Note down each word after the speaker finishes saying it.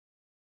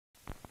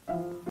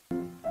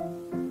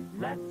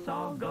Let's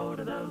all go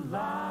to the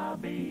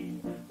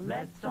lobby.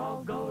 Let's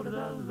all go to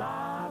the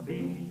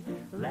lobby.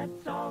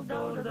 Let's all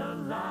go to the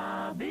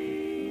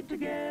lobby to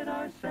get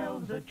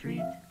ourselves a treat.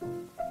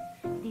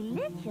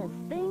 Delicious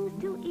things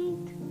to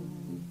eat.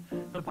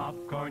 The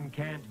popcorn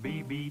can't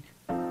be beat.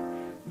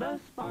 The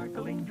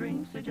sparkling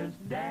drinks are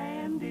just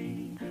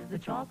dandy. The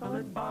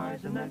chocolate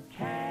bars and the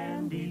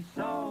candy.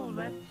 So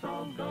let's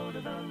all go to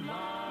the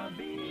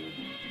lobby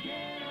to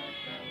get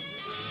ourselves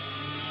a treat.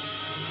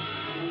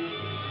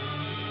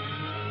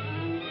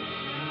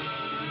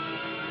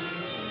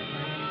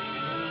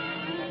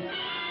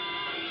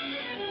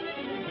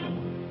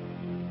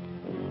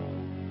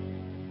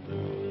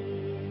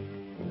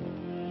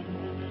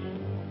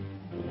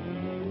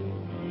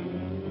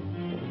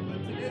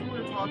 Today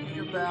we're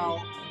talking about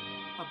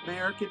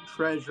American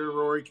treasure,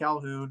 Rory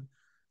Calhoun.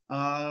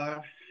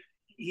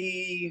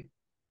 He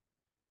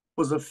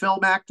was a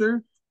film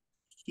actor.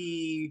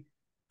 He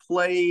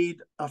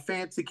played a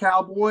fancy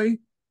cowboy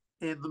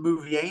in the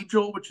movie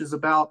Angel, which is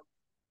about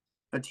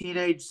a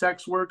teenage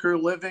sex worker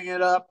living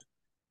it up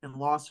in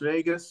Las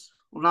Vegas.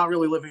 Well, not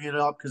really living it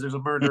up because there's a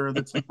murderer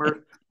that's like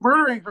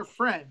murdering her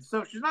friend.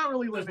 So she's not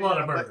really living it up.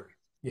 There's a lot of murder.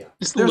 Yeah.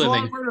 Just There's living. a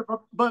lot of murder,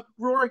 but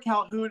Rory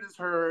Calhoun is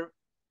her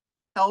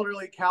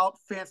elderly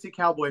fancy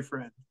cowboy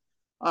friend.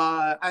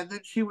 And then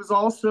she was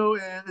also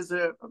in, is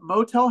it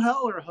Motel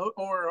Hell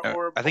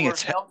or I think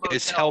it's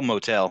Hell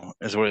Motel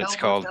is what it's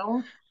called.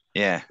 Motel?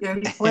 Yeah. Yeah,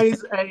 he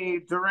plays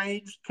a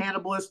deranged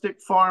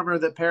cannibalistic farmer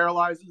that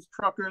paralyzes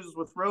truckers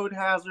with road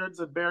hazards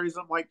and buries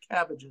them like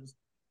cabbages.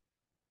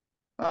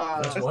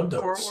 That's one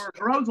does. Or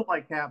grows them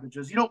like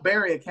cabbages. You don't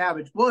bury a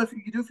cabbage. Well, if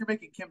you do, if you're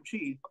making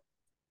kimchi.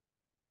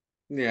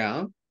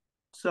 Yeah.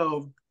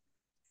 So,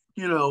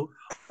 you know,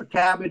 a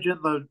cabbage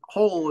in the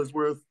hole is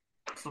worth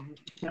some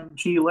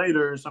kimchi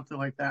later or something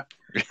like that.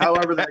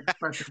 However that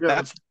expression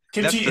goes.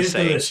 Kimchi is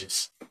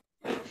delicious.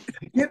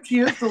 Kimchi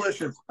is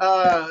delicious.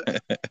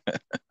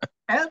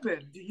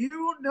 Evan, do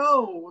you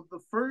know the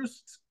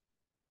first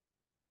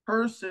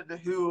person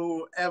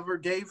who ever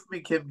gave me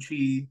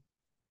kimchi?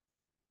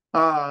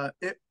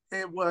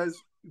 It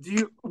was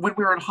when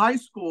we were in high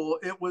school,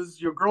 it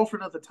was your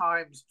girlfriend at the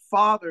time's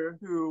father,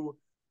 who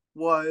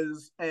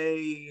was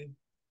a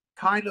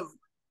kind of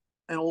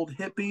an old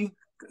hippie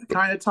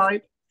kind of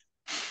type,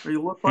 or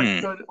you look like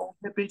an old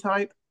hippie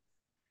type.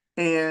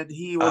 And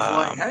he was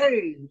like,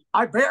 "Hey,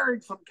 I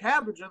buried some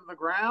cabbage in the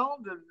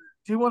ground, and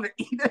do you want to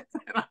eat it?"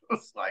 And I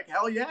was like,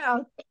 "Hell yeah!"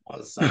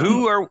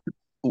 Who are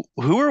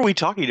we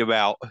talking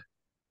about?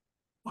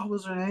 What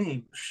was her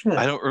name? Shit.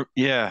 I don't.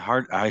 Yeah,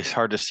 hard. It's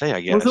hard to say.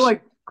 I guess. Was it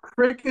like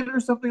Cricket or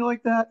something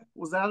like that?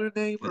 Was that her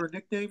name or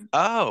nickname?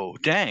 Oh,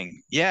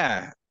 dang!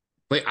 Yeah.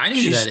 Wait, I know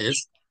who that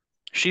is.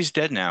 She's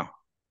dead now.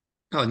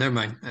 Oh, never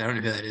mind. I don't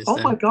know who that is. Oh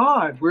then. my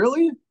God!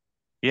 Really?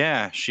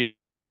 Yeah, she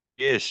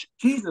is.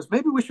 Jesus,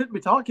 maybe we shouldn't be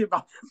talking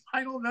about this.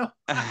 I don't know.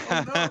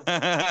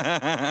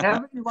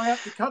 Kevin, you might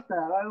have to cut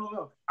that. I don't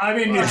know. I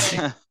mean,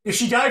 if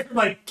she died from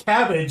like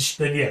cabbage,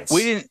 then yes.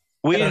 We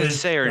didn't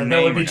say her name.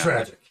 That would be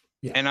tragic.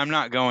 Yeah. And I'm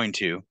not going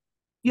to.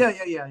 Yeah.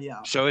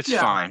 So it's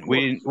fine.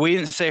 We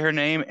didn't say her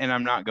name, and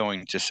I'm not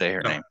going to say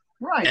her name.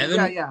 Right.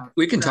 Evan, yeah.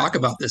 We can talk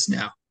about this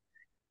now.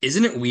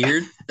 Isn't it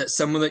weird that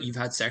someone that you've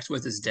had sex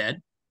with is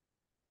dead?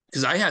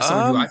 Because I have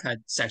someone who I've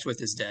had sex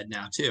with is dead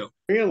now too.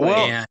 Really? Well,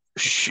 and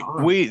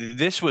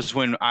this was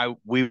when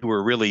we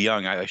were really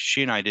young.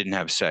 She and I didn't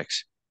have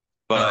sex,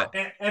 but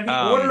and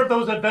the order of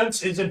those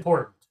events is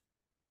important.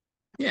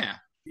 Yeah.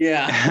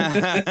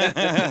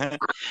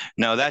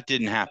 No, that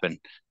didn't happen.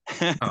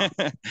 Oh.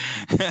 I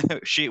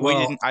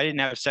didn't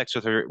have sex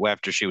with her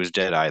after she was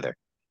dead either.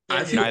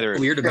 I feel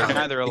weird about it.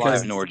 Neither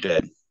alive nor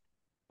dead.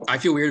 I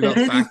feel weird about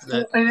the fact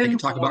that I can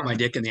talk about my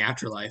dick in the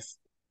afterlife.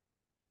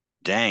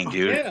 Dang,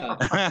 dude.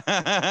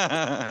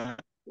 Yeah.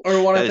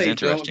 Or what if they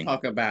don't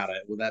talk about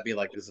it? Would that be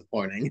like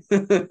disappointing?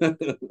 Well,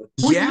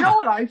 you know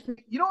what I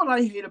think? You know what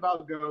I hate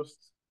about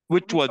ghosts?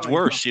 Which one's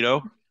worse, you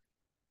know?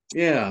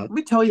 Yeah. Let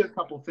me tell you a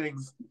couple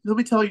things. Let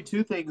me tell you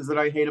two things that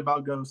I hate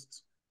about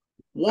ghosts.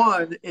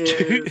 One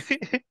is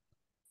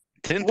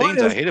 10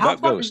 things I hate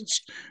about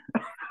ghosts.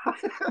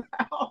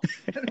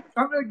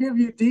 I'm going to give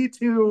you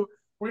D2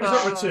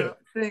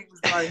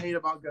 things that I hate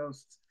about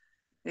ghosts.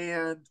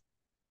 And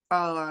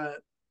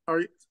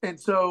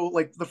so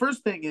like the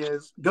first thing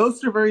is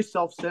ghosts are very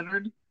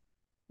self-centered.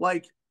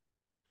 Like,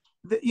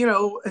 you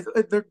know,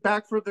 they're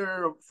back for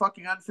their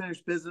fucking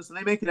unfinished business, and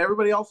they make it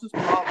everybody else's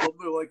problem.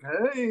 They're like,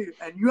 "Hey,"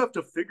 and you have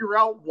to figure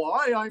out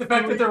why I'm. The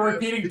fact that they're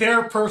repeating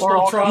their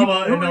personal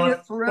trauma and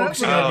not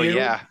focusing on you.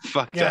 Yeah,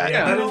 fuck that.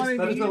 Yeah, that is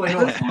really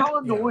annoying. How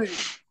annoying!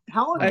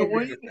 How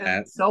annoying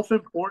and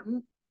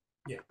self-important.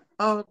 Yeah.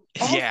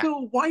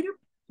 Also, why do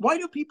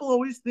people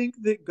always think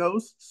that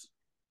ghosts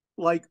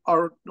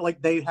are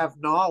they have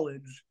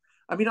knowledge?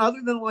 I mean,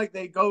 other than like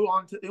they go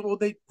on to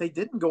they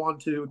didn't go on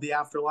to the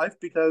afterlife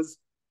because.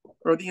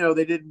 Or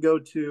they didn't go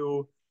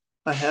to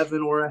a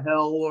heaven or a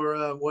hell or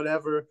a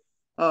whatever,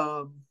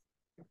 a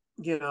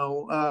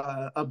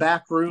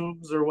back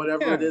rooms or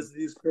whatever it is.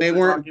 These they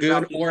weren't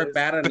good or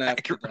bad enough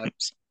to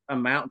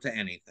amount to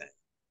anything.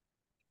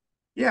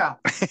 Yeah.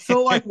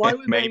 So like, why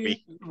would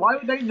Maybe. why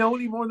would they know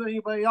any more than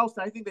anybody else?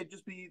 I think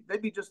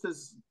they'd be just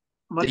as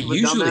much They of a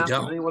usually dumbass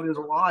don't. as anyone who's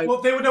alive.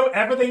 Well, they would know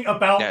everything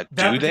about Yeah,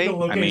 that do they?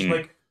 particular location. I mean-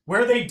 Like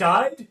where they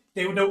died,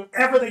 they would know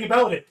everything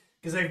about it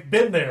because they've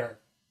been there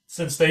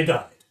since they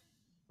died.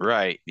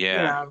 Right.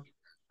 Yeah.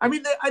 I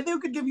mean, I think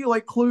it could give you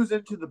like clues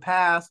into the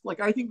past. Like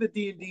I think the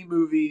D&D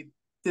movie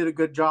did a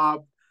good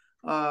job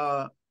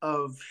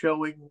of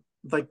showing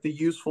like the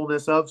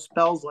usefulness of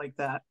spells like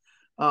that.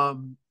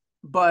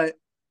 But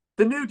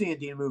the new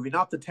D&D movie,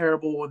 not the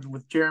terrible one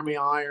with Jeremy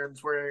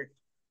Irons, where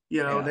they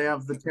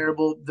have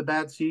the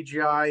bad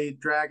CGI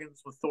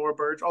dragons with Thor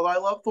Birch. Although I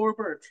love Thor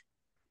Birch.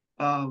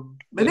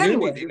 But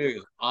anyway, new D&D movie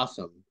was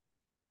awesome.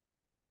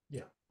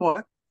 Yeah.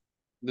 What?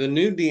 The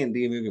new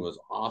D&D movie was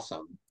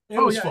awesome. It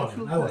was fun.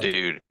 Really I liked it.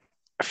 Dude,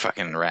 a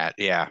fucking rat.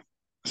 Yeah.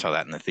 I saw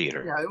that in the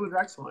theater. Yeah, it was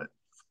excellent.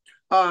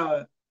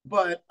 But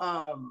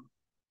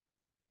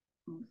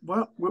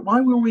why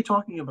were we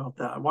talking about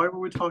that? Why were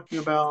we talking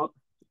about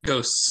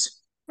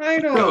Ghosts? I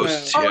don't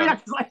Ghosts, know. Oh yeah.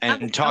 yeah,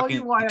 And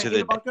talking why to I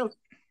hate about ghosts.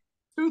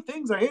 Two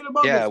things I hate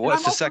about Yeah, ghosts. what's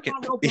And the I'm also second?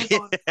 not real big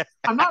on-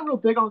 I'm not real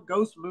big on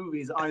ghost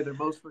movies either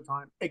most of the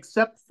time,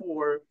 except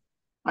for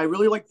I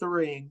really like The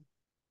Ring.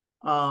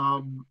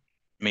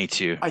 Me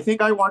too. I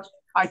think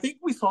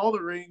we saw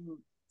The Ring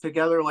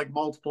together like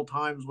multiple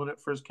times when it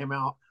first came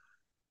out.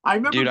 I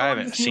remember Dude, I going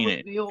haven't to see seen with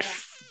it. Neil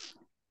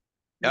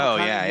Oh,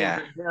 Cunningham yeah.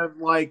 and him,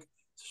 like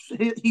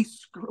he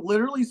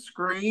literally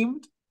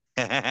screamed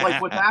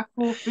like with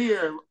actual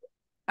fear.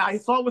 I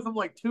saw it with him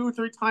like 2 or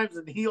 3 times,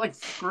 and he like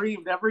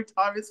screamed every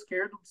time. It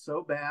scared him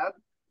so bad.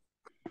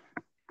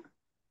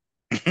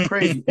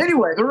 Crazy.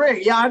 Anyway, The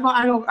Ring. Yeah,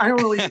 I don't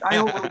really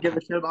give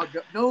a shit about.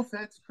 No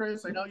offense,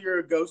 Chris. I know you're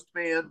a ghost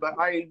man, but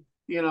I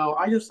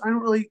don't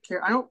really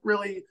care. I'm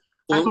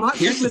not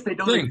saying that they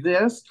don't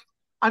exist.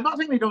 I'm not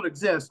saying they don't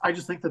exist. I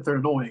just think that they're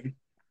annoying.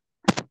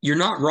 You're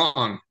not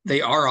wrong.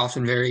 They are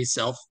often very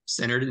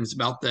self-centered and it's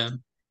about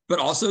them. But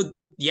also,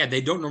 yeah,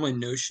 they don't normally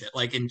know shit.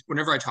 Like,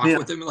 whenever I talk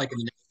with them, like in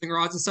the nesting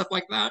rods and stuff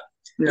like that,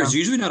 there's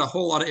usually not a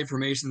whole lot of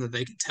information that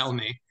they can tell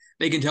me.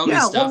 They can tell me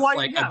stuff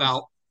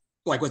about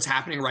like what's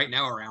happening right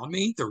now around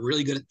me. They're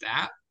really good at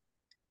that.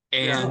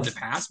 And the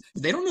past,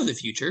 they don't know the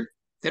future.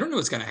 They don't know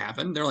what's going to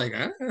happen. They're like,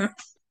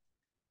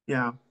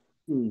 Yeah.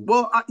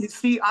 Well,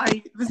 this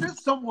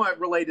is somewhat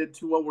related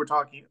to what we're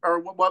talking, or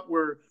what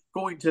we're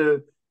going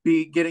to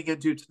be getting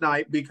into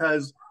tonight,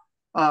 because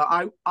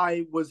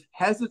I was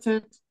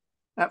hesitant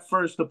at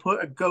first to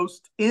put a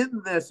ghost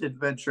in this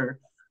adventure,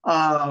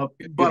 but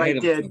I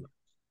did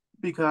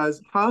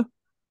because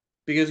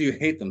you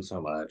hate them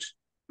so much.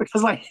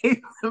 Because I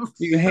hate them.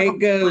 You hate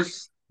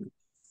ghosts.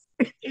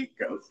 I hate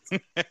ghosts.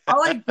 I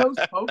like ghost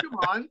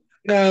Pokemon.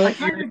 No,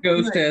 you're a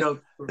ghost test.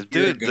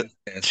 Dude,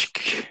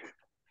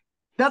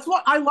 that's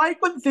what I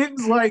like when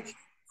things like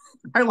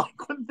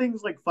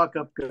fuck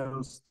up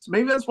ghosts.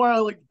 Maybe that's why I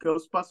like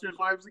Ghostbusters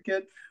when I was a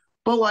kid.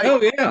 But like, oh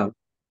yeah,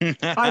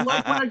 I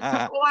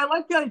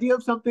like the idea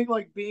of something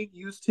like being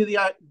used to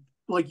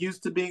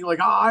being like,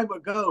 I'm a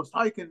ghost.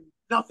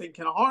 Nothing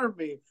can harm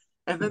me,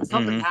 and then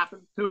something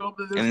happens to them,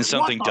 and then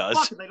something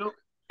does. And they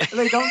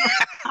don't know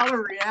how to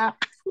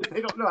react.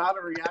 They don't know how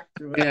to react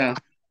to it. Yeah,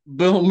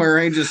 Bill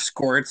Murray just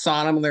squirts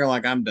on them, and they're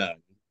like, I'm done.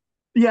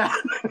 Yeah.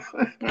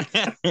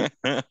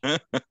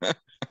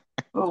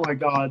 Oh my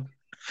god.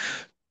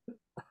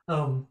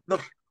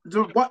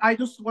 What I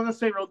just want to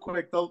say real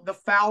quick, though, the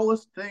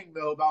foulest thing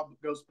though about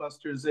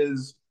Ghostbusters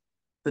is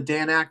the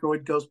Dan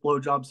Aykroyd ghost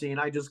blowjob scene.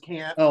 I just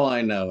can't. Oh,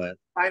 I know it.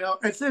 I know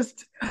it's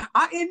just, and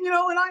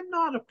I'm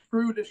not a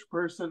prudish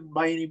person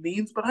by any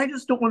means, but I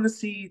just don't want to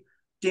see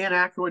Dan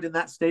Aykroyd in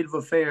that state of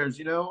affairs.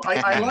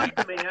 I like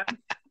the man.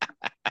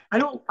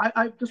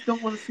 I just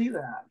don't want to see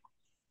that.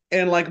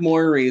 And like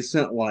more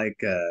recent,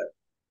 like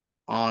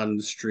on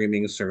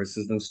streaming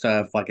services and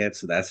stuff, like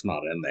that's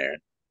not in there.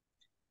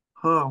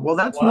 Huh. Well,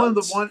 that's one of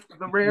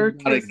the rare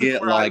cases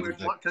get where like I would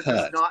the want to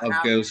cut just not of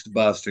have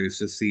Ghostbusters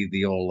to see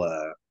the old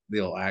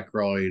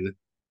Aykroyd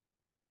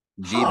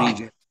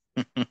GBJ.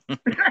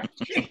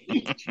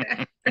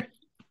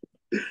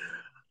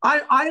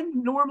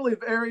 I'm normally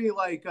very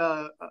I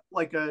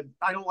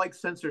don't like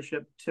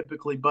censorship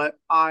typically, but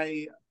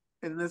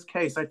in this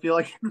case I feel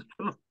like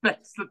it's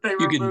best that they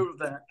remove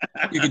that.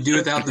 You could do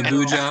without the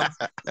boo job.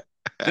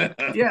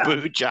 Yeah.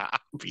 Boo job.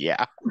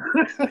 Yeah.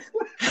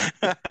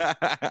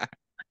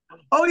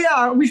 Oh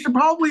yeah, we should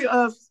probably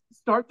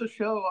start the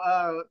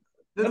show.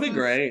 That'd be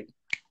great.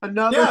 Yeah,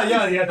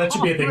 that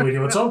should be a thing we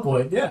do at some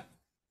point. Yeah.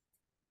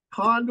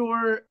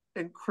 Condor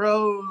and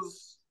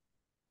crows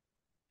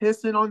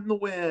hissing on the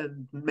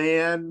wind,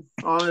 man,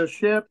 on a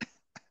ship.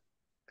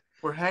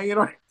 We're hanging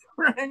our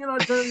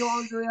dirty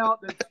laundry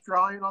out that's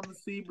drying on the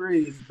sea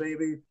breeze,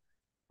 baby.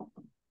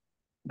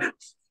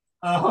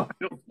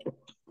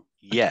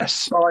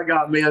 Yes. That's all I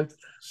got, man.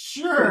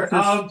 Sure.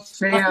 I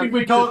think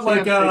we call it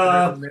like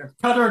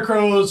Cutter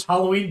Crow's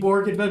Halloween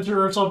Borg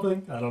adventure or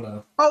something. I don't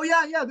know. Oh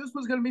yeah. This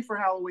was gonna be for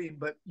Halloween,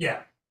 but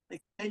yeah.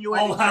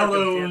 All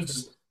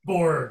Hallows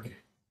Borg.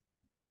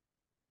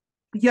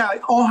 Yeah,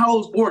 All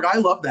Hallows Borg. I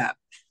love that.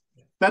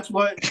 That's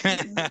what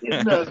in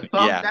the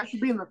that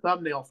should be in the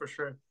thumbnail for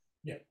sure.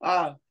 Yeah.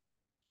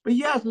 But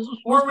yes, this was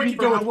or we could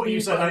go with what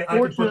you said. I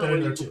could put that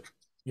in there too.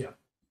 Yeah.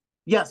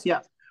 Yes.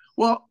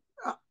 Well,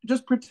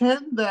 just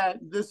pretend that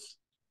this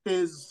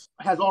has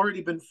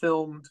already been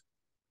filmed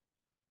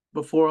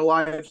before a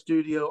live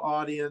studio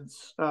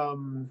audience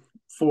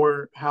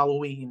for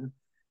Halloween,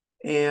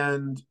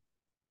 and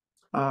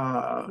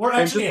we're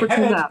actually and just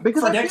ahead that,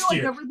 because for I next feel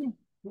year. like everything.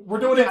 We're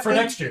doing it for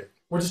next year.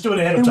 We're just doing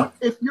it ahead of time.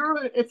 If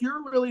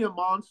you're really a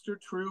monster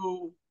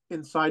true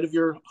inside of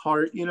your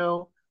heart,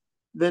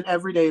 then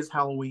every day is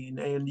Halloween,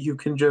 and you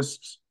can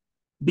just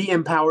be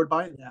empowered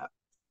by that.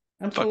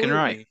 Absolutely. Fucking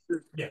right.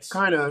 Yes.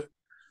 Kind of,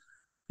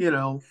 isn't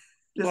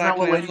that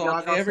what Lady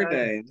Gaga said? Every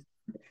day.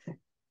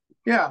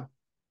 Yeah,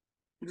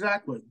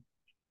 exactly.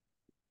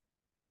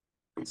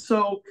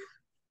 So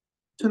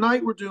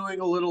tonight we're doing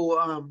a little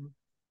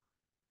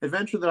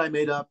adventure that I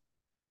made up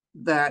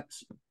that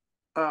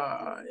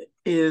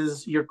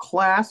is your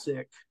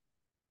classic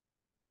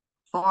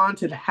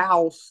haunted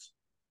house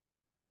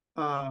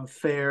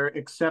fare,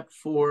 except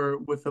for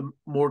with a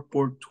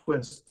Borg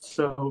twist.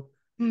 So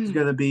it's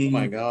going to be, oh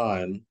my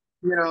god,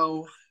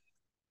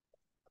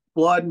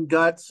 blood and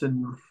guts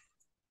and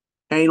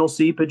anal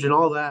seepage and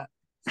all that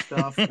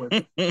stuff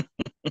with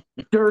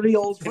dirty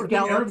old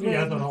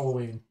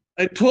skeletons.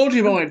 I told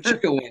you about my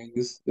chicken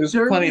wings. There's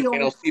plenty of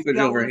anal seepage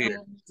over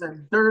here.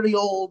 And dirty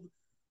old,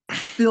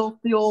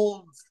 filthy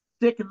old,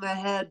 stick in the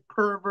head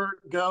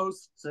pervert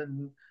ghosts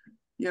and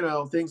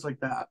things like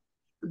that.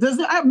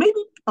 Maybe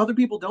other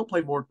people don't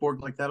play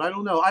Borg like that. I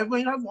don't know. I've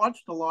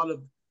watched a lot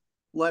of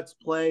Let's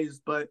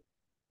Plays, but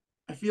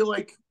I feel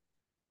like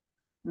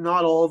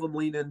not all of them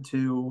lean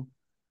into,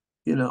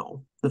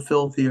 the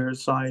filthier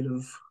side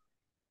of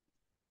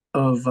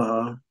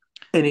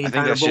any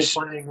kind of role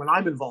playing when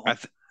I'm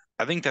involved.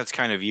 I think that's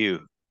kind of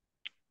you.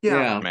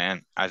 Yeah,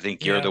 man. I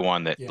think you're the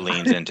one that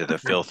leans into the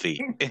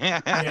filthy.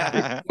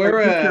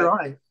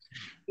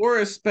 We're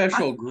a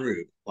special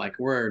group. Like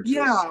we're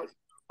just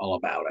all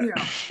about it.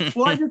 Yeah.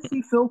 Well, I just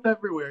see filth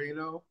everywhere.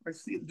 I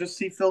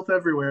see filth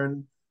everywhere,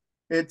 and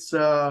it's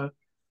I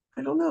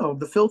don't know.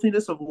 The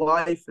filthiness of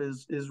life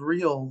is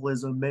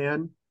realism,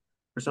 man,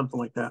 or something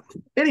like that.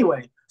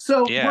 Anyway,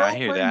 so we're all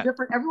playing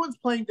different. Everyone's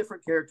playing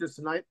different characters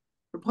tonight.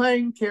 We're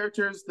playing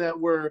characters that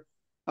were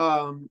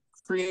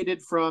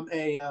created from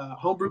a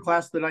homebrew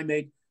class that I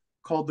made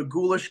called the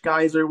Ghoulish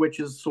Geyser, which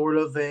is sort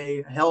of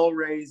a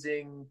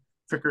hell-raising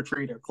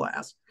trick-or-treater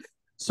class.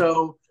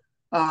 So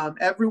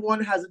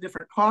everyone has a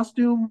different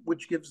costume,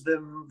 which gives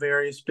them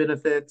various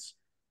benefits.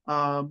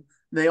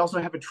 They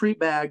also have a treat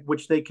bag,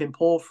 which they can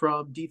pull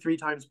from D3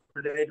 times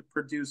per day to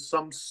produce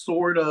some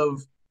sort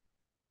of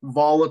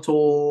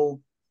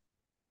volatile,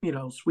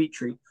 sweet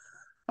treat.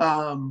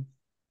 And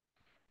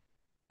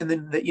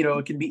then,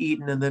 it can be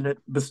eaten, and then it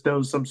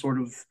bestows some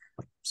sort of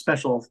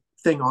special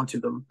thing onto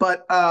them.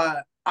 But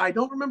I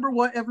don't remember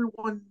what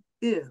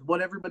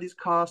everybody's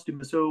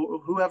costume is.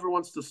 So whoever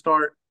wants to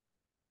start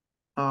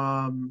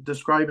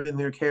describing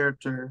their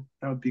character,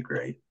 that would be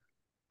great.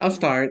 I'll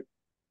start.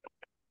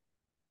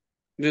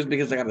 Just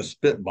because I got to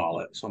spitball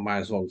it, so I might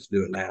as well just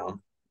do it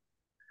now.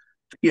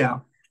 Yeah.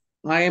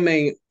 I am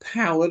a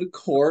pallid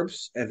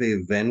corpse of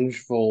a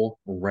vengeful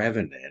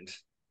revenant.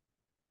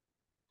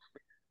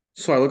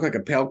 So I look like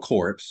a pale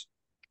corpse.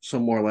 So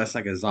more or less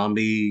like a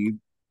zombie.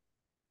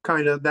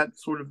 Kind of that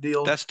sort of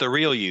deal. That's the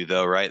real you,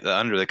 though, right?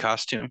 Under the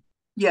costume?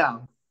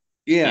 Yeah.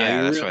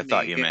 Yeah, that's what I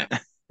thought you meant.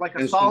 Like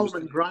a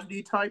Solomon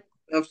Grundy type?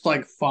 That's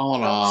like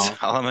falling off.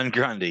 Solomon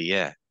Grundy,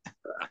 yeah.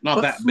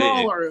 Not that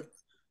smaller, big.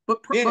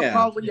 But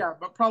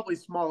probably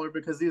smaller,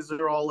 because these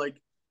are all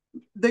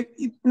they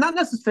not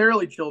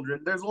necessarily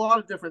children. There's a lot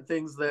of different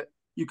things that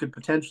you could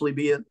potentially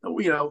be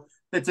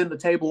that's in the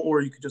table,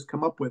 or you could just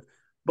come up with.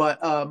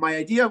 But my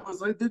idea was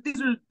that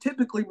these are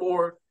typically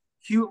more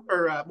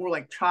more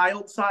like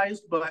child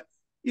sized, but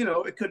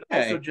it could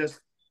also just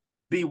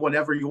be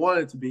whatever you want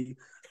it to be.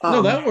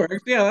 No, that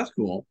works. Yeah, that's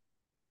cool.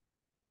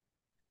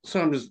 So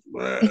I'm just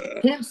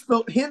hence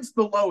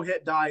the low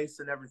hit dice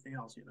and everything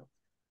else,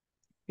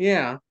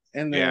 Yeah,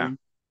 and then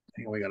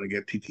we gotta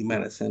get TT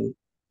medicine.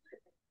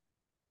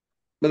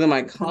 But then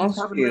my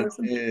costume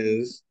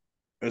is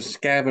a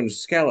scavenged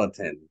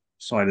skeleton,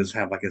 so I just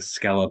have like a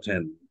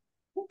skeleton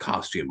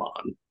costume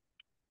on.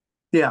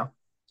 Yeah,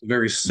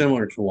 very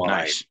similar to what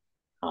I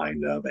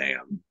kind of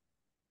am.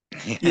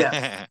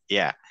 Yeah,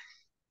 yeah.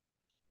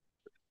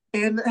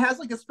 And it has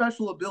like a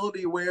special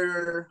ability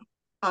where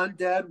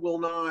undead will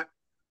not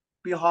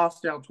be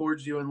hostile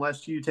towards you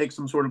unless you take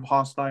some sort of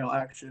hostile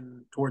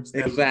action towards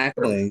them.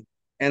 Exactly.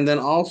 And then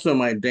also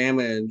my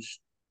damage,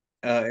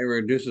 it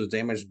reduces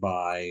damage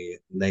by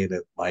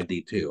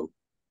D2.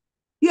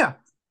 Yeah.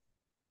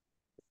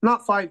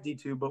 Not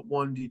 5d2, but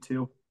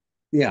 1d2.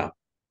 Yeah.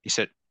 You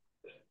said.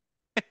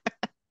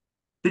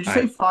 Did you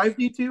say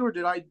 5d2 or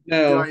did I?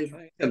 No.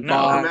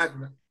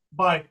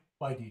 By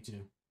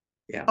d2.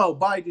 Yeah. Oh,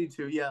 by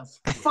d2.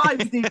 Yes.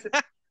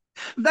 5d2.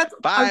 That's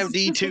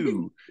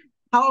 5d2.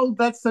 How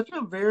that's such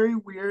a very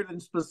weird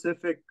and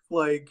specific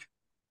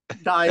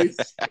dice.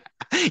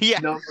 Yeah.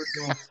 numbers.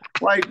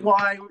 Like,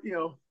 why,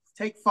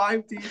 take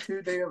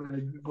 5d2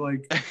 damage.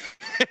 Like,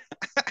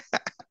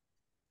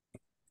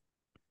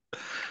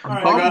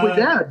 I'm probably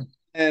dead.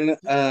 And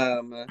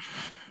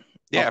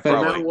yeah,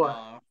 probably.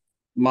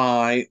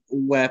 My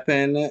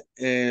weapon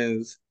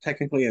is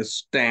technically a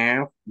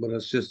staff, but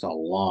it's just a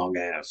long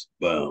ass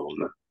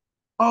bone.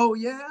 Oh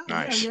yeah,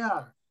 nice.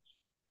 yeah.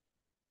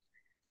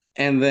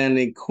 And then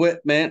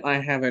equipment, I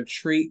have a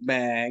treat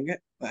bag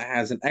that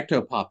has an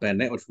ectopop in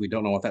it, which we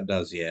don't know what that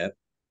does yet.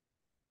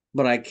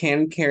 But I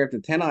can carry up to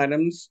 10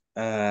 items,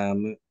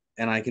 and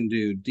I can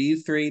do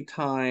D3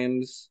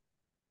 times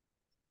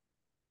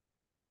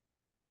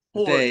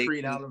day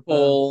treat out of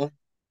full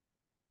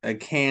a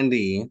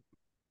candy.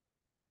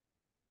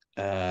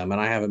 And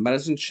I have a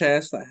medicine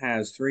chest that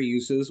has 3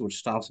 uses, which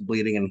stops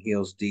bleeding and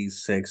heals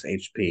D6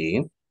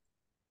 HP.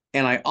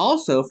 And I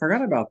also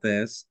forgot about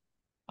this.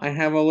 I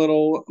have a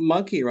little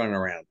monkey running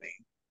around me.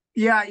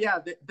 Yeah,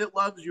 that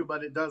loves you,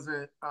 but it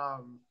doesn't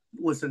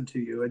listen to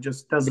you. It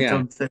just does its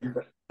own thing.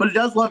 But it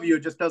does love you.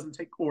 It just doesn't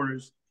take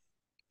orders.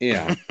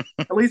 Yeah.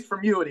 At least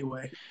from you,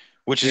 anyway.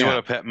 Which is what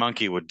a pet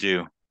monkey would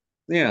do.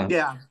 Yeah.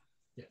 Yeah.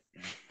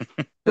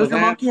 Does your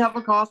monkey have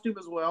a costume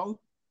as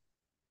well?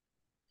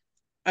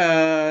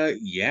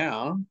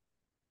 Yeah.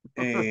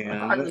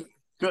 And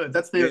good.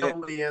 That's the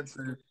only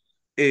answer.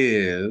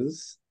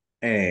 Is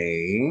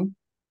a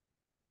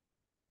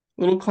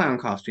little clown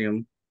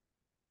costume.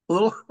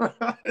 I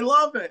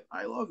love it.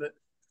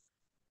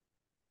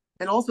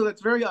 And also,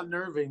 that's very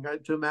unnerving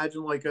to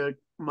imagine like a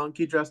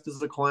monkey dressed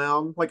as a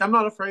clown. Like, I'm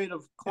not afraid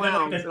of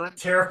clowns. And a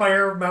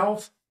Terrifier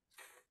mouth.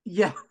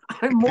 Yeah,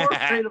 I'm more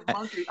afraid of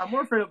monkeys. I'm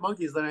more afraid of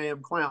monkeys than I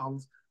am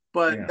clowns.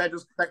 But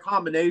that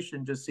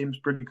combination just seems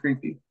pretty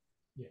creepy.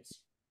 Yes.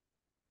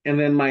 And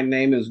then my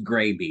name is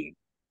Gravy,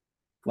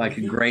 like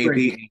a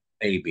gravy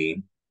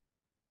baby.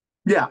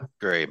 Yeah,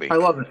 gravy. I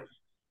love it.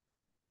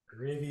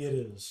 Gravy it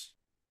is.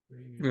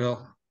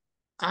 Well,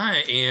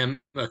 I am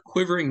a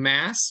quivering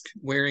mask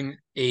wearing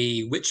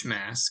a witch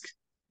mask,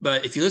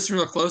 but if you listen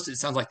real close, it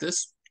sounds like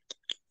this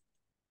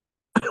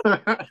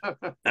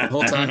the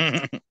whole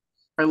time.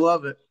 I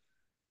love it.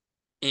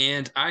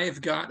 And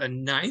I've got a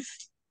knife,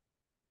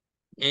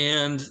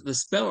 and the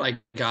spell I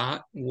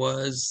got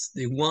was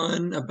the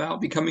one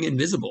about becoming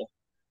invisible.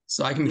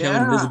 So I can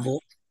become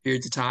invisible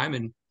periods of time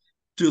and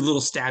do a little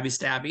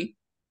stabby.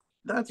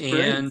 That's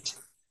and great.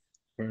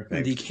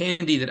 Perfect. The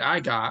candy that I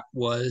got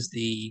was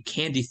the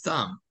candy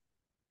thumb,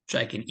 which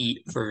I can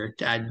eat for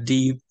a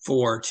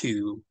D4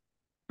 to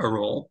a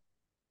roll.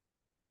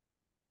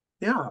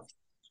 Yeah,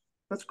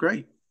 that's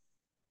great.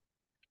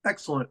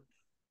 Excellent.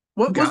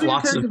 What was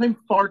your character name?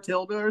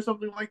 Fartilda or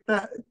something like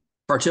that?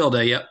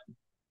 Fartilda, yep.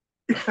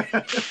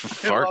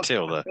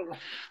 Fartilda.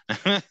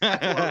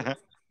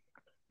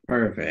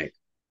 Perfect.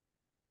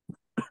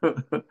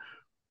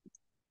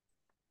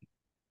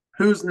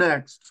 Who's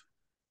next?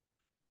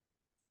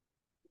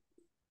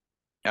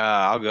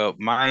 I'll go.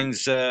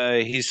 Mine's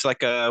he's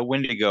like a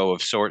Wendigo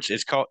of sorts.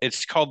 It's called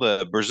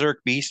the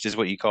Berserk Beast is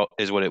what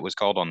it was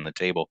called on the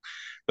table.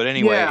 But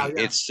anyway,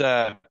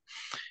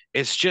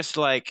 it's just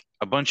like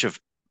a bunch of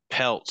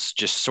pelts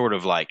just sort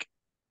of like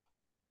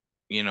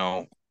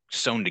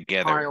sewn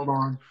together. Piled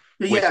on.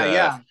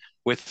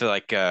 With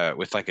like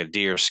a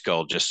deer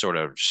skull just sort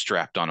of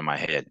strapped onto my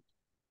head.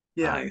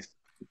 Yeah. Nice.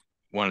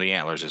 One of the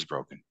antlers is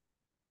broken.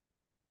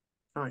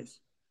 Nice.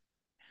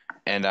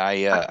 And I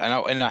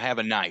have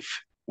a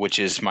knife, which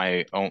is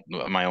my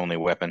only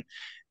weapon.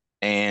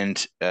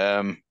 And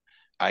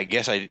I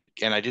guess I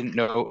didn't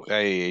know.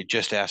 I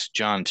just asked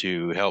John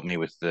to help me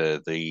with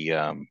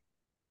the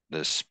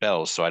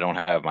spells, so I don't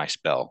have my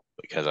spell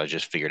because I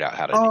just figured out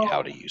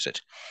how to use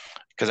it.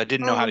 Because I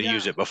didn't know how to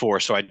use it before,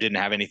 so I didn't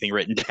have anything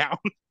written down.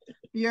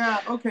 Yeah.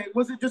 Okay.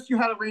 Was it just you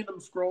had a random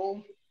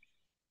scroll?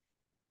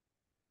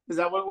 Is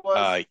that what it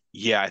was?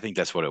 Yeah, I think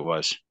that's what it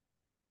was.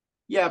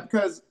 Yeah,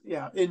 because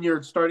in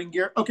your starting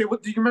gear. Okay, do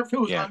you remember if it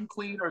was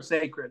unclean or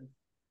sacred?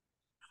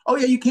 Oh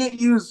yeah, you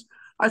can't use.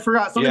 I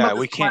forgot something about this.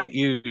 We can't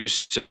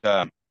use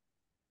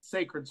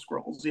sacred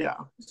scrolls. Yeah,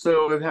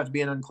 so it would have to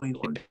be an unclean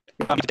one.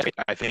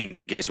 I think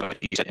is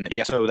what you said.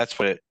 Yeah, so that's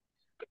what it.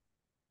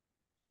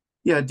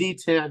 Yeah,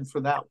 D10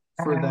 for that.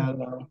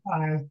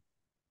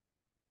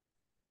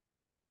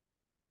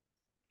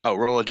 Oh,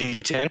 roll a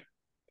D10.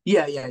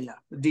 Yeah.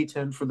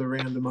 D10 for the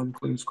random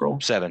unclean scroll.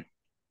 7.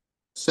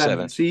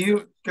 So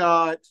you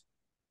got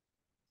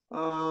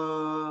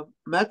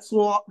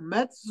Metzwaddle.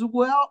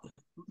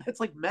 It's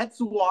like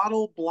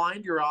Metzwaddle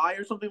blind your eye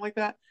or something like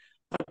that.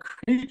 A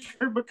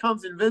creature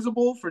becomes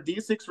invisible for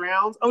D6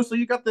 rounds. Oh, so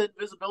you got the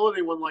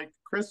invisibility one like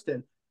Chris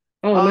did.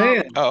 Oh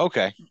man. Oh,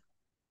 okay.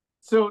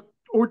 So,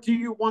 or do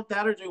you want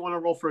that, or do you want to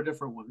roll for a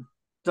different one?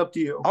 It's up to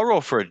you. I'll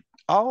roll for it.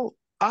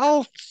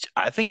 I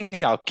think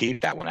I'll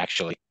keep that one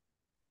actually.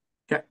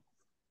 Okay.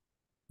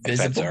 If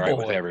that's all right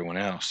with everyone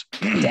else.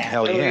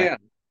 Hell yeah.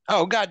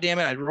 Oh, God damn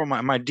it. I rolled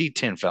my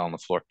D10 fell on the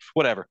floor.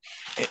 Whatever.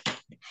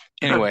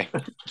 Anyway.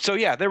 So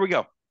yeah, there we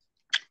go.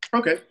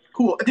 Okay,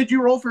 cool. Did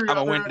you roll for your I'm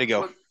a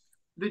Wendigo.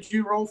 Did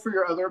you roll for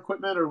your other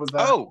equipment, or was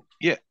that? Oh,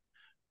 yeah.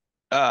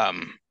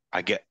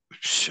 I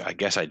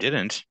guess I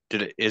didn't.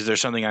 Did it? Is there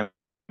something I'm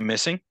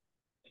missing?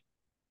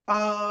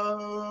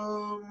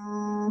 Let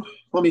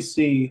me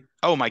see.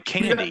 Oh, my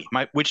candy.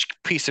 Which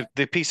piece of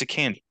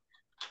candy?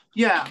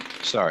 Yeah.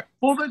 Sorry.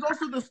 Well, there's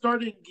also the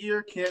starting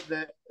gear kit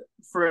that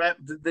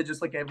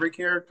just like every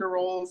character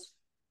rolls.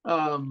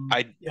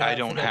 I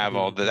don't have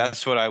all that.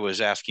 That's what I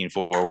was asking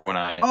for when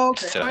I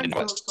said I'm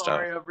so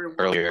sorry, everyone.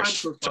 earlier. I'm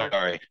so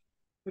sorry.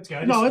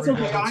 No, it's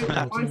okay.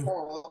 It's my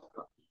fault.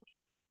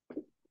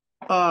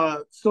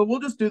 So we'll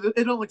just do this.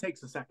 It only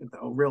takes a second,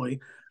 though, really.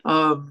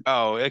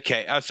 Oh,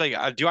 okay. I was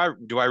like, do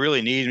I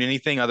really need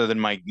anything other than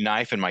my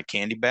knife and my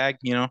candy bag?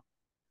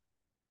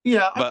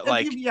 Yeah, but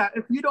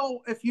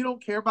if you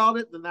don't care about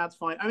it, then that's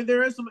fine. I mean,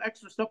 there is some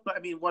extra stuff, but I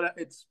mean,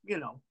 it's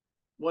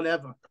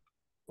whatever.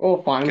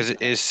 Oh, fine. Because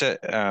it is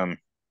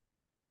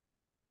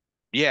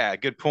yeah,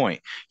 good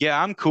point.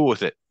 Yeah, I'm cool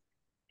with it.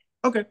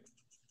 Okay.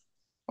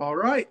 All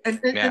right.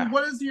 And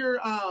what is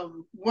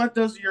what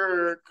does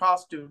your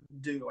costume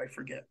do? I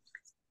forget.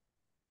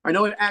 I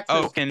know it acts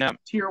as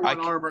tier 1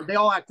 armor. They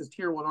all act as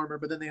tier 1 armor,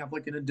 but then they have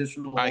like an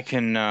additional. I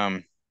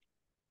can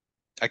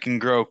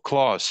grow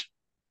claws.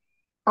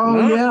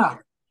 Oh yeah.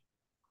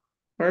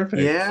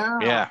 Perfect.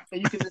 Yeah.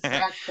 And you can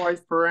attack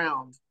twice per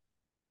round.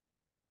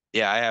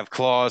 Yeah, I have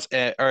claws,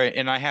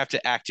 and I have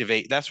to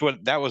activate. That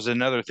was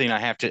another thing I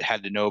had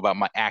to know about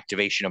my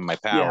activation of my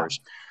powers,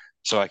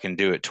 so I can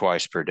do it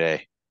twice per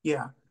day.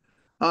 Yeah.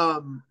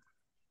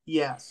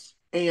 Yes.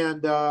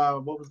 And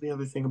what was the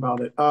other thing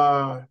about it?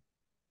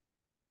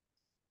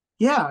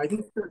 Yeah, I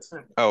think that's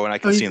it. Oh, and I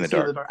can see in the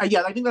dark.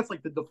 Yeah, I think that's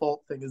like the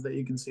default thing is that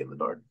you can see in the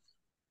dark.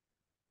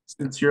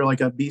 Since you're like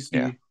a beastie.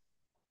 Yeah.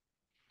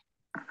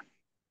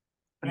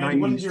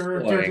 And what is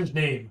your character's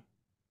name?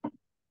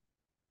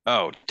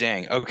 Oh,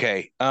 dang.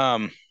 Okay.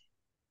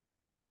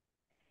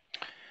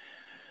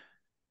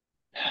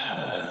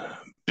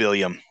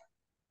 Billiam.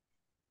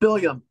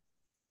 Billiam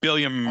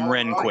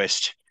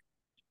Renquist.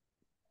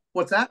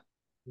 What's that?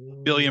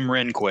 Billiam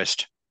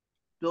Renquist.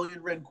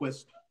 Billiam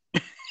Renquist.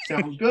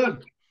 Sounds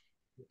good.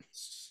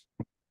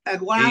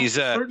 And last,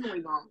 certainly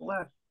not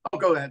left. Oh,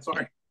 go ahead.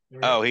 Sorry.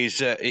 Oh, he's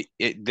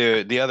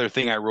the other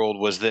thing I rolled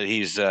was that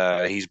he's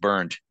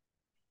burned.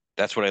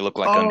 That's what I look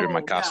like under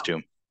my costume.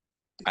 Yeah.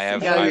 I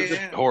have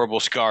horrible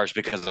scars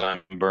because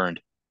I'm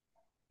burned.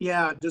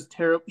 Yeah, just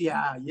terrible.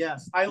 Yeah,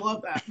 yes, I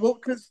love that. Well,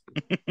 because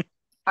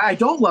I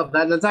don't love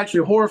that. That's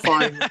actually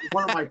horrifying.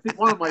 one of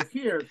my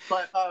fears.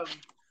 But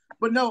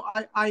no,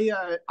 I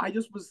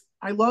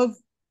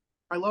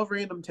love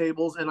random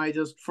tables, and I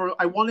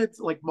wanted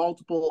like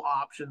multiple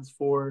options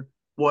for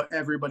what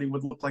everybody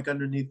would look like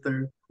underneath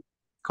their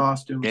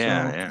costume.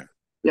 Yeah.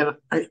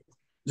 I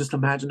just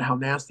imagine how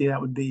nasty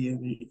that would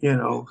be.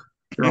 You're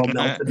all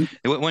melted.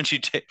 Once you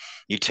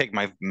take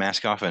my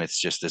mask off, and it's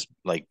just this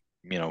like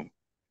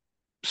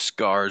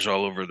scars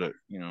all over the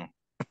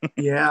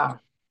Yeah,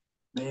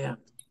 man.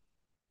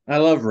 I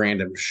love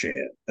random shit,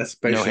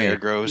 especially no hair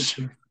grows.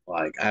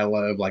 Like I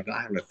love not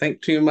having to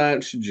think too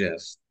much.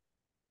 Just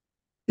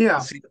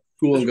see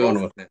cool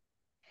going with it.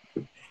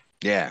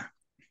 Yeah.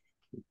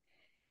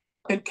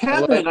 And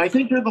Kevin, I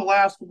think you're the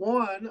last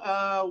one.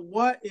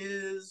 What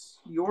is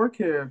your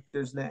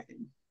character's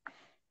name?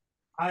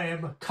 I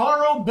am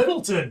Carl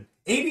Middleton,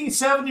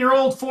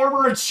 87-year-old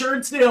former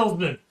insurance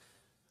salesman.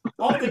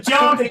 On the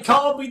job, they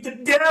called me the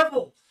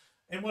devil.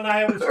 And when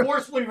I was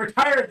forcibly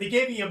retired, they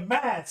gave me a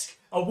mask,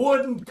 a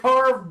wooden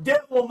carved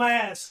devil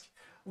mask.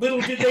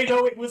 Little did they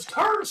know it was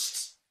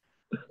cursed.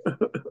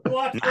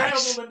 Walked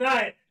around in the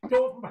night,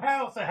 going from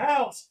house to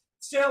house,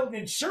 selling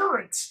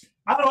insurance.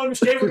 I don't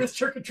understand what this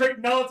trick-or-treat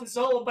nonsense is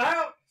all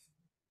about.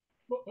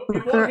 On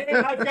one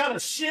hand, I've got a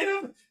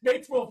shiv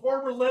made from a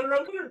former letter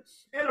opener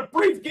and a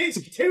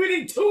briefcase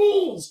containing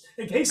tools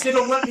in case they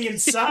don't let me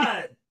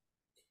inside.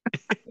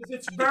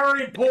 It's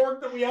very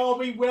important that we all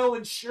be well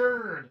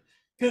insured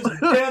because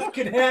death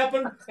can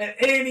happen at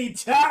any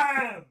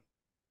time.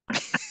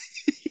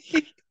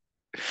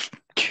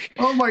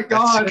 Oh my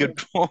God! That's a good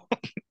point.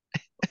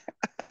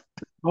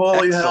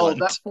 Holy hell!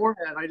 That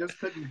forehead, I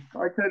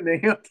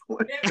couldn't handle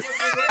it.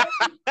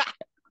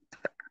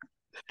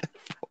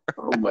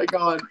 Oh my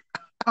God!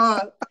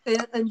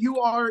 And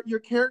your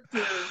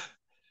character.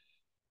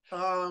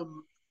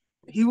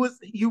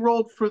 You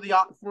rolled for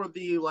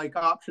the like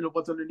option of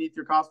what's underneath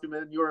your costume,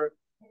 and you're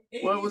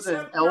what was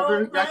it,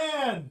 elder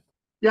man?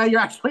 Yeah,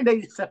 you're actually an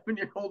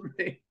 87-year-old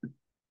man,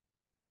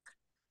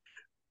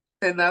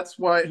 and that's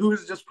why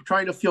who's just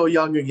trying to feel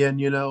young again.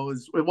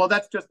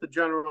 That's just the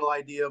general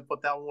idea of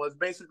what that one was.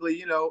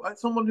 Basically,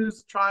 someone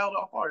who's a child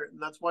at heart,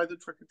 and that's why the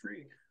trick or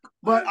treat.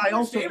 But I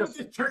also what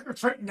the trick or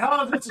treat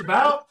nonsense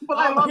about. But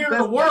I'm here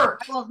to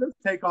work. I love this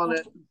take on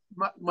it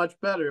much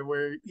better.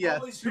 Where all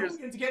these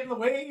hooligans get in the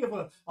way of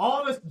an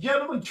honest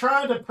gentleman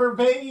trying to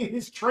purvey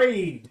his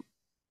trade.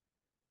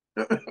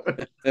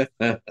 I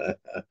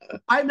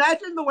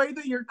imagine the way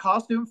that your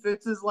costume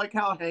fits is like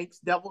how Hank's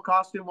devil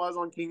costume was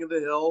on King of the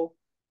Hill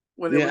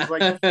when it was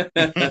like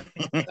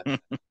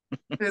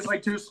it's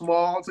like too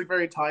small. It's like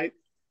very tight.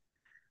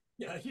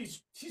 Yeah,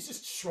 he's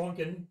just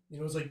shrunken.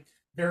 It's like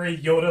Very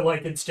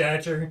Yoda-like in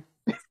stature.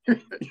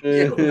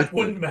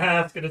 Wooden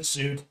mask and a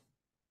suit.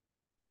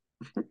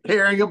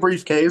 Carrying a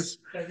briefcase.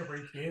 Carrying a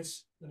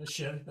briefcase and a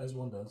shin, as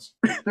one does.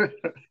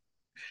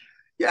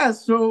 Yeah,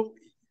 so,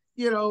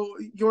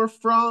 you're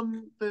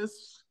from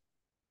this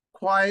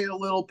quiet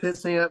little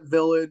pissant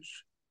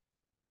village.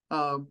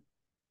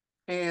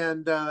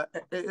 And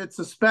it's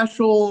a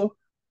special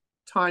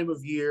time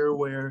of year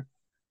where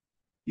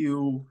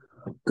you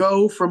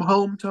go from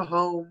home to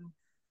home,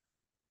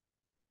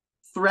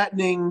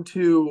 threatening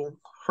to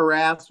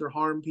harass or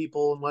harm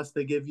people unless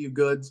they give you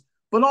goods,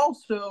 but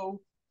also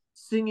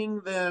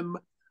singing them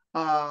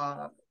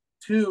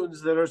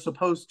tunes that are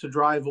supposed to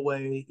drive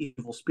away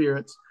evil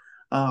spirits.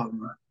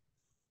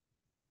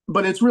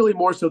 But it's really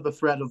more so the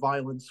threat of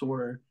violence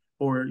or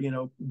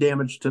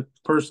damage to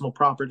personal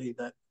property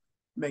that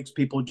makes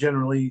people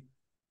generally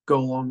go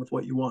along with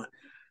what you want.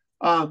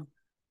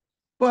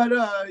 But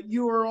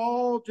you are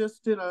all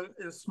just in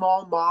a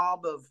small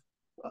mob of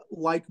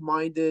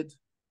like-minded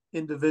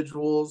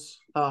individuals,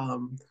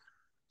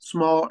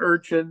 small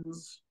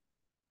urchins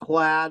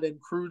clad in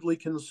crudely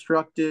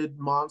constructed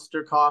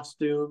monster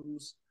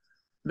costumes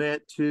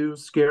meant to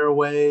scare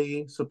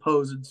away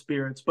supposed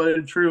spirits. But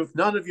in truth,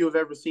 none of you have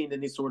ever seen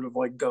any sort of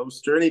like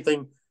ghost or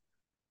anything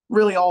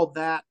really all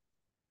that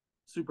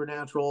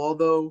supernatural.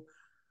 Although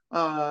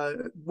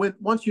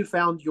once you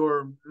found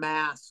your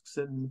masks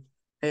and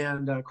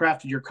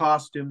crafted your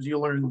costumes, you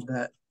learned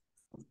that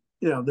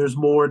there's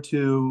more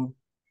to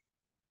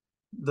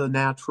the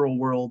natural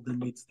world than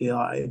meets the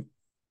eye.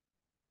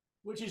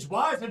 Which is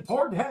why it's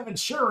important to have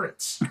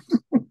insurance.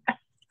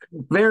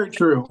 Very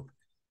true.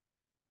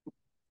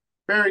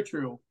 Very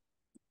true.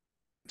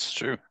 It's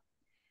true.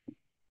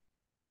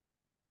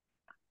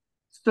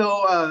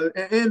 So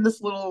in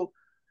this little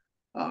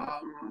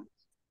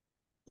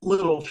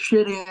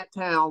shit ant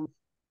town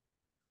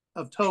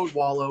of Toad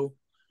Wallow,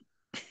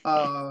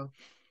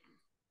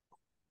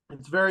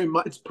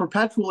 it's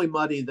perpetually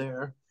muddy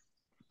there.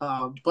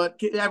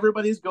 But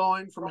everybody's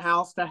going from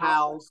house to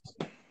house,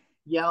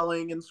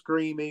 yelling and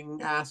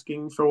screaming,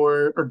 asking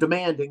for, or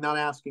demanding, not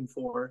asking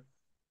for,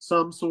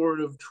 some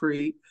sort of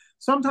treat.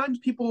 Sometimes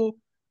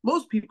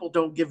most people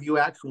don't give you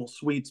actual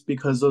sweets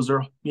because those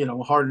are,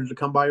 harder to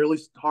come by, or at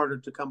least harder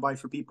to come by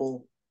for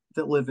people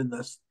that live in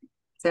this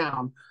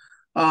town.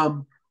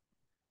 Although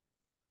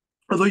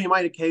you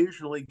might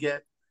occasionally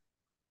get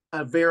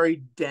a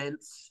very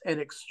dense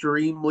and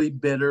extremely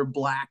bitter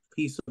black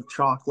piece of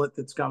chocolate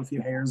that's got a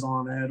few hairs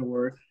on it,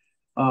 or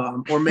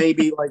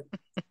maybe like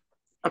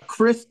a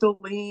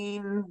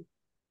crystalline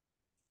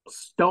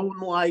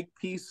stone-like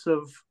piece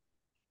of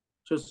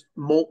just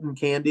molten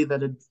candy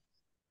that had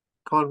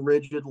gone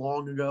rigid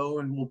long ago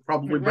and will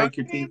probably break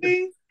your teeth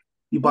if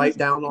you bite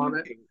down on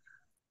it.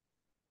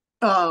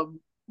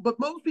 But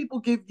most people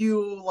give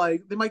you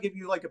they might give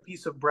you like a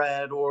piece of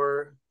bread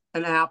or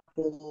an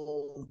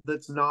apple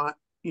that's not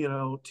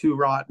too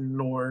rotten,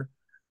 or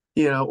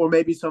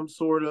maybe some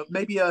sort of,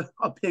 maybe a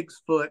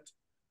pig's foot,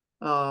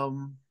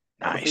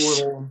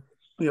 nice,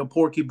 little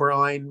porky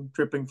brine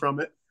dripping from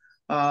it,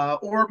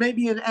 or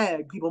maybe an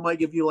egg. People might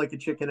give you like a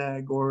chicken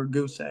egg or a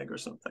goose egg or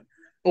something.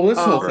 Well, this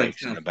whole thing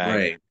sounds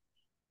great.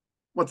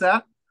 What's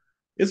that?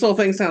 This whole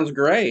thing sounds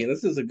great.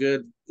 This is a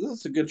good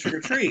trick or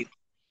treat.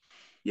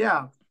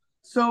 Yeah.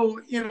 So,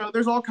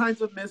 there's all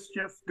kinds of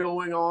mischief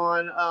going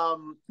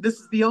on. This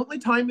is the only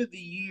time of the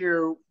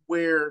year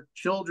where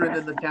children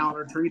in the town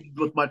are treated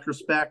with much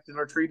respect and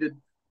are treated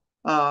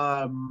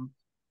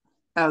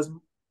as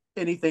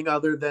anything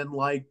other than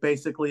like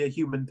basically a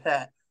human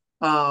pet.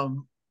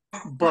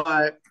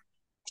 But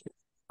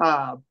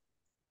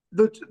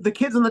the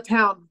kids in the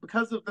town,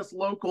 because of this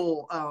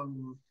local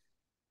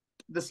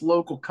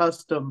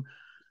custom,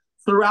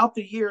 throughout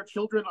the year,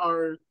 children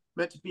are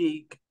meant to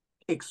be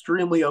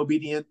extremely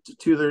obedient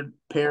to their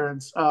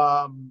parents,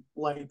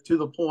 like to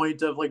the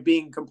point of like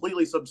being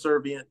completely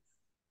subservient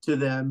to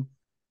them,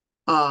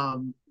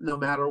 no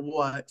matter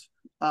what.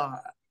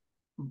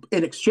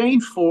 In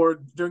exchange for,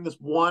 during this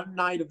one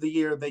night of the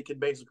year, they can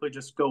basically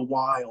just go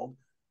wild,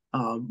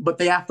 but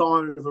they have to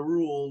honor the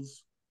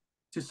rules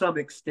to some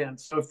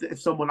extent. So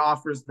if someone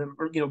offers them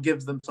or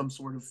gives them some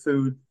sort of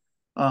food,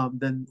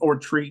 then or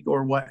treat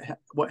or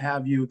what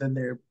have you, then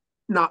they're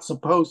not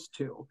supposed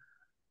to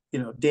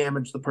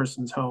damage the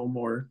person's home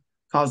or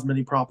cause them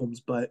any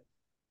problems. But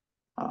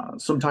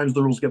sometimes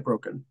the rules get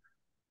broken.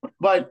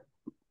 But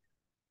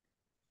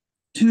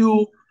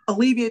to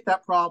alleviate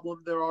that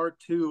problem, there are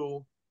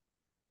two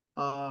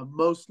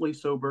mostly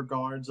sober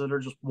guards that are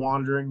just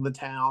wandering the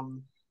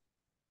town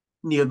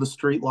near the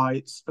street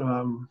lights,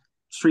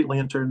 street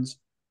lanterns,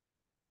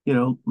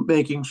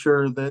 making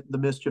sure that the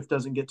mischief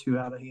doesn't get too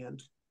out of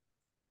hand.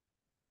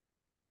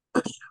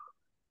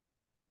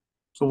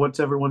 So what's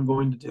everyone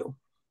going to do?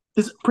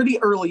 It's pretty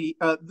early.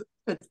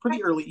 It's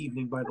pretty early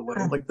evening, by the way.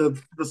 Like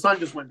the sun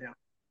just went down.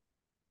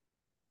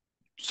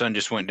 Sun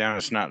just went down.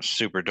 It's not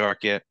super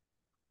dark yet.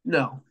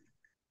 No.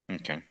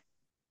 Okay.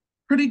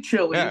 Pretty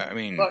chilly. Yeah, I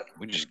mean,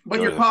 we just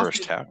go to the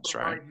first house,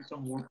 right?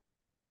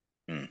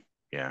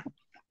 Yeah.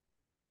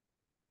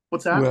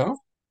 What's that? Well,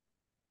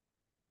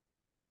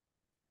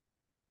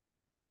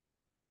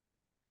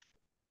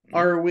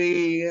 Are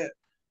we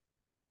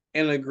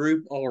in a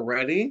group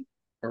already,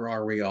 or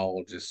are we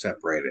all just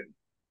separated?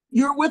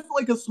 You're with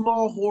like a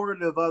small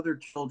horde of other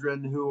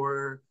children who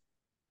are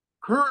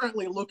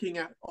currently looking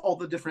at all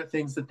the different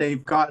things that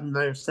they've got in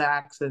their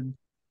sacks and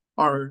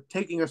are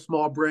taking a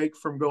small break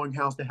from going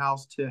house to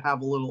house to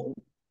have a little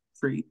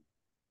treat.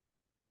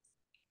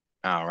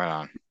 Oh, right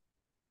on.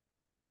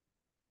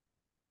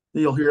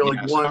 You'll hear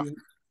like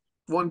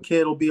one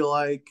kid will be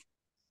like,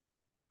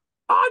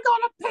 "I got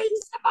a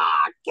piece of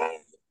our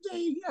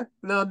candy."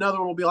 And another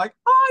one will be like,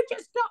 "I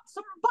just got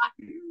some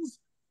buttons."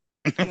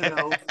 You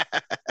know.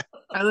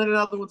 And then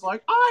another one's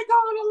like, "I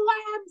got a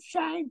lamb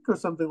shank," or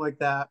something like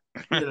that.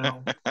 You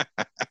know.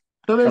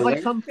 So there's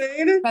like some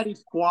petty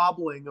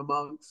squabbling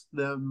amongst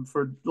them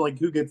for like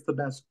who gets the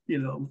best,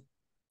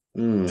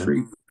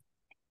 treat.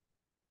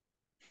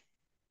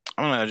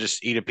 I'm gonna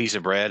just eat a piece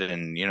of bread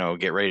and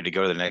get ready to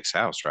go to the next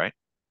house, right?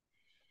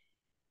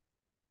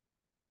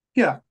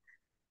 Yeah.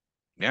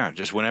 Yeah,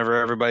 just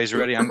whenever everybody's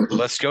ready,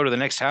 let's go to the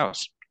next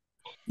house.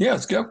 Yeah,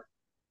 let's go.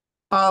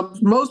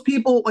 Most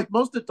people, like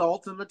most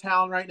adults in the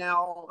town right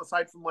now,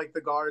 aside from like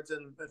the guards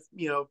and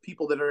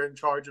people that are in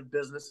charge of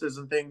businesses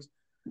and things,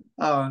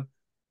 are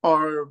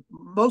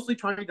mostly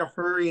trying to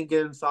hurry and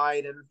get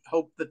inside and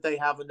hope that they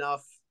have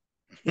enough,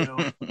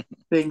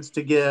 things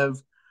to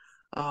give.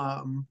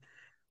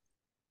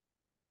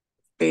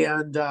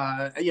 There's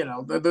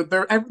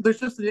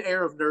just an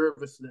air of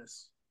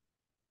nervousness.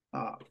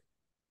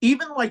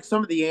 Even like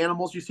some of the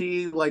animals you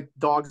see, like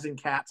dogs and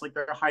cats, like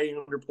they're hiding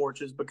under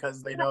porches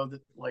because they know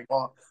that like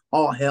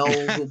all hell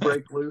will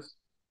break loose.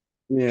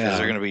 Yeah, because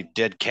they're gonna be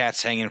dead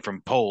cats hanging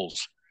from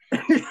poles.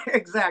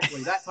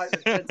 Exactly, that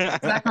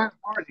kind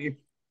of party.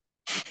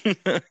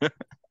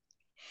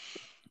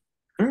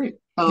 All right.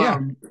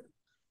 Yeah.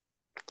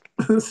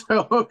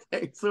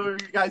 So you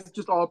guys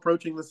just all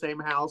approaching the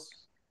same house?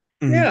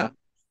 Mm-hmm. Yeah.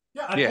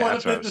 Yeah, I pull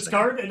out a business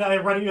card and I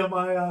ready on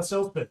my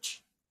sales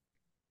pitch.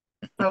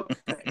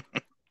 Okay.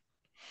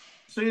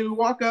 So you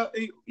walk up,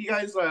 you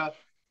guys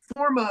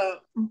form a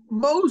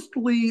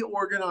mostly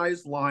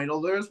organized line,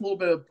 although there's a little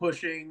bit of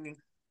pushing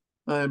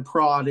and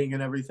prodding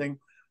and everything.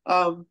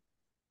 But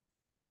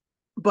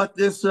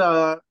this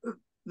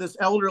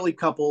elderly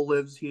couple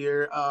lives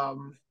here.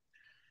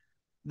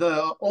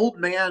 The old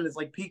man is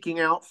like peeking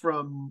out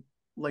from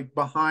like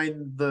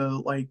behind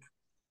the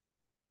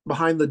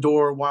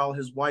door while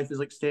his wife is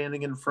like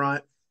standing in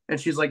front, and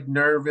she's like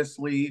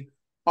nervously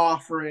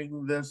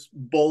offering this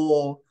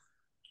bowl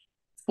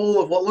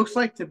full of what looks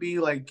like to be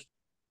like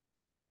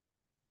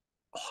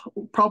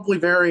probably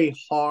very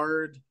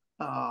hard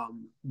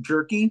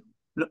jerky.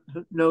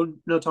 No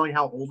telling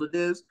how old it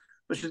is,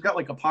 but she's got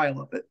like a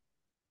pile of it.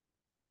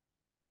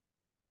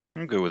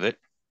 I'm good with it.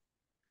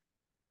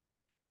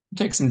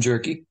 Take some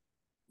jerky.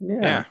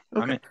 Yeah.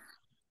 Okay.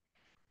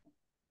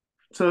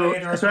 So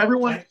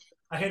everyone,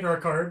 I hand her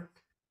a card.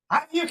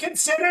 Have you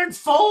considered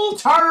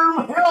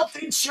full-term health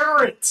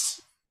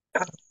insurance?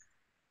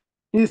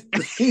 She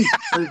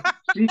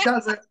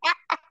doesn't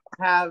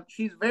have.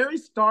 She's very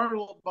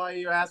startled by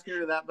you asking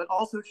her that, but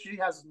also she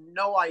has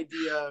no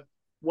idea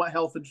what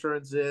health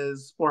insurance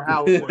is or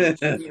how it works.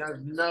 She has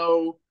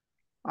no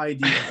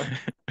idea.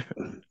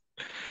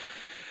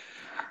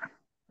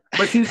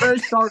 But she's very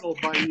startled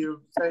by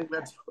you saying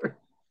that to her.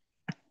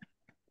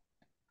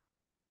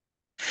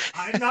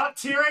 I'm not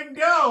tearing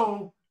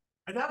no,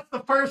 and that's the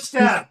first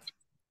step.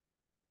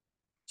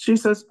 She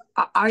says,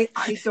 I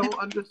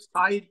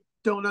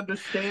don't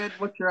understand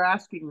what you're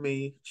asking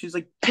me. She's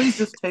like, please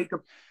just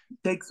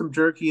take some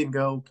jerky and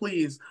go,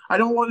 please. I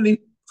don't want any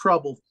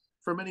trouble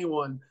from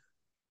anyone.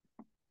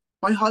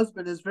 My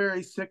husband is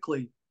very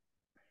sickly.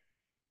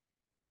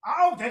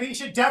 Oh, then he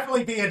should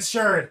definitely be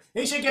insured.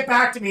 He should get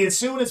back to me as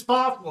soon as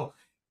possible.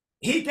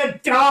 He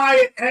could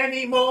die at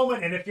any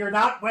moment, and if you're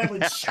not well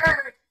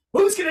insured,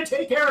 who's going to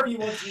take care of you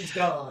once he's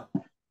gone?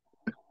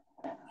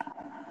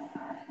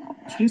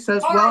 She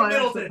says,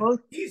 Middleton,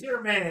 he's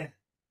your man.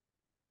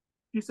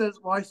 She says,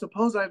 well, I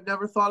suppose I've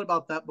never thought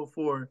about that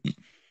before.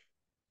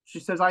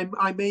 She says, I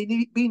may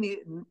be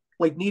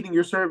needing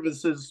your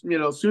services,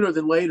 sooner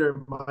than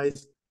later.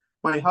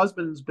 My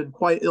husband's been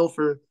quite ill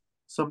for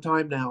some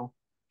time now.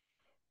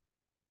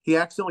 He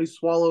accidentally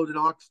swallowed an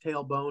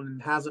oxtail bone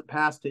and hasn't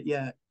passed it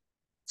yet.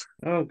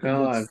 Oh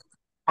God!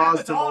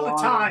 Happens all the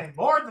time,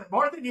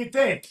 more than you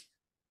think.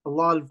 A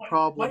lot of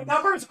problems. My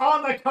number's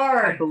on the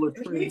card. In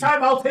the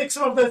meantime, I'll take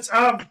some of this.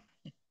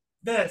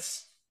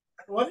 This.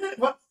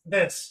 What?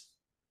 This.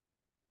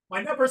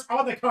 My number's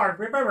on the card.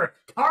 Remember,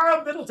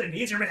 Carl Middleton.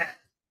 He's your man.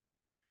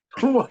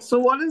 So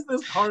what does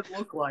this card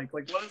look like?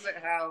 Like, what does it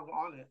have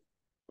on it?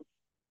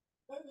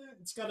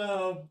 It's got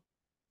a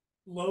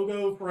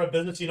logo for a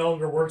business he no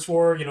longer works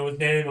for. His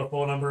name, a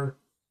phone number.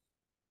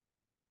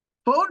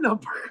 Phone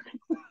number.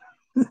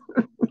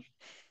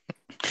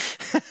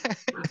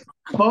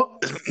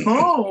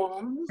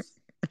 Phones.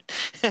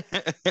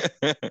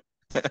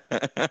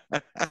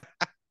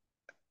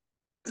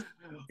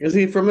 Is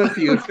he from the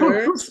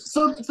future?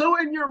 So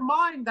in your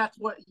mind, mind that's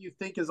what you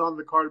think is on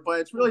the card, but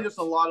it's really just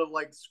a lot of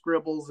like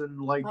scribbles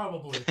and like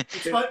probably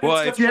it's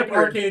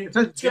arcane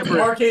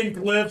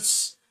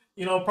glyphs.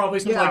 Probably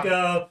some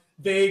like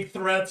vague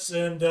threats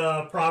and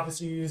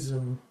prophecies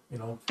and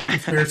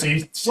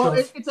conspiracy stuff.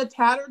 Well, it's a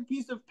tattered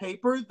piece of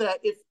paper that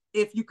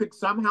if you could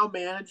somehow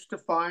manage to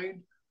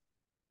find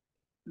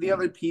the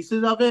other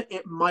pieces of it,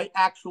 it might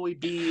actually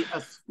be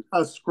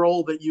a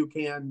scroll that you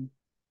can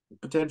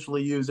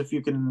potentially use if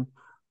you can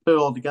put it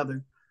all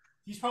together.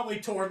 He's probably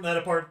torn that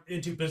apart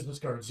into business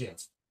cards,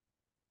 yes.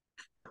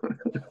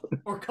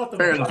 Or cut them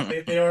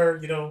apart. They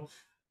are,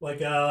 like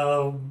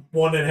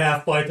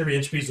 1.5 by 3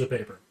 inch piece of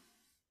paper.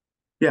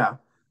 Yeah.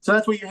 So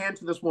that's what you hand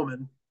to this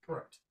woman.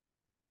 Correct.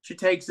 She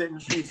takes it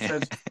and she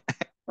says,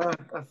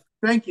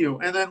 thank you.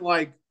 And then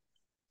like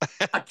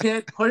like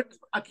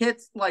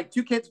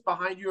 2 kids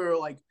behind you are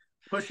like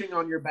pushing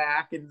on your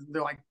back and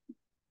they're like,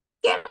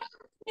 get out of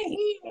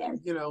here,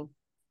 you know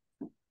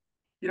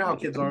how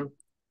kids are.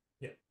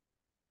 Yeah.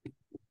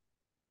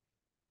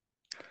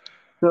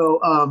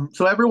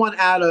 So everyone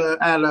add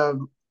a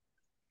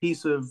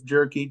piece of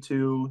jerky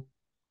to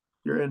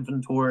your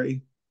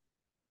inventory.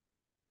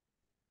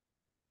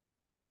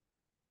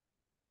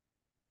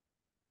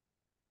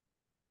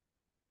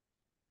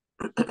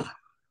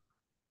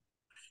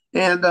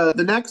 And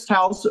the next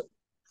house,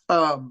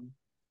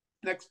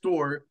 next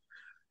door,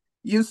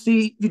 you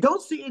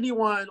don't see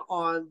anyone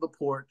on the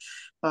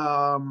porch,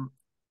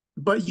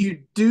 but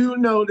you do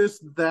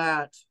notice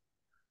that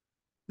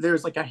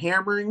there's like a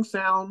hammering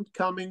sound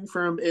coming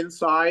from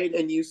inside,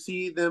 and you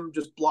see them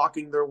just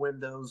blocking their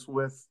windows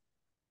with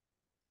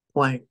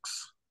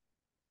planks.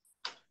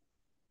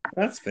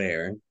 That's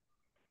fair.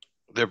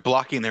 They're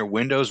blocking their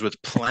windows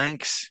with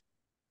planks?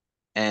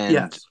 And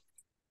yes.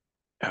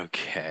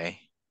 Okay.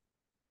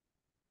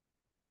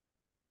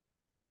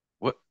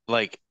 What,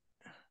 like,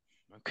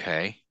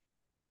 okay.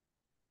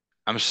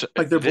 I'm so,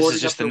 like they're this boarding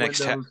is just up the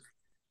next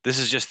this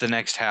is just the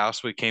next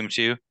house we came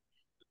to?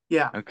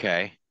 Yeah.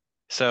 Okay.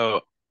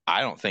 So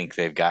I don't think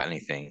they've got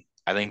anything.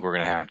 I think we're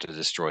gonna have to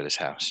destroy this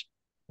house.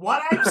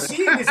 What I'm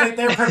seeing is that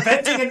they're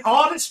preventing an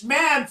honest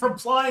man from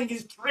plying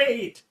his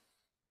trade.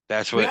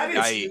 That's what that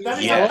is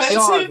yes.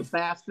 Offensive.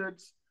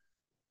 Bastards.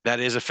 That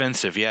is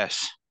offensive,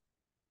 yes.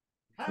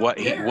 How What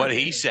dare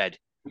he they? said.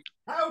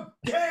 How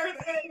dare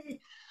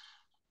they?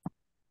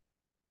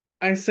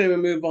 I say we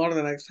move on to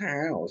the next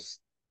house.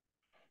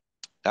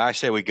 I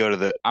say we go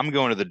to I'm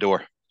going to the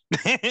door.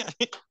 I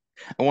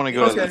want to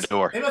go to the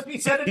door. They must be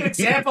setting an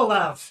example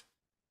of.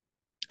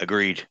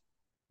 Agreed.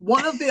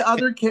 One of the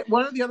other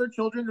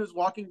children is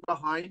walking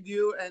behind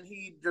you, and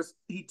he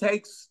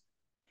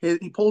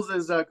pulls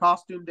his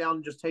costume down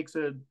and just takes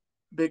a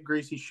big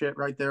greasy shit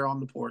right there on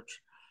the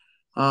porch.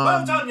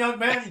 Well done, young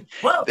man.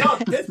 Well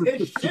done. This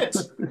is shit.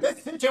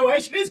 This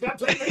situation is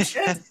completely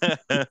shit.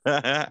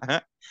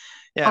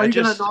 Yeah. Are you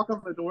gonna knock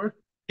on the door?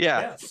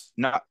 Yeah. Yes.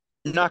 Knock.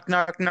 You knock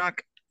on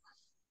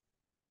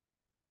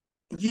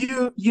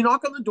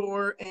the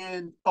door,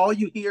 and all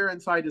you hear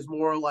inside is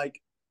more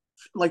like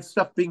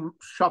stuff being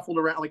shuffled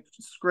around, like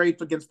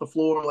scraped against the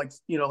floor, like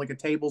like a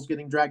table's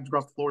getting dragged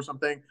across the floor or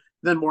something.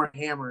 Then more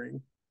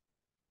hammering.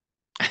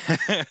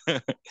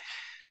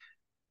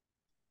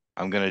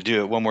 I'm gonna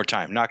do it one more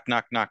time. Knock,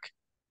 knock, knock.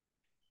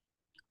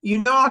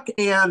 You knock,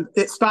 and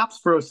it stops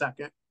for a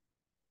second,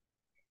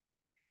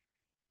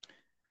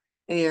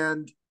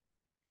 and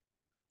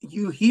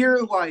you hear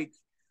like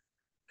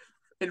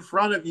in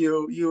front of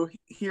you, you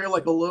hear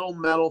like a little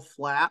metal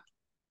flap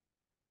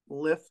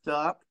lift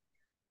up,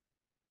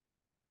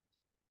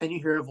 and you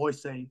hear a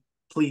voice say,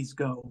 "Please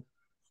go."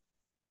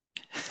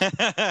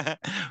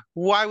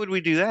 Why would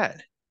we do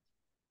that?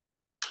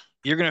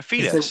 You're gonna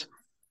feed us.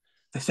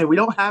 They say, "We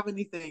don't have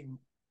anything.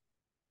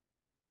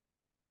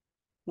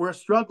 We're a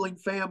struggling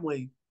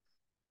family.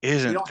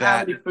 Isn't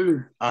that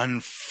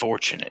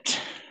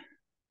unfortunate?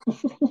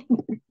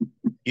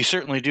 You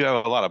certainly do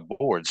have a lot of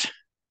boards."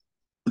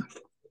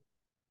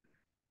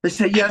 They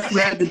say, "Yes, we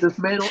had to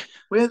dismantle.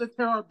 We had to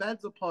tear our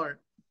beds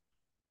apart."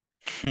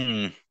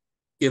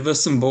 Give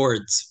us some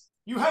boards.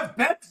 You have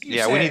beds, you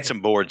Yeah, say? we need some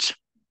boards.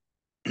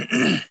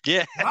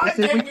 Yeah. I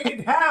think we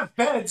didn't have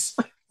beds.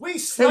 We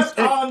slept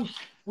on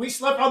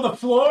the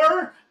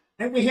floor,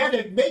 and we had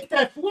to make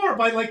that floor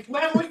by like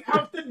leveling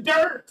out the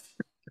dirt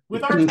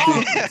with our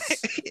tongues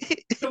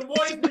to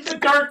moisten the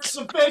dirt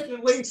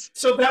sufficiently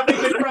so that we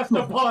could rest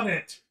upon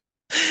it.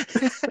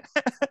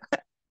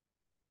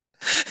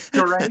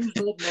 Deranged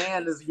old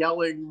man is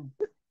yelling.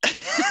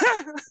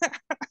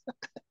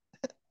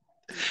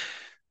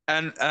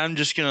 And I'm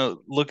just gonna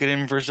look at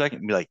him for a second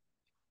and be like,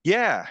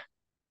 "Yeah."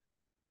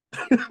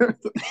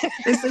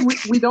 They said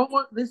we don't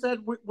want. They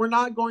said we're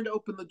not going to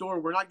open the door.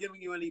 We're not giving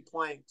you any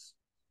planks.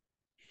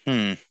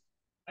 I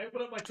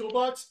open up my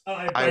toolbox.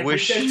 I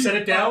wish set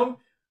it down.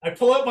 I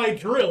pull out my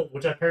drill,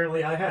 which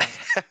apparently I have.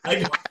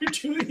 I go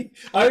to the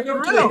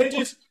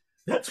hinges.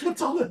 That's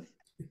what's on the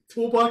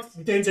toolbox.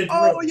 Contains a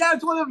drill. Oh yeah,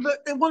 it's one of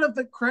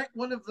the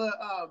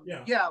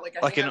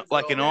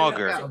like an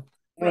auger. Yeah.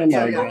 Right,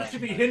 there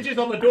should be hinges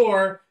on the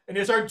door, and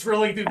they start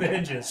drilling through the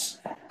hinges.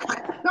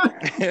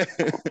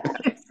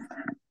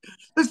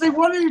 They say,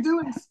 "What are you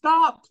doing?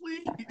 Stop,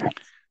 please."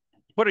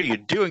 What are you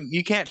doing?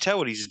 You can't tell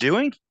what he's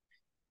doing?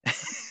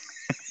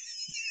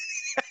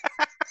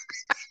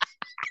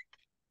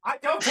 I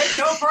don't take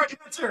no for an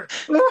answer.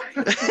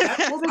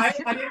 I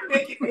didn't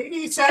make it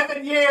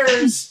 87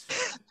 years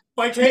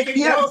by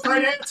taking no for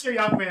an answer,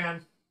 young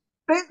man.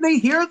 They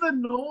hear the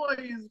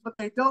noise, but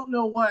they don't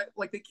know what.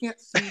 Like, they can't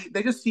see.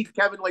 They just see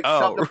Kevin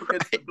shoved up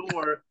against the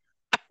door.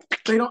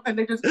 They don't, and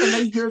they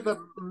hear the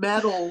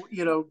metal,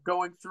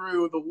 going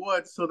through the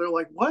wood. So they're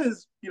like, "What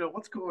is,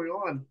 what's going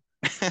on?"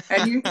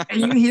 And you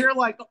hear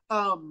like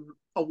a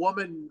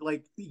woman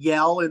like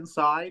yell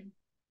inside,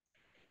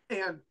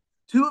 and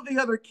two of the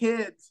other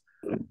kids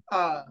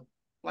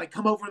like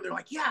come over and they're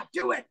like, "Yeah,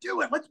 do it,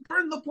 let's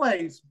burn the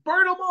place,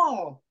 burn them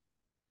all."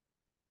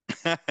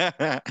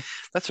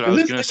 That's what I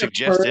was going to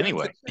suggest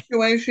anyway.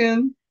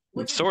 Situation.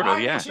 Sort of,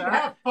 yeah. You should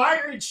have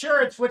fire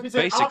insurance, which is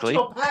basically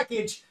an optional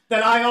package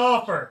that I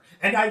offer,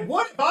 and I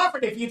would have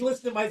offered if you'd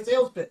listened to my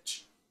sales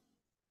pitch.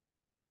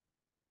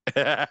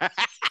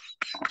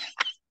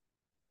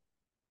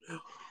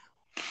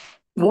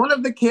 One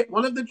of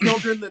the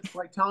children that's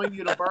like telling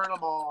you to burn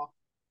them all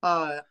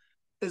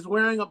is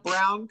wearing a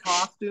brown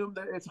costume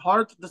that it's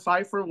hard to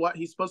decipher what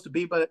he's supposed to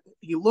be, but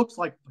he looks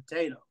like a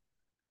potato.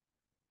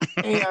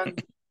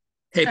 And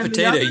hey,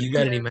 potato, you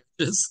got any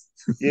matches?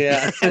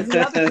 Yeah. And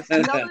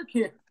the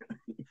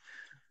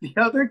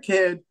other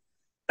kid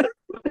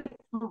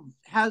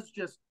has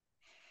just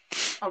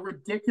a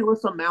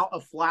ridiculous amount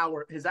of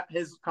flour.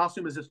 His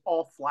costume is just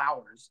all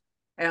flowers,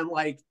 and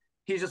like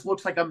he just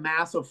looks like a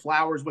mass of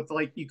flowers with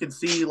like you can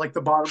see like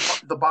the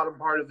bottom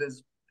part of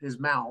his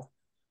mouth.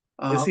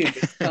 Is he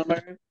a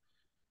summer?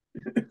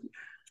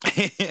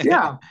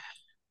 Yeah,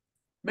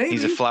 maybe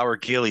he's a flower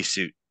ghillie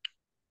suit.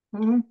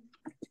 Mm-hmm.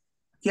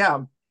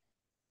 Yeah.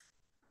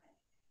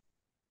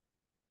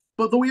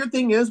 But the weird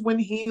thing is when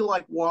he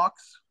like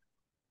walks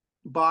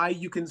by,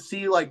 you can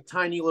see like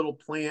tiny little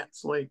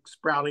plants like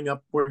sprouting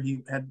up where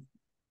he had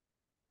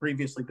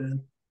previously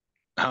been.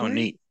 Oh,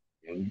 neat.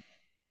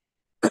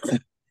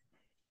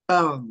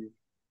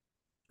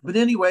 But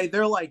anyway,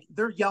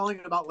 they're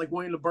yelling about like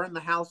wanting to burn the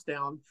house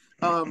down.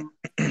 And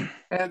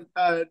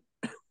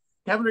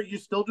Kevin, are you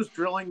still just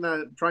trying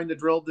to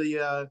drill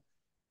the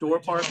door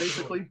part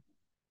basically,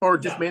 or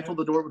dismantle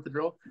the door with the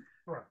drill?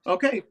 Correct.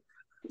 Okay.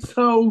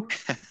 So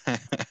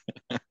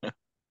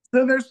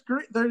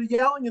they're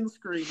yelling and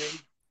screaming,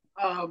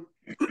 and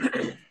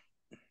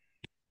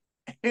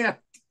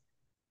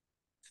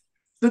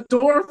the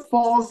door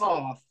falls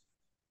off.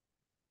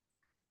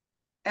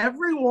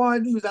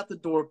 Everyone who's at the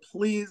door,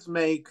 please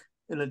make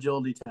an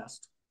agility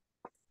test.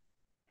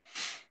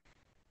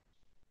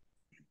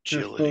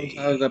 Agility.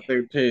 I was up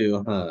there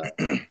too, huh?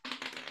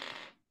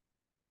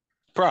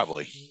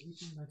 Probably.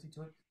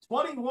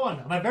 21.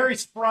 I'm a very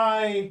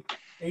spry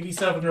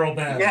 87-year-old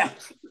man.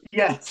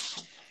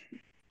 Yes.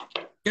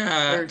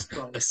 Got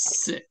a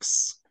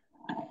 6.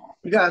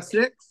 You got a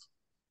 6?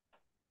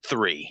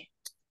 3.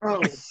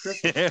 Oh,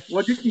 Chris,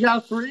 you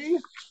got a 3?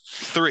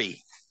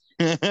 3.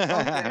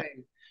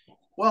 Okay.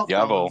 Well,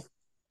 Jawohl.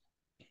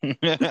 You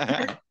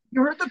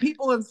heard the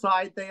people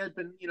inside. They had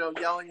been,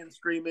 yelling and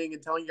screaming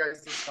and telling you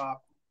guys to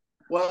stop.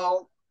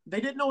 Well,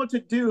 they didn't know what to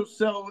do,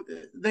 so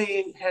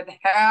they had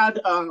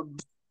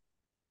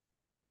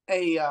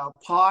a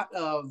pot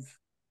of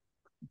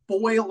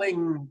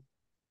boiling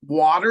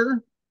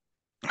water.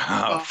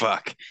 Oh,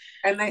 fuck.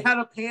 And they had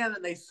a pan,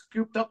 and they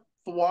scooped up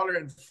the water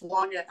and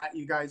flung it at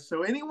you guys.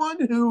 So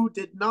anyone who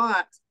did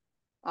not,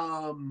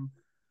 so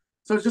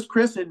it's just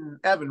Chris and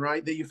Evan,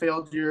 right? That you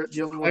failed. You're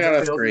the only one. I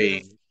got a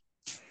 3.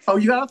 Oh,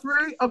 you got a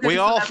 3? Okay, we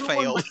so all everyone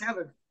failed, but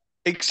Kevin.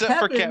 Except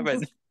for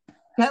Kevin.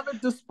 Kevin,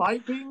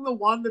 despite being the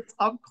one that's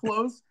up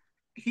close,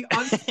 he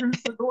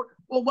unscrews the door.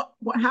 Well,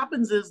 what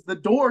happens is the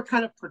door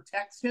kind of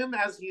protects him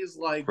as he's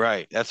like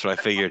right. That's what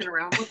I figured.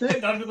 Around with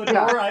it. Under the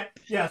door,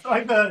 so I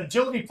have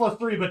agility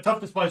 +3, but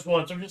toughness +1.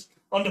 So I'm just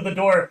under the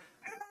door.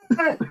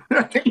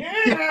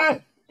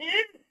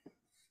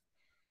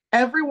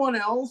 Everyone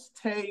else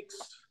takes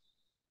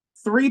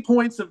 3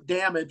 points of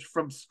damage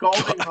from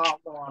scalding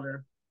hot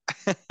water.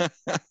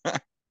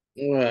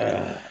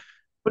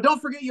 But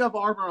don't forget you have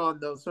armor on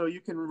though, so you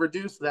can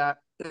reduce that.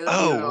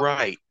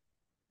 Right.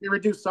 You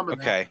reduce some of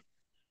that. Okay.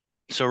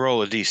 So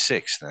roll a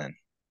d6 then.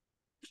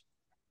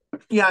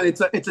 Yeah, it's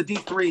a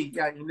d3.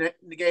 Yeah, you're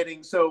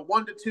negating. So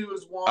 1 to 2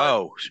 is 1.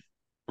 Oh,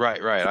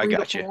 right. I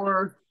got you.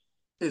 4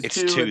 is it's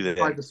 2, 2 and then.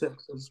 5 to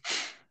 6 is.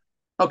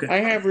 Okay. I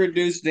have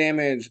reduced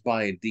damage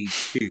by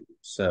D2,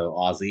 so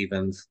odds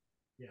evens.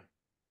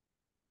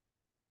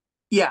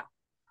 Yeah.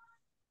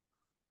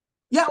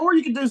 Yeah, or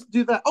you could just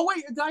do that. Oh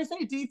wait, did I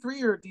say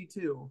D3 or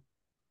D2?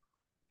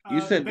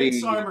 You said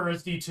base armor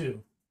is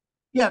D2.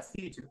 Yeah, it's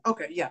D2.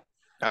 Okay, yeah.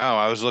 Oh,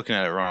 I was looking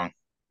at it wrong.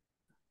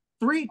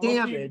 3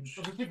 damage.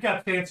 You've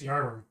got fancy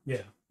armor,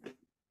 yeah.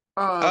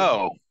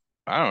 I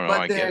don't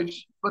know.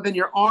 Guess. But then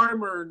your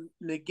armor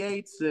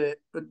negates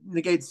it. But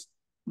negates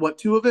what?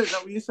 2 of it? Is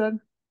that what you said?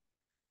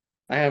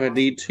 I have a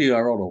D2. I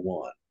rolled a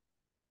 1.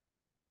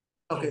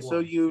 Okay, so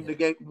you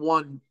negate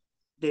 1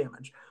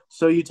 damage.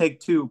 So you take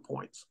 2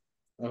 points.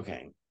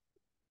 Okay.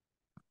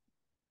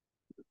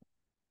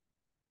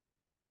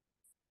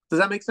 Does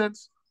that make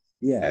sense?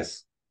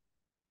 Yes.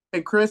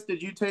 And Chris,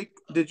 did you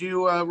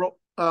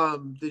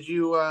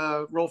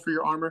roll for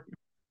your armor?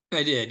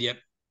 I did, yep.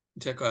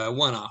 Took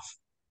 1 off.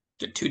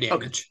 Did 2 damage.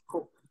 Okay,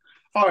 cool.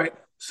 All right.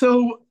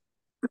 So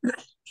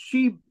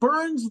she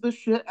burns the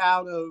shit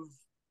out of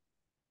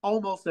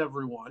almost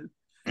everyone.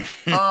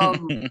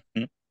 The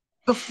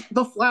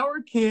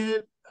flower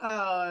kid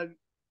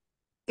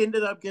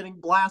ended up getting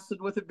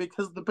blasted with it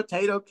because the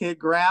potato kid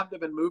grabbed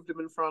him and moved him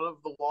in front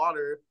of the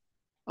water.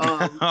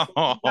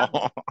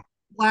 So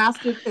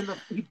blasted and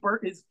he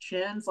burnt his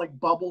chin's like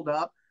bubbled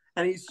up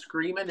and he's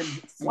screaming and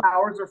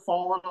flowers are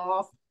falling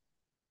off.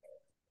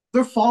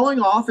 They're falling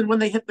off and when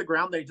they hit the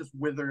ground they just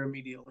wither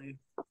immediately.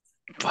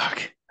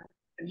 Fuck.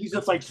 And he's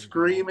just like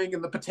screaming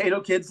and the potato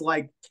kid's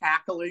like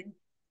cackling.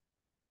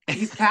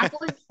 He's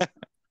cackling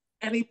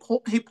and he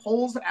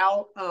pulls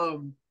out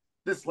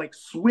this like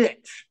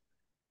switch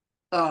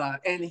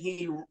and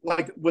he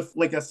like with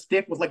like a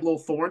stick with like little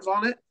thorns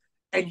on it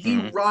and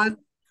he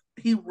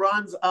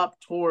runs up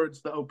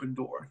towards the open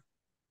door.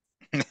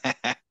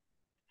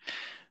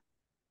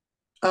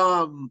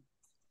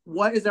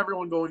 What is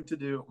everyone going to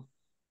do?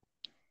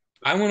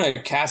 I want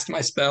to cast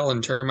my spell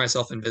and turn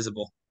myself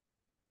invisible.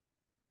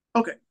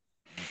 Okay.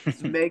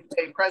 Make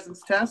a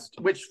presence test,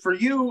 which for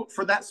you,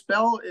 for that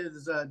spell,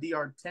 is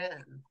DR 10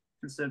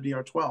 instead of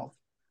DR 12.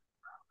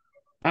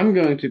 I'm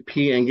going to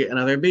pee and get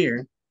another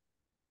beer.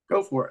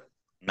 Go for it.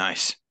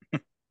 Nice.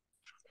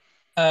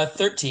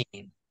 13.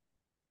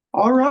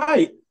 All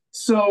right.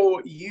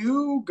 So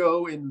you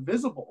go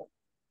invisible.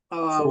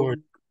 For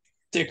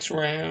 6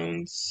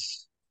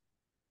 rounds.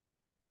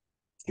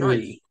 3.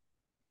 Nice.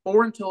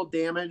 Or until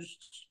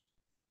damaged.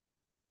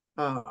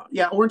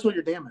 Or until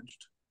you're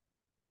damaged.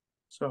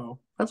 So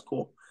that's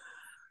cool.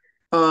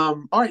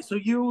 All right, so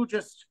you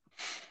just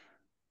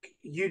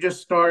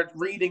start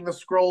reading the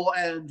scroll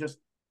and just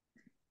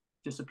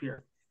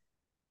disappear.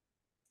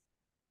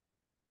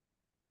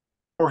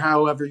 Or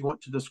however you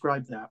want to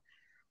describe that.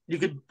 You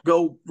could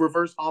go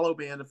reverse hollow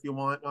band if you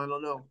want. I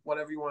don't know.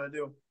 Whatever you want to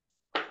do.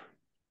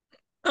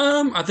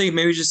 I think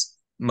maybe just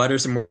mutter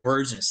some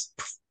words and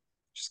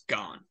just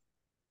gone.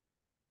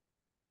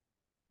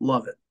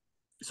 Love it.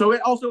 So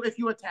it also, if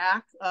you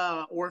attack,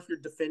 or if you're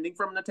defending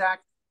from an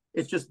attack,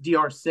 it's just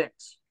DR6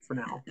 for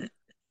now.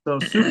 So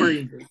super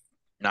easy.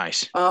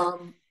 Nice.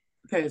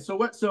 Okay,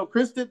 so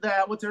Chris did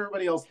that. What's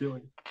everybody else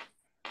doing?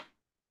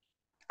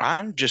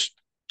 I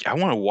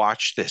want to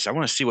watch this. I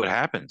want to see what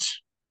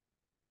happens.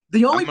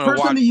 The only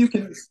person that you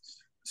can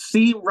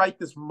see right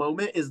this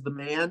moment is the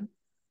man.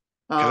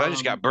 Because I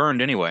just got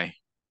burned anyway.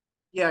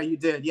 Yeah, you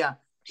did. Yeah.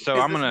 So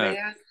I'm going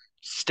to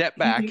step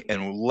back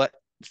and let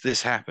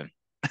this happen.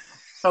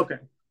 Okay.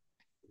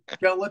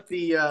 Gonna let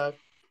the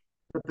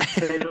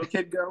potato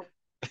kid go?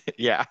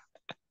 Yeah.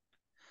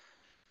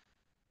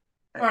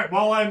 All right,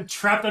 while I'm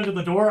trapped under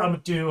the door, I'm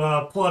going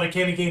to pull out a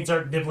candy cane and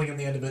start nibbling on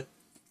the end of it.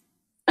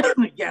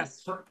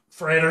 Yes.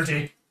 For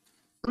energy.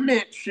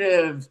 Mint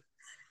shiv.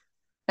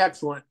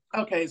 Excellent.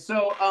 Okay,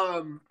 so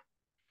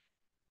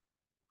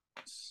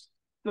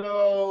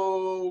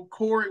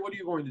Corey, what are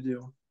you going to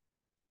do?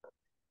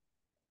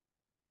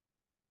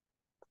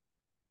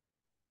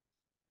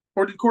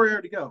 Or did Corey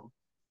already go?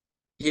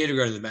 He had to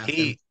go to the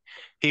bathroom.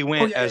 He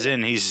went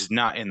in he's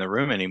not in the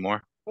room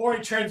anymore. Corey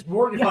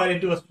transmortified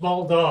into a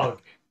small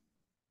dog.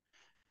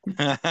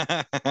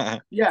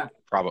 Yeah.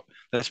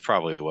 That's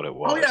probably what it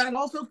was. Oh yeah, and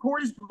also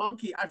Corey's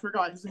monkey, I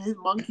forgot. His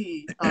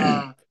monkey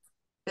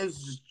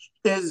is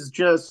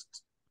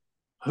just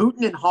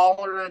hooting and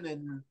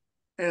hollering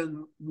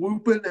and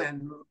whooping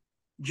and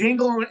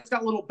jingling. It's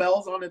got little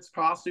bells on its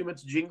costume.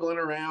 It's jingling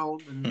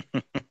around and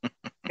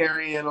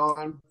carrying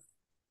on.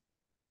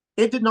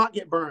 It did not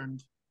get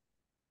burned,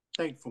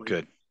 thankfully.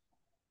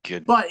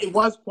 Good. But it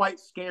was quite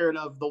scared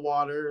of the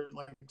water,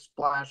 like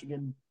splashing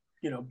and,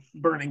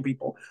 burning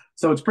people.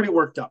 So it's pretty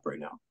worked up right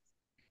now.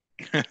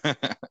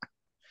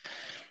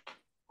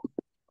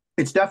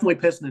 It's definitely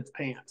pissing its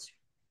pants.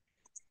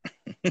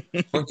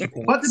 But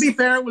to be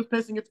fair, it was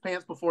pissing its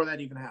pants before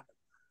that even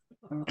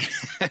happened.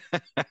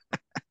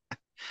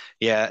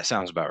 Yeah, that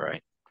sounds about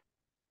right.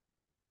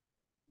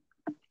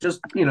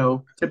 Just,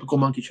 typical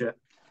monkey shit.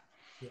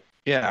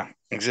 Yeah,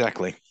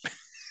 exactly.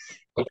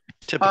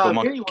 Typical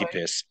monkey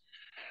piss.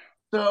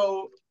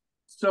 So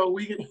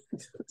we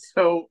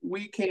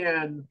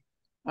can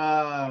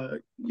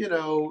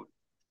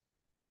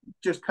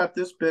just cut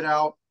this bit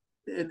out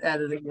in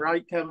editing,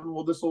 right, Kevin?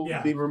 Well, this will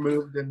be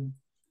removed and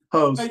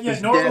post.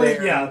 Normally,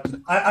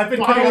 I've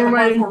been cutting out the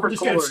part where we're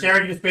just kind of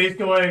staring into space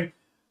going.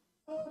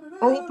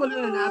 Or we'll put in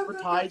an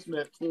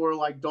advertisement for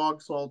like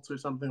dog salts or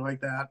something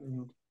like that,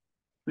 and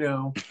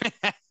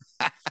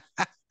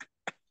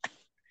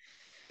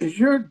Is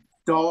your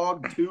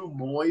dog too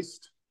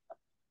moist?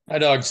 My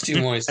dog's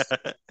too moist.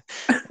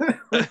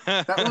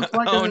 That looks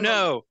like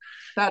no.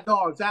 That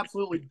dog's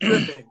absolutely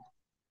dripping.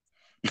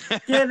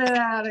 Get it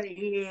out of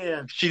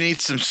here. She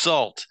needs some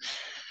salt.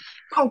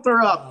 Salt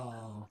her up.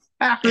 Oh.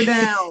 Pack her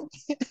down.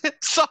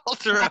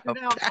 Salt her Pack up.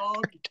 her down,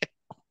 dog.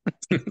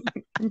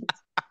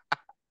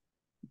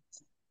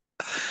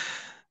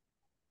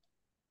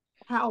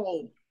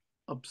 How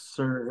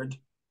absurd.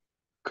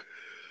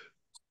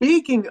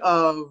 Speaking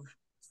of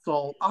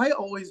salt, I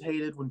always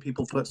hated when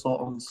people put salt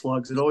on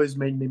slugs. It always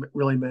made me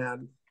really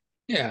mad.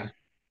 Yeah.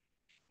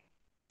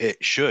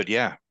 It should,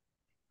 yeah.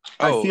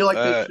 I feel like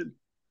they should.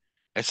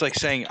 It's like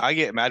saying I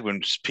get mad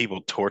when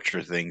people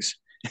torture things.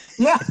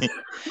 Yeah,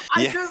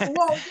 I Yeah. do.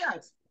 Well,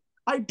 yes,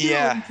 I do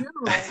in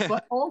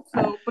general,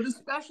 but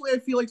especially I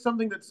feel like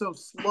something that's so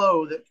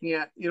slow that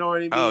can't, you know what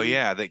I mean? Oh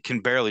yeah, that can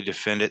barely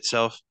defend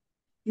itself.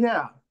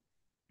 Yeah.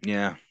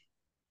 Yeah.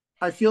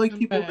 I feel like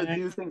people that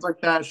do things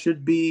like that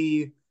should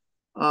be,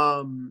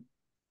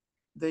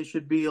 they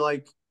should be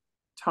like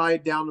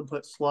tied down and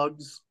put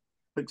slugs,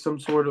 like some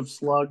sort of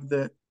slug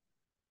that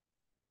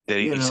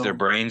eats their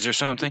brains or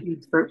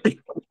something.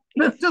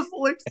 That just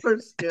licks their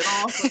skin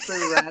off with their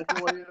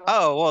radula. You know?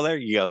 Oh well, there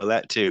you go.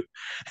 That too.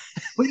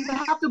 But you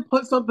have to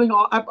put something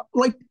on.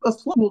 Like a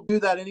slug will do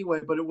that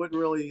anyway, but it wouldn't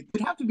really.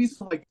 It'd have to be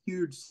some like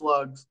huge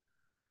slugs.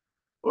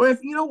 Or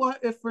if you know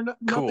what, if for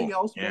nothing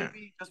else,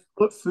 maybe just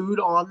put food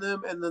on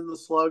them, and then the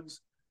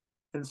slugs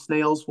and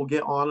snails will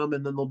get on them,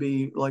 and then they'll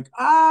be like,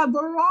 they're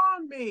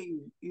on me.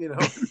 You know,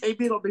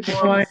 maybe it'll be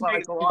more of a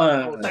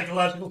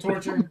psychological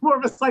torture. More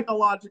of a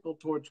psychological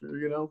torture,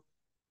 you know.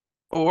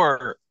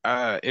 Or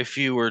if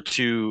you were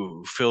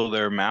to fill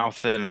their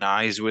mouth and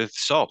eyes with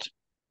salt.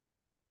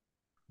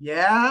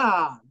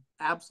 Yeah,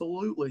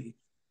 absolutely.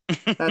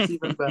 That's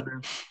even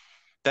better.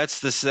 That's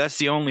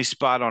the only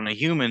spot on a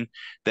human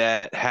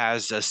that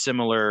has a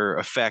similar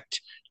effect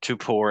to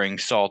pouring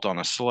salt on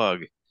a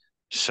slug.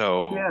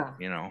 So,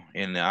 you know,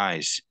 in the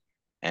eyes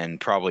and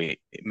probably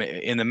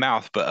in the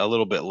mouth, but a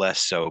little bit less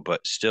so,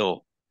 but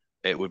still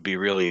it would be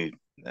really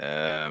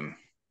it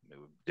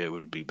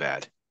would be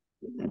bad.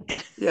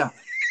 Yeah.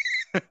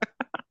 You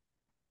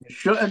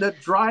shouldn't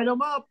have dried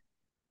them up.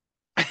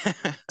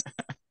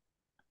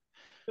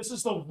 This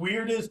is the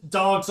weirdest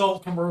dog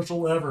salt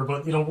commercial ever,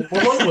 but you know,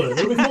 we'll run with it.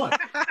 It'll be fun.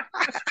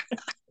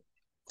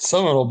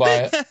 Someone will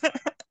buy it.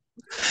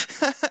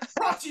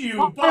 Brought to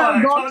you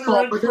by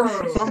Condor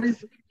and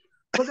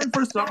But then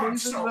for some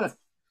reason,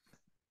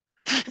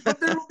 but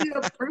there will be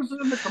a person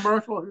in the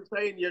commercial who's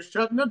saying you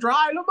shouldn't have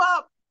dried them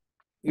up.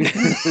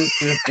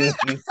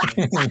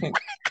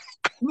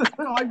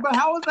 Like, but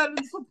how is that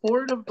in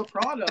support of the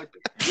product?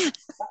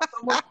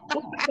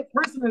 The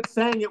person that's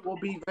saying it will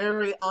be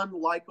very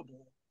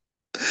unlikable.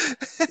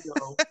 You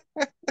know,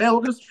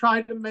 they'll just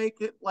try to make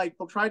it like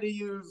they'll try to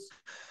use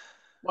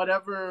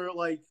whatever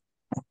like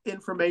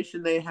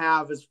information they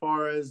have as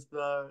far as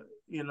the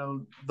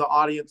the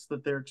audience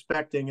that they're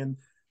expecting, and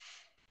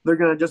they're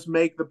gonna just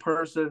make the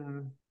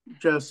person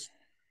just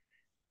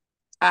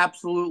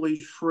absolutely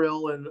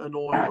shrill and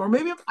annoying. Or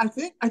maybe I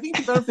think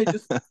it's better if they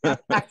just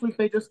if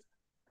they just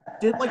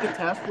did like a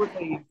test where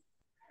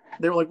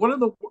they were like, what are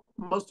the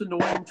most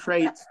annoying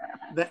traits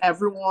that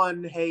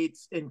everyone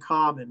hates in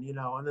common, you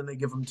know, and then they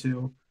give them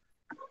to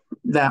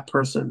that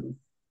person.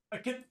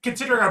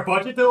 Considering our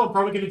budget, though, I'm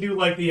probably going to do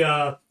like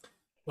the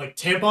like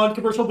tampon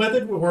commercial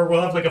method, where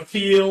we'll have like a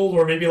field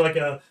or maybe like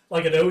an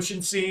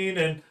ocean scene,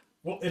 and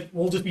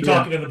we'll just be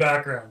talking in the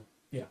background.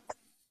 Yeah,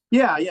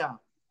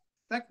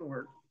 that can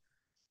work.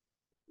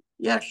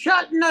 Yeah,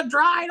 shouldn't have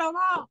dried them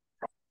up.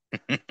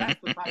 That's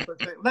the type of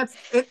thing.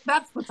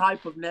 That's the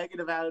type of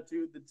negative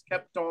attitude that's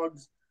kept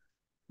dogs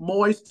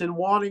moist and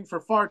wanting for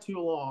far too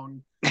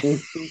long. Brought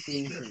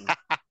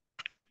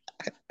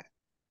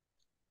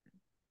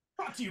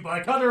to you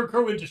by Condor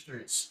Crow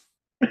Industries.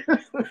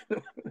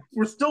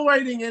 We're still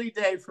waiting any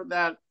day for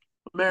that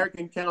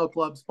American Kennel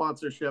Club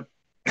sponsorship.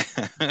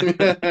 Any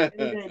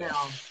day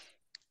now.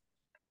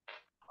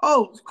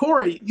 Oh,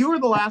 Corey, you were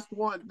the last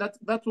one. That's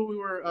what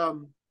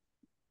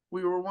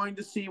we were wanting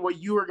to see what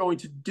you were going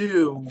to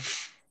do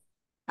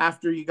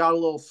after you got a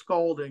little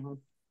scolding.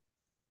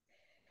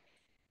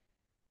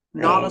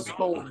 Not a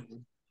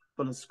scolding,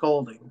 but a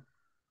scalding.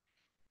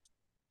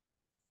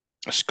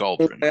 A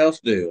scalding. What else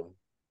do?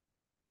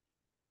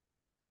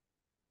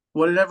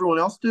 What did everyone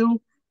else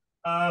do?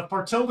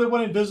 Fartilda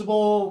went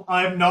invisible.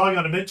 I'm gnawing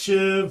on a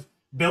midshiv.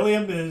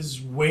 Billiam is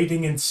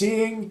waiting and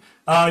seeing.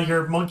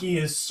 Your monkey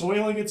is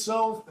soiling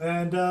itself,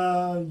 and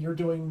you're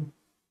doing...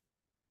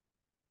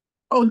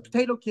 Oh, the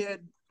Potato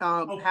Kid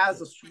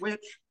has a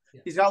switch.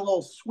 Yeah. He's got a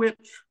little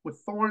switch with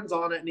thorns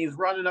on it, and he's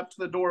running up to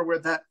the door where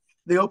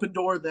the open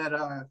door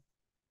that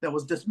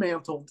was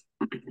dismantled.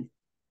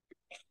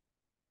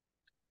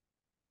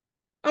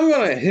 I'm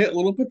gonna hit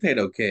little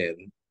Potato Kid.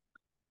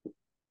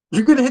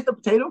 You're gonna hit the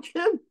Potato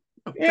Kid?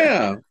 Okay.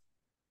 Yeah.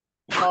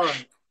 All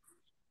right.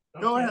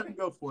 Go ahead and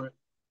go for it.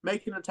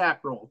 Make an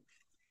attack roll.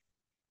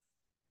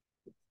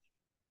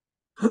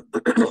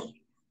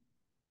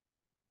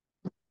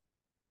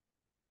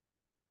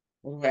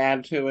 We'll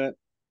add to it.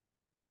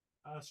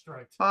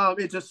 Strength.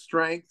 It's just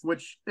strength,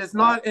 which is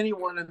not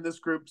anyone in this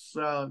group's.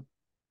 You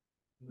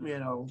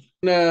know.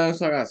 No,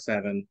 so I got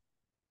 7.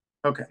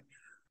 Okay,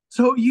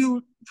 So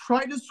you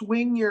try to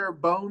swing your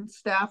bone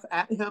staff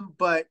at him,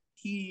 but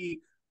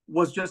he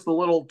was just a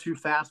little too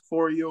fast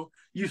for you.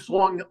 You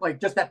swung like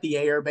just at the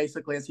air,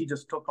 basically, as he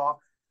just took off.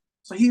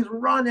 So he's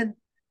running,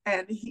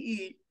 and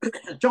he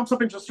jumps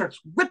up and just starts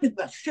whipping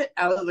the shit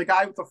out of the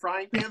guy with the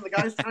frying pan. The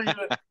guy's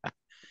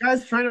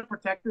trying to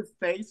protect his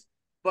face,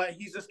 but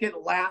he's just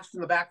getting lashed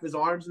in the back of his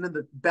arms and in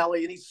the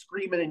belly, and he's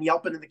screaming and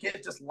yelping, and the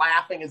kid's just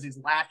laughing as he's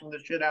lashing the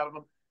shit out of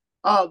him.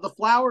 The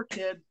flower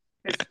kid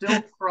is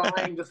still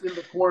crying just in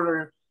the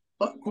corner,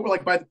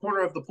 like by the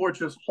corner of the porch,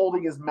 just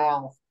holding his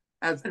mouth,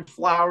 and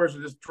flowers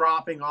are just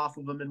dropping off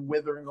of him and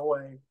withering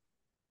away.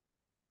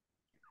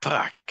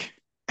 Fuck.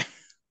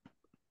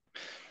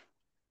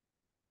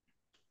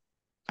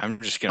 I'm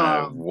just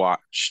gonna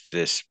watch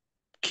this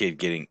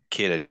kid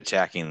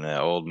attacking the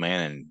old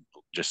man and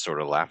just sort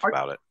of laugh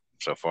about it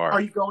so far.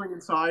 Are you going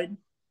inside,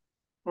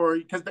 or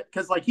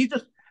because like he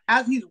just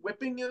as he's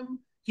whipping him,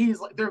 he's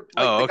like the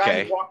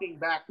guy's walking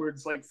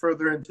backwards like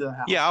further into the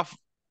house. Yeah,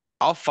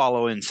 I'll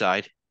follow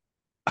inside.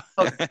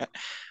 Okay.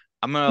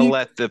 I'm gonna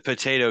let the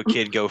potato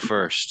kid go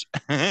first.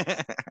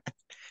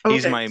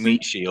 He's my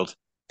meat shield.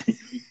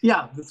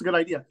 Yeah, that's a good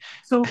idea.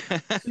 So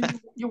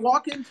you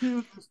walk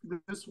into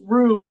this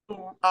room.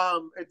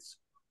 It's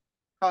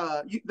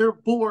there are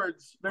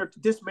boards, there are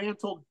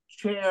dismantled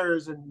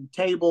chairs and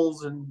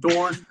tables and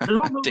doors.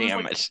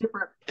 Damn it!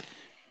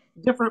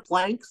 Different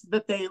planks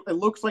that it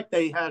looks like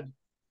they had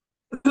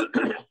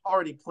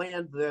already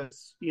planned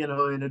this,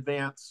 in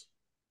advance.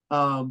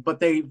 But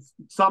they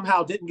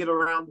somehow didn't get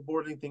around to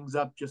boarding things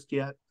up just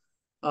yet.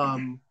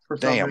 For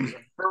some reason,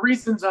 for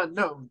reasons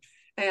unknown.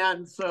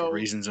 And so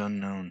reasons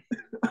unknown.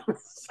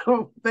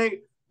 So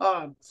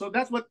so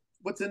that's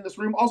what's in this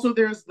room. Also,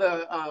 there's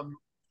the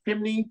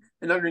chimney,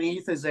 and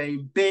underneath is a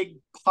big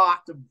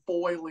pot of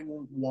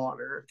boiling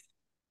water.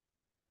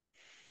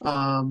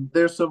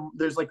 There's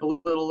like a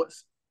little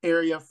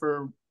area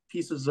for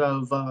pieces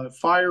of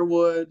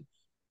firewood.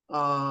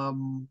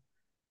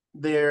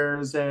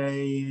 There's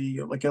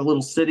a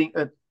little sitting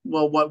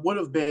what would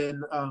have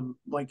been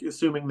like,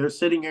 assuming there's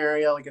sitting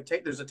area, like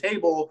there's a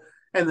table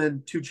and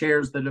then two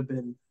chairs that have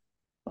been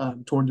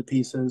torn to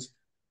pieces.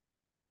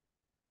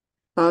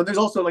 There's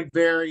also like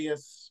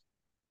various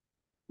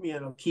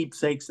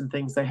keepsakes and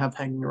things they have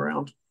hanging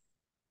around,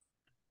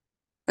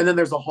 and then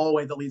there's a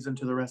hallway that leads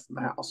into the rest of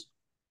the house.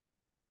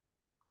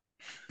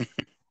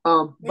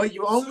 But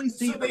you only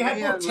see they have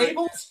no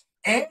tables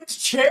and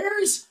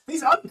chairs?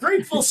 These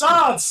ungrateful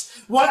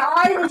sods! When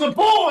I was a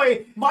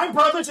boy, my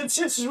brothers and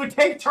sisters would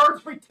take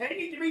turns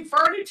pretending to be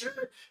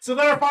furniture so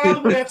that our father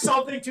would have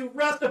something to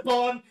rest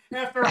upon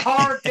after a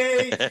hard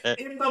day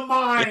in the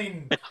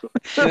mine.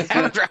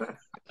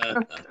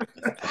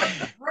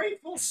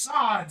 Ungrateful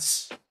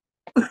sods.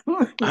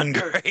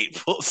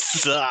 Ungrateful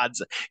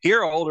sods.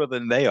 You're older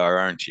than they are,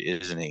 aren't you?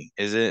 Isn't he?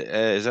 Is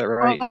that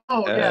right?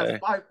 Oh, yes,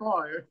 by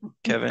far.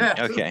 Kevin? Yes.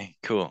 Okay,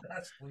 cool.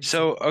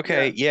 So,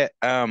 yeah.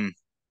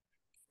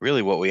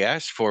 Really what we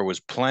asked for was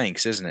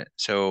planks, isn't it?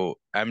 So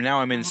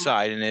I'm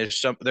inside, and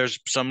there's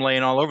some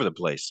laying all over the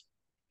place.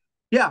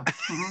 Yeah.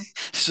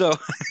 So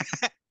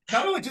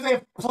not only do they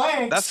have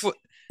planks,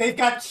 they've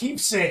got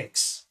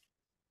keepsakes.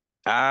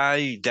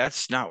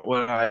 That's not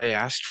what I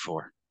asked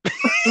for.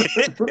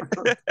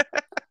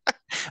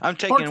 I'm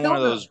taking one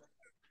of those.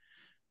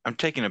 I'm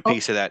taking a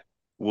piece of that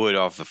wood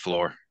off the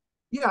floor.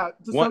 Yeah.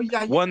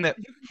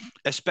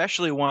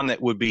 Especially one that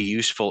would be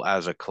useful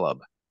as a club.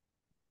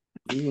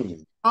 Yeah,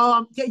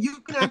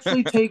 you can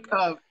actually take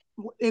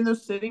in the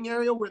sitting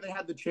area where they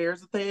had the chairs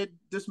that they had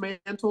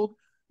dismantled.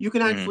 You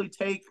can actually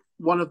take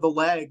one of the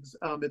legs.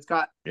 It's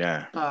got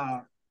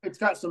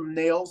some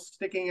nails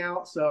sticking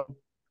out. So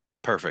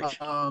perfect.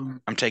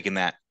 I'm taking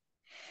that.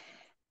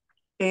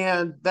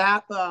 And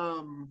that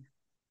a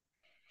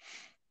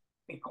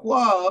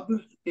club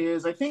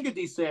is, I think, a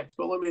D6,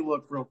 but let me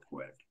look real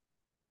quick.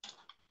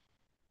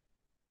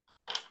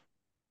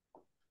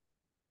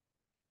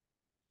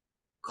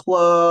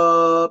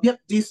 Club, yep,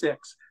 D6.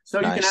 So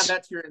nice. You can add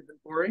that to your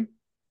inventory.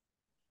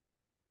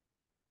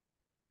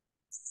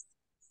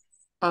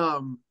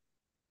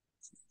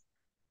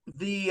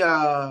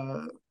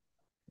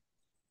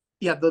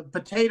 The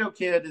potato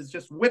kid is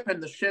just whipping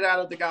the shit out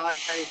of the guy.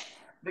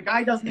 The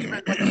guy doesn't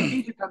even he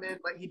sees you come in,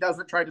 but he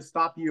doesn't try to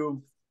stop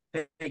you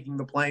taking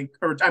the plank,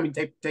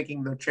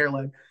 taking the chair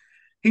leg.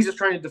 He's just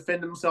trying to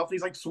defend himself.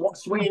 He's like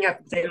swinging at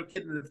the potato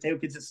kid, and the potato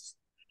kid's just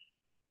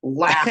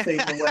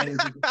laughing away.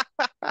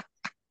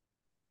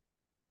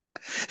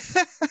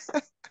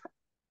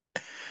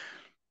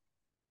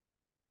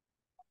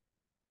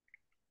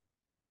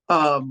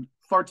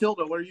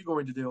 Fartilda, what are you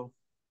going to do?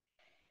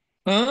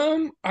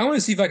 I want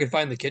to see if I can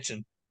find the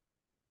kitchen.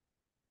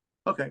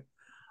 Okay.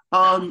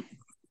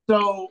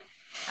 So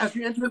as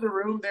you enter the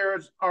room, there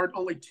are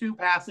only two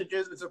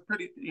passages. It's a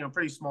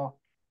pretty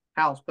small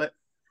house, but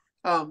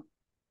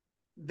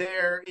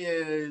there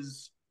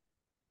is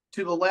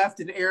to the left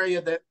an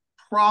area that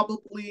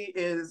probably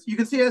is, you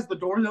can see as the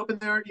doors open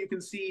there, you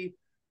can see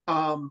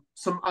some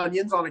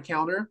onions on a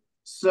counter.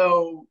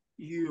 So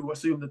you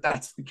assume that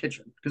that's the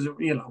kitchen because it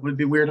would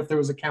be weird if there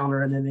was a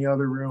counter in any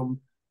other room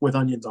with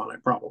onions on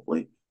it,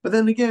 probably. But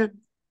then again,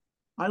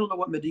 I don't know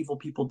what medieval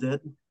people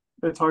did.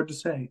 It's hard to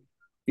say.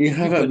 You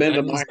haven't been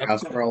to my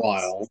house for a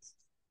while.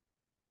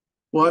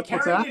 What's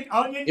that? An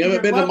onion You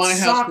haven't been to my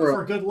house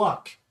for good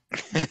luck.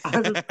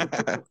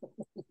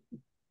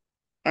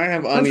 I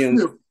have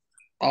onions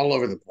all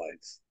over the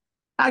place.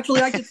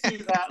 Actually, I could see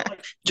that.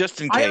 Like, just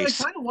in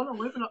case. I kind of want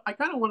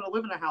to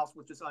live in a house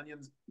with just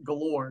onions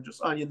galore, just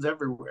onions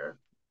everywhere.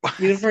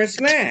 Need it for a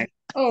snack.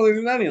 Oh, there's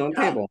an onion on the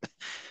table.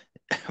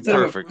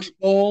 Perfect.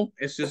 Bowl,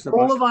 it's just a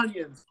bowl of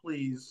onions,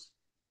 please.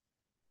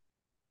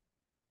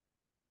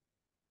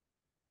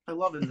 I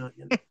love an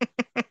onion.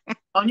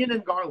 Onion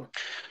and garlic.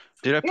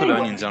 Did I put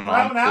onions on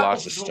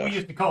lots of stuff? What we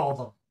used to call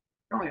them.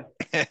 Oh, yeah.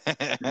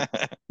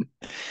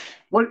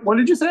 What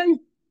did you say?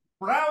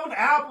 Brown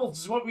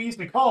apples is what we used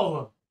to call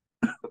them.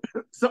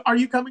 So are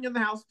you coming in the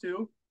house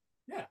too?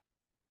 Yeah.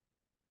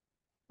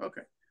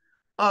 Okay.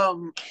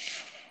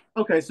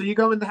 Okay, so you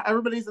go in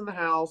everybody's in the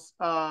house.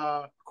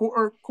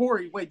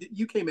 Corey, wait,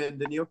 you came in,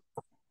 didn't you?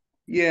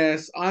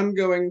 Yes, I'm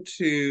going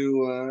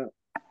to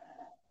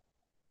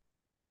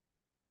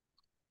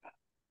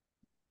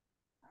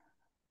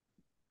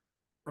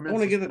I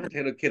want to get the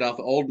potato kid off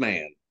the old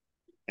man.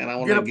 And I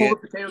want to pull the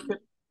potato kid?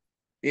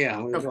 Yeah,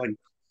 I'm gonna like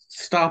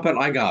stop it,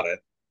 I got it.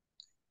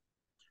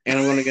 And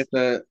I'm gonna get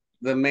the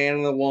man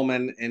and the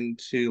woman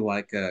into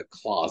like a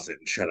closet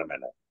and shut them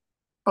in it.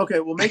 Okay,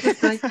 well, make a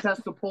strength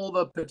test to pull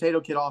the potato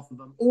kid off of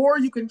them, or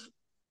you can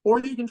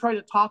try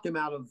to talk him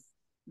out of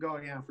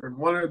going after him.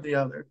 One or the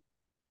other.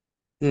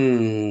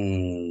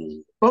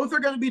 Both are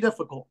going to be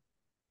difficult.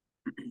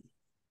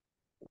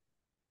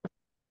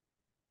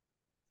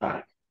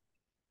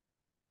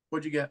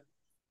 What'd you get?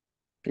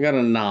 I got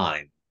a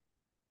 9.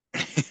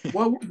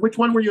 Which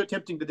one were you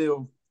attempting to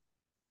do?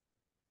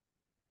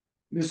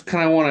 Just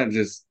kind of want to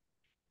just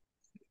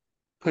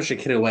push a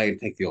kid away and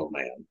take the old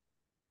man.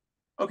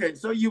 Okay,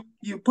 so you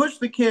push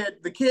the kid.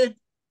 The kid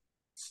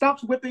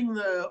stops whipping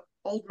the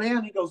old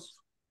man. He goes,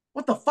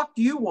 "What the fuck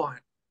do you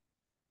want?"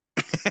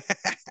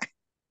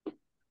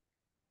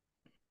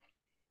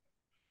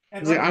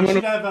 And you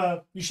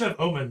should have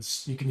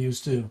omens you can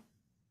use too.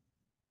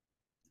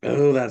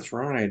 Oh, that's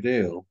right, I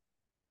do.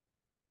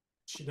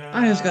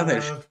 I just got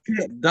that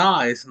shit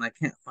dice and I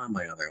can't find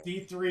my other one.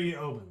 D3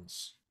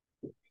 omens.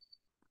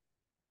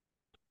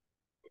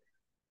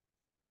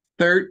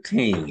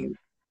 13.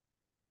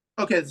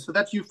 Okay, so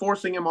that's you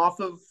forcing him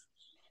off of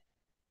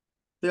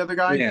the other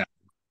guy? Yeah.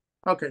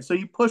 Okay, so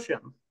you push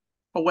him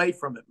away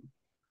from him.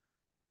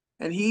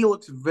 And he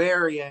looks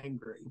very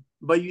angry.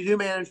 But you do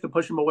manage to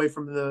push him away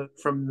from the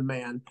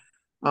man.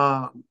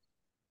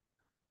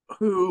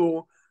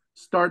 Who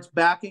starts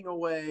backing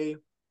away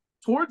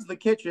towards the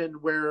kitchen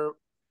where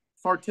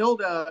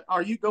Fartilda,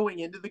 are you going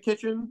into the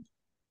kitchen?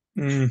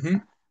 Mm-hmm.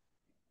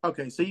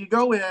 Okay, so you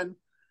go in,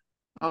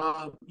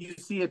 you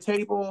see a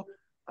table.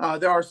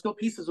 There are still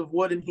pieces of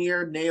wood in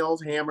here,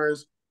 nails,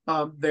 hammers.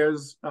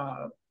 There's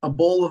a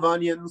bowl of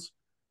onions.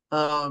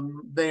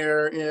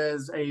 There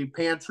is a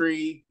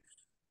pantry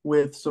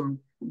with some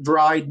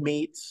dried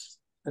meats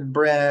and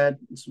bread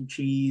and some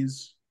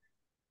cheese,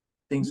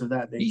 things of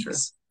that nature.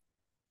 Cheese.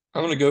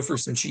 I'm going to go for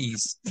some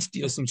cheese.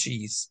 Steal some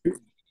cheese.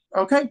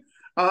 Okay.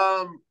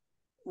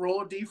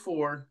 Roll a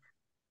D4.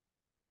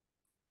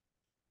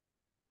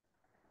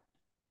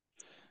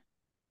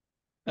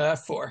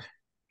 4.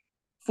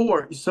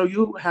 4. So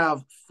you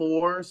have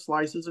 4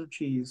 slices of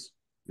cheese.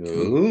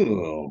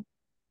 Ooh.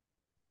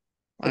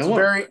 It's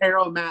very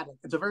aromatic.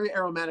 It's a very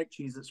aromatic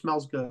cheese. It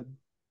smells good.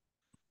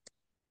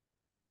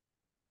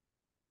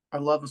 I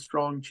love a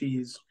strong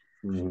cheese.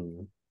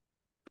 Mm.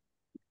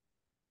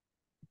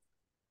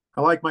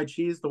 I like my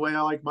cheese the way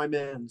I like my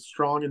men,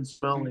 strong and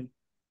smelly.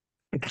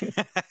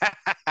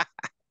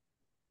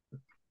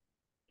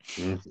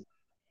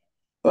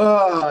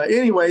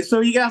 Anyway,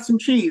 so you got some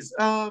cheese.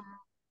 Kevin,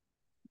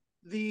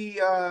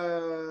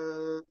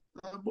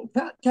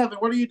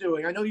 what are you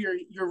doing? I know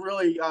you're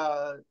really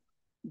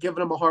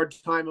giving him a hard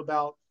time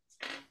about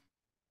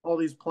all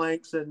these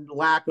planks and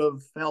lack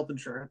of health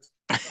insurance.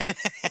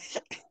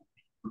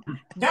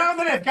 Now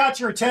that I've got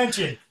your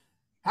attention,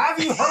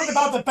 have you heard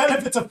about the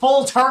benefits of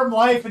full-term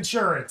life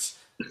insurance?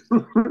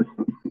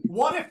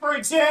 What if, for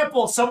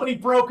example, somebody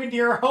broke into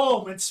your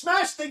home and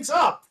smashed things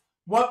up?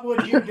 What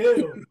would you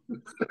do?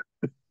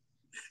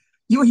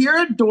 You hear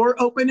a door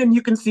open and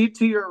you can see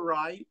to your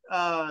right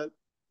the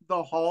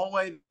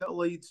hallway that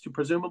leads to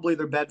presumably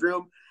their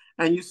bedroom.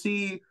 And you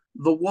see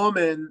the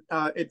woman,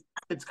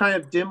 it's kind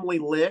of dimly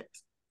lit,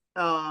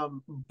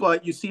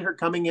 but you see her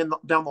coming in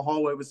down the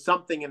hallway with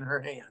something in her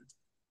hand.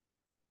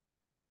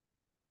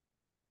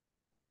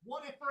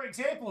 What if, for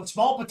example, a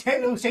small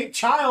potato-shaped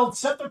child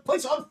set their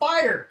place on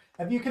fire?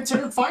 Have you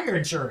considered fire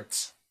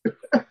insurance?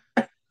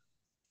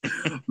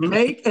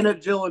 Make an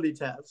agility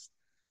test.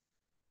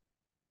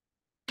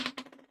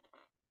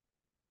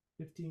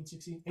 15,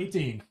 16,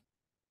 18.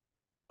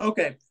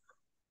 Okay.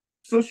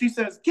 So she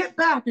says, "Get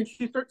back," and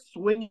she starts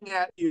swinging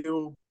at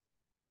you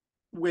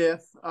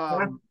with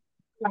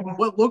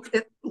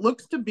it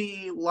looks to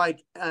be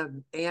like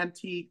an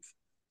antique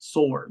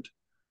sword.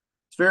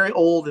 It's very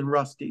old and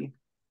rusty.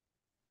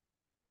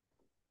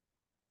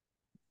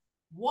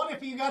 What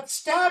if you got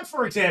stabbed,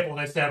 for example,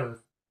 and I stab her?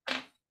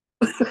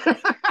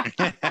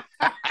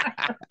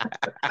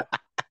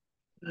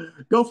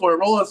 Go for it.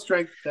 Roll a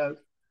strength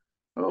test.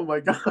 Oh my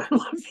god! I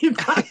love you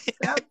got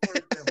stabbed, for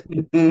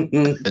example.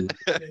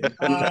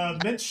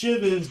 Mint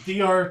Shiv is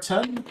DR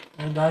 10,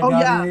 and I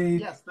got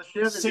the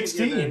Shiv is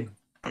 16.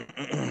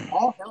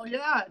 Oh hell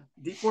yeah!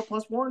 D4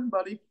 plus 1,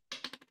 buddy.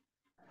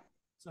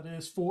 So that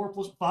is 4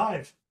 plus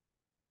 5.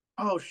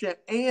 Oh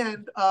shit!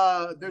 And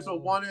there's a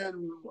 1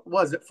 in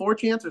was it 4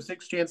 chance or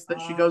 6 chance that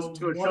she goes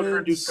into a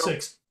sugar-induced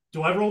coma. 6.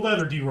 Do I roll that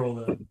or do you roll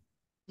that?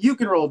 You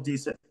can roll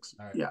D6.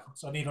 Right. Yeah.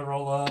 So I need to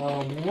roll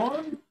a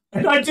 1,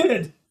 and I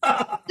did.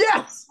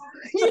 Yes.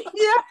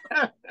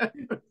 Yeah.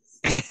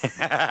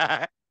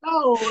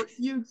 Oh,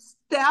 you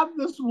stabbed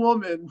this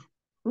woman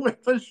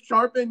with a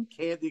sharpened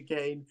candy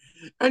cane,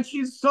 and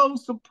she's so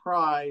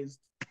surprised.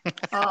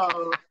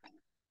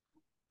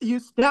 You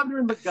stabbed her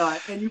in the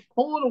gut, and you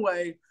pull it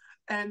away,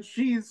 and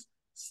she's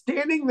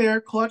standing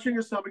there clutching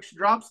her stomach. She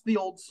drops the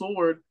old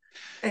sword,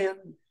 and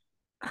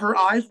her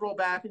eyes roll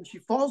back, and she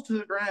falls to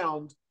the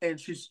ground, and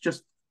she's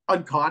just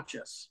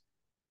unconscious.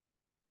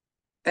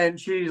 And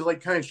she's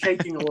like kind of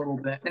shaking a little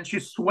bit, and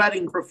she's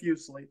sweating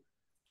profusely.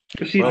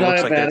 Well, it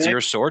looks like that's your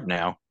sword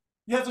now.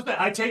 Yeah, that's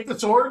what I take the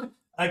sword,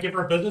 I give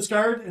her a business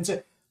card, and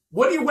say,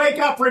 when you wake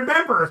up,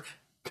 remember,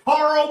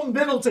 Carl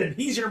Middleton,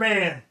 he's your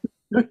man.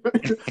 By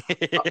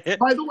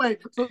the way,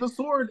 so the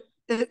sword,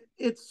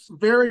 it's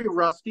very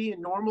rusty,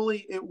 and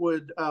normally it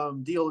would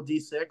deal a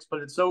D6, but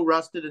it's so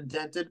rusted and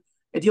dented,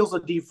 it deals a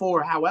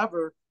D4.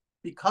 However,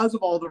 because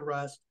of all the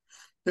rust,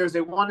 there's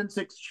a 1 in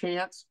 6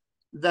 chance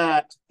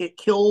that it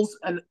kills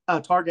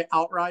a target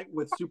outright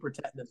with super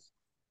tetanus.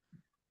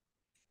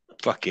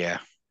 Fuck yeah.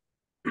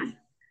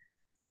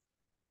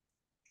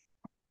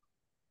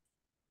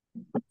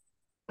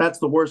 That's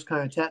the worst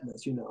kind of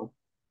tetanus, you know.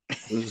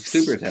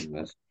 Super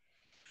tetanus.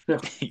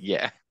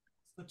 Yeah.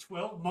 The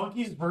 12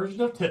 Monkeys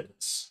version of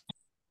tetanus.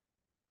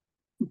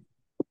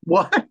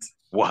 What?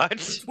 What?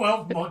 The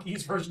 12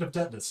 Monkeys version of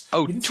tetanus.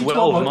 Oh,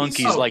 12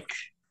 monkeys, oh. like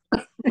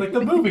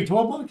the movie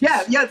 12 Monkeys.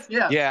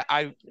 Yeah. Yeah,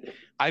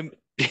 I'm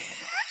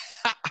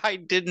I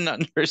didn't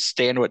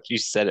understand what you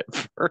said at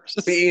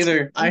first. Me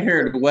either. I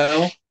heard,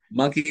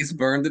 monkeys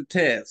burn the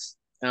tits.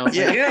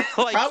 Yeah,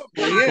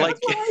 probably. Like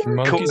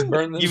monkeys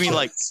burn the You mean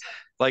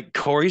like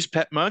Corey's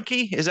pet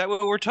monkey? Is that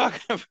what we're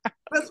talking about?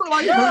 That's what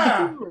I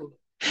heard too.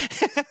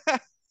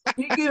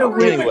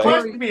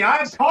 Question me.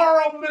 I'm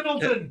Carl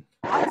Middleton.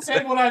 I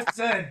said what I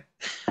said.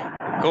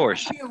 Of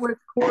course. With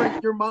Corey,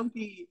 your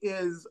monkey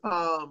is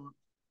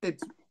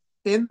it's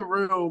in the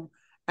room,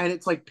 and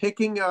it's like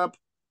picking up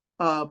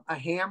a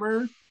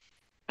hammer,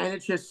 and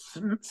it's just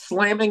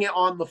slamming it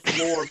on the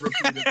floor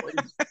repeatedly.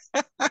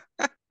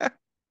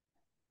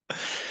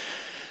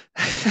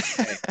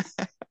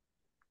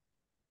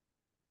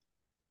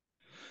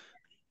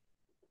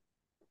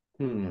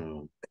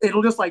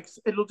 It'll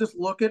just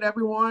look at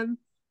everyone,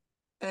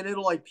 and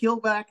it'll like peel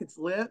back its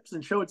lips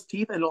and show its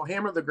teeth, and it'll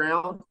hammer the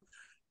ground,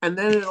 and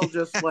then it'll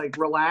just like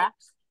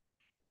relax,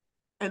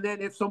 and then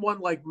if someone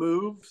like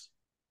moves,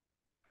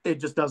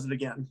 it just does it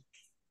again.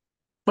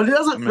 But it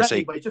doesn't threaten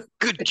anybody. Just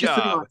good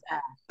job.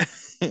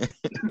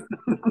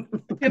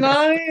 Can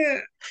I?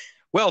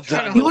 Well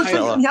done. He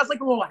has like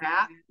a little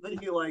hat that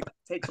he like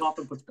takes off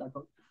and puts back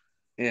on.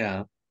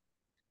 Yeah.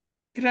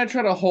 Can I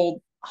try to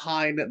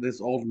hide this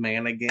old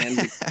man again?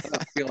 Because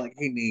I feel like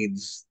he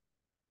needs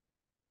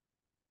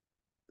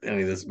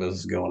any of this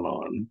business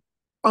going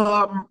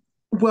on.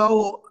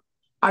 Well,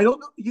 I don't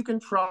know. You can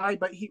try,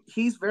 but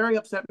he's very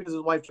upset because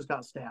his wife just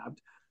got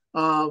stabbed.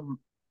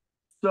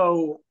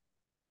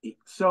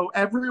 So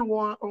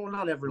everyone,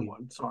 not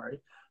everyone,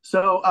 sorry.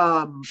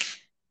 So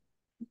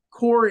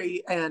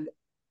Corey and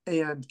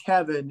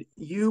Kevin,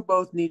 you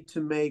both need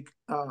to make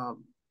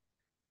an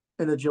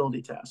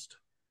agility test.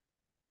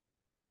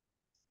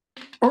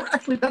 Or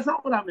actually, that's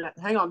not what I meant.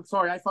 Hang on,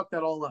 sorry, I fucked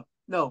that all up.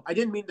 No, I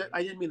didn't mean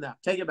that.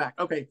 Take it back.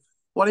 Okay,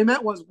 what I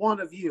meant was one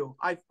of you.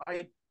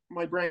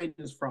 My brain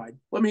is fried.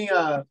 Let me.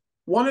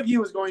 One of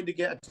you is going to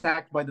get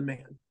attacked by the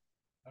man.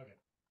 Okay.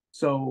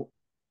 So,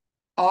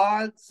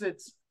 odds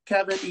it's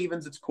Kevin,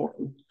 evens it's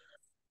Corey.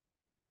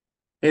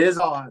 It is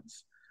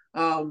odds.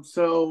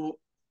 So,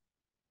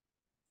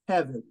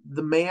 Kevin,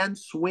 the man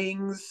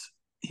swings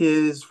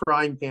his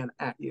frying pan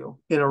at you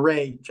in a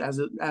rage as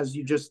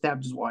you just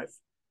stabbed his wife.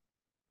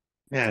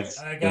 Yes.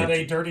 I got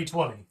a dirty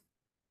 20.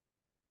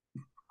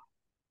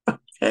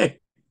 Okay.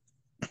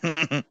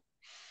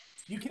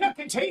 You cannot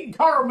contain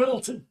Carl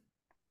Middleton.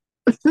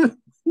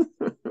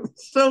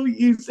 So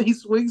he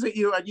swings at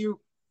you, and you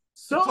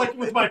like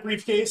with my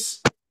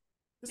briefcase.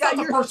 It's not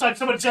the first time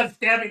someone's just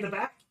stabbing in the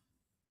back.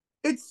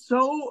 It's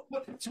so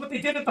it's what they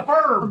did at the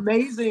firm.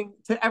 Amazing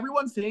to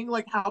everyone seeing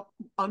like how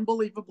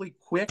unbelievably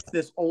quick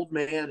this old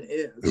man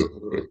is.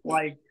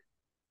 Like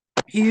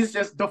he's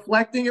just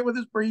deflecting it with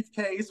his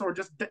briefcase or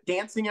just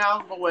dancing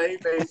out of the way,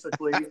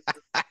 basically.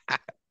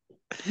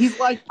 He's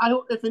like, I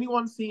don't. If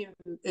anyone's seen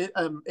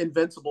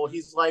Invincible,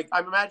 he's like,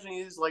 I'm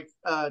imagining he's like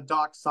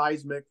Doc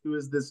Seismic, who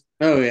is this.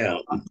 Oh yeah,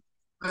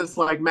 this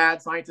like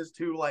mad scientist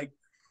who like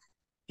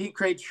he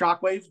creates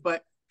shockwaves,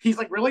 but he's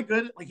like really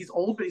good at, like he's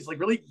old, but he's like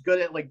really good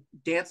at like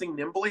dancing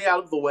nimbly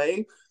out of the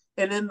way.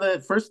 And in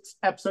the first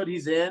episode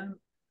he's in,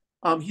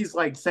 he's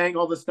like saying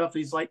all this stuff.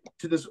 He's like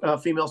to this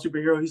female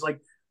superhero. He's like,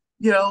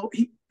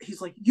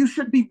 he's like, you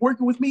should be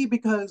working with me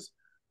because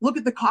look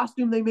at the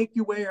costume they make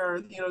you wear.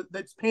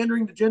 That's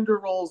pandering to gender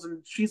roles.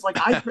 And she's like,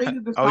 I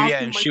created this. Oh costume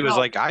yeah, and she was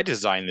like, I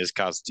designed this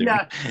costume.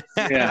 Yeah,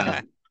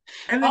 yeah.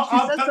 And then she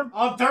says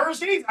on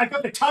Thursdays, I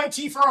go to Tai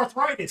Chi for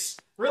arthritis.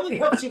 Really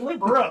helps you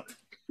limber up.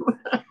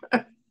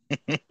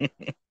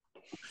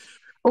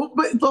 Oh,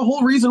 but the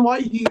whole reason why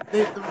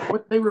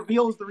what they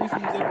reveal is the reason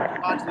he's able to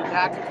dodge the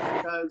attacks is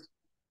because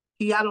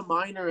he had a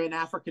minor in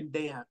African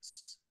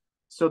dance.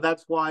 So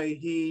that's why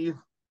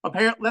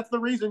that's the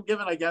reason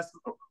given, I guess.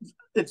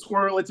 It's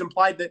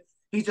implied that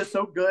he's just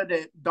so good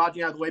at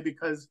dodging out of the way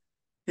because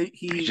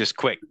he's just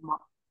quick.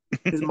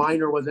 His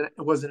minor was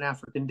an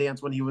African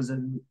dance when he was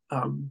in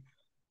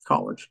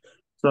college.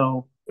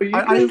 So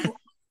I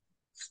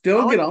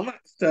still get all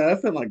that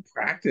stuff and like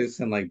practice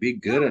and like be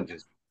good at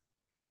just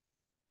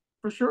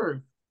for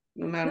sure.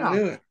 No how to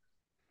do it.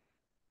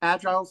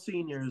 Agile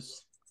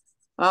seniors.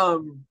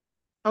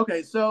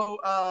 Okay,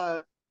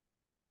 so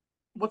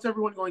what's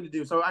everyone going to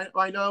do? So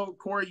I know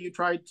Corey, you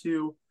tried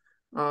to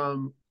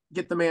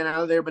get the man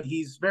out of there, but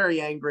he's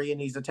very angry and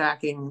he's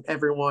attacking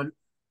everyone.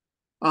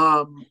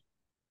 The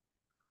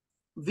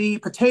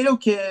potato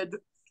kid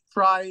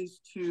tries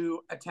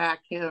to attack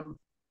him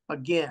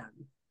again.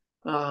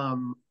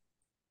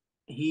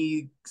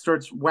 He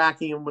starts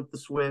whacking him with the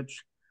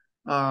switch.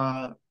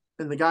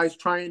 And the guy's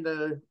trying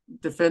to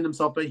defend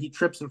himself, but he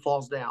trips and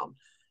falls down.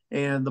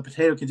 And the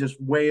potato kid just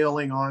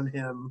wailing on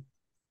him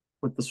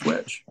with the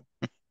switch.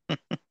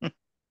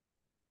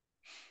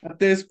 At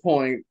this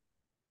point,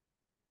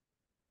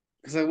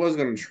 because I was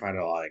going to try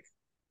to like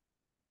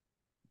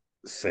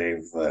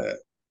save the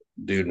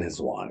dude and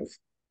his wife.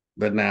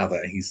 But now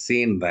that he's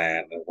seen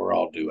that and we're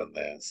all doing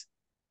this,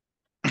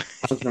 I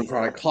was going to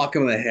try to clock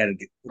him in the head and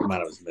get him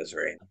out of his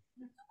misery.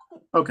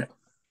 Okay.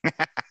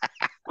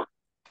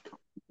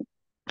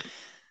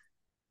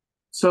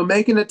 So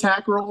make an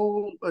attack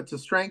roll. It's a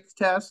strength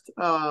test.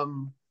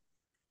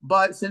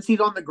 But since he's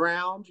on the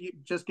ground, you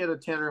just get a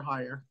 10 or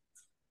higher.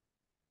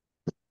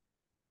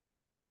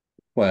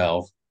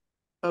 12.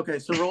 Okay,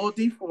 so roll a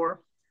d4.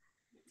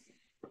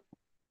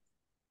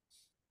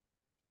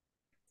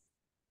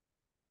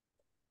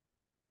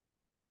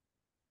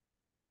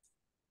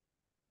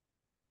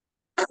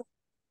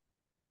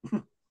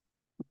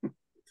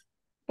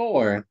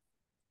 Four.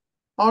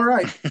 All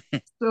right.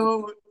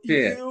 So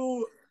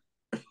you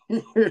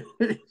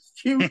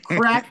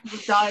crack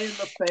the guy in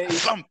the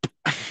face.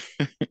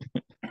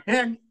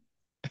 And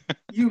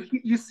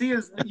you see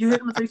you hit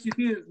him in the face, you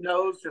see his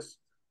nose just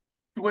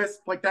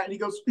twist like that,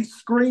 and he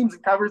screams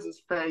and covers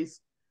his face.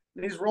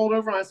 And he's rolled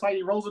over on his side,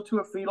 he rolls into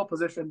a fetal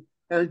position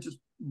and just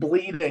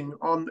bleeding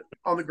on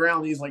the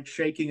ground. He's like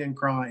shaking and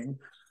crying.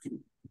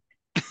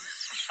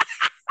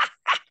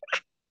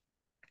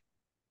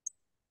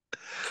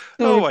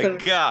 Oh my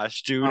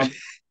gosh, dude.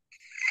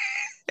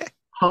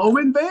 Home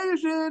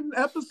invasion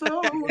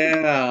episode.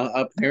 Yeah,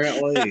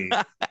 apparently.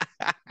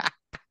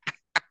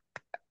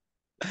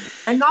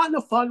 And not in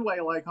a fun way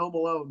like Home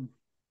Alone.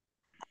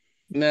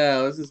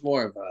 No, this is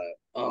more of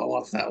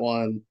what's that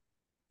one?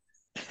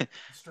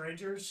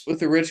 Strangers? With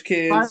the rich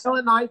kids.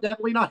 Silent Night,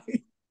 Deadly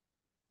Night.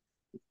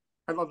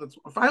 I love that.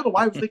 I don't know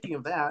why I was thinking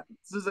of that.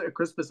 This is a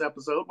Christmas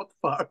episode. What the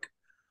fuck?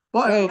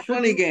 But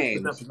Funny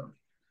Games.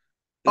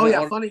 Oh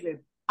yeah, Funny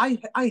Games. I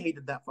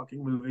hated that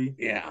fucking movie.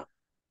 Yeah.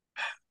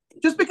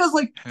 Just because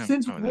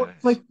it's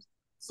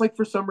like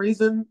for some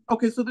reason.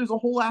 Okay, so there's a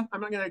whole I'm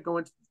not gonna go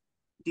into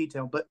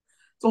detail, but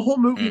it's a whole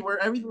movie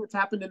where everything that's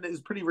happened in it is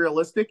pretty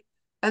realistic.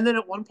 And then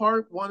at one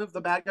part, one of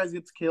the bad guys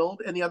gets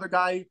killed, and the other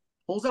guy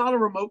pulls out a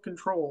remote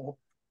control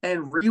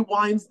and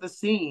rewinds the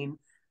scene,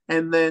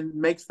 and then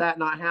makes that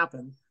not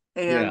happen.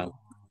 And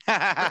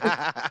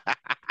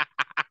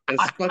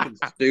it's fucking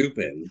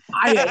stupid.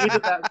 I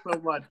hated that so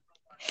much.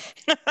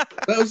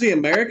 That was the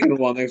American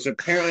one. There's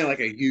apparently like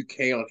a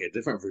UK, like a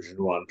different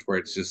version one where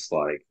it's just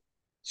like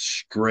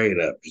straight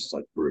up, just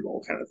like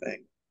brutal kind of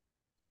thing.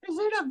 Is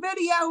it a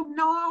video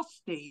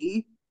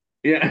nasty?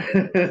 Yeah.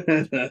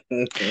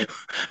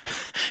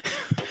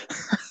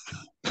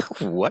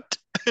 What?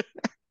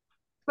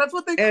 That's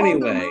what they call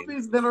the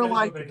movies that are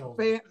like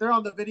they're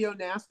on the video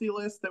nasty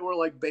list that were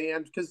like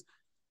banned because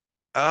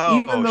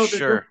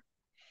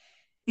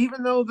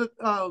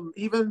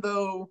even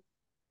though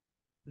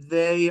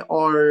they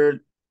are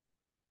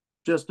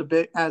just a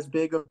bit as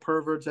big of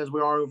perverts as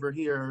we are over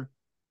here,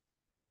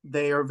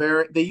 they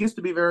used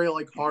to be very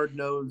like hard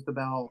nosed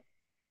about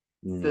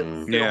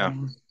films,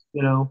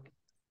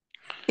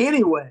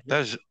 Anyway,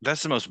 that's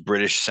the most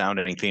British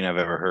sounding thing I've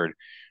ever heard.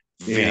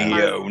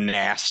 Video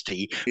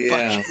nasty.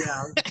 Yeah.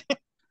 Yeah.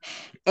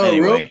 Oh,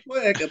 anyway. real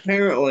quick,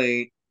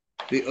 apparently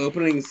The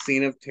opening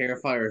scene of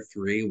Terrifier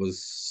 3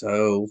 was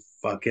so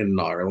fucking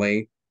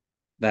gnarly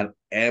that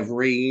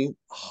every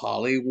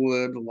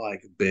Hollywood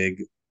like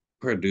big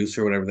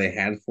producer, whatever they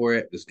had for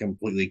it, just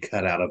completely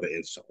cut out of it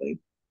instantly.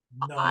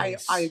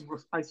 Nice. I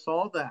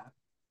saw that,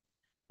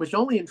 which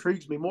only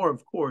intrigues me more,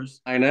 of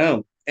course. I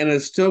know, and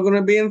it's still going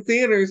to be in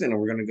theaters, and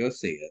we're going to go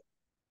see it.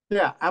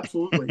 Yeah,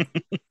 absolutely.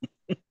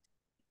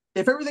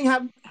 If everything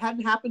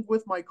hadn't happened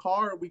with my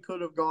car, we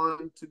could have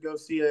gone to go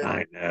see it.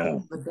 I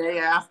know. The day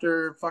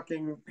after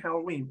fucking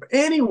Halloween. But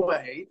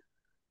anyway,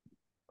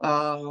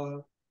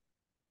 all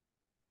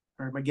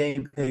right, my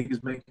game pig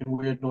is making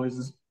weird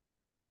noises.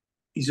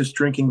 He's just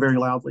drinking very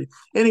loudly.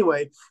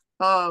 Anyway,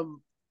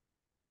 all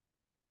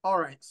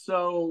right,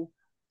 so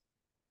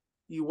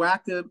you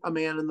whacked a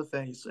man in the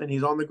face, and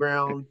he's on the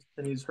ground,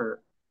 and he's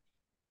hurt.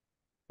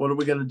 What are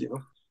we gonna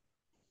do?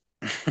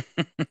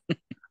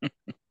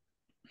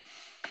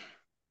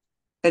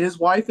 And his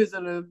wife is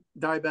in a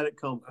diabetic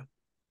coma.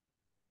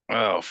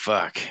 Oh,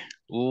 fuck.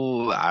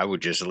 Ooh, I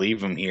would just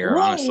leave him here,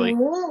 honestly.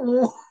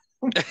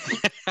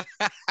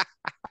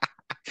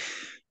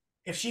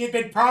 If she had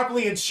been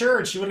properly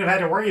insured, she wouldn't have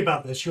had to worry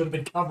about this. She would have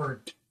been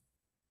covered.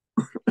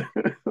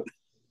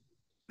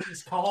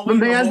 He's calling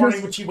me in the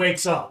morning when she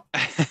wakes up.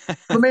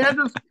 The man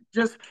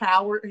just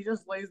cower. He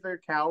just lays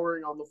there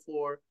cowering on the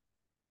floor.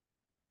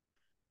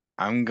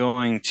 I'm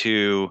going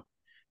to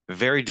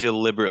very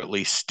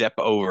deliberately step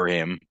over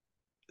him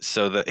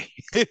so that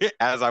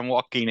as I'm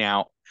walking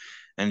out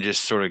and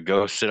just sort of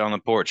go sit on the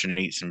porch and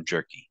eat some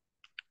jerky.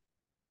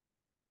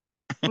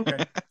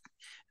 Okay.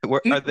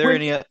 Are there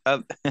any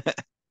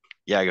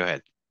yeah, go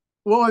ahead.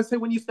 Well, I say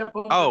when you step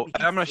over. Oh,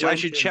 I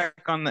should check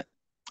on the.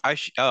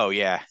 Oh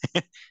yeah,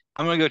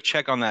 I'm gonna go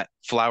check on that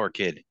flower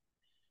kid,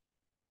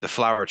 the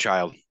flower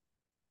child.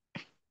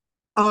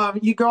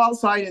 You go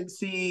outside and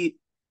see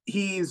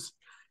he's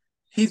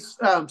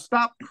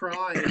stopped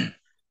crying,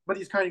 but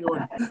he's kind of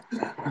going.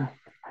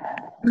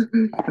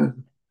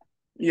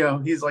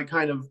 He's like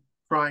kind of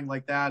crying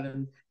like that,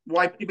 and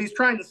he's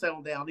trying to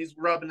settle down. He's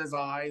rubbing his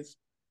eyes,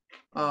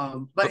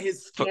 but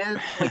his skin,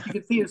 like you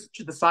can see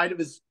the side of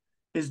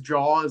his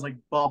jaw is like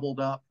bubbled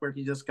up where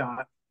he just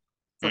got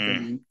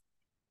fucking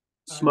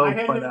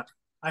smoked by that.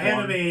 I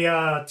hand him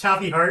a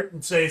toffee heart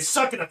and say,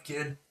 "Suck it up,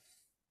 kid."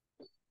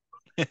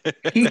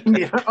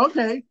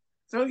 Okay,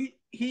 so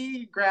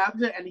he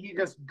grabs it and he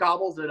just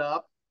gobbles it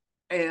up,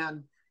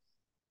 and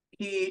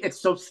it's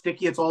so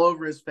sticky, it's all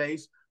over his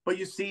face. But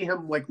you see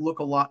him like look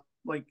a lot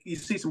like you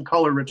see some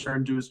color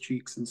return to his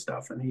cheeks and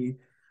stuff, and he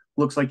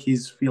looks like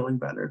he's feeling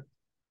better.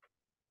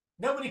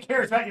 Nobody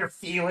cares about your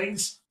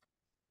feelings.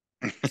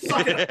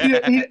 Suck it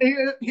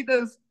up. He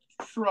does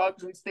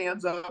shrugs and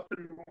stands up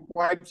and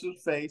wipes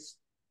his face.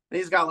 And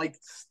he's got like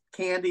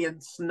candy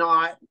and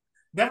snot.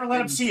 Never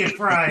let him see you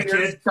cry,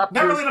 kid.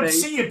 Never let him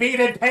see you being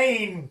in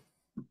pain.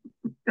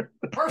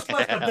 First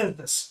left of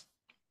business.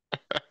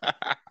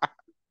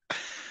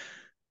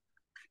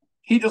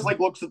 He just like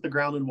looks at the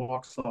ground and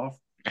walks off.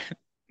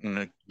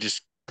 And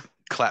just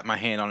clap my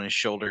hand on his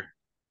shoulder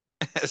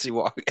as he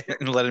walks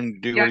and let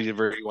him do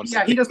whatever he wants to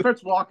do. He just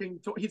starts walking.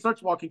 He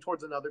starts walking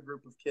towards another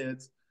group of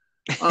kids.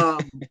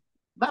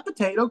 That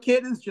potato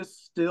kid is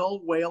just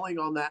still wailing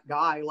on that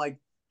guy. Like,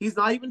 he's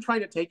not even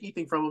trying to take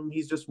anything from him.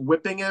 He's just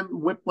whipping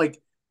him.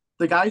 Like,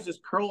 the guy's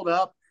just curled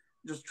up,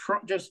 just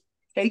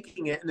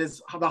taking it, and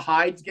the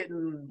hide's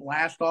getting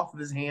lashed off of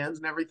his hands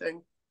and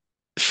everything.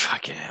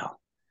 Fucking hell.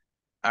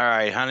 All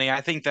right, honey,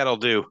 I think that'll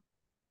do.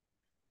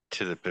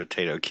 To the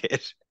potato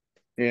kid.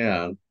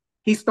 Yeah.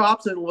 He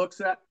stops and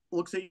looks at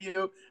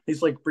you.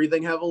 He's like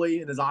breathing heavily,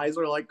 and his eyes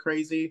are like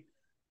crazy.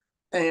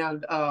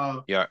 And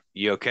yeah,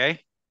 you okay?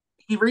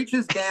 He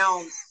reaches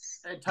down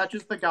and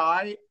touches the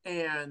guy,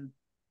 and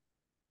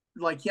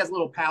like he has a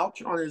little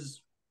pouch on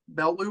his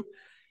belt loop,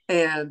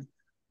 and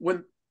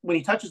when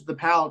he touches the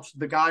pouch,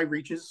 the guy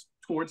reaches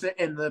towards it,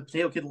 and the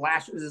potato kid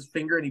lashes his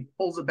finger, and he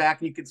pulls it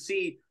back, and you can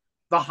see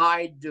the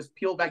hide just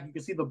peel back. You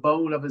can see the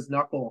bone of his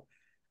knuckle,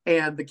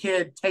 and the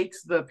kid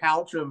takes the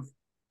pouch of.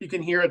 You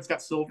can hear it's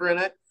got silver in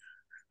it,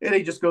 and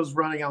he just goes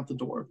running out the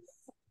door.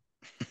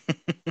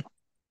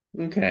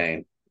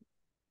 Okay.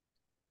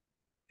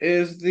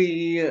 Is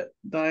the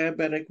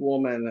diabetic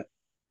woman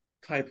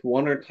type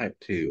 1 or type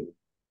 2?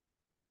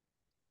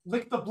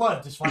 Lick the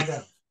blood, just find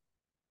out.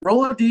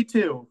 Roll a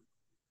D2.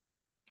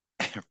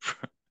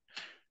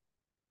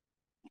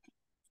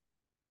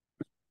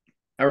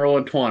 I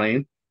rolled a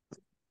 20,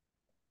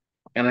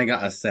 and I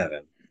got a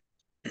 7.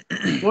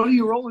 What are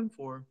you rolling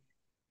for?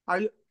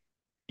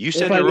 You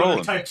said you're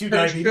rolling. Type 2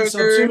 diabetes, so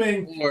I'm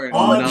assuming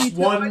odds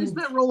one. I just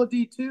meant roll a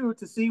D2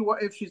 to see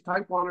if she's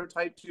type 1 or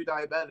type 2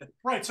 diabetic.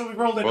 Right, so we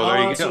rolled it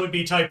odds, so it would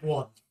be type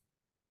 1.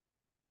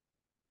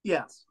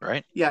 Yes.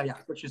 Right? Yeah,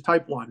 which is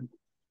type 1.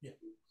 Yeah.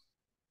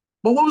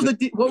 But what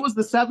was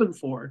the 7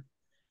 for?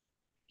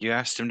 You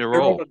asked him to roll.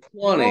 I rolled a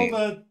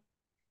 20.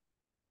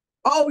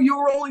 Oh, you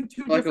were rolling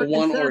two like different, a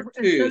 1 or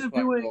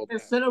 2.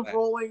 Instead of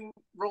rolling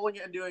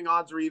it and doing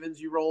odds or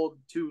evens, you rolled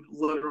two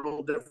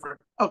literal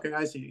different. Okay,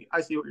 I see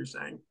what you're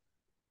saying.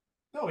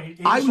 No, he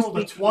just rolled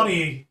a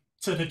 20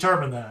 to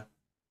determine that.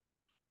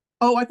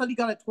 Oh, I thought he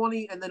got a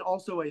 20 and then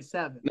also a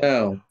 7.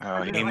 No.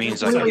 Oh, he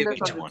means like Completely give me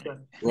 20. misunderstood.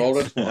 Rolled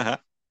a 20.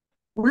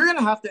 We're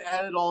gonna have to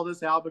edit all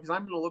this out because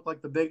I'm gonna look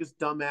like the biggest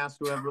dumbass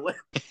who ever lived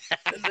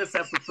in this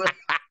episode.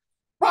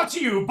 Brought to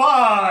you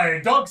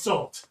by Dog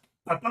Salt.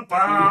 Got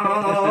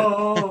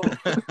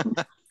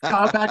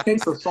a bad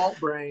case of salt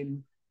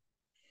brain.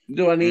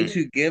 Do I need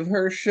to give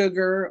her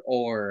sugar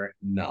or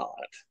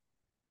not?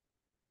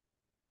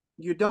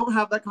 You don't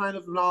have that kind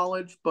of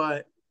knowledge,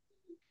 but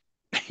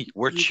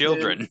we're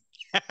children.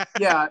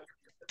 Yeah,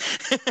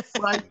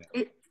 but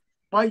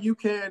you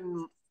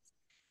can,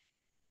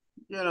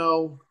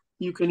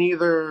 you can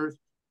either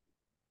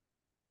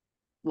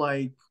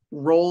like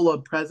roll a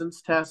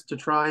presence test to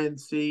try and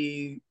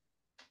see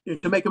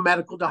to make a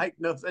medical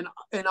diagnosis,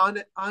 an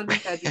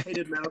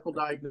uneducated medical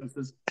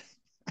diagnosis.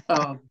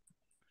 But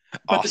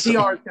awesome. The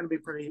DR is going to be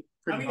pretty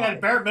high.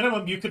 At bare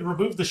minimum, you could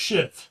remove the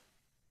shiv.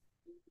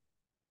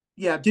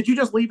 Yeah, did you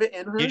just leave it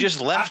in her? You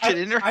just left it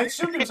in her? I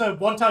assumed it was a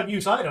one-time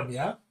use item,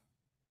 yeah?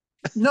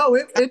 No,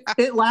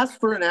 it lasts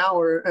for an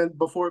hour and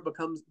before it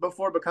becomes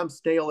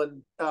stale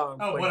and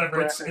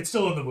whatever. It's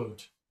still in the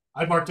wound.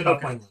 I marked it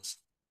off my list.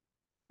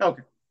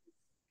 Okay.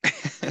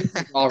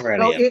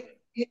 Already. So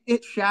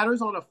it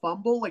shatters on a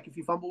fumble. Like if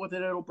you fumble with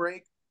it, it'll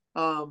break.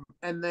 But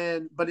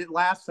it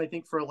lasts, I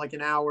think, for like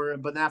an hour.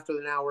 But after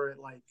an hour, it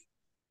like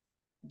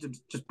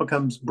just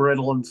becomes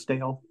brittle and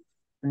stale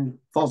and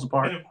falls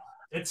apart.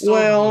 It's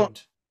well,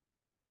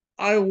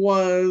 I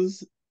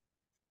was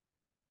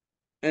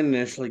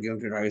initially going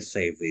to try to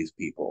save these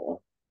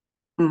people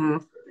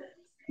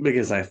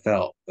because I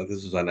felt that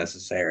this was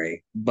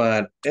unnecessary.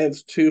 But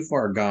it's too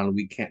far gone.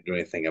 We can't do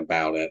anything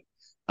about it.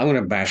 I'm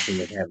going to bash her in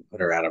the head and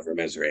put her out of her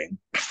misery.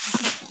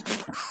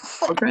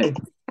 Okay.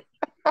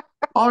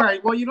 All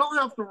right. Well, you don't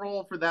have to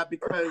roll for that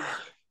because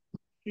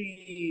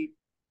she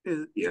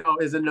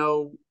is in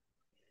no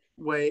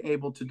way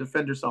able to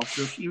defend herself.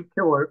 So you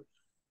kill her.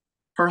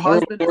 Her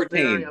husband is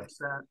very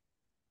upset.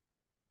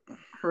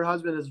 Her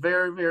husband is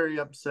very, very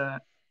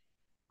upset.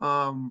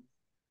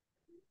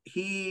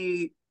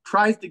 He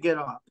tries to get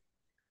up.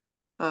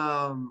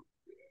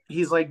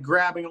 He's like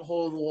grabbing a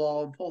hold of the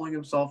wall and pulling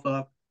himself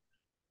up.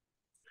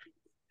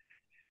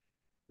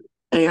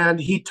 And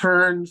he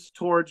turns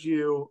towards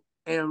you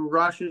and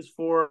rushes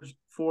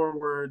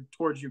forward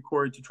towards you,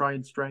 Corey, to try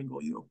and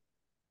strangle you.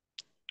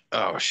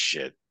 Oh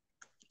shit!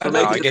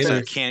 I guess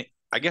I can't.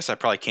 I guess I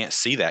probably can't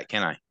see that,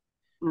 can I?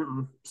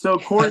 So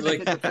Corey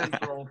make a defense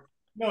roll.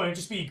 No, it'd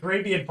just be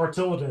Gravy and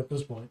Fartilda at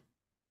this point.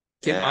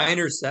 Can I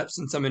intercept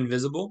since I'm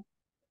invisible?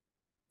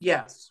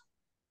 Yes,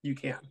 you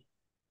can.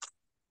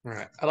 All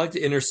right. I like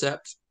to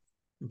intercept,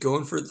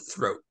 going for the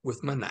throat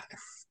with my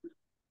knife.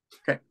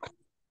 Okay.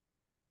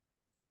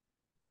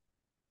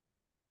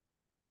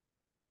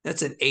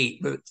 That's an 8,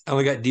 but I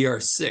only got DR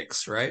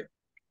 6, right?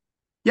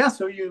 Yeah,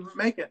 so you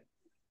make it.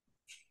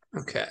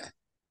 Okay.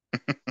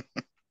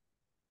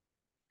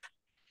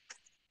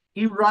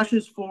 He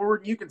rushes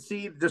forward. You can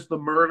see just the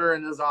murder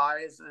in his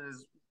eyes and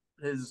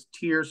his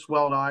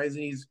tear-swelled eyes,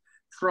 and he's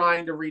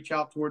trying to reach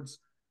out towards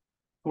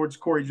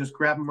Corey, just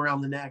grab him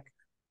around the neck,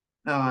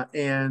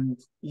 and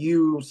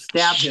you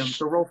stab him.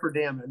 So roll for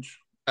damage.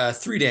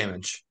 3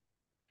 damage.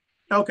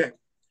 Okay.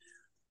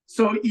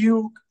 So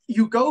you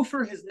go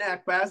for his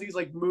neck, but as he's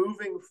like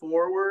moving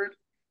forward,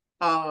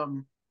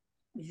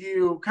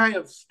 you kind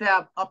of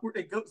stab upward.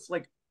 It goes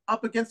like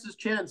up against his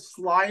chin and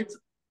slides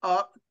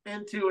up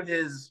into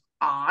his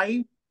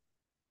eye,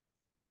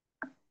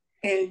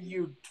 and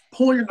you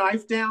pull your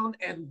knife down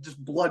and just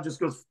blood just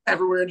goes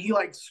everywhere, and he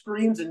like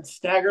screams and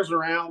staggers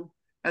around,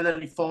 and then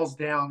he falls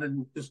down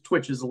and just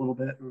twitches a little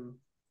bit. And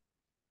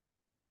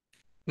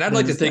I'd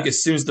like to think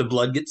as soon as the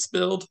blood gets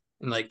spilled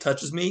and like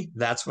touches me,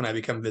 that's when I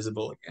become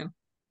visible again.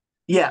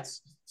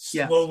 Yes.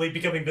 Slowly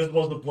becoming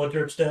visible as the blood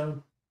drips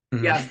down.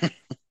 Mm-hmm. Yeah.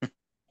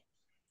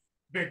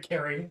 Very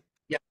caring.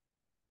 Yeah.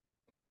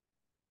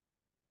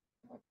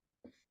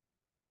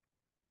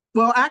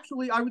 Well,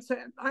 actually, I would say,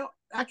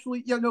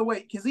 no,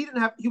 wait, because he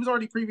was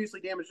already previously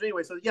damaged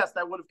anyway. So yes,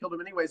 that would have killed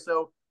him anyway.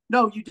 So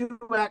no, you do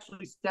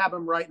actually stab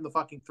him right in the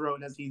fucking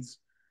throat as he's,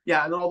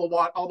 and then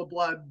all the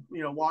blood,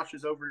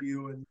 washes over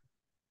you, and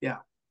yeah,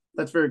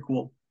 that's very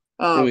cool.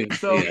 Now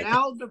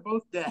they're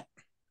both dead.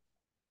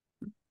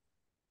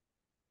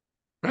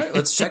 All right,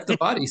 let's check the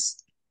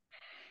bodies.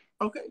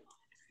 Okay.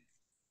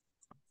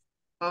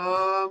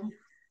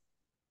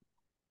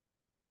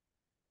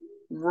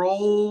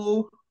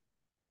 Roll.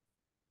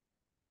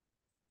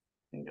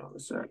 Hang on a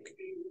sec.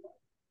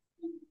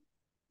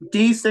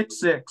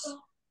 D66.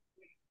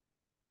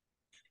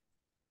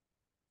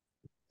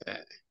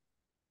 Okay.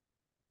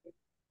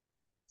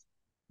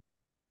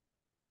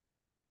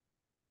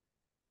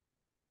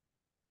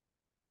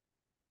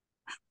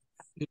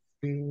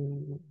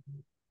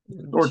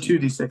 Or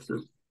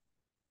 2D6s.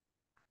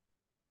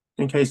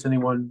 In case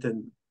anyone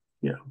didn't,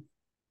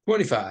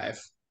 25.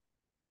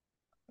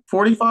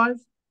 45?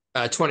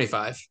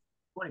 25.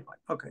 25.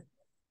 Okay.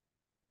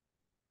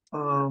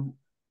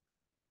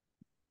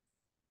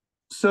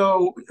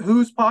 So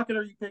whose pocket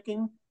are you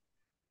picking?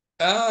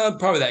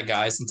 Probably that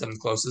guy since I'm the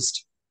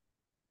closest.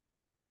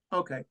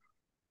 Okay.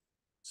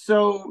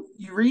 So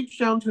you reach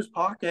down to his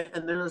pocket,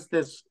 and there's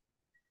this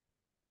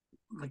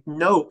like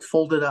note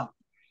folded up.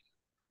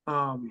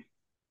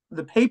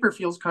 The paper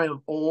feels kind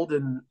of old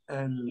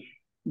and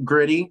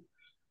gritty.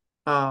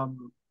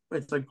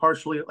 It's like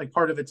partially like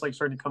part of it's like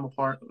starting to come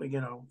apart. Like,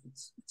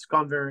 it's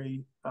gone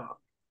very.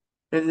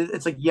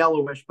 It's like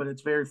yellowish, but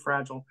it's very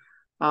fragile.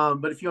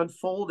 But if you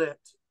unfold it,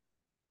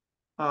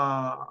 there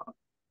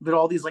are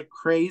all these like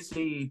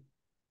crazy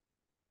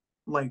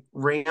like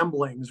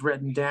ramblings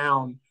written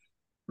down.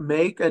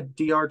 Make a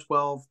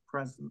DR12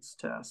 presence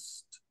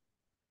test.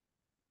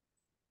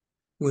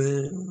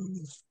 Well,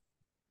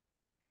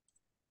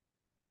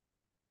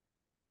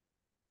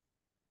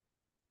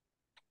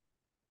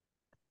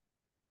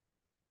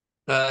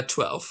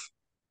 12.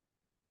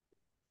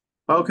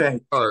 Okay.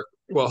 Or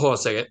well, hold on a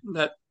second.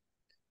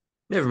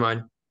 Never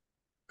mind.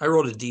 I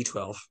rolled a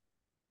D12.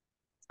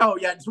 Oh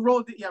yeah, just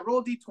roll a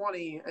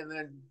D20 and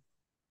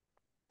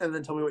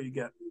then tell me what you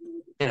get.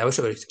 Yeah, I wish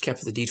I would have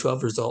kept the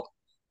D12 result.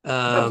 Wait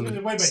a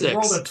minute, 6. You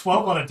rolled a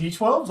 12 on a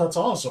D12? That's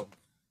awesome.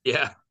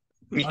 Yeah.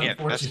 Yeah,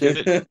 that's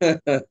good.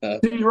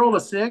 Did you roll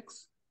a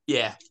 6?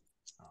 Yeah.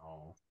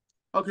 Oh.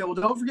 Okay, well,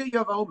 don't forget you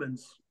have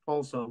omens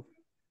also.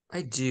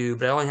 I do,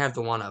 but I only have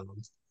the one of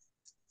them.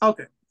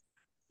 Okay.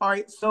 All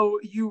right, so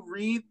you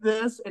read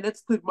this, and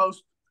it's the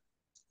most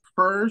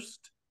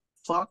first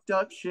fucked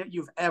up shit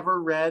you've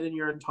ever read in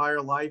your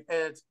entire life, and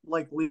it's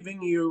like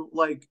leaving you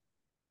like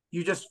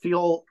you just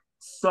feel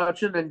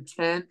such an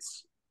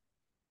intense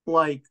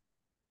like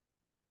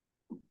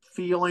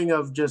feeling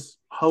of just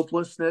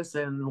hopelessness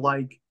and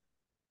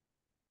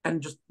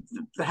just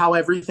how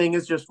everything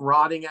is just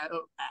rotting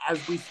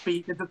as we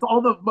speak. It's just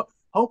all the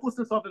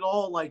hopelessness of it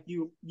all. Like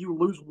you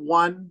lose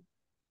one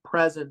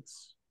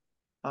presence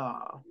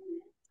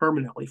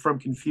permanently from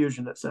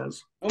confusion. It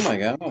says. Oh my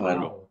god!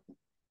 Wow.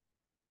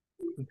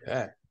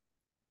 Okay.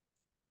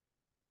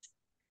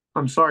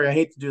 I'm sorry, I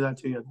hate to do that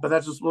to you, but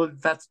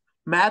that's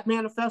Mad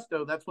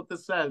Manifesto. That's what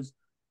this says.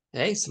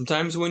 Hey,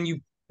 sometimes when you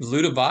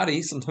loot a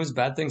body, sometimes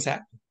bad things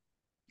happen.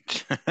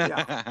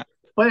 Yeah.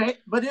 But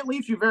it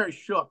leaves you very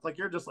shook. Like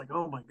you're just like,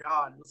 oh my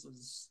god, this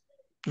is.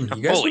 You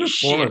guys Holy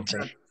shit!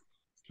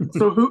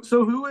 So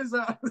who is?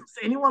 Does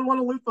anyone want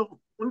to loot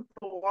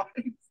the wife?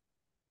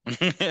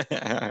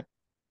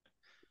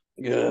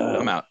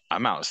 Yeah.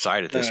 I'm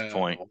outside at this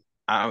point.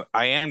 I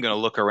am gonna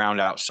look around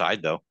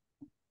outside though.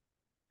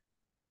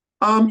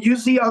 You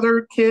see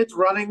other kids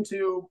running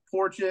to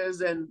porches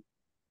and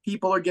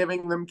people are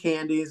giving them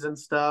candies and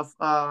stuff.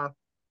 The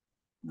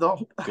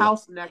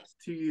house next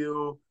to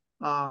you,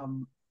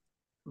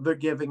 they're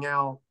giving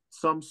out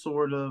some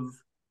sort of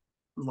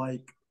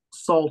like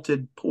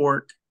salted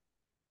pork.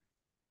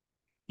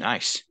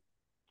 Nice.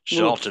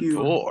 Salted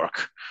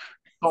pork.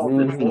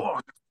 Salted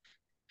pork.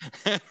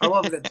 I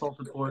love that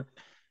salted pork.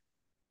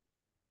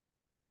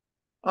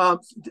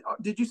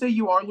 Did you say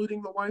you are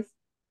looting the wife?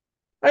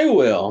 I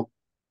will.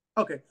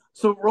 Okay,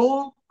 so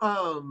roll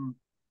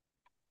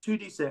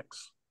 2d6.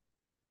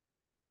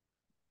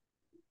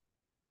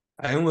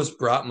 I almost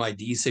brought my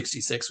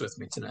D66 with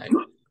me tonight.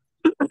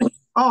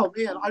 Oh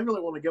man, I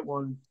really want to get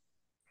one.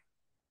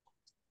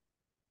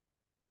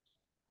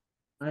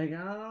 I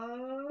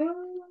got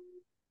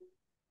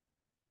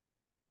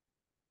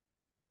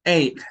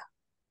 8.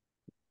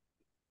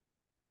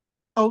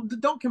 Oh,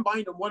 don't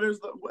combine them. What is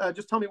the?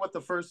 Just tell me what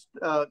the first.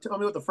 Tell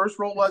me what the first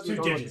roll was. Two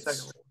And digits. the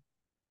second roll.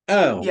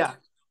 Oh. Yeah.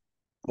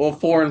 Well,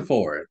 4 and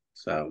 4.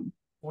 So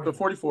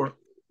 44.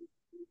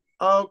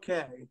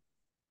 Okay.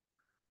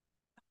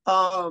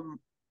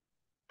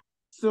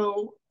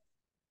 So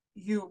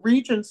you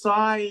reach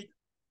inside.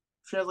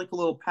 She has like a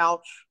little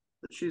pouch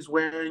that she's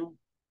wearing,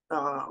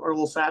 or a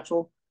little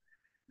satchel,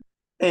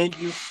 and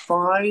you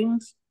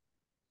find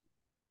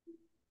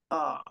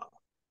a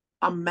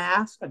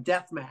mask, a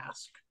death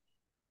mask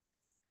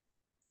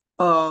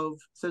of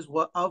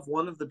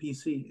one of the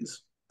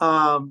PCs.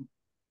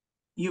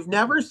 You've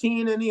never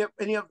seen any of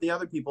the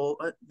other people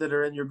that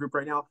are in your group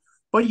right now,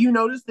 but you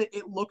notice that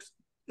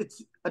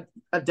it's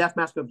a death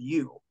mask of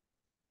you,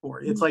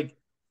 or it's like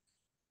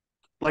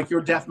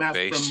your death mask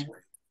face.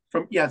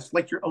 from it's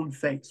like your own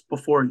face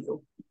before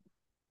you.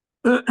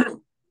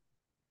 oh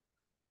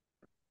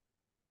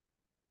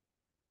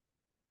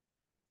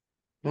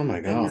my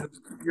god.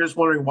 You're just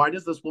wondering, why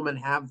does this woman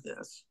have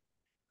this?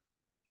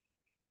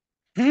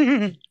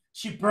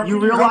 She broke You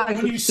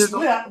realize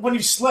when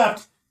you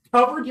slept,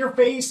 covered your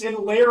face in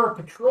a layer of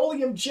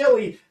petroleum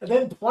jelly, and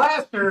then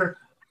plaster,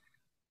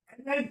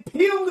 and then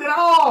peeled it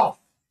off.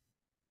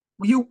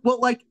 You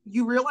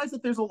realize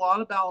that there's a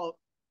lot about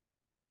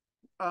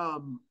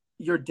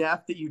your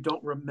death that you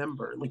don't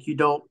remember. Like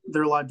there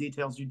are a lot of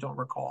details you don't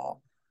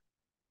recall.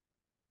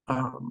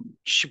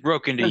 She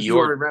broke into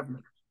your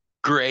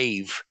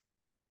grave.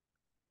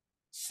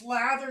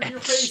 Slathered your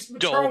face with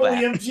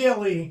petroleum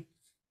jelly.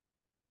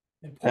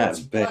 And poured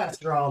some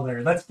plaster on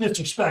there. That's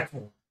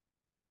disrespectful.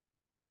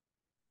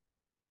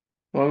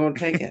 Well, I'm going to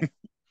take it.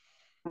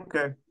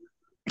 Okay.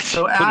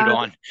 So put it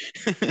on.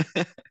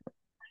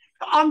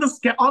 on the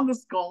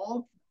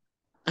skull.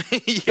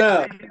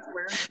 Yeah.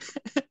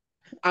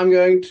 I'm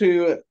going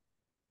to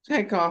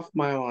take off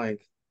my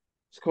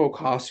school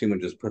costume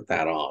and just put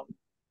that on.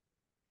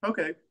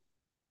 Okay.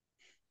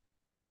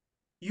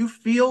 You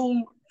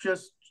feel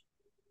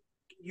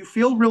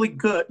really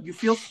good. You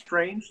feel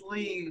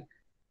strangely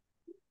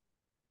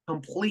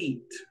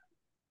complete.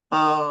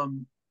 But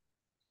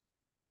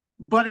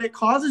it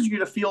causes you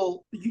to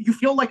feel you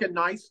feel like a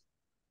nice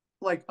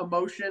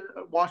emotion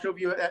wash over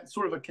you at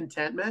sort of a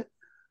contentment,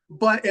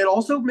 but it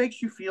also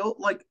makes you feel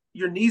like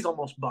your knees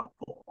almost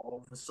buckle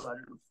all of a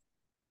sudden.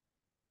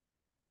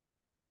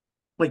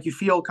 Like you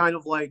feel kind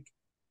of like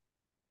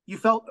you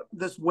felt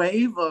this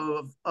wave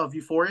of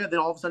euphoria, then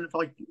all of a sudden it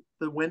felt like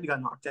the wind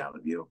got knocked out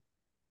of you.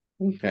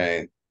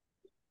 Okay.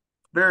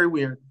 Very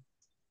weird.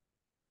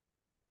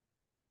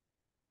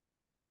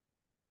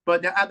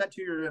 But now add that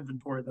to your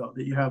inventory, though,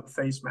 that you have a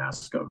face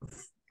mask of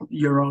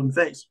your own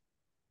face.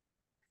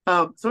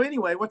 So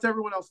anyway, what's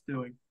everyone else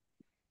doing?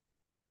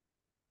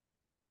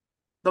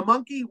 The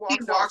monkey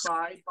walks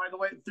outside, by the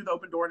way, through the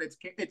open door, and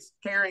it's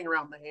carrying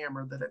around the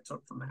hammer that it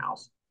took from the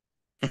house.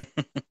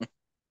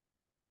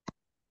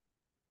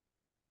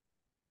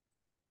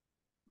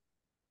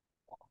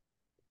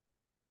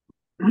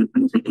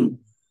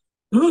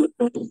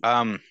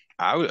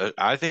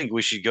 I think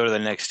we should go to the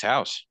next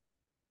house,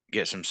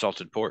 get some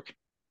salted pork.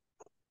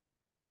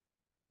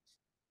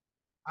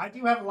 I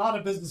do have a lot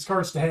of business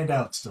cards to hand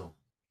out still.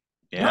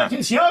 Yeah. Life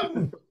is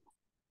young.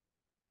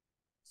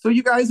 So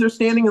you guys are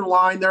standing in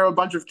line. There are a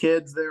bunch of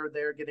kids.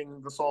 They're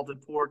getting the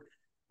salted pork.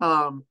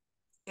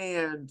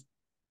 And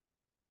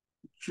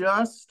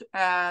just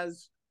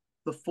as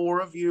the four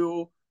of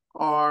you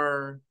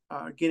are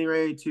getting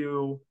ready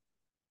to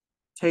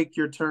take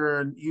your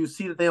turn, you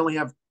see that they only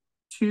have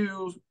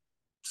 2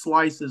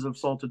 slices of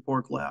salted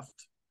pork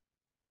left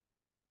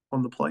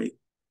on the plate.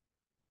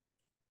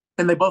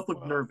 And they both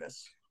look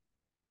nervous.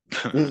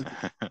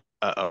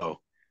 Uh-oh.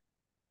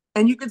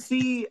 And you can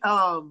see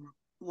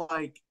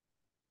like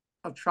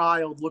a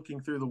child looking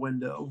through the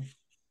window.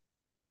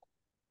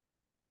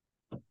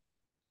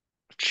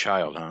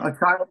 Child, huh?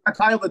 A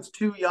child that's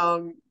too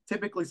young,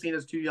 typically seen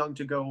as too young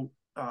to go.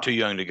 Too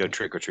young to go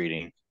trick or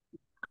treating.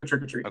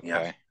 Trick or treating. Okay.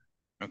 Yeah.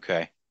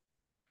 Okay.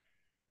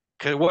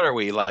 Cause what are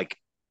we, like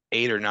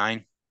 8 or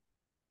 9?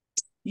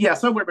 Yeah,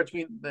 somewhere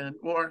between then,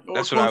 or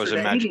that's what I was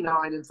imagining.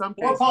 89 in some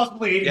cases, or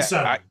possibly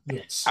 87. Yeah,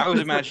 yes. I was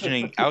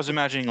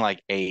imagining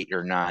like 8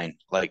 or 9.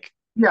 Like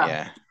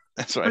yeah,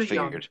 that's what I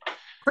figured. Young.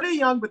 Pretty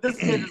young, but this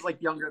kid is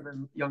like younger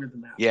than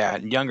that. Yeah,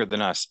 younger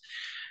than us.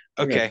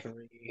 Okay.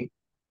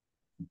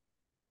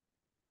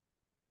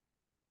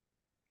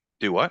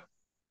 Do what?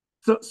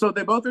 So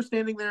they both are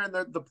standing there, and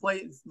the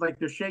plate, like,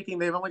 they're shaking.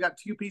 They've only got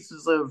 2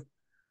 pieces of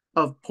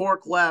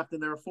pork left,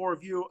 and there are 4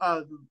 of you.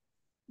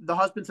 The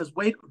husband says,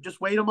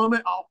 just wait a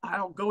moment.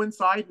 I'll go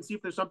inside and see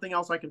if there's something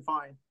else I can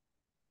find.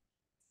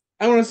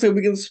 I want to say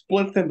we can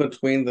split them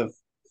between the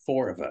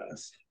 4 of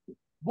us.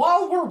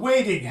 While we're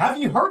waiting, have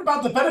you heard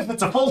about the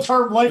benefits of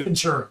full-term life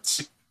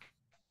insurance?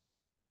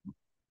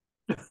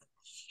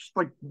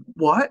 Like,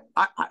 what?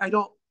 I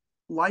don't...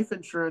 Life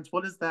insurance,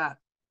 what is that?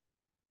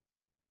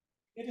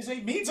 It is a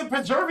means of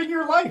preserving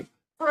your life.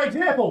 For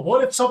example,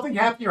 what if something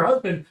happened to your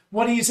husband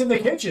when he's in the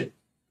kitchen?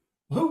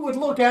 Who would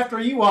look after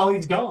you while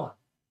he's gone?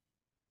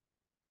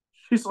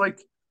 She's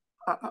like,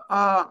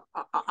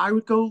 I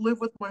would go live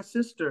with my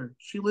sister.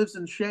 She lives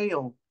in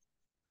Shale.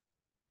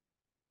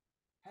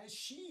 Has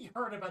she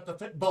heard about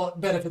the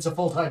benefits of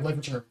full-time life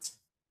insurance?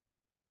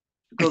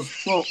 She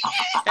goes, well,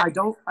 I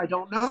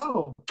don't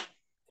know.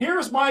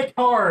 Here's my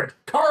card.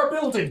 Carl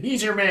Middleton,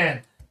 he's your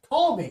man.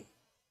 Call me.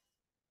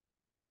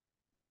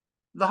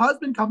 The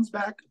husband comes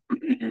back,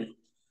 and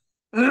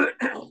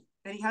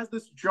he has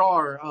this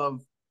jar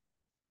of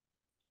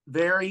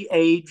very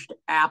aged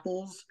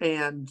apples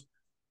and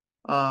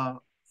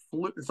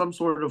some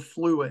sort of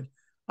fluid.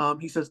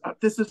 He says,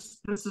 "This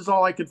is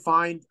all I could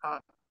find.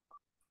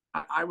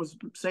 I was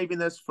saving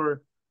this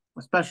for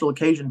a special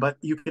occasion, but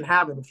you can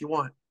have it if you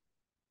want."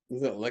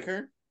 Is it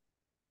liquor?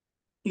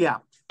 Yeah.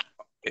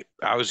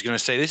 I was gonna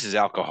say this is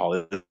alcohol,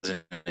 isn't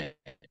it?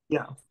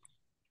 Yeah.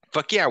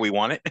 Fuck yeah, we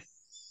want it.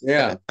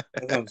 Yeah,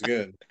 that sounds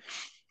good.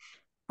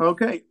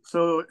 Okay,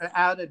 so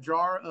add a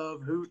jar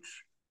of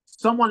hooch.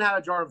 Someone add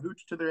a jar of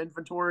hooch to their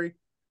inventory.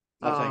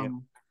 I'll take it.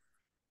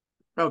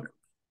 Okay,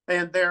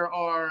 and there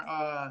are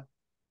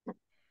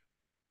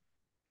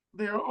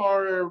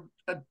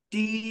a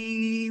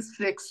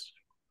D6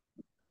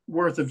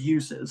 worth of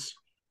uses.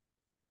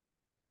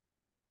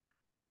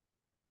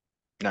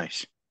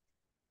 Nice.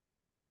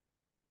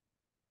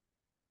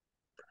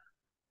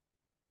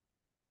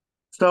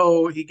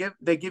 So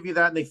they give you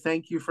that, and they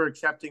thank you for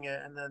accepting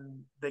it, and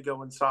then they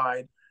go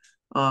inside.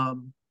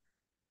 And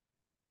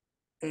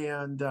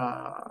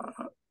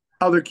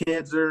other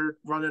kids are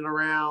running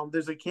around.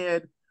 There's a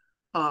kid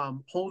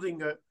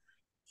holding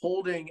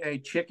a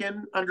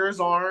chicken under his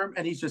arm,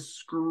 and he's just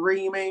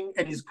screaming,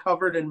 and he's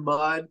covered in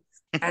mud,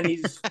 and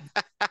he's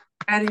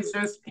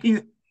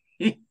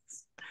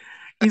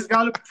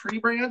got a tree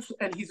branch,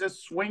 and he's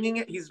just swinging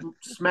it. He's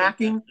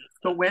smacking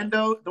the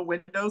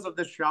windows of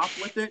the shop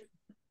with it.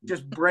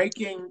 just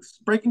breaking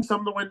some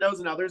of the windows,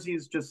 and others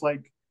he's just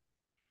like,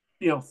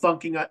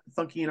 thunking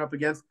it up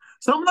against.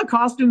 Some of the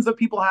costumes that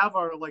people have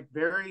are like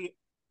very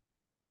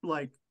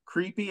like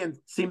creepy and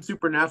seem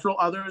supernatural.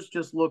 Others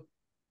just look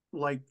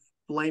like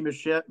lame as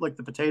shit, like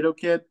the potato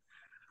kid.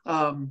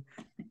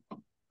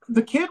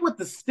 The kid with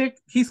the stick,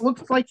 he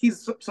looks like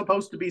he's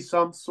supposed to be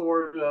some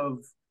sort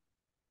of,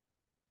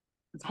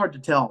 it's hard to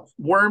tell,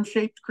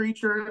 worm-shaped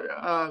creature.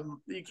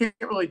 You can't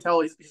really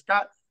tell. He's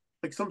got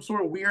like some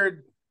sort of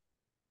weird,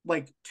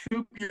 like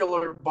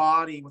tubular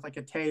body with like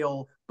a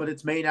tail, but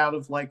it's made out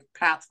of like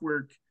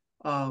patchwork.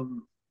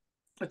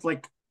 It's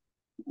like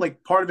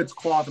part of it's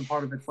cloth and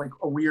part of it's like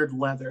a weird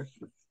leather.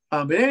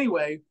 But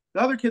anyway, the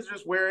other kids are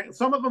just wearing,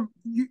 some of them,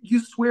 you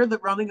swear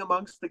that running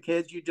amongst the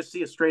kids, you just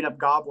see a straight up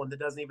goblin that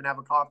doesn't even have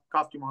a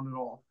costume on at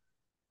all.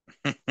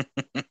 But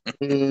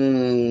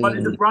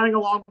it's just running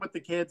along with the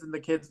kids, and the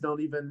kids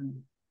don't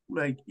even,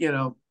 like, they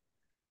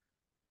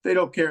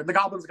don't care. The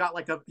goblin's got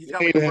like a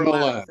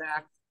burlap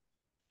sack.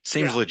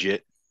 Seems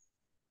legit.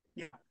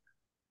 Yeah.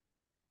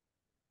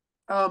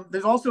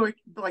 There's also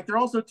like, there are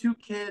also two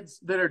kids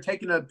that are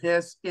taking a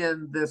piss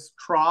in this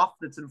trough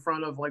that's in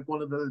front of like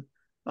one of the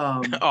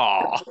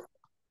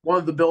one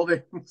of the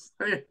buildings.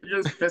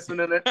 Just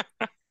pissing in it.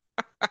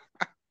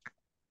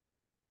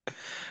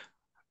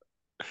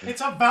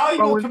 It's a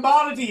valuable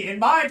commodity. In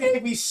my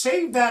day, we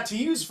saved that to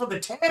use for the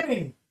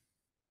tanning.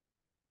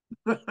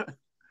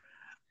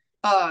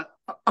 A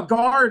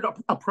guard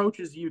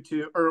approaches you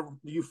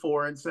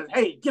four and says,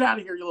 "Hey, get out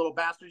of here, you little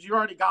bastards! You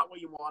already got what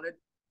you wanted.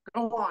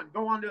 Go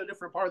on to a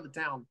different part of the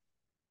town."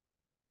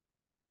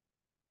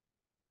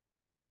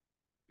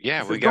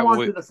 Yeah, we go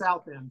on to the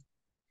south end.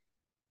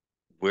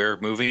 We're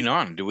moving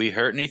on. Do we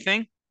hurt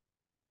anything?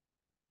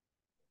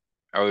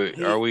 Are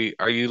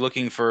you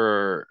looking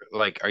for,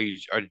 like,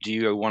 do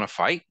you want to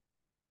fight?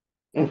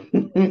 He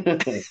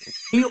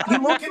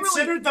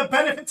considered the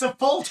benefits of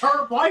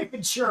full-term life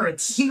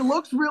insurance. He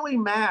looks really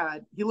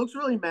mad.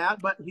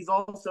 But he's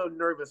also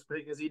nervous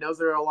because he knows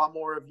there are a lot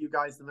more of you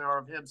guys than there are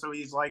of him. So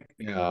he's like,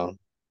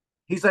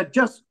 he said,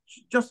 just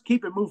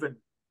keep it moving,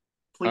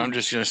 please. I'm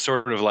just gonna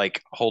sort of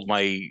like hold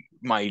my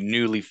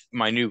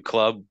new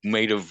club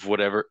made of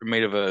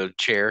a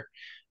chair,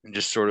 and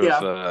just sort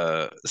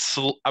of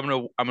I'm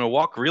gonna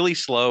walk really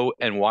slow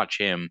and watch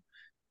him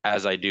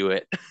as I do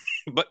it,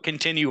 but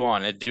continue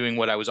on at doing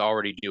what I was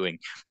already doing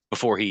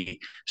before he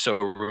so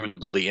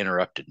rudely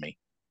interrupted me.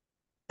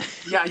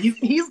 Yeah,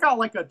 he's got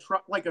like a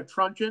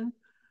truncheon,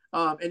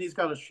 and he's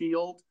got a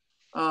shield,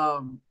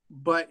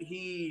 but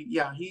he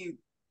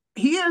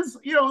is,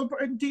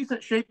 in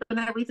decent shape and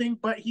everything,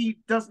 but he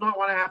does not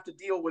want to have to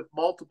deal with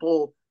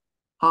multiple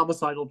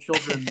homicidal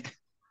children.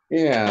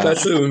 Yeah.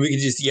 Especially when we can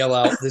just yell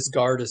out, "This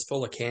guard is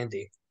full of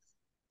candy."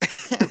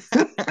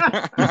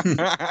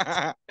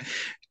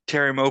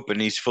 Tear him open,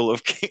 he's full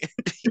of candy.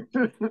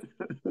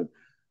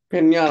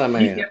 Pinata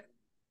man.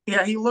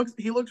 Yeah, he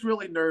looks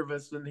really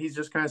nervous, and he's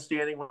just kind of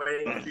standing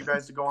waiting for you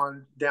guys to go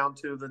on down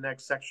to the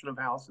next section of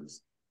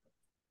houses.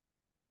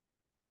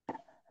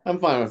 I'm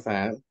fine with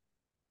that.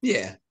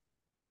 Yeah.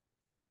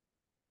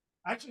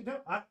 Actually, no.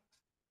 I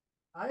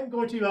am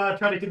going to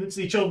try to convince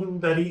the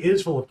children that he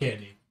is full of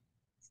candy.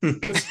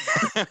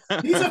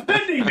 He's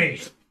offending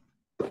me.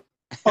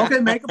 Okay,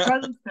 make a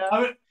presence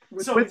test.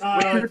 With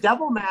your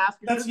devil mask.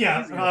 That's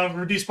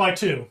reduced by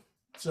 2.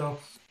 So,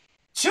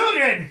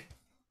 children,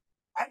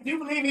 I do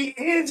believe he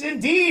is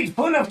indeed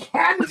full of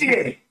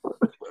candy.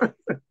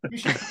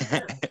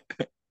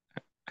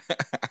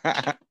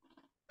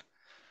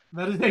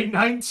 That is a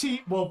 19.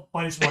 Well,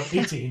 minus 1,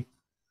 18.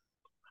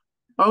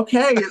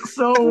 Okay,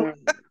 so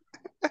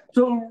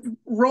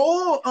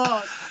roll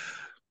a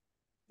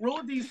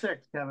d6,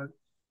 Kevin.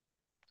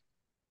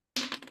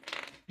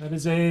 That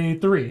is a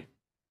 3.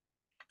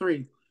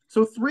 3.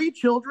 So 3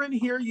 children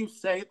hear you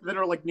say that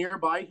are like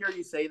nearby. Hear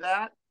you say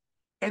that,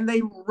 and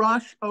they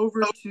rush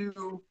over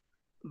to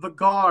the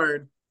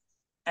guard,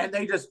 and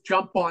they just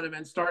jump on him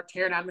and start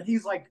tearing at him.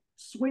 He's like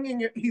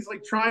swinging it. He's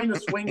like trying to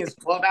swing his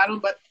club at him,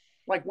 but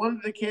like one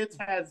of the kids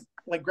has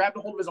like grabbed a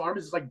hold of his arm,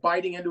 is just like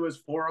biting into his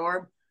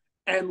forearm,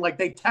 and like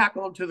they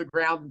tackle him to the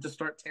ground and just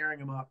start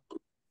tearing him up.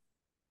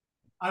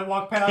 I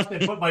walk past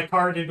and put my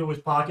card into his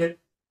pocket.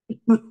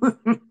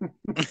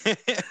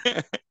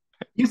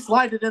 You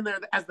slide it in there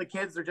as the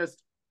kids are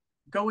just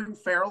going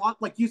feral on.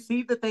 Like, you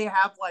see that they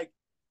have like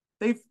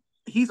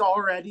he's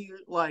already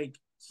like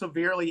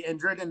severely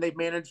injured, and they've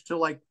managed to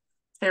like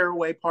tear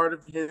away part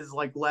of his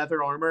like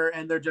leather armor,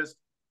 and they're just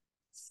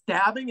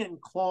stabbing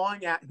and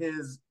clawing at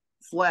his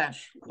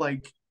flesh,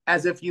 like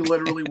as if he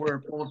literally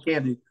were full of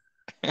candy.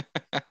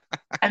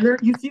 And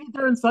you see that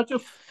they're in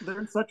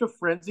such a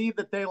frenzy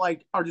that they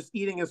like are just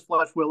eating his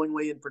flesh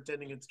willingly and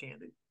pretending it's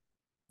candy.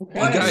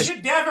 Okay. You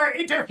should never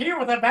interfere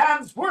with a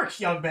man's work,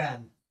 young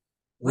man.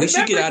 We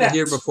should get out of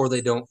here before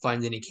they don't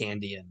find any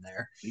candy in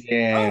there.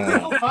 Yeah.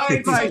 They'll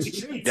find such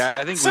treats. Yeah,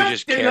 I think we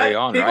just carry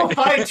on, They right? will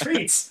find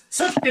treats.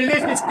 Such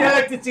delicious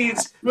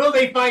delicacies will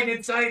they find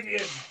inside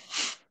him.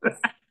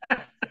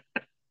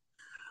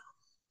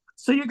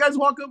 So you guys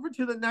walk over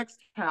to the next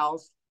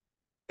house,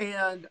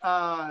 and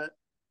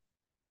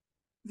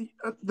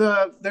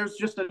there's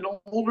just an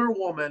older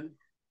woman,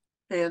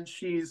 and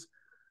she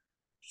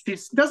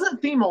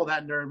doesn't seem all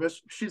that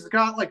nervous. She's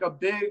got like a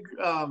big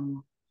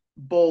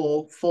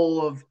bowl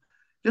full of,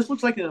 just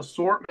looks like an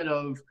assortment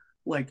of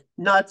like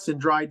nuts and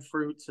dried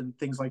fruits and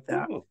things like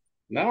that. Ooh,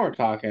 now we're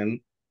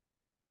talking.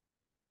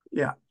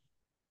 Yeah.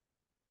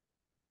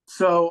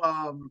 So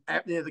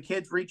the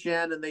kids reach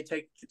in and they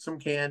take some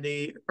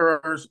candy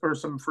or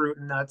some fruit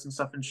and nuts and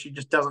stuff, and she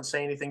just doesn't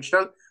say anything. She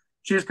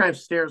just kind of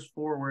stares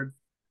forward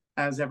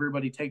as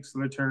everybody takes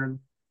their turn.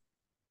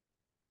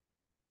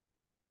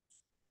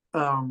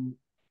 So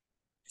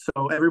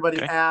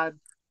everybody add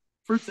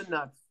fruits and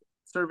nuts.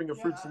 Serving of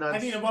fruits and nuts. I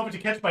need a moment to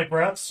catch my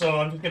breath, so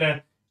I'm just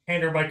gonna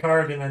hand her my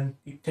card and then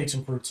take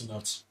some fruits and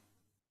nuts.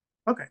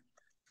 Okay.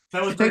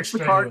 That was she takes the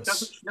card.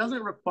 She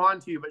doesn't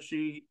respond to you, but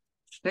she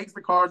takes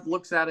the card,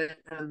 looks at it,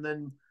 and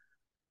then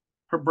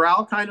her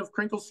brow kind of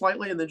crinkles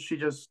slightly, and then she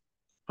just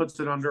puts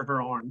it under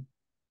her arm.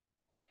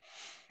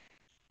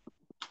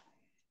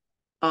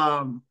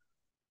 And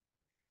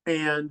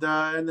then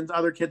the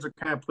other kids are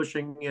kind of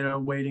pushing,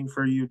 waiting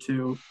for you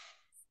to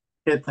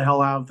get the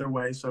hell out of their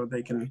way so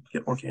they can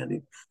get more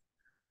candy.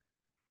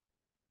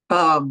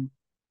 But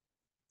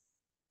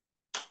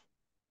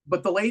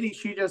the lady,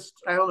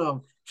 I don't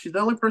know. She's the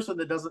only person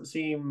that doesn't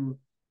seem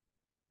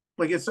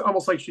like, it's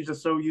almost like she's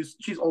just so used.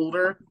 She's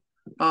older.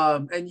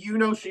 And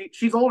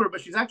she's older,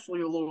 but she's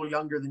actually a little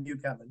younger than you,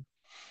 Kevin.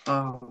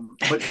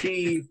 But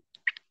she's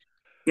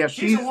a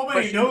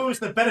woman who knows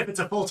the benefits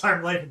of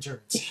full-time life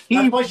insurance.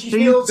 That's why she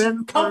feels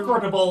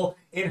comfortable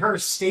in her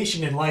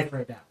station in life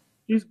right now.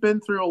 She's been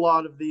through a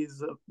lot of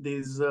these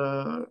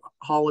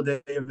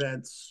holiday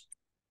events.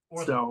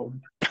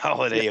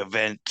 Holiday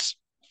events.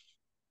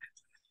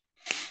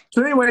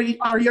 So anyway,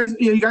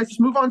 you guys just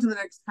move on to the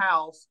next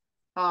house,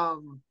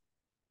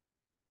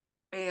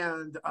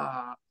 and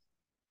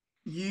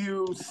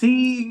you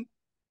see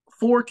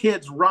 4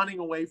 kids running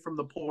away from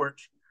the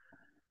porch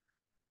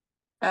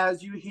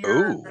as you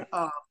hear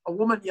a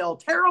woman yell,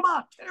 "Tear them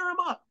up! Tear them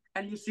up!"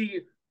 And you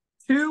see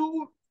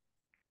 2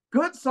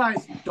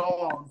 good-sized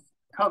dogs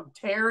come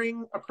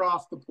tearing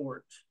across the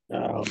porch.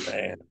 Oh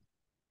man!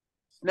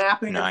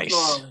 Snapping nice.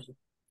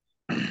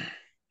 and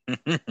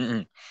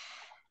snarling.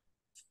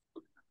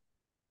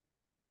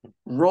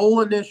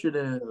 Roll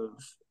initiative.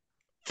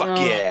 Fuck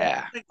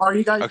yeah! Are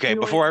you guys okay?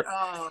 Doing, before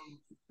are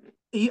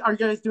you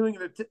guys doing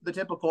the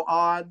typical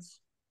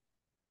odds?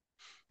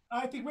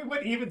 I think we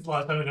went evens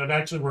last time, and it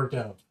actually worked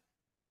out.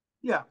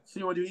 Yeah. So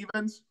you want to do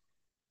evens?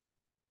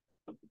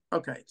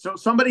 Okay. So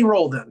somebody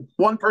roll then.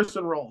 One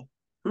person roll.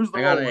 Who's the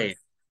I got roller? 8.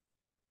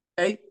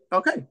 8.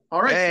 Okay.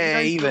 All right.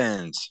 Hey,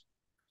 evens.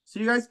 So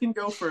you guys can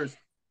go first.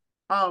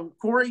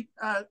 Corey,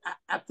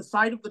 at the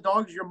sight of the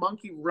dogs, your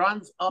monkey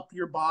runs up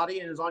your body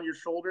and is on your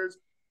shoulders,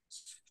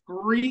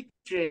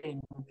 screeching,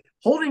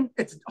 holding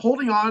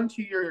on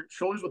to your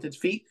shoulders with its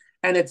feet,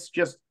 and it's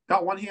just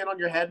got one hand on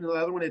your head and the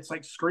other one it's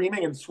like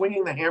screaming and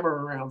swinging the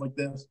hammer around like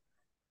this.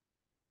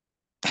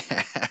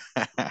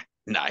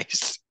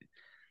 Nice.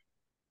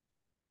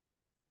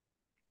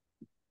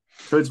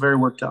 So it's very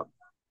worked up.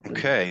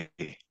 Okay.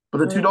 But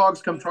the 2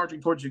 dogs come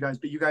charging towards you guys,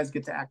 but you guys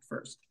get to act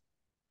first.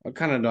 What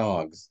kind of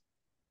dogs?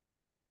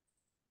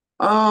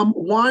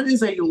 One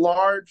is a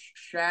large,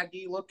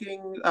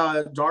 shaggy-looking,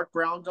 dark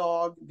brown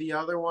dog. The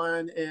other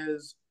one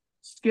is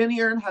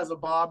skinnier and has a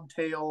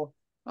bobtail,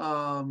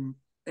 and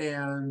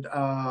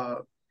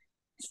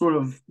sort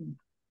of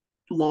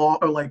long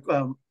or like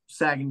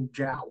sagging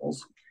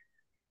jowls.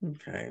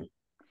 Okay.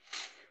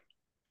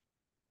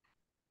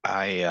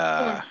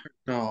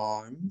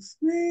 Dogs,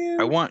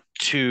 man. I want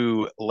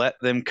to let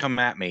them come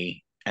at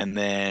me, and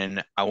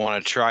then I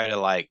want to try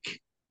to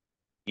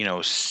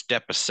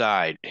step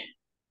aside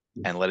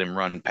and let him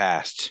run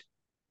past.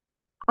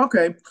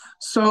 Okay,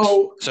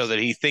 so that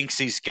he thinks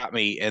he's got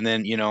me, and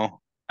then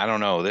I don't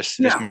know. This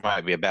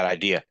might be a bad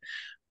idea,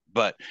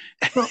 but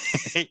I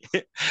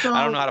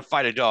don't know how to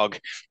fight a dog,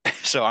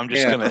 so I'm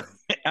just gonna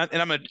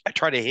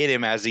try to hit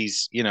him as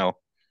he's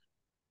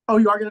Oh,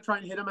 you are gonna try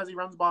and hit him as he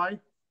runs by?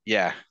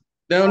 Yeah.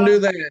 Don't do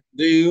that.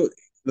 Do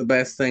the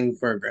best thing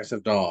for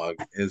aggressive dog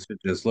is to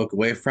just look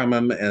away from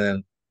him and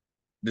then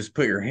just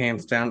put your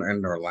hands down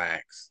and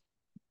relax.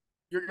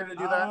 You're gonna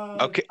do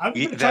that? Okay.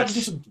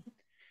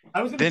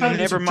 Then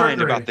never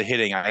mind about the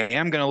hitting. I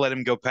am gonna let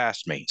him go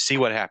past me. See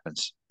what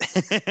happens.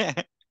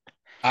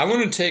 I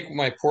want to take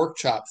my pork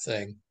chop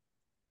thing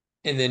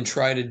and then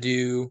try to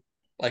do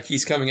like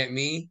he's coming at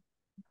me,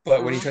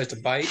 but when he tries to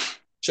bite,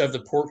 shove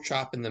the pork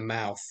chop in the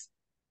mouth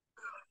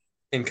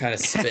and kind of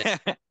spit.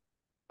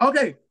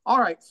 Okay. All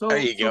right. So, there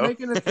you go. Make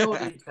an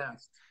agility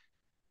test.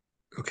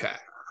 Okay.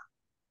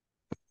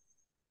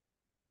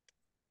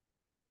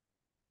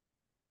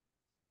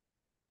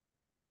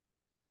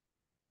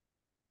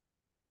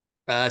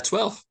 Uh,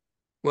 12.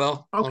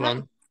 Well, hold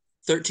on.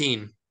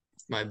 13.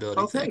 My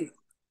ability thing.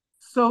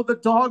 So the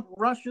dog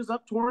rushes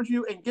up towards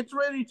you and gets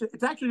ready to,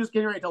 it's actually just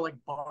getting ready to like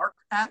bark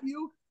at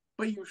you,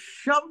 but you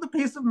shove the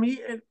piece of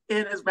meat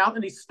in his mouth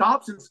and he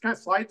stops and kind of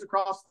slides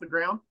across the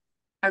ground.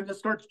 and just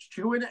starts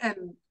chewing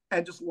and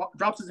just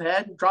drops his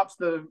head and drops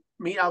the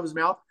meat out of his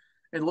mouth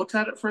and looks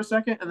at it for a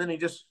second, and then he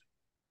just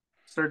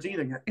starts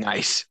eating it.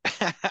 Nice.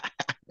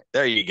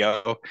 There you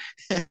go.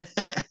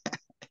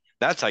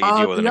 That's how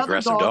you deal with an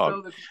aggressive dog.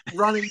 Though, that's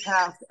running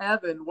past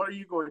Evan, what are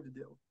you going to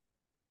do?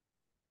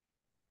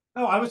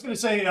 Oh, I was going to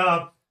say,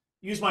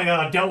 use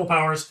my devil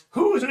powers.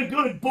 Who's a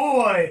good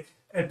boy?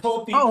 And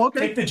pull up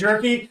take the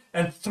jerky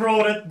and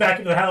throw it back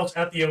into the house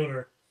at the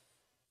owner.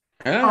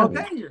 Oh.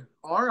 Okay,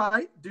 all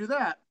right, do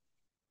that.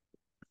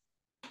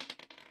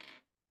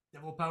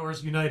 Devil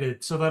powers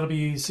united. So that'll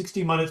be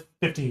 16 minus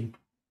 15.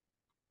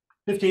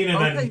 15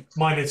 and then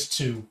minus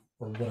 2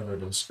 or whatever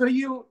it is. So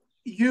you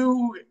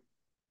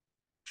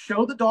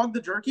show the dog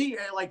the jerky,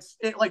 and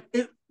it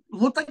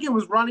looked like it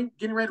was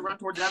getting ready to run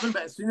towards Evan,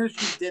 but as soon as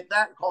you did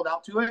that and called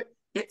out to it,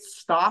 it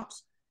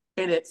stops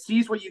and it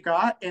sees what you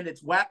got, and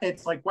it's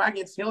like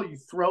wagging its tail. You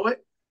throw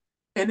it,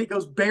 and it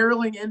goes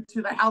barreling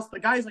into the house. The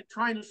guy's like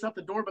trying to shut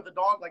the door, but the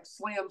dog like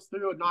slams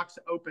through and knocks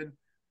it open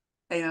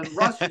and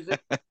rushes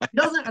it. It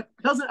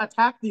doesn't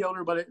attack the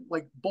owner, but it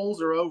like bowls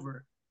her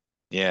over.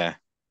 Yeah.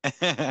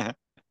 And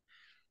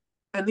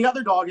the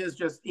other dog is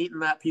just eating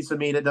that piece of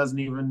meat. It doesn't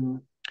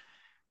even.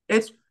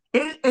 It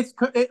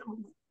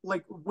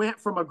like went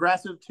from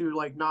aggressive to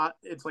like not.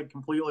 It's like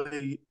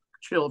completely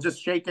chill,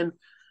 just shaking.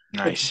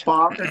 Nice.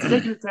 It's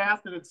shaking its ass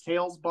and its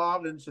tail's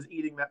bobbed, and it's just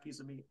eating that piece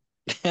of meat.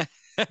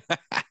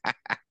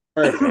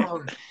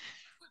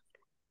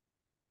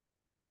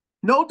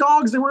 No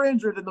dogs that were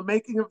injured in the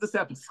making of this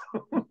episode.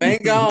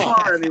 Thank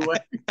God. Anyway,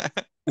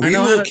 we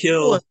will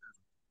kill.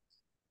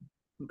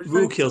 We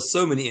will kill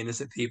so many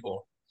innocent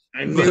people.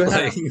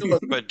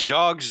 But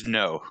dogs,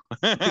 no.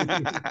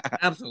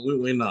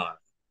 Absolutely not.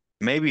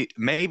 Maybe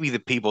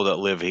the people that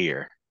live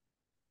here,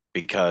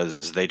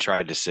 because they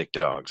tried to sick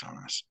dogs on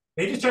us.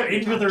 They just tried to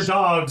injure their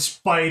dogs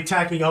by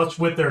attacking us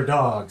with their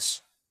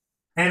dogs.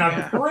 And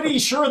I'm pretty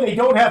sure they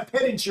don't have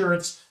pet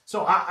insurance,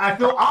 so I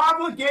feel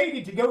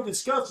obligated to go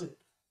discuss it.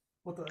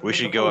 We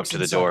should go up to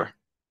the door.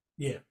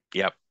 Yeah.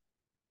 Yep.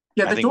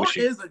 Yeah, the door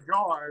is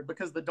ajar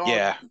because the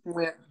dog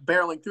went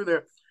barreling through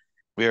there.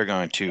 We are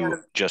going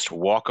to just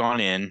walk on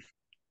in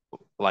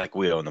like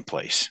we own the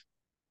place.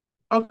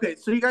 Okay,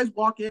 so you guys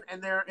walk in,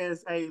 and there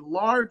is a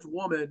large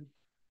woman,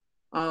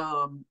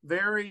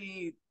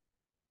 very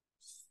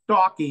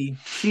stocky.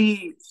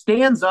 She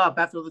stands up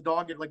after the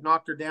dog had like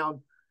knocked her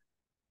down,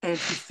 and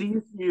she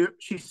sees you.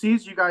 She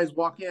sees you guys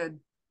walk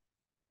in,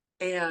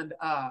 and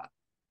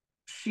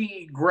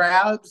she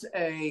grabs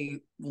a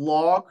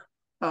log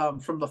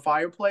from the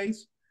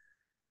fireplace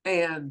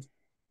and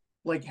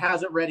like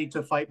has it ready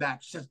to fight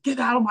back. She says, "Get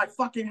out of my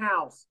fucking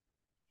house."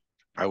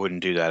 I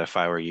wouldn't do that if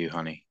I were you,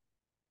 honey.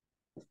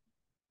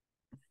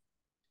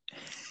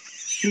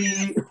 She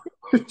is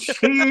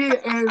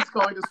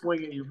going to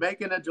swing at you. Make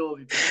an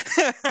agility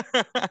check.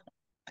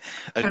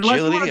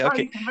 Agility?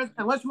 Okay.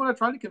 Unless you want to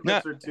try to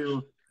convince her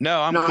to.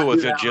 No, I'm cool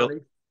with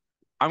agility.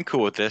 I'm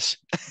cool with this.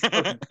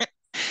 Okay.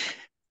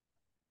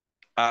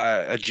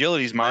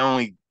 Agility is my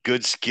only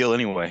good skill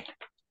anyway.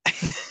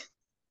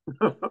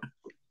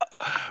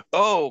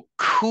 Oh,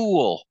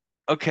 cool.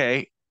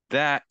 Okay.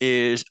 That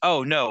is.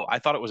 Oh, no. I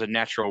thought it was a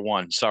natural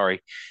 1.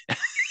 Sorry.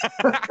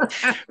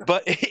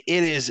 But it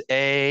is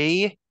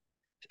a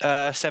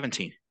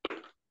 17.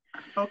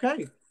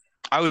 Okay.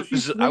 I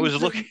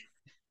was looking.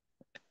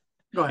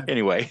 Go ahead.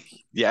 Anyway,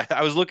 yeah,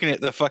 I was looking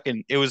at the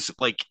fucking. It was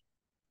like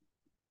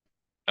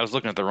I was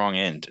looking at the wrong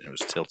end. And it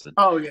was tilted.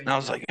 Oh yeah. And I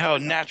was like, "Oh,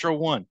 natural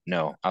 1."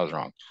 No, I was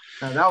wrong.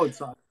 No, that would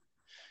suck.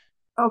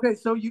 Okay,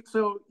 so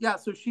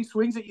she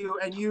swings at you,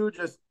 and you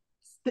just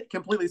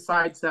completely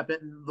sidestep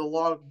it, and the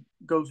log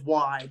goes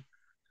wide.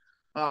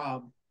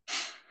 And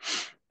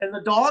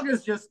the dog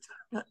is just.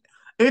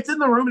 It's in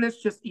the room, and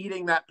it's just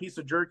eating that piece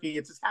of jerky.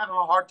 It's just having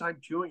a hard time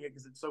chewing it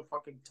because it's so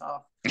fucking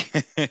tough.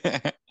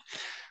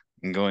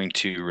 I'm going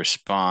to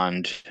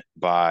respond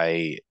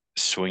by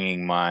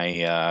swinging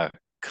my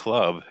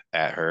club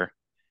at her.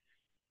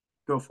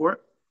 Go for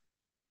it.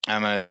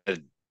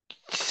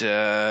 That's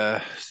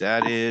a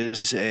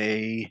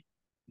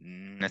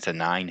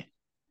 9.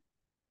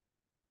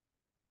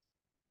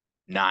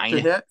 9. To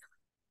hit?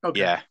 Okay.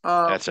 Yeah,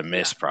 that's a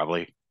miss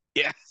probably.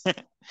 Yeah.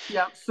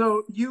 Yeah,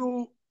 so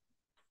you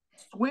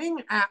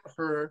swing at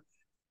her,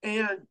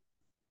 and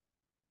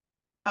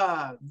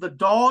the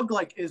dog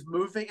like is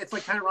moving. It's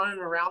like kind of running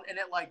around, and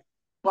it like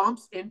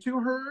bumps into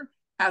her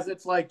as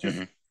it's like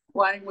just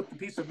playing with the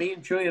piece of meat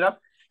and chewing it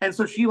up. And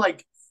so she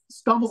like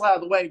stumbles out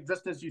of the way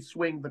just as you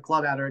swing the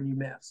club at her, and you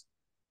miss.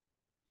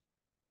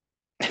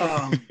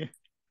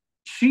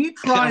 She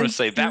tries. I'm gonna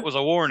say that was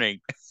a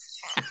warning.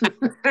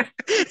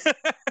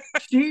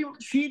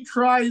 She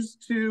tries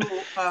to.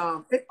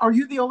 Are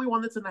you the only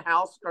one that's in the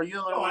house? Are you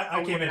the only one?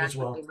 I came in as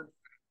well.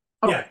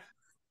 Okay. Yeah.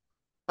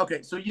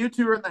 Okay, so you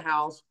two are in the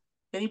house.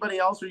 Anybody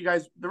else? Or you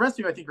guys? The rest of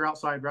you, I think, are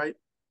outside, right?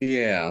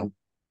 Yeah.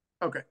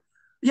 Okay.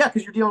 Yeah,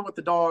 because you're dealing with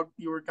the dog.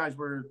 Guys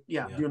were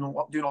doing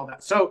all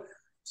that. So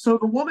the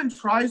woman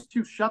tries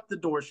to shut the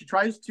door. She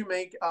tries to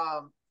make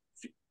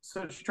she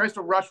tries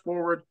to rush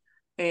forward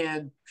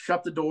and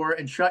shut the door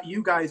and shut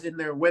you guys in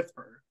there with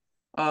her.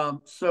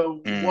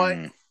 So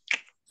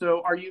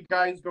are you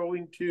guys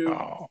going to?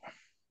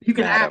 You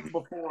can act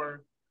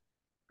before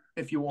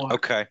if you want.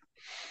 Okay.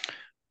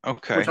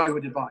 Which I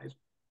would advise.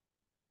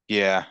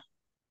 Yeah.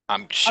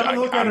 I'm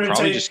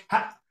probably just.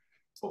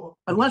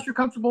 Unless you're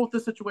comfortable with the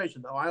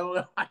situation, though. I don't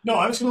know. No,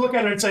 I was going to look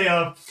at her and say,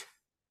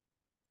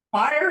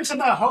 fires in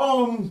the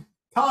home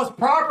cause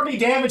property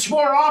damage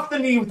more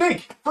often than you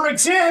think. For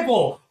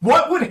example,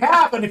 what would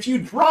happen if you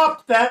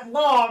dropped that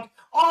log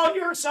on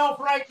yourself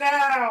right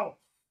now?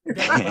 Use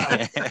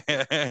my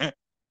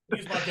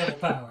devil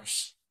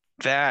powers.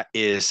 That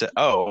is.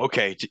 Oh,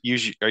 okay.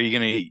 Are you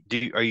gonna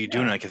do? Are you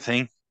doing like a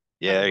thing?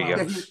 Yeah, there you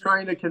go. He's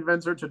trying to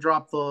convince her to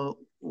drop the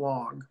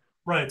log.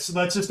 Right. So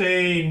that's just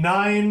a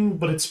 9,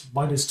 but it's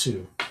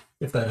 -2.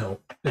 If that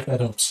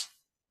helps.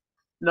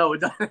 No,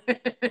 it doesn't.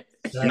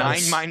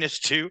 9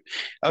 -2.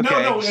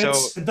 Okay. No.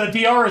 It's the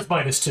DR is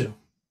 -2.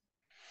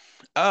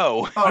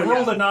 Oh. I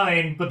rolled a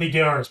 9, but the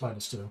DR is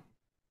 -2.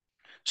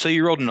 So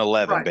you rolled an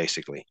 11,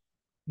 basically.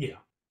 Yeah.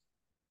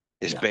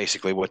 Is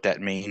basically what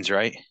that means,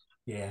 right?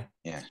 Yeah.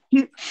 Yeah.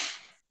 He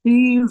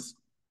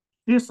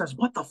says,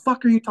 "What the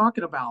fuck are you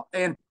talking about?"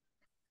 And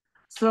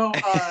so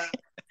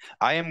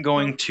I am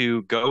going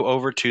to go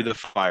over to the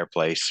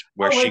fireplace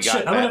where she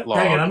got that log.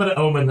 Hang on, I'm going to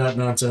omen that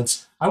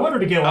nonsense. I want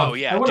her to get on. Oh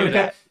yeah, I want her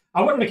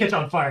to catch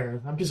on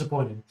fire. I'm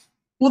disappointed.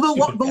 Well,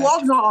 the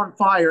log's not on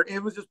fire.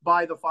 It was just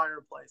by the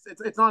fireplace.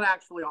 It's not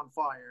actually on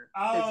fire.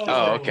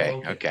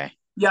 Okay.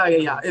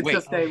 Yeah. It's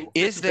just a.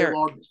 Is there?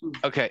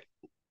 Okay.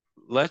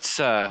 Let's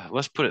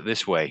put it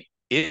this way.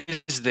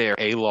 Is there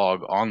a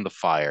log on the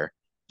fire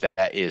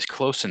that is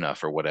close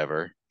enough or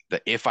whatever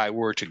that if I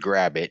were to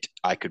grab it,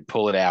 I could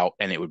pull it out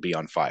and it would be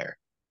on fire?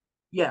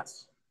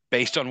 Yes.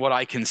 Based on what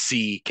I can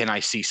see, can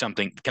I see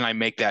something? Can I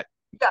make that?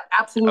 Yeah,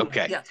 absolutely.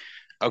 Okay. Yes.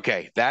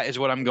 Okay, that is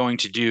what I'm going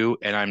to do,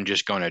 and I'm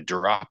just going to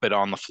drop it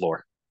on the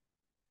floor.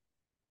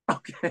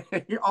 Okay.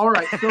 All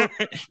right. So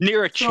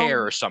near a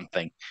chair or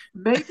something.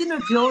 Make an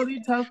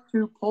agility test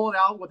to pull it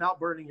out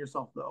without burning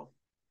yourself, though.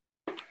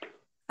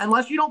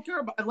 Unless you don't care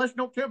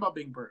about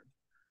being burned.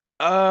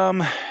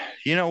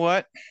 You know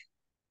what?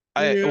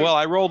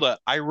 I rolled a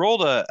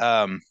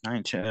an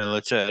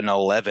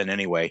 11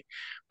 anyway,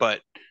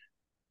 but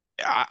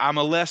I'm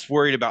less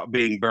worried about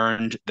being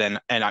burned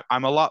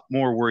I'm a lot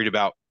more worried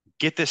about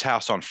get this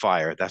house on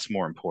fire. That's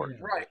more important.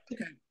 Right.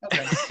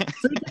 Okay.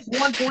 So you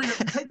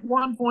take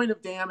 1 point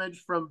of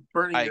damage from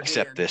burning. I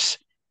accept this.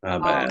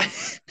 But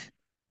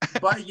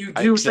you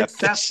do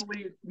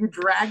successfully. You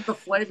drag the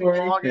flaming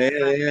log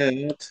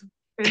into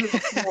the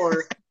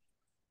floor.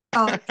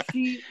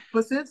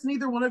 But since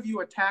neither one of you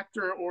attacked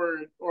her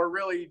or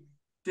really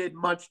did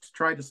much to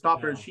try to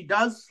stop her, she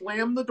does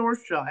slam the door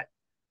shut.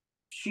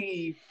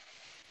 She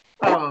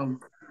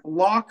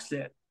locks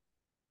it,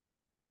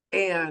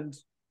 and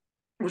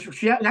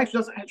she actually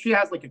doesn't. She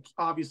has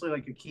obviously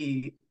a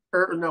key.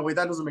 Or no, wait,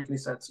 that doesn't make any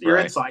sense. You're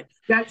inside.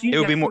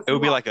 It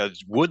would be like a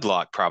wood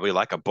lock, probably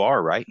like a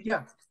bar, right?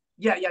 Yeah.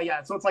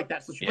 So it's like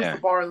that. So she puts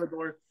the bar on the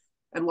door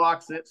and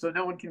locks it, so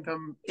no one can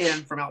come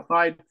in from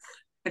outside.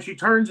 And she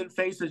turns and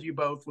faces you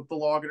both with the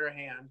log in her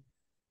hand.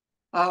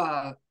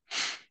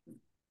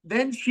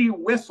 Then she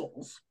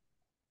whistles.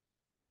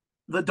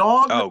 The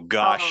dog. Oh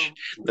gosh,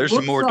 there's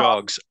some more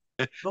dogs.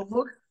 The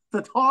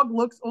dog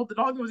looks. Oh, the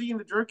dog that was eating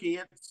the jerky.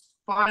 It's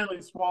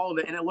finally swallowed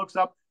it, and it looks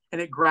up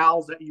and it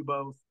growls at you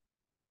both.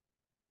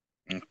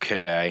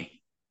 Okay.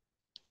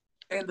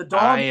 And the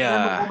dog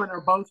and the woman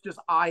are both just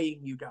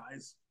eyeing you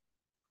guys.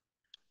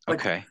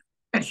 Okay.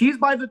 And she's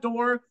by the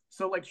door,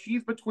 so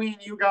she's between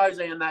you guys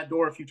and that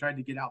door if you tried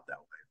to get out that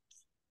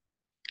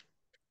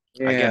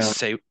way. I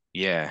guess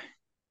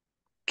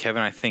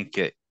Kevin, I think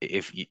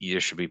if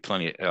there should be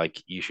plenty,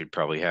 you should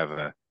probably have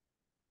a.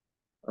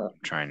 I'm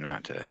trying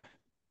not to.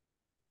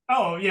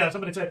 Oh yeah,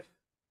 somebody said,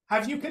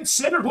 "Have you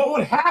considered what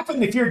would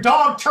happen if your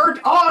dog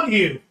turned on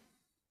you?"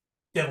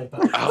 Devil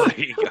power. Oh, there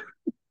you go.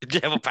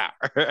 Devil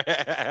power.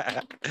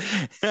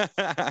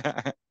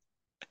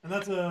 And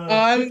that's a.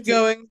 I'm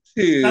going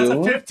to. That's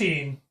a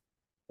 15.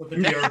 With the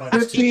DR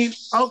 15.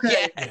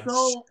 Okay. Yes.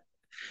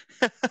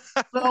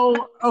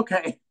 So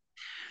okay.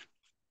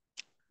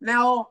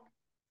 Now,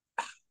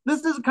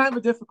 this is kind of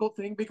a difficult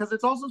thing because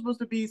it's also supposed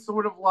to be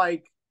sort of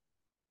I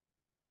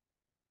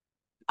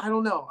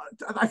don't know.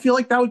 I feel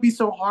like that would be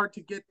so hard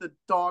to get the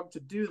dog to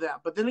do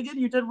that. But then again,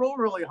 you did roll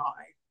really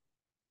high.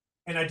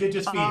 And I did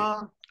just feed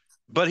it.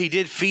 But he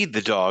did feed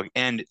the dog,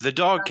 and the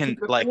dog can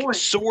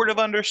sort of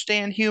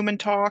understand human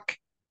talk.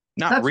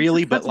 Not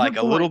really, but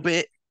a little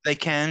bit. They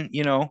can,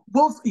 Well,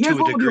 here's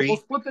to a degree.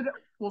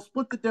 We'll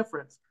split the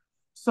difference.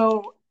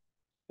 So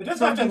it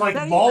doesn't have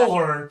to maul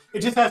her.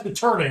 It just has to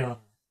turn on her.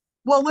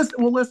 Well,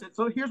 listen.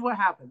 So here's what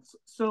happens.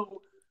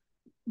 So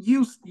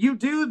you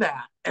do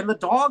that, and the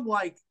dog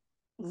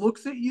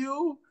looks at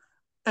you,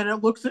 and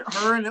it looks at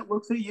her, and it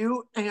looks at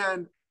you,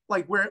 and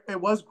where it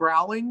was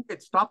growling,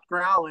 it stopped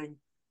growling,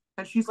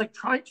 and she's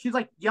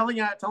yelling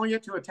at it, telling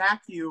it to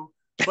attack you,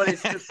 but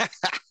it's just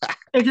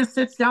it just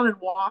sits down and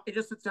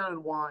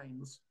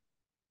whines.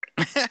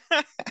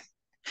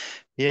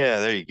 Yeah,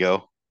 there you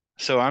go.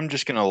 So I'm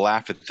just gonna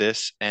laugh at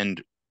this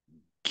and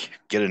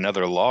get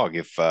another log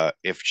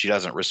if she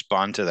doesn't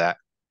respond to that.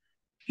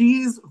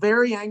 She's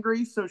very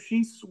angry, so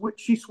she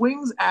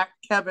swings at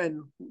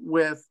Kevin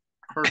with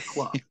her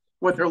club,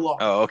 with her log.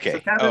 Oh, okay. So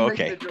Kevin makes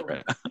it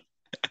Right.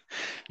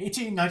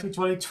 18, 19,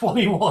 20,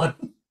 21.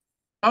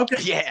 Okay.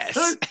 Yes.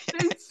 So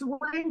she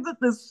swings at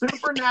this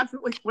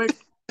supernaturally quick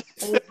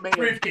old man.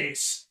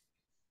 Briefcase.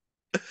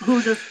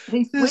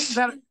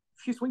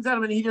 She swings at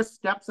him and he just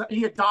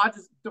he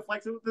dodges,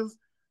 deflects it with his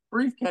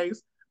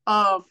briefcase.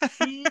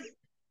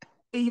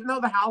 Even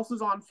though the house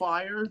is on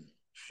fire,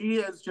 she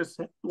is just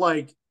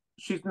like,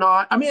 she's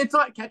not, I mean, it's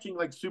not catching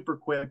like super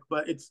quick,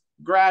 but it's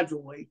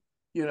gradually,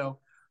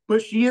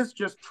 but she is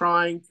just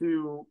trying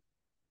to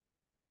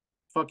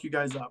fuck you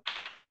guys up.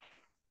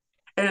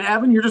 And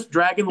Evan, you're just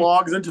dragging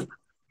logs into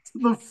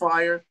the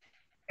fire.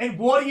 And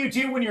what do you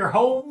do when your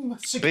home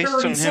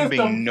security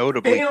system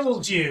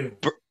fails you?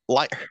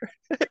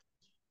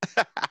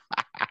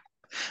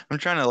 I'm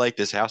trying to light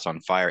this house on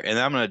fire,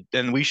 and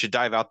then we should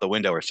dive out the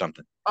window or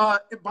something. By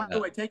the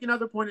way, take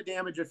another point of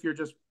damage if you're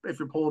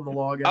pulling the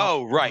log out.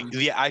 Oh, right.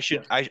 Yeah, I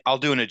should. I'll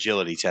do an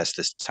agility test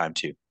this time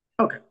too.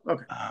 Okay.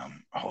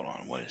 Hold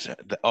on. What is that?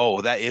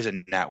 That is a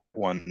nat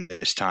 1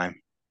 this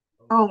time.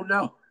 Oh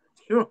no!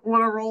 You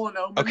want to roll an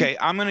omen? Okay,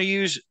 I'm gonna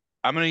use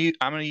an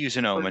omen. Use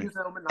an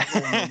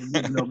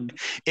omen.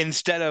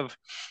 instead of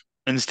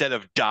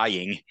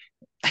dying.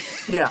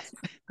 Yeah,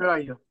 good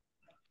idea.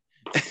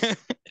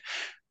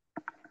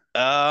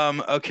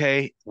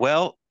 Okay.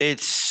 Well,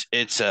 it's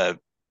a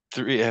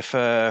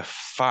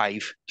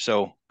 5.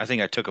 So I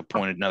think I took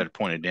another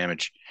point of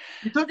damage.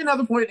 You took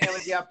another point of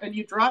damage, yeah, and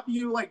you drag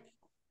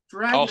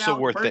also it out,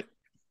 worth it.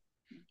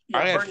 Yeah,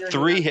 I have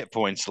 3 hit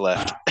points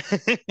left.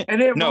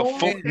 And it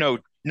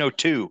no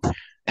 2.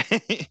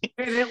 And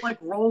it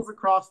rolls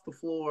across the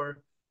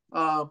floor,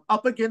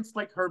 up against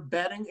her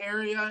bedding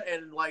area,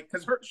 and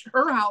because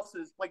her house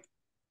is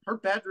her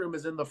bedroom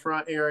is in the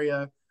front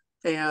area,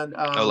 and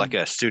like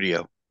a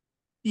studio.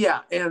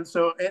 Yeah, and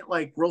so it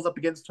rolls up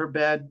against her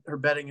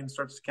bedding and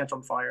starts to catch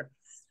on fire.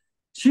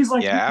 She's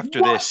like, yeah,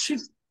 after what?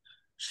 this,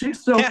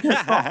 she's so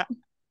pissed off.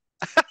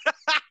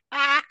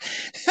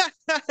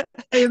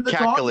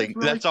 Cackling.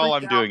 Really, that's all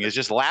I'm doing is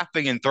just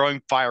laughing and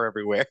throwing fire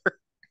everywhere.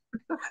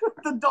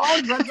 The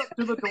dog runs up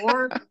to the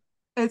door.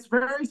 It's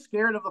very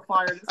scared of the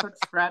fire and it starts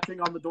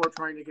scratching on the door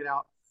trying to get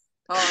out.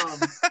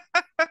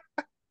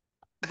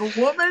 The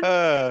woman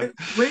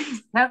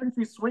swings, Kevin,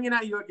 she's swinging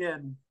at you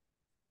again.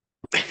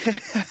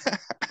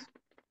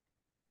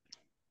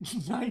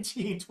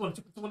 19,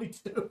 20,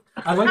 22.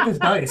 I like this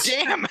dice.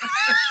 Damn.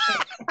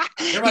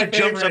 He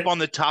jumps on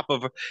the top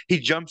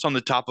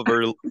of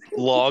her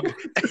log.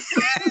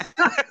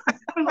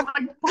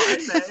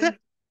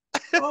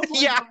 Oh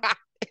yeah, God.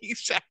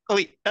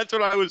 Exactly. That's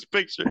what I was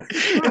picturing.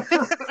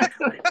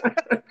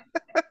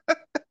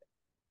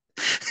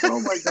 Oh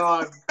my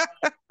God.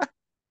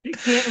 She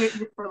can't hit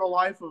you for the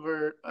life of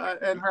her.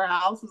 And her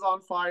house is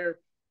on fire.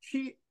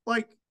 He's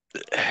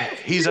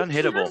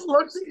unhittable. She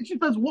looks at you, she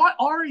says, "What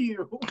are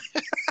you?"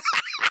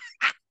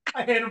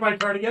 I handed my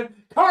card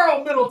again.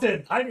 Carl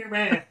Middleton, I'm your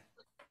man.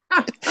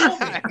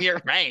 I'm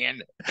your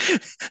man.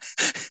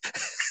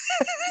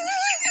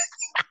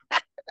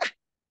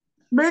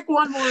 Make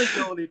one more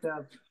agility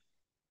test.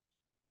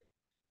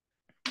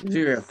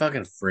 You're a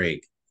fucking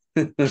freak.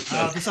 This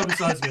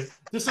sounds good.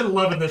 Just an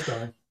 11 this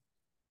time.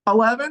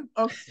 11?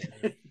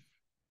 Okay.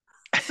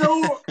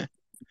 So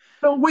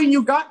when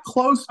you got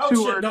close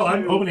to her... No,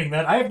 I'm opening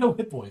that. I have no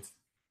hit points.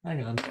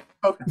 Hang on.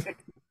 Okay.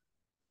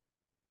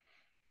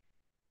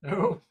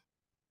 No.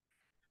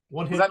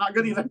 One hit. Is that not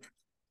good either?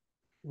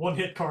 One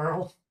hit,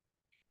 Carl.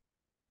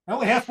 I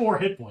only have 4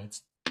 hit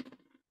points.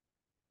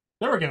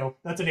 There we go.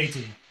 That's an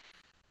 18.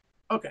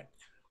 Okay.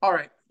 All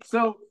right.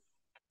 So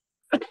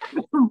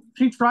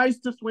she tries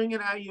to swing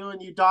it at you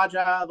and you dodge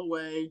out of the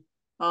way.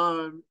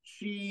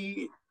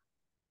 She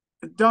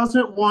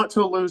doesn't want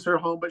to lose her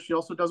home, but she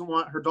also doesn't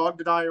want her dog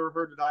to die or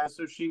her to die.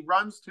 So she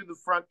runs to the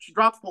front. She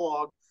drops the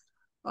log,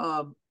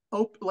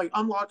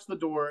 unlocks the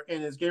door,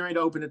 and is getting ready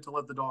to open it to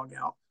let the dog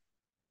out.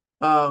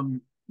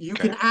 You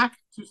can act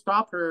to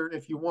stop her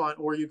if you want,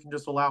 or you can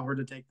just allow her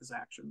to take this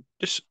action.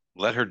 Just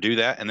let her do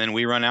that, and then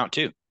we run out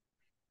too.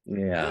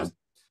 Yeah.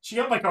 She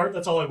got my card.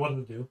 That's all I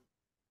wanted to do.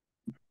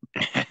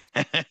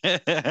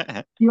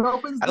 She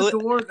opens the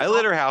door. I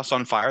lit her house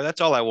on fire.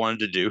 That's all I wanted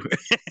to do.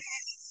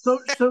 So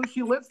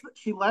she lets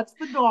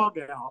the dog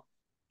out.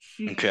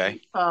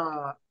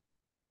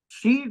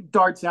 She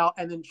darts out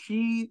and then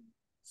she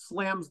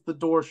slams the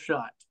door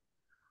shut.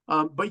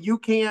 But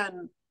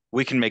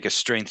we can make a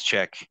strength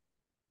check.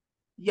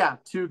 Yeah,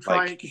 to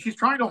try because she's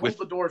trying to hold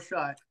the door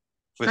shut.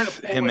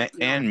 With him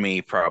and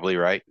me, probably,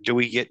 right? Do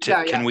we get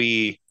to? Can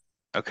we?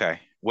 Okay.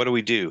 What do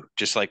we do?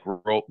 Just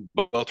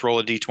both roll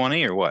a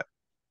d20 or what?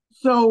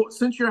 So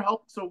since you're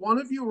one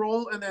of you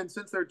roll, and then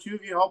since there are 2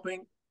 of you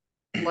helping,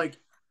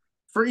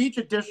 for each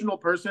additional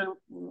person,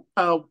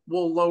 we'll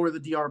lower the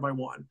DR by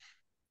 1.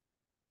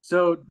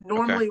 So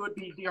normally it would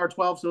be DR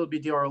 12, so it would be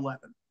DR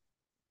 11.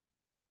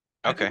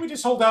 I think we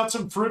just hold out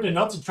some fruit and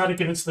nuts and try to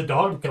convince the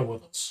dog to go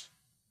with us.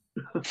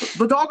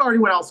 The dog already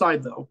went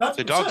outside, though.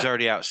 The dog's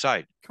already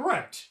outside.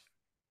 Correct.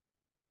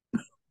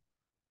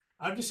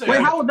 I'm just saying.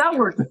 Wait, how would that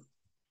work?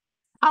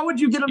 How would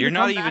you get him You're to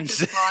not come even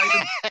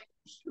back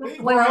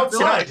inside? We're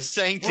outside.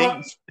 Saying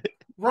things.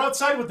 We're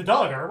outside with the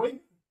dog, aren't we?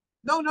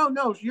 No.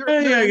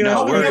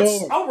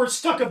 We're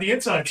stuck on the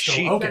inside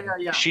still.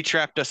 She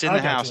trapped us in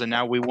the house, and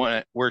now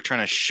we're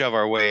trying to shove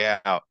our way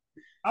out.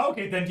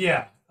 Okay, then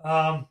yeah.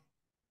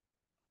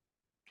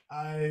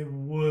 I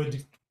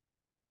would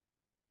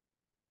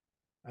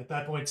at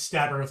that point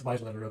stab her with my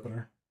letter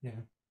opener. Yeah.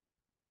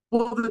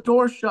 Well, the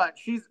door's shut.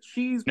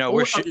 She's no.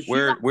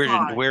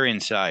 We're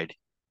inside.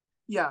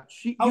 Yeah.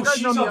 She's on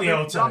the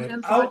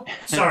outside. Oh,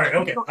 sorry.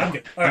 Okay, I'm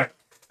good. All right.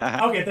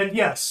 Okay, then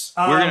yes.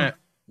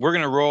 We're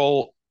gonna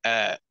roll.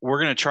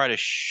 We're gonna try to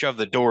shove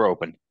the door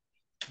open.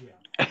 Yeah.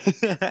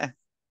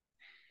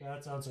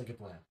 That sounds like a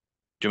plan.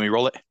 Do we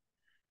roll it?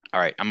 All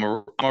right, I'm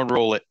gonna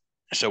roll it.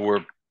 So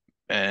we're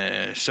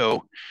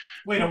so.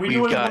 Wait, are we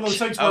doing one of those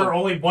things where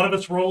only one of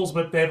us rolls,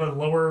 but they have a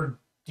lower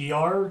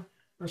DR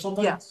or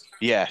something?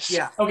 Yes.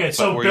 Yeah. Okay,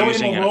 so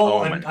Billiam will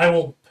roll and I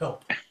will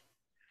help.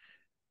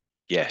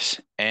 Yes,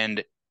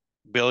 and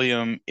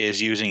Billiam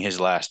is using his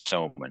last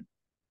omen.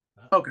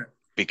 Okay.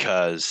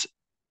 Because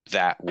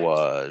that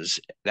was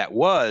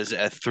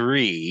a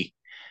 3.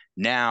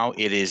 Now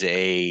it is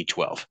a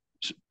 12.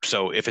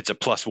 So if it's a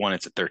 +1,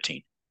 it's a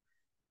 13.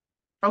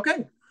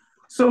 Okay.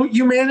 So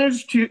you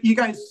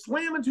guys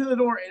slam into the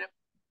door and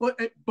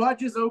it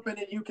budges open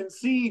and you can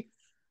see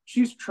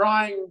she's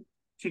trying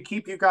to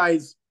keep you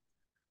guys,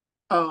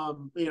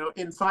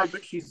 inside,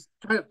 but she's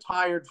kind of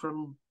tired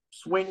from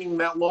swinging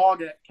that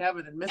log at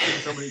Kevin and missing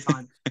so many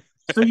times.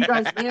 So you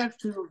guys manage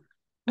to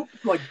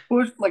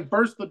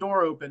burst the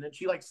door open, and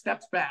she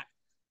steps back,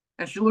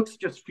 and she looks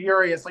just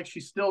furious, like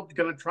she's still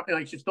gonna try,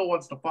 like she still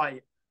wants to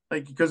fight,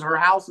 like because her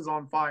house is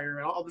on fire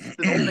and all this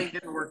whole thing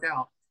didn't work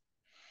out.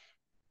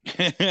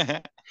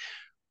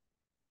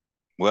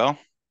 Well,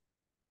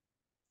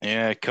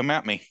 yeah, come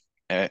at me,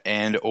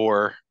 and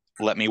or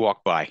let me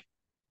walk by.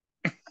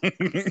 Okay,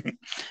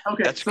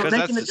 that's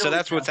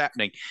what's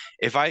happening.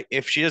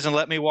 If she doesn't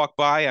let me walk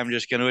by, I'm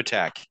just going to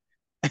attack.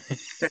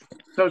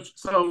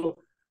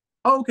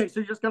 Okay, so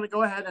you're just going to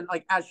go ahead and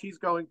as she's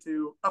going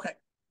to. Okay,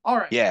 all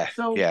right. Yeah.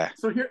 So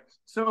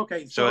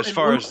as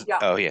far as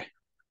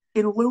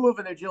in lieu of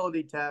an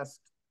agility test,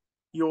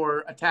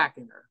 you're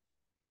attacking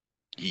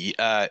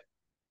her.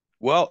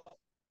 Well,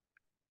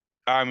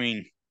 I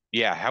mean,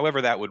 yeah.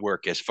 However, that would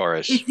work as far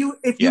as if you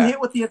hit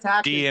with the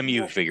attack,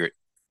 DMU figure it.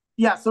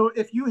 Yeah, so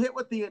if you hit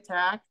with the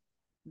attack,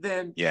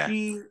 then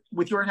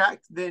with your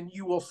attack, then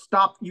you will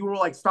stop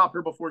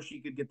her before she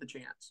could get the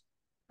chance.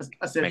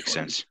 Essentially. Makes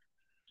sense.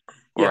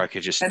 Or I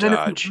could just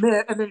dodge.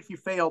 And then if you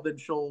fail, then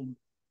she'll.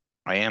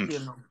 I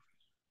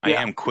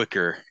am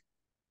quicker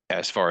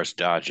as far as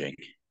dodging.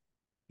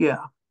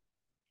 Yeah.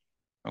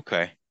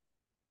 Okay.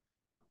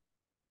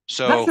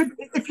 So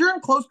if you're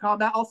in close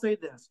combat, I'll say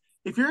this: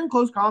 if you're in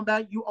close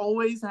combat, you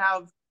always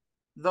have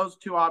those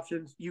two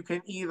options. You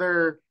can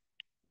either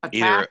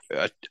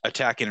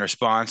attack in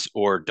response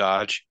or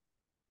dodge.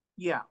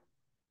 Yeah.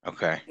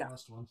 Okay. Yeah.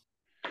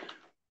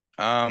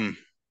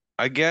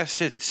 I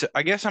guess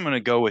I'm gonna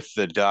go with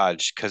the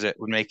dodge because it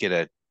would make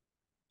it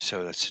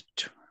that's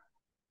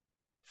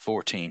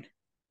 14.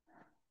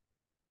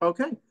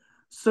 Okay.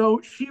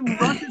 So she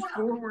rushes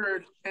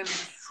forward and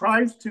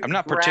tries to. I'm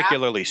not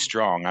particularly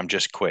strong. I'm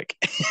just quick.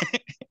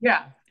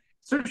 Yeah.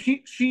 So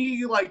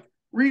she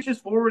reaches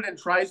forward and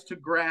tries to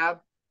grab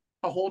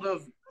a hold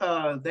of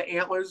the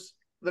antlers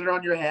that are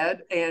on your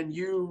head, and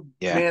you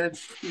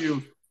manage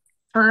to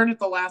turn at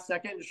the last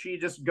second, and she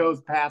just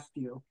goes past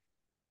you.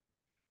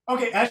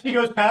 Okay, as she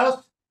goes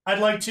past, I'd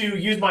like to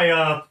use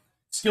my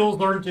skills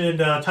learned in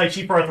Tai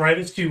Chi for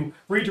arthritis to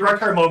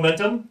redirect her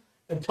momentum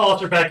and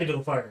toss her back into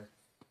the fire.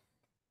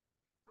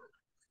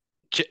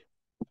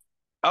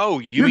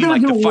 Oh, you mean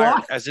like the fire?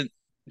 What? As in,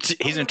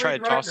 he's going to try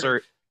to toss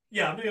her.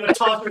 Yeah, I'm going to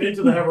toss her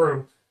into the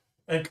room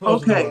and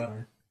close the door on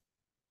her.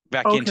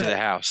 Back into the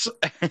house.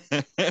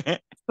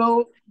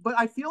 So, but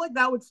I feel like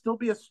that would still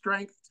be a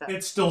strength test.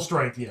 It's still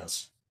strength,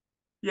 yes.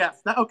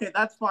 Yes.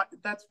 That's fine.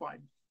 That's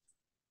fine.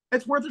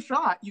 It's worth a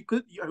shot. You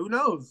could. Who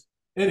knows?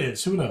 It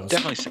is. Who knows?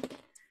 Definitely.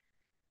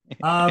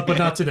 But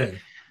not today.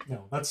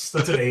 No, that's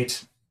an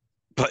 8.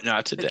 But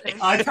not today.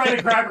 I try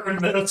to grab her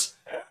in minutes.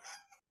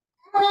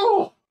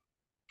 Oh!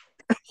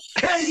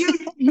 Yeah,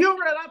 you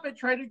run up and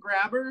try to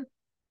grab her,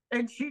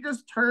 and she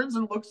just turns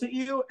and looks at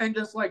you and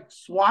just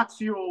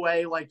swats you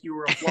away like you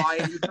were a fly,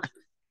 and you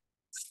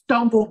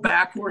stumble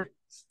backwards.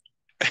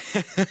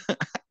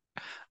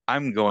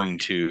 I'm going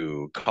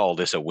to call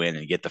this a win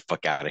and get the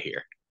fuck out of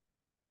here.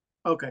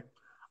 Okay.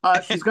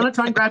 She's going to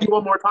try and grab you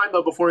one more time,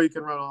 though, before you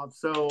can run off.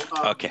 So.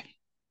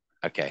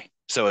 Okay.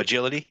 So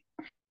agility?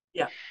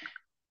 Yeah.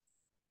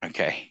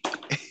 Okay.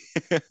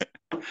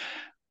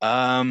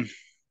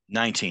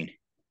 19.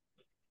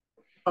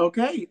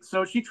 Okay.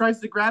 So she tries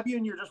to grab you,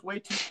 and you're just way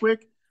too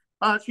quick.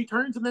 She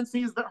turns and then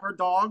sees that her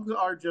dogs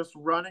are just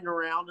running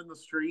around in the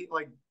street,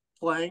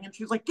 playing, and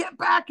she's like, "Get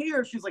back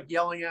here!" She's like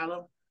yelling at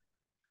them,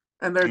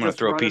 and they're I'm gonna just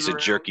throw a running piece of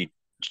around. jerky.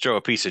 Throw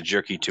a piece of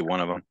jerky to one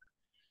of them.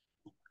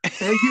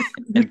 And you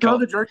And throw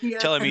the jerky,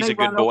 tell him and he's they a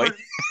good run boy. over,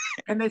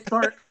 and they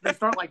start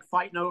like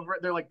fighting over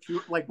it. They're like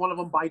one of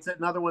them bites it,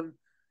 another one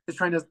is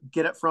trying to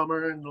get it from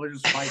her, and they're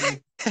just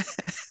fighting.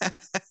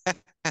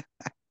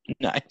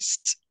 Nice.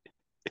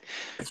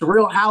 It's a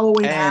real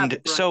Halloween And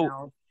havoc right so,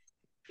 now.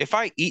 if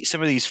I eat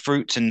some of these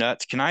fruits and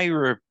nuts, can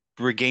I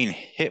regain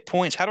hit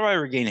points? How do I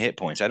regain hit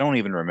points? I don't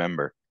even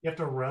remember. You have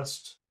to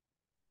rest.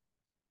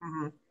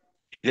 Mm-hmm.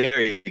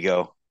 There you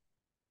go.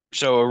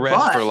 So a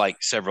rest for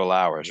like several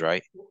hours,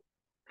 right?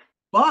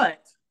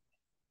 But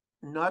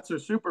nuts are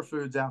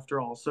superfoods after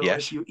all. So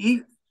yes.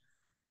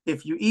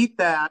 if you eat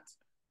that,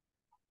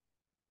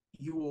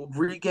 you will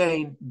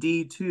regain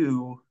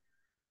D2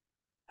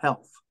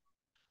 health.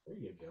 There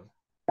you go.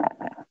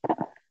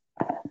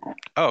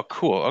 Oh,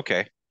 cool.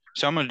 Okay.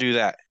 So I'm going to do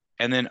that.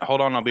 And then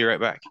hold on, I'll be right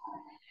back.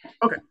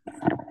 Okay.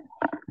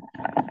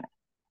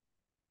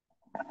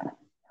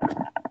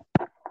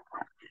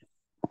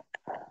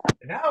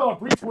 And now a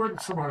brief word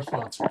from our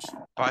sponsors.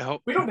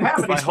 We don't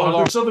have any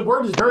sponsors, so the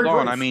word is very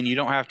brief. I mean, you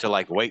don't have to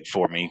like wait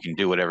for me. You can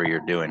do whatever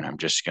you're doing. I'm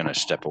just going to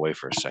step away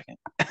for a second.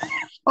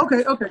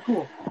 Okay,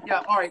 cool.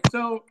 Yeah, all right.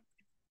 So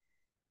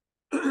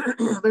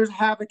there's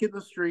havoc in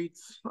the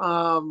streets.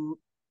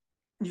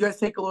 You guys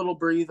take a little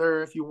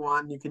breather if you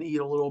want. You can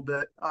eat a little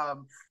bit.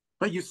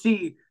 But you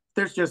see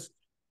there's just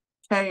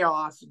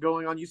chaos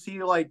going on. You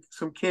see like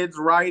some kids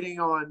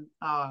riding on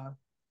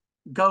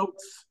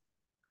goats.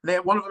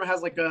 One of them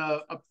has like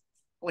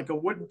a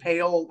wooden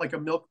pail, like a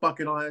milk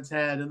bucket on its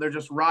head, and they're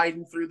just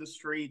riding through the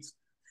streets.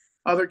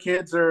 Other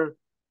kids are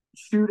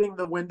shooting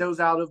the windows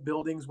out of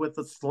buildings with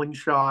a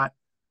slingshot.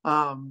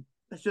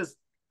 It's just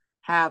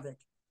havoc.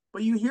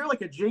 But you hear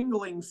like a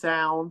jingling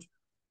sound,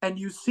 and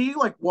you see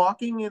like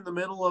walking in the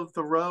middle of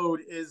the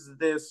road is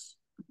this,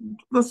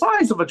 the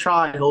size of a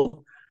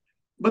child,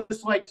 but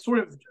this like sort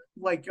of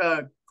like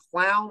a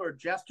clown or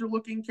jester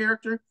looking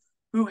character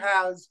who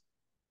has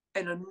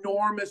an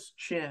enormous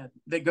chin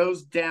that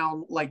goes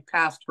down like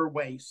past her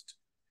waist,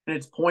 and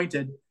it's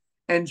pointed,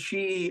 and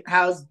she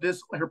has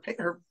this, her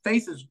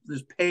face is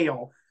this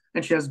pale,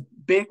 and she has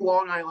big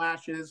long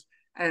eyelashes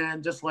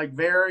and just like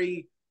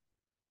very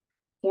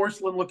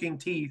porcelain looking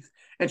teeth,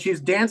 and she's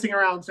dancing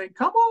around saying,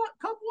 "Come on,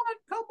 come on,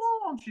 come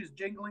on." She's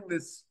jingling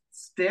this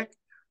stick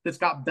that's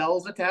got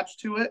bells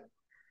attached to it,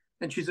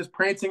 and she's just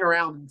prancing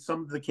around, and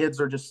some of the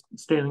kids are just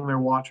standing there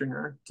watching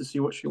her to see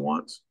what she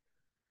wants.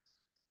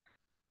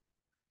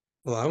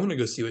 Well, I want to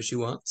go see what she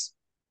wants.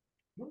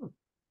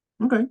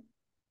 Okay.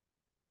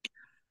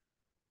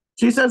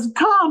 She says,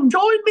 "Come,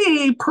 join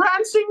me,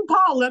 prancing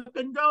Polyp,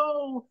 and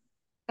go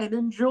and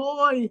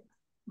enjoy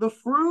the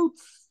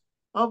fruits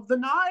of the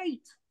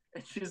night."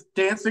 And she's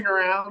dancing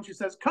around. She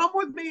says, "Come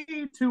with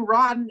me to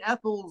Rotten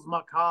Ethel's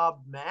Macabre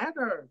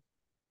Manor."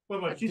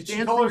 Wait. She's Did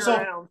she call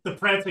herself around. the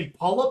prancing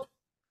Polyp?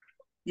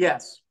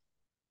 Yes.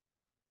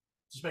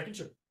 Just making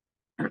sure.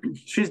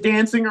 She's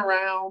dancing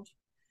around.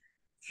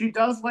 She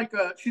does like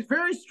she's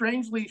very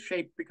strangely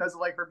shaped because of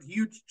like her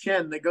huge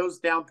chin that goes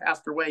down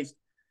past her waist.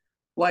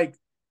 Like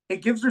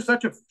it gives her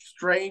such a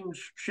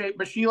strange shape,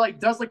 but she like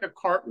does like a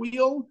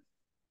cartwheel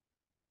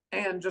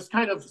and just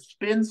kind of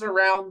spins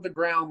around the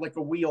ground like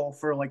a wheel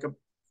for like a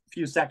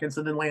few seconds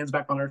and then lands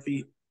back on her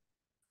feet.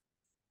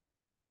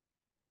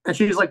 And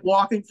she's like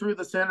walking through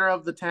the center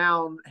of the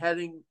town,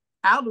 heading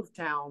out of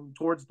town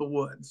towards the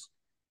woods.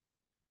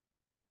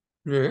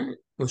 All right.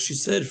 Well, she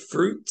said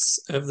fruits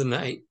of the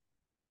night.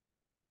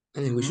 I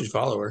think we should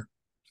follow her.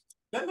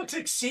 That looks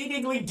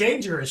exceedingly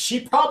dangerous. She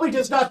probably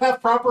does not have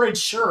proper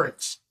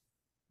insurance.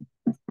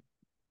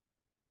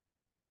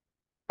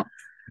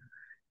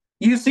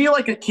 You see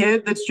like a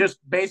kid that's just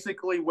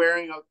basically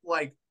wearing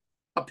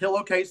a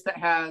pillowcase that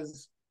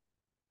has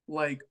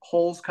like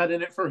holes cut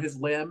in it for his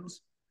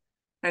limbs,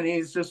 and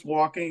he's just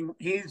walking.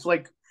 He's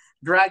like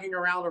dragging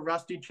around a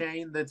rusty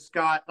chain that's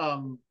got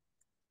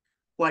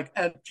like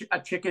a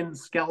chicken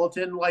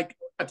skeleton like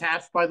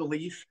attached by the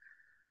leash,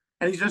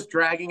 and he's just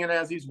dragging it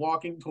as he's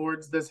walking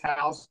towards this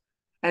house,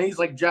 and he's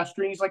like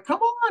gesturing. He's like,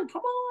 "Come on,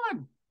 come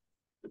on."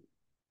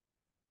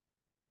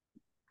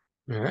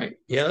 All right.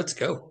 Yeah, let's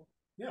go.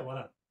 Yeah, why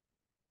not?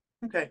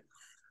 Okay.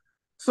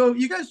 So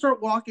you guys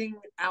start walking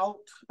out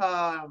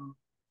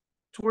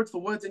towards the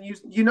woods, and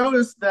you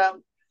notice that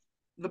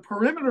the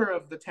perimeter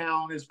of the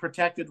town is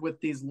protected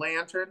with these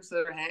lanterns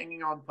that are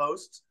hanging on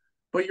posts,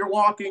 but you're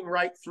walking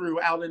right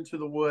through out into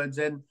the woods,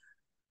 and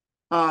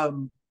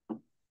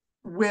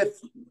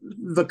with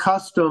the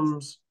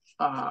customs,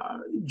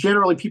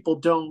 generally people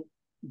don't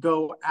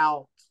go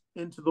out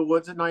into the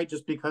woods at night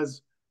just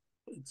because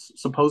it's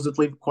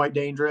supposedly quite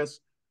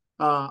dangerous.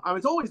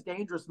 It's always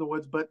dangerous in the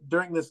woods, but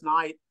during this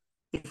night,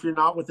 if you're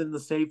not within the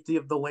safety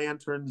of the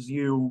lanterns,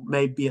 you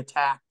may be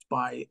attacked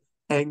by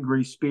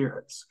angry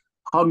spirits,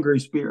 hungry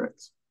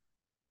spirits.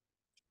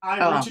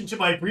 I reach into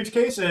my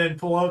briefcase and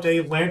pull out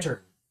a lantern,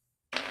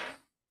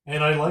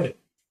 and I light it.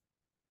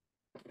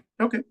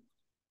 Okay.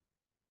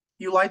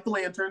 You light the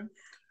lantern,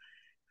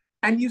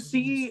 And you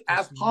see,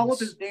 as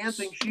Polyp is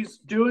dancing, she's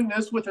doing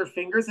this with her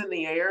fingers in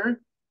the air,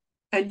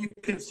 and you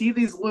can see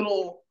these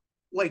little,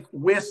 like,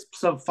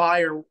 wisps of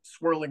fire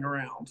swirling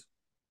around,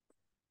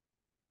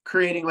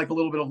 creating, like, a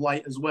little bit of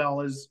light as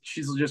well as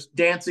she's just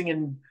dancing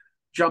and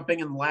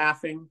jumping and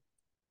laughing.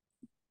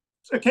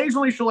 So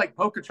occasionally she'll, like,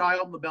 poke a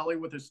child in the belly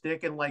with her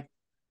stick and, like,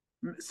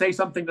 say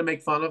something to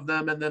make fun of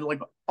them, and then,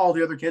 like, all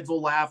the other kids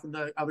will laugh, and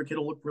the other kid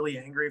will look really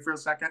angry for a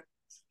second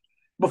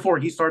before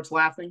he starts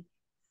laughing.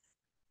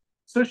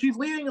 So she's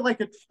leading like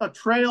a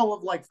trail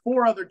of like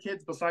 4 other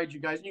kids besides you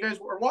guys. And you guys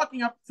are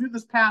walking up through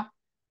this path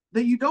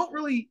that you have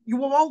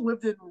all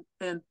lived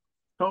in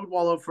Toad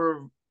Wallow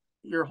for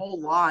your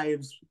whole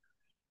lives.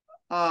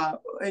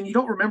 And you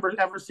don't remember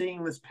ever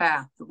seeing this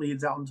path that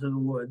leads out into the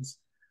woods.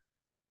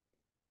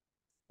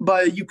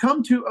 But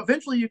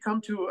eventually you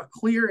come to a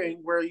clearing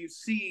where you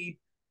see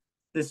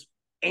this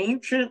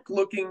ancient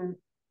looking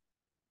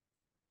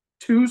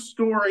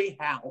 2-story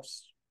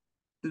house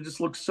that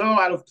just looks so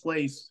out of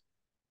place.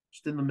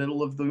 Just in the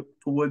middle of the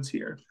woods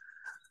here.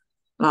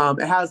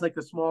 It has like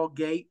a small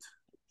gate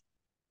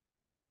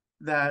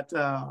that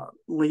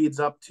leads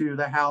up to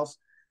the house.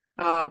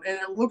 And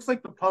it looks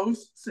like the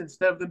posts,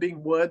 instead of them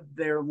being wood,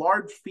 they're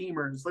large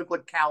femurs, look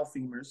like cow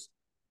femurs.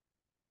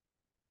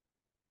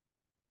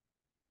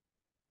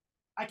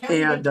 I can't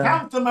even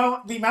count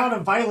the amount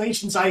of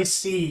violations I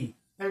see.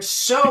 There's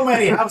so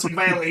many housing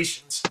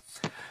violations.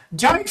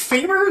 Giant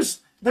femurs?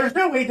 There's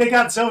no way they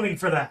got zoning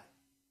for that.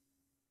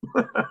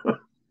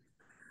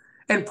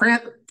 And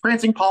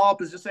Prancing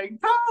Polyp is just saying,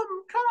 come,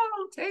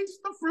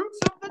 taste the fruits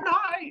of the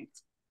night.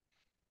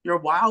 Your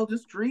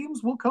wildest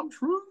dreams will come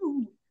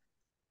true.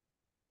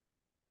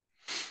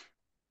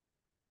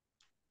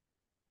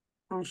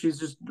 And she's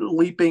just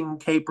leaping,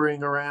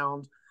 capering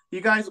around.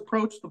 You guys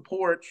approach the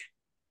porch,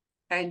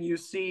 and you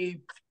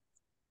see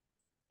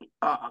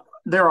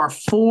there are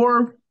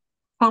 4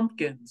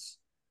 pumpkins,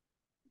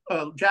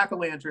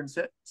 jack-o'-lanterns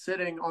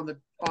sitting on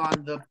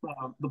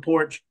the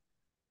porch,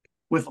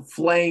 with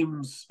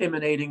flames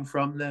emanating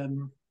from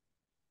them.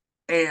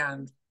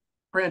 And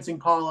Prancing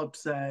Polyp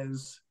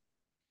says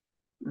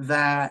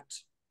that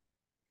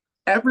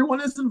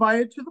everyone is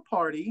invited to the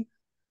party,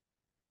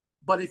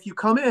 but if you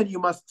come in, you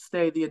must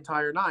stay the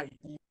entire night.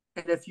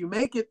 And if you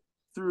make it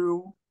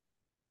through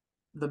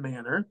the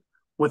manor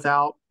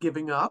without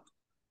giving up,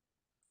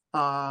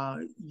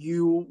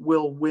 you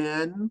will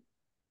win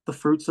the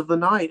fruits of the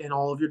night and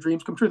all of your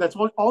dreams come true. That's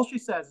all she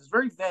says. It's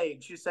very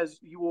vague. She says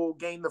you will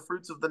gain the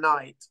fruits of the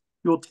night.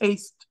 You'll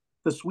taste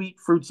the sweet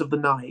fruits of the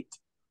night,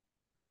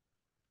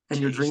 and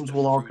your dreams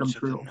will all come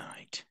true.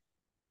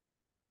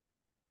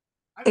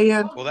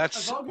 And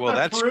that's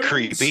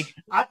creepy.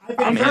 I've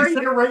been very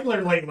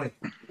irregular lately.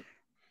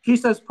 She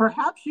says,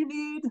 perhaps you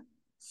need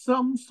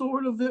some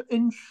sort of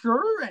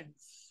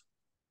insurance.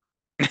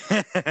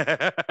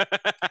 That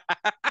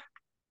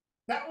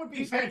would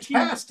be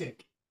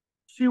fantastic.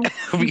 She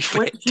winks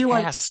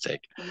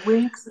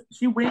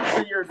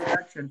in your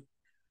direction.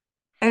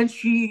 And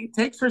she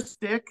takes her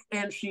stick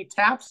and she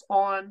taps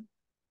on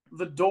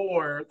the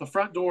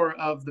front door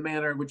of the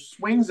manor, which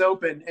swings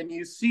open, and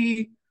you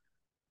see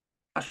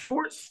a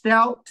short,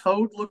 stout,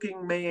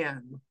 toad-looking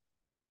man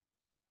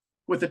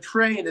with a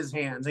tray in his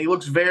hands. He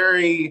looks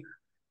very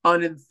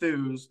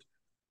unenthused.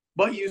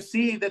 But you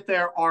see that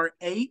there are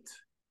 8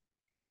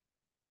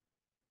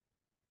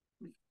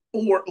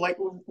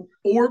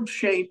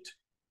 orb-shaped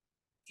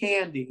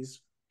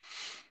candies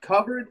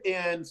covered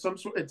in some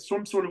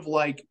sort of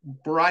like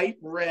bright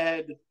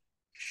red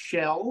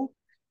shell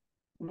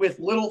with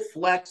little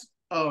flecks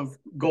of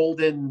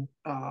golden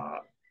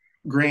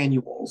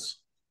granules.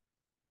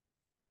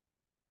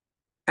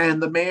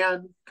 And the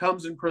man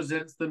comes and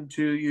presents them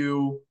to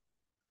you,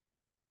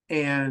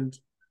 and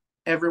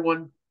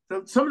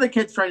some of the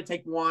kids try to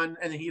take one,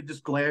 and he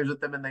just glares at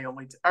them, and they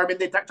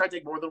they try to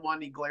take more than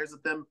one. He glares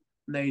at them,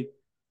 and they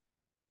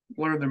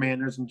learn their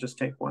manners and just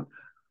take one.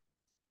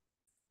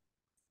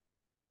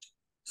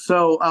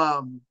 So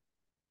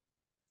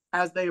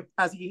as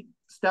he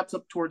steps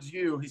up towards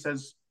you, he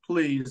says,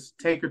 please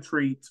take a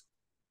treat.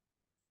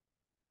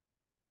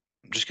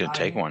 I'm just going to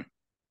take one.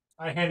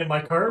 I hand him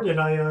my card and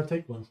I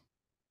take one.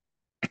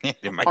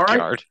 My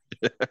card.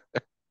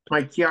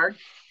 My card.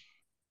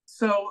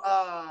 So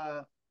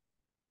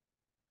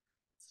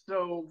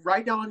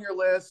write down on your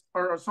list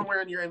or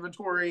somewhere in your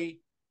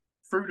inventory,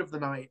 fruit of the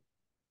night.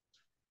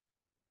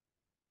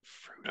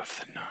 Fruit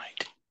of the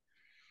night.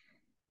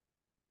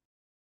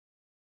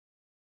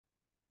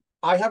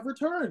 I have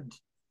returned.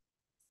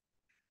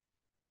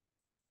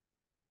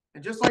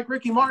 And just like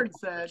Ricky Martin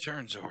said,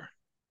 returns over.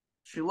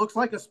 She looks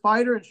like a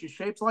spider and she's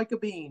shaped like a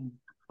bean,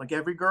 like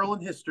every girl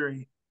in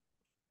history.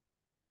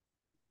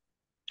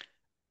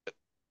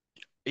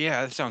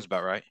 Yeah, that sounds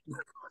about right.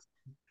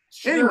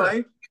 Sure.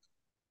 Anyway,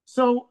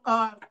 so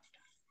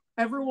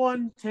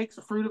everyone takes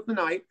a fruit of the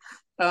night,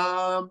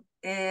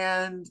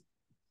 and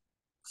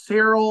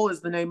Cyril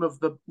is the name of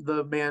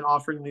the man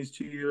offering these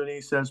to you, and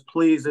he says,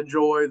 please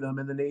enjoy them.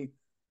 And then he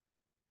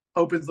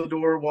opens the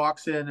door,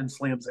 walks in, and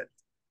slams it.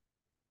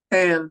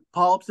 And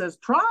Polyp says,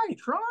 try.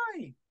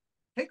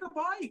 take a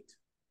bite.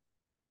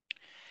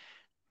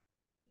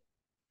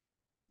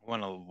 I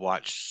want to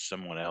watch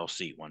someone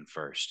else eat one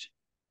first.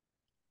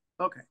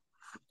 Okay.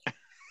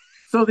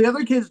 So the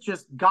other kids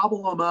just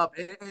gobble them up,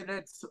 and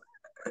it's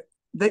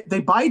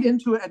they bite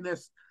into it, and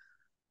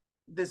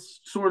this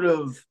sort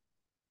of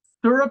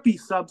syrupy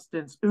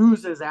substance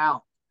oozes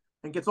out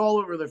and gets all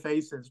over their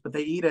faces, but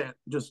they eat it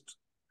just,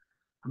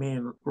 I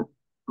mean,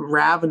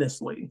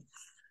 ravenously.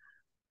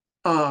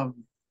 And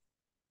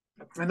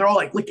they're all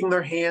like licking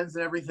their hands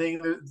and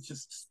everything. It's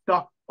just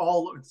stuck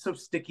it's so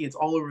sticky, it's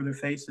all over their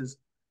faces.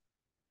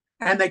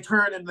 And they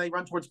turn and they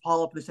run towards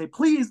Polyp and they say,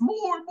 please,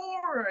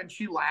 more. And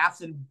she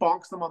laughs and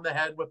bonks them on the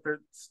head with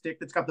their stick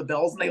that's got the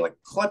bells, and they like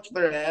clutch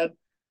their head.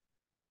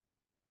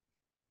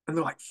 And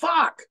they're like,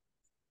 fuck.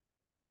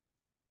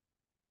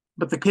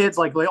 But the kids,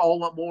 like, they all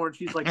want more. And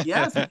she's like,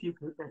 yes, if you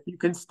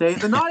can stay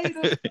the night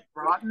at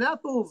Rotten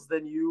Ethel's,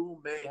 then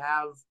you may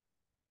have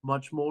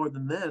much more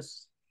than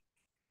this.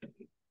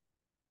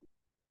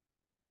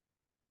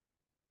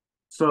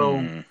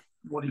 So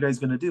what are you guys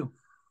going to do?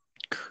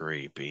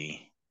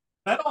 Creepy.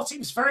 That all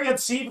seems very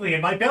unseemly,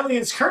 and my belly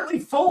is currently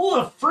full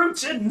of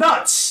fruits and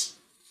nuts.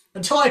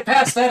 Until I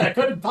pass that, I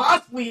couldn't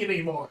possibly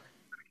anymore.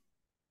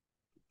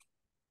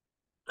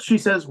 She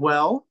says,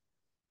 well,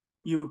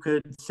 you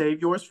could save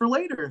yours for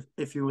later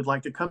if you would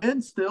like to come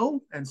in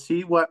still and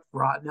see what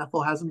Rotten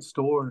Ethel has in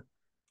store.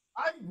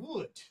 I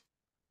would.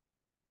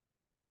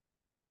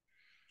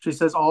 She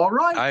says, all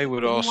right. I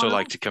would also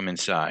like to come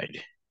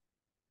inside.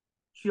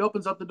 She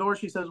opens up the door.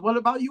 She says, what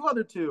about you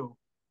other two?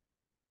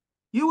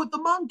 You with the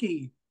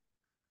monkey.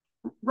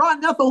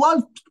 Rotten Ethel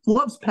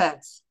loves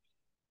pets.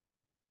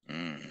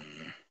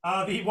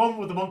 The one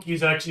with the monkey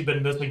has actually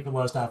been missing for the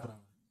last half an hour.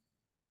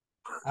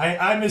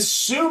 I'm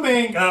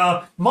assuming,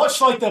 much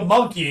like the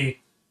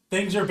monkey,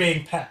 things are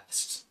being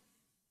passed.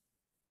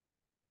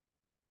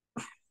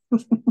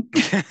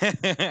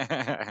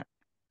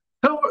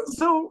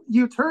 So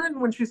you turn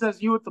when she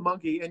says you with the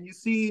monkey, and you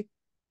see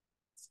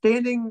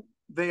standing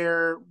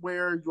there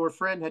where your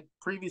friend had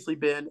previously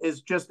been is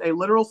just a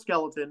literal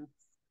skeleton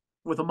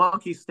with a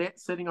monkey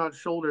sitting on his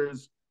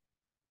shoulders,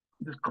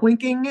 just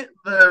clinking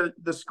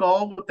the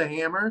skull with the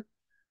hammer,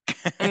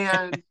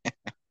 and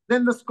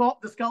then the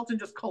skeleton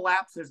just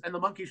collapses, and the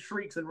monkey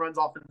shrieks and runs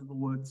off into the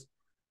woods.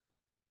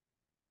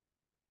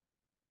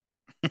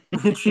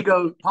 And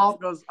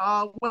Polyp goes,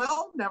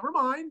 well, never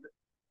mind.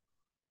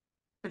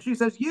 And she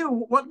says,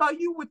 what about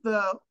you with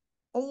the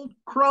old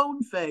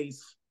crone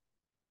face?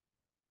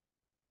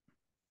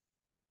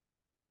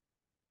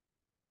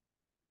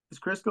 Is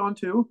Chris gone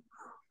too?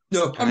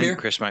 No, I'm here.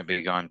 Chris might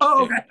be gone.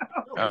 Oh, okay.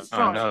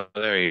 Oh, no,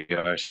 there you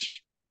go. She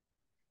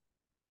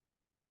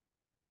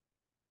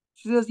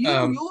says, you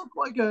look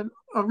like a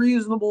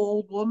reasonable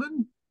old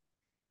woman.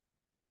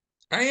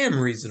 I am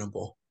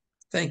reasonable.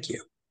 Thank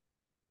you.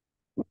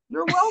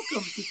 You're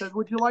welcome. She says,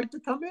 would you like to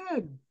come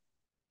in?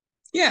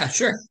 Yeah,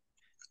 sure.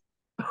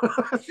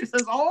 She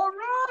says, all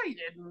right,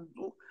 and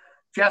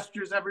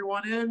gestures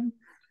everyone in.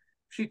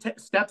 She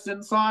steps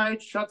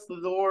inside, shuts the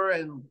door,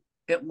 and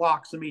it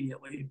locks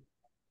immediately.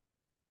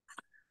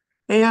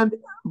 And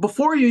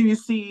before you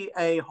see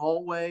a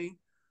hallway,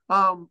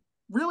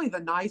 really the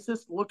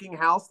nicest looking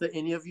house that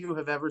any of you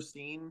have ever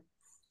seen,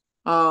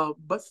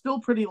 but still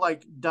pretty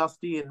like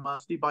dusty and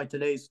musty by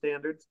today's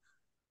standards.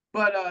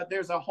 But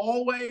there's a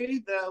hallway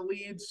that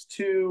leads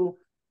to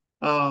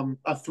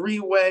a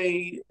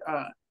three-way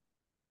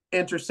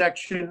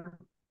intersection,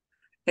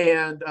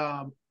 and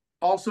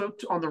also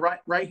on the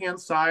right-hand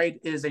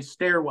side is a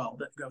stairwell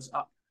that goes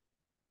up.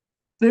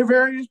 There are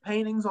various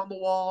paintings on the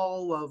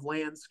wall of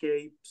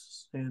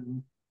landscapes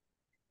and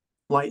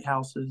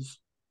lighthouses.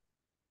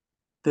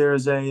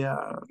 There's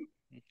a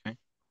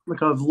like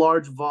a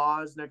large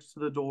vase next to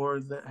the door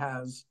that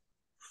has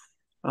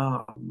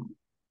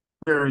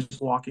various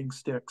walking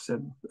sticks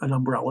and an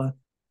umbrella.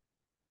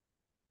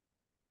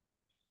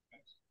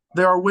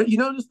 You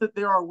notice that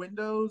there are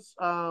windows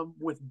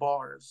with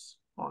bars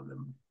on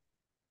them.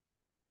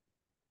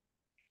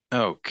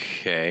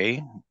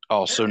 Okay.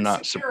 Also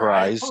not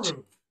surprised.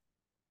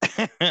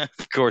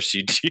 Of course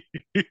you do.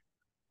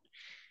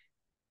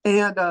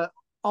 And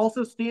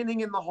also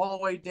standing in the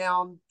hallway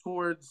down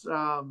towards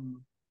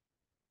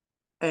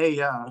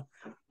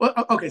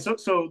okay,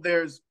 so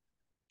there's,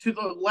 to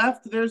the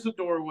left there's a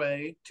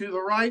doorway, to the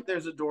right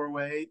there's a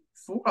doorway,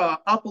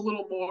 up a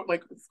little more,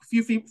 like a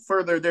few feet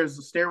further there's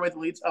a stairway that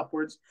leads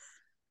upwards.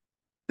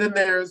 Then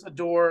there's a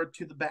door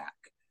to the back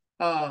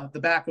of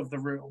the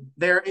room.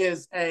 There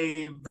is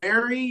a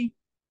very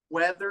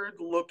weathered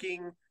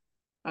looking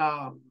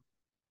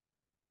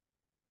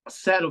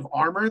set of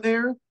armor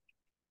there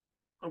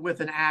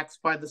with an axe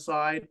by the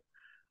side.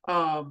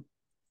 The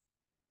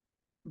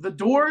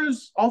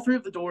doors, all three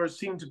of the doors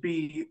seem to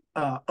be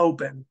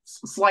open,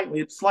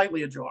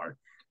 slightly ajar.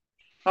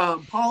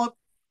 Polyp,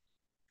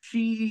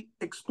 she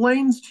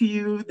explains to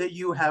you that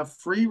you have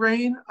free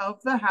reign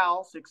of the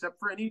house, except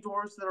for any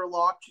doors that are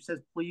locked. She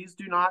says, please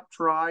do not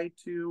try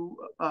to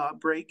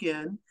break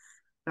in.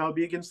 That would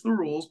be against the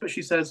rules. But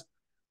she says,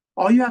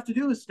 all you have to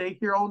do is stay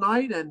here all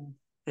night and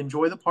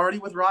enjoy the party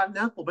with Rod and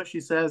Ethel. But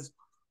she says,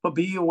 but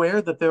be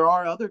aware that there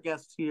are other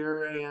guests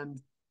here,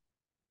 and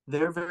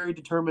they're very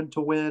determined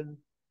to win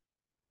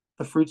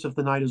the fruits of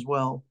the night as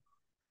well.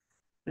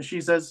 And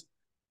she says,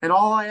 and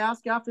all I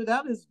ask after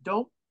that is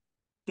don't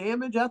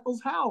damage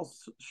Ethel's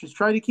house. She's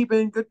trying to keep it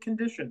in good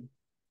condition.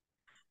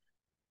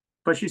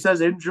 But she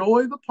says,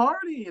 enjoy the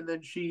party. And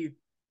then she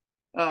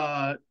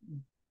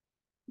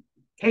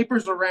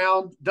capers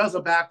around, does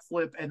a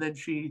backflip, and then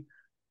she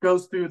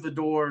goes through the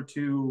door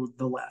to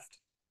the left.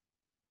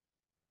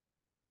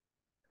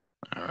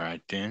 All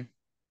right, then.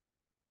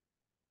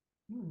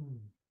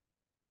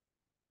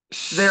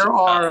 There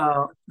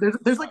are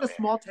there's like a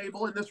small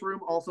table in this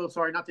room also.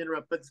 Sorry, not to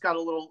interrupt, but it's got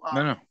a little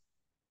no.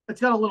 It's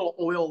got a little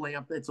oil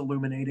lamp that's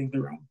illuminating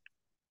the room.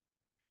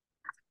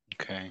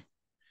 Okay.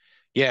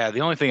 Yeah,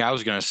 the only thing I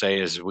was going to say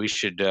is we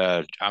should.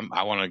 I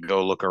want to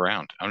go look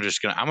around. I'm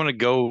going to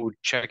go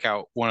check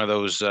out one of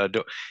those.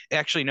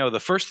 Actually, no. The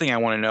first thing I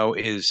want to know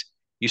is,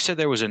 you said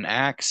there was an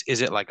axe.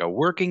 Is it like a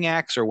working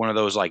axe or one of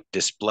those like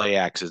display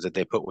axes that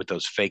they put with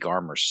those fake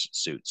armor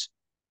suits?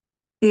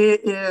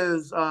 It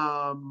is.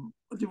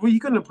 Well, you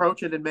can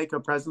approach it and make a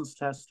presence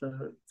test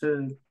to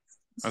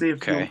see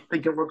if you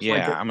think it looks like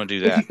it. Yeah, I'm gonna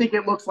do that. If you think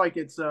it looks like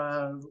it's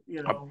I'll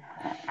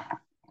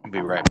be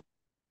right.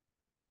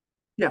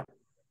 Yeah.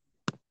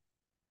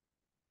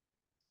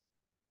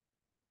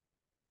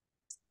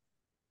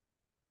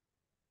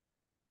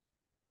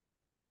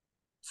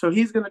 So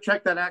he's going to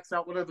check that axe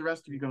out. What are the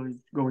rest of you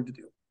going to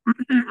do?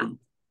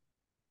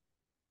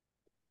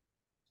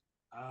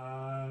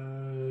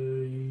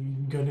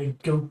 I'm gonna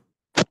go.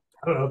 I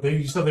don't know.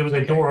 You said there was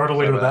a door all the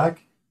way to the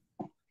back.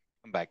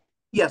 I'm back.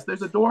 Yes,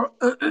 there's a door.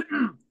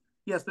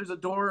 Yes, there's a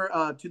door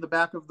to the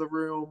back of the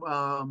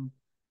room.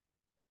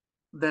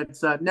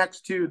 That's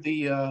next to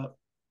the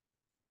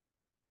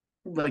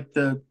like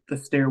the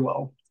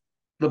stairwell,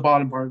 the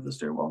bottom part of the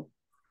stairwell.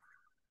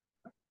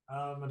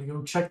 I'm gonna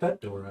go check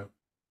that door out.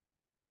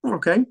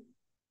 Okay.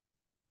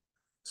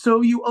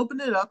 So you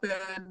open it up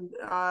and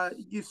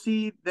you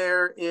see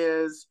there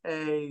is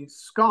a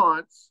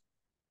sconce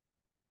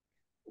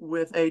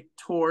with a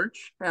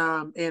torch,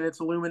 and it's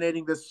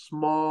illuminating this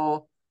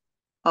small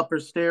upper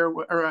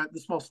stairway, or the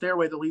small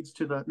stairway that leads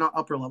to the not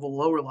upper level,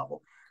 lower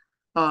level.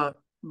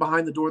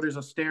 Behind the door, there's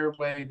a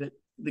stairway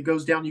that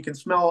goes down. You can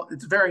smell.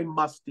 It's very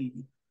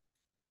musty,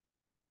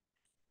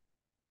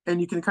 and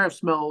you can kind of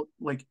smell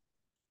like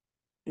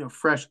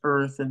fresh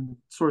earth, and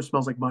sort of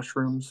smells like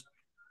mushrooms.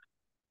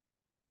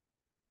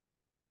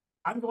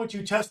 I'm going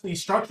to test the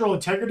structural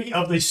integrity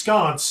of the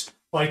sconce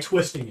by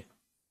twisting it.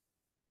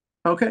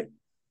 Okay.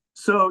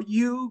 So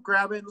you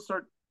grab it and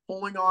start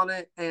pulling on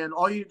it, and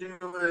all you do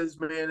is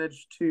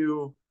manage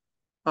to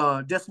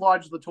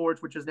dislodge the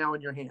torch, which is now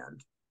in your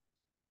hand.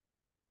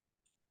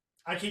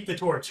 I keep the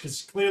torch,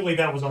 because clearly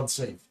that was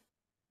unsafe.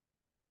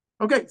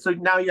 Okay, so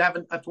now you have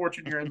a torch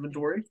in your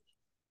inventory.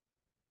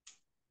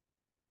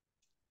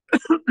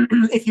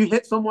 If you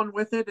hit someone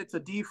with it, it's a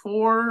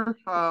D4.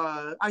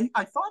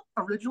 I thought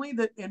originally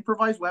that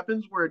improvised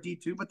weapons were a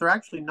D2, but they're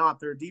actually not.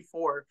 They're a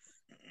D4.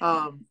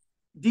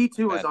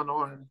 D2 is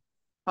unarmed.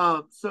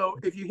 So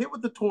if you hit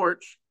with the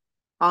torch,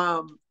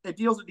 it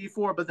deals a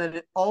D4, but then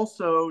it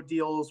also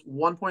deals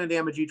 1 point of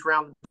damage each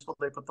round until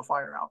they put the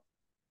fire out.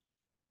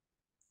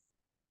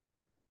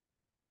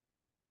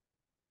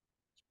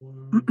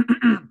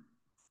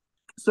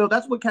 So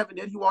that's what Kevin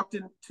did. He walked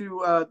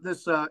into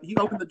he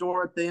opened the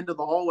door at the end of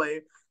the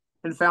hallway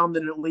and found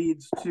that it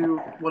leads to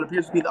what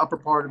appears to be the upper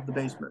part of the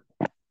basement.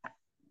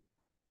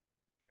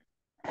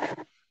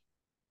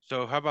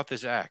 So how about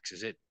this axe?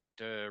 Is it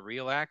a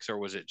real axe, or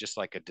was it just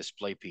like a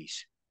display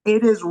piece?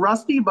 It is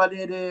rusty, but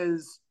it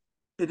is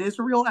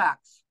a real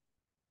axe.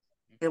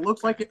 It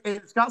looks like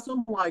it's got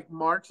some like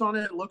marks on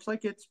it. It looks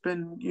like it's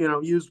been,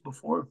 used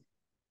before.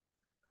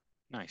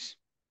 Nice.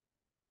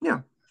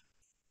 Yeah.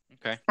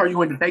 Okay. Are you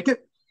going to take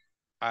it?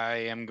 I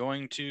am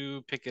going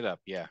to pick it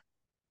up, yeah.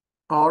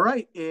 All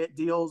right. It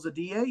deals a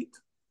D8.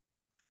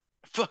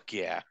 Fuck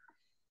yeah.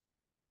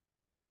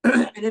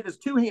 And it is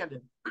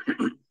two-handed.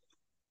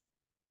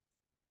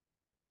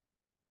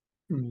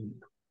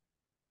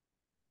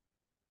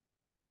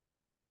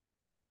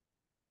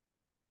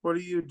 What are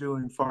you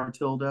doing,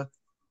 Fartilda?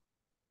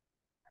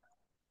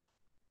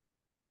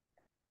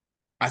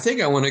 I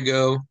think I want to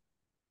go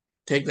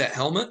take that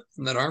helmet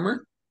from that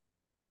armor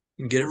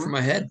and get it for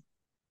my head.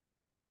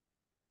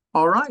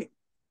 All right.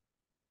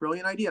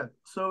 Brilliant idea.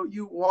 So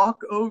you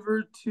walk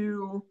over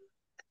to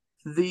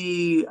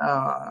the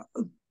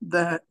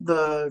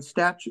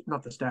statue,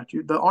 not the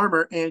statue, the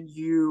armor, and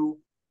you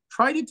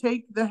try to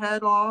take the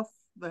helmet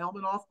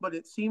off, but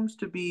it seems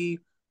to be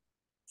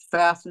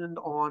fastened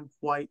on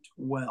quite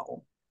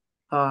well.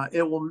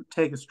 It will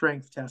take a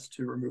strength test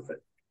to remove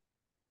it.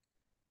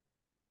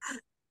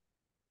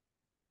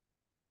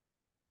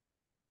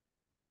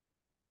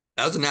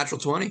 That was a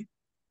natural 20.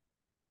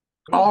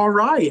 All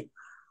right.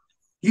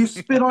 You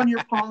spit on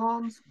your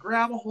palms,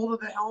 grab a hold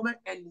of the helmet,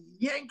 and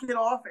yank it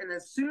off. And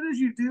as soon as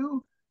you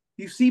do,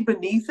 you see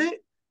beneath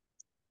it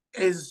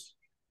is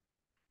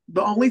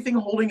the only thing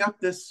holding up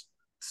this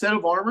set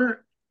of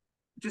armor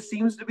just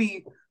seems to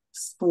be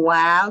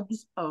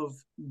slabs of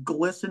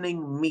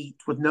glistening meat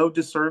with no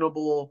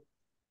discernible,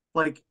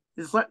 like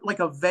it's like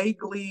a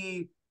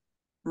vaguely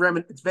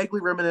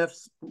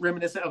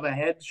reminiscent of a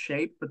head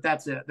shape, but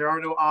that's it. There are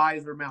no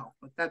eyes or mouth,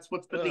 but that's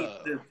what's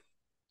beneath this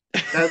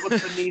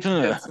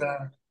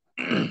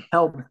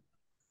helmet.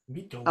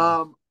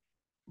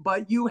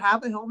 But you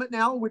have a helmet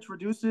now, which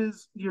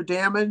reduces your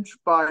damage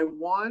by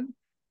 1.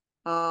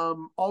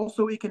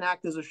 Also, it can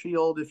act as a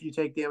shield. If you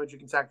take damage, you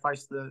can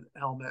sacrifice the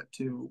helmet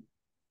to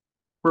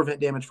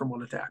prevent damage from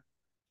 1 attack.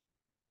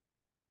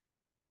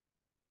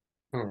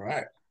 All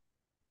right.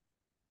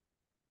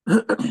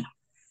 I'm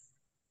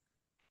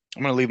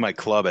gonna leave my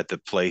club at the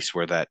place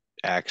where that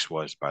axe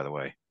was, by the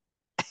way.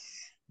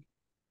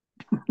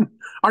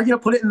 Are you gonna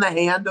put it in the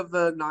hand of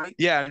the knight?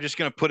 Yeah, I'm just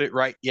gonna put it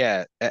right.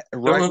 Yeah,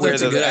 right where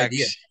the axe.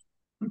 Idea.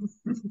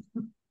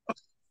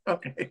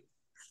 Okay.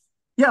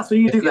 Yeah, so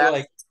you do that.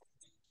 Like,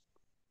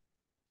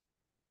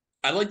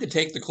 I'd like to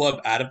take the club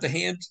out of the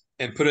hand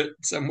and put it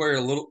somewhere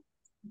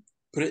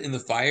put it in the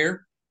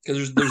fire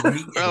because there's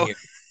meat in here.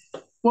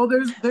 Well,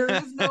 there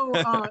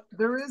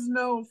is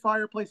no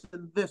fireplace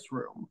in this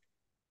room,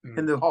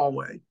 in the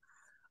hallway.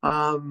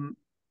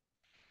 But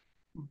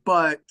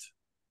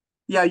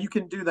yeah, you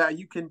can do that.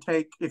 You can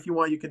take, if you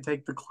want, you can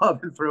take the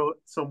club and throw it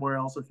somewhere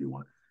else if you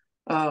want.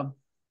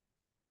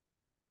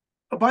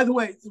 By the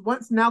way,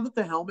 now that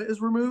the helmet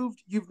is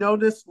removed, you've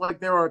noticed like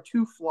there are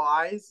 2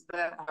 flies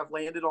that have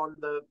landed on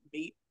the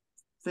meat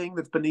thing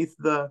that's beneath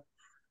the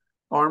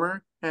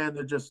armor, and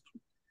they're just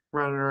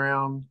running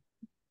around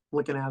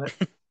looking at it.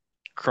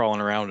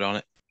 Crawling around on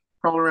it.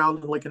 Crawling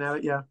around and looking at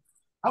it, yeah.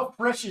 How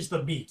fresh is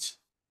the meat?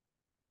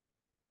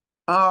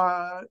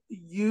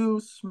 You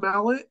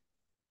smell it.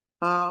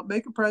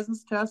 Make a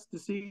presence test to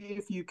see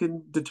if you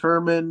can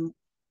determine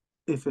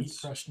if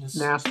it's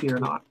nasty or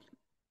not.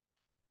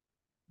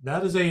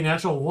 That is a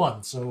natural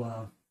 1,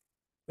 so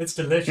it's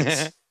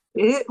delicious.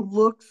 It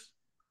looks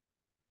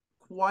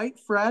quite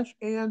fresh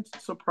and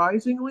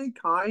surprisingly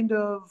kind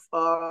of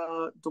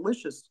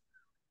delicious.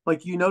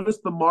 Like you notice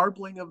the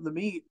marbling of the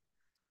meat.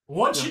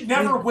 One should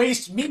never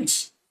waste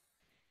meat.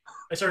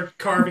 I start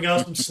carving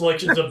out some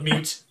selections of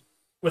meat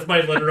with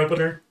my letter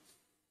opener.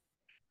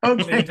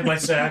 Okay. Into my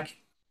sack.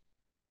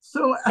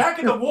 So back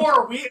in the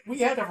war, we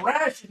had to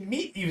ration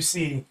meat. You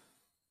see.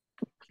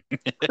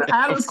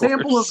 Add a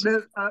sample of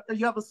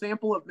you have a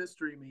sample of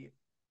mystery meat.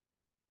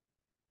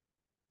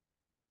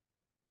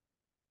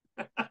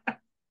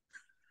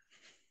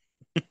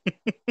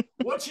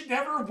 One should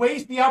never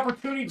waste the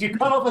opportunity to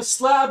cut off a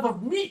slab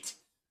of meat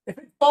if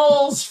it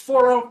falls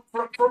from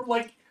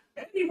like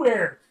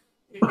anywhere.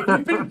 If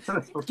you've been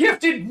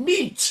gifted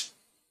meat,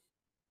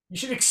 you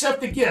should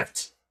accept the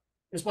gift.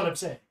 Is what I'm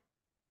saying.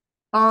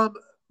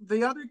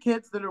 The other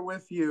kids that are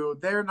with you,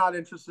 they're not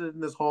interested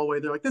in this hallway.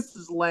 They're like, this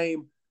is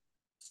lame.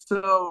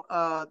 So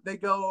they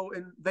go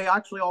and they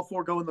actually all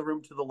 4 go in the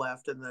room to the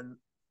left and then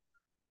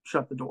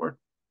shut the door.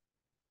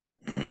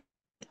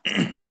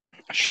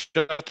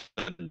 Shut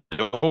the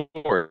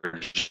door.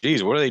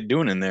 Jeez, what are they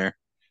doing in there?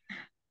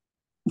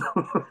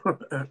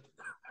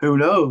 Who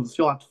knows?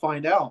 You'll have to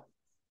find out.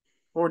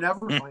 Or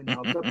never find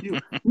out. It's up to you.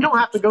 You don't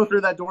have to go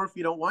through that door if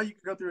you don't want. You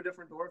can go through a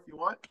different door if you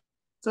want.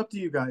 It's up to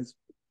you guys.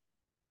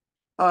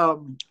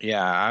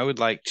 Yeah, I would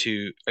like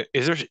to.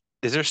 Is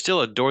there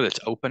still a door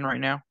that's open right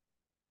now?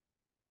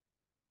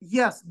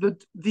 Yes, the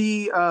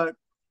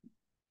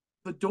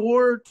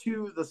door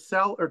to the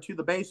cell or to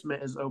the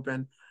basement is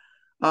open.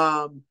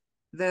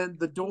 Then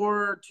the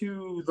door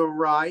to the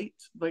right,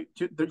 like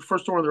the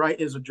first door on the right,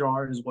 is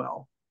ajar as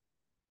well.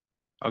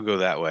 I'll go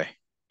that way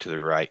to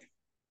the right.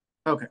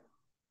 Okay.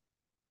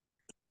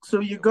 So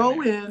you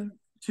go in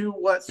to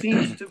what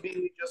seems to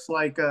be just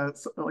like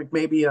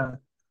maybe a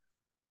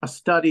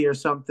study or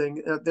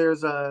something.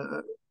 There's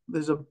a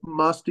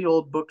musty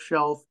old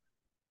bookshelf.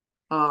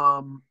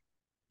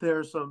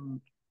 There's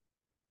some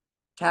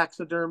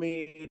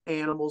taxidermy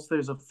animals.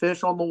 There's a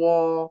fish on the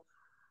wall.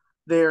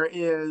 There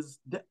is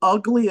the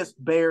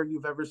ugliest bear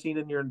you've ever seen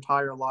in your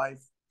entire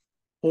life,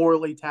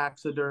 poorly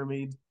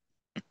taxidermied.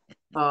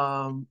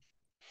 There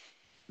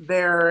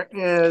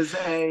is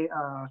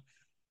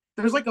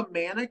there's like a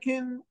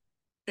mannequin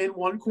in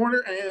one corner,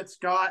 and it's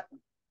got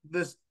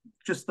this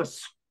just the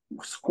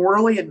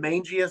squirrely and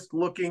mangiest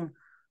looking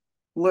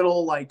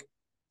little like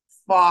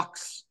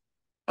fox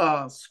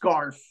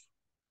scarf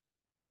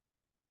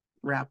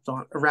wrapped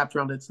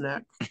around its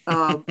neck.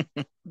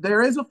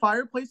 There is a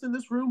fireplace in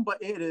this room, but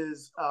it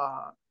is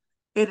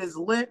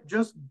lit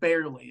just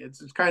barely.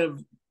 It's kind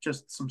of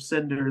just some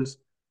cinders.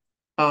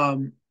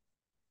 And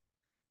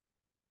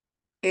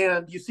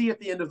you see at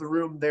the end of the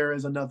room there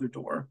is another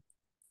door.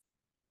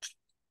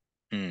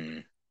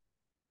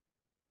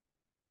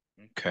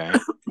 Okay.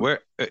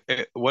 What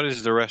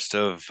is the rest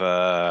of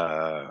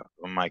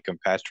my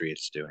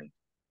compatriots doing?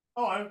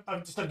 Oh, I'm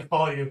just starting to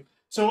follow you.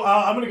 So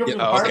I'm going to go to the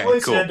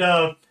fireplace cool.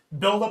 and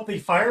build up the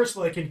fire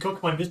so I can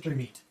cook my mystery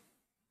meat.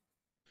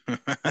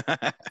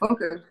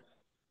 Okay.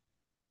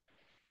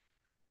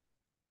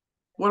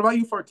 What about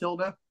you,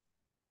 Fartilda?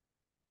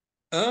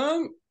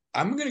 I'm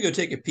gonna go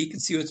take a peek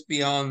and see what's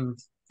beyond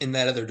in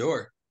that other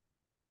door.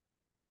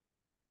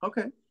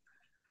 Okay.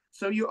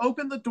 So you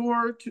open the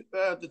door to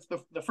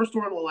the first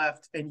door on the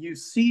left, and you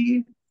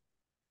see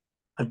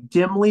a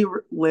dimly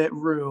lit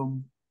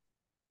room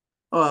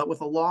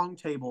with a long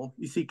table.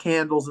 You see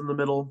candles in the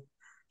middle,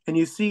 and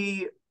you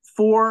see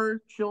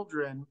 4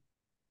 children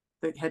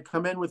that had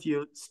come in with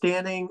you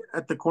standing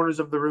at the corners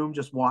of the room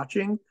just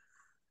watching,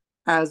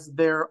 as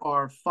there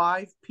are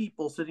 5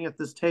 people sitting at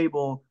this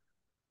table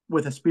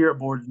with a spirit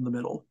board in the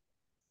middle.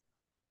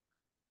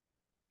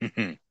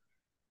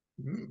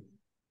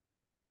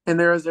 And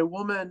there is a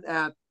woman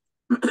at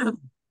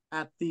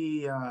at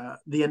the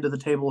end of the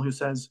table who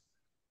says,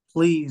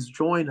 "Please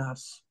join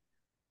us.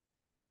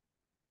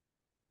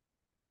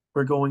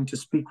 We're going to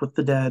speak with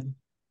the dead."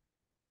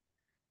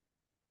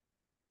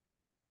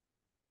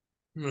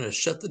 I'm gonna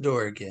shut the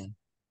door again.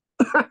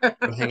 Go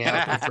hang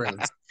out with my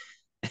friends.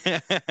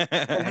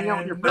 Hang out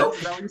with your friends.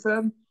 Is that what you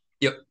said?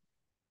 Yep.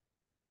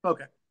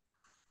 Okay.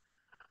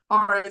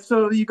 All right.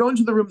 So you go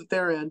into the room that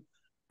they're in,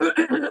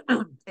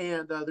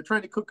 and they're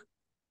trying to cook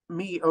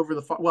meat over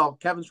the fire. Well,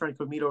 Kevin's trying to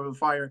cook meat over the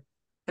fire.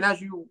 And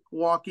as you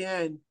walk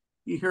in,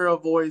 you hear a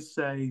voice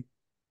say,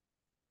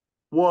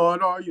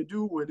 "What are you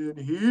doing in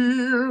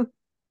here?"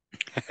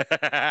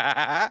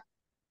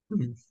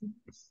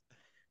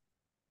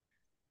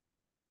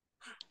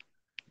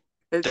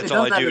 That's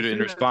all I do in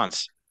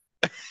response.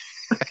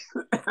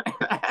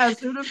 As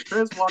soon as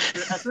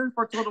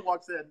Fartilda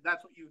walks in,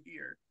 that's what you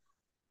hear.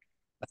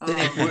 I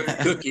think we're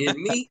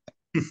cooking meat.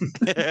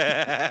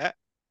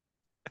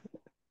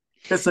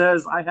 It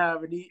says, "I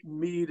haven't eaten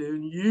meat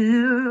in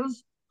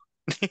years."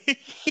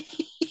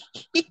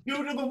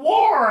 Due to the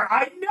war,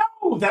 I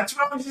know. That's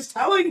what I was just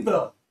telling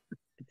them.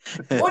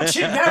 One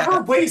should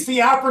never waste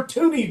the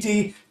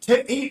opportunity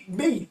to eat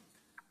meat.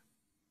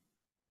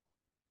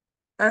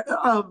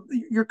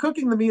 You're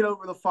cooking the meat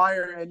over the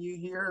fire, and you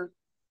hear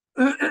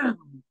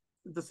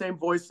the same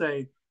voice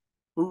say,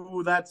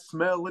 "Ooh, that's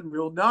smelling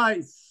real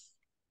nice."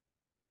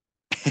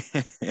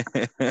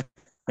 The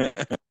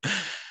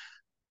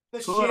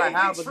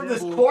shavings from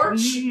this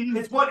torch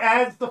is what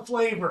adds the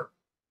flavor.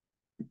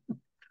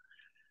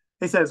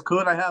 He says,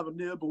 "Could I have a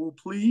nibble,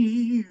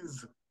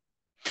 please?"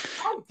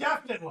 Oh,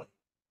 definitely.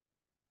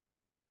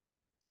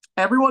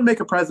 Everyone make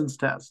a presence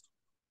test.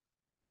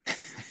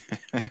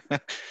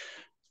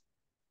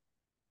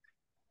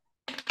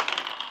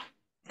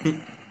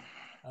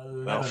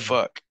 Oh,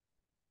 fuck.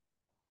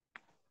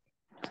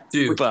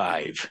 2.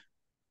 5.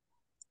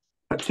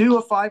 A 2,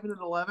 a 5, and an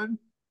 11?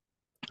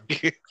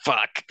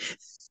 Fuck.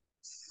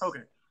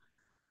 Okay.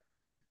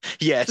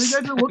 Yes. So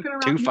you guys are looking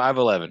around. 2, 5,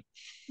 11.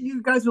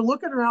 You guys are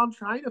looking around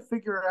trying to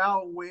figure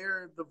out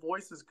where the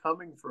voice is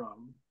coming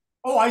from.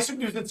 Oh, I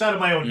assumed it was inside of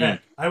my own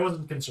head. I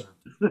wasn't concerned.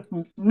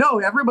 No,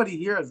 everybody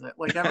hears it.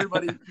 Like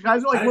everybody, you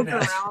guys are like looking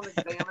around,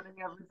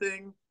 examining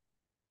everything.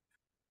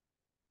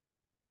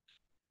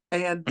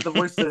 And the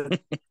voice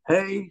said,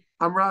 "Hey,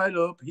 I'm right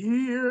up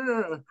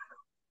here."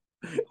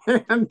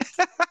 And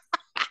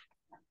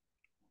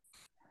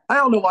I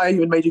don't know why I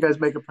even made you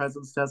guys make a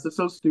presence test. It's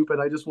so stupid.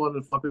 I just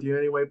wanted to fuck with you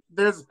anyway.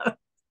 There's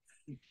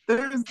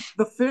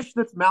the fish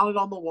that's mounted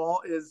on the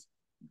wall is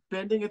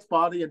bending its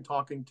body and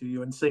talking to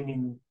you and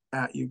singing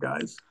at you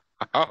guys.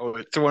 Oh,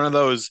 it's one of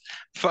those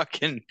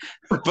fucking,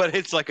 but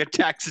it's like a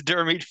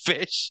taxidermied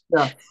fish.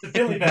 Yeah.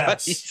 Billy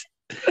Bass.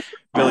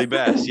 Billy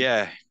Bass,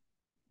 yeah.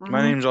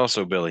 My name's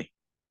also Billy.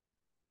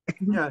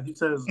 Yeah, he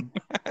says,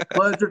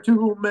 "Pleasure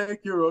to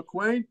make your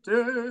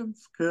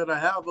acquaintance. Could I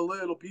have a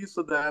little piece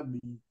of that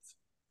meat?"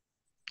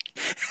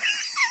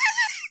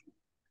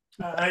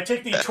 I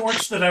take the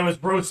torch that I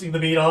was roasting the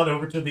meat on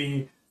over to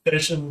the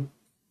fish and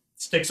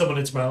stick some in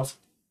its mouth.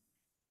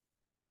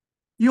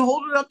 You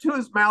hold it up to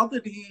his mouth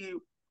and he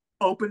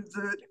opens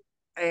it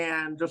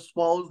and just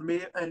swallows the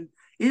meat. And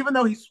even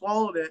though he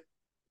swallowed it,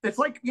 it's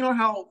like, you know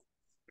how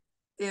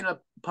in a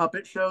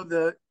puppet show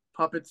the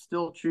puppets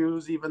still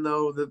chews, even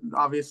though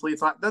obviously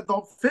it's not. The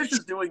fish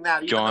is doing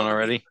that. Gone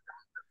already?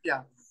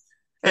 Yeah.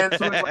 And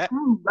so it's like,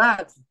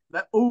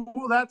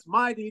 that's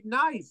mighty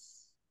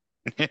nice.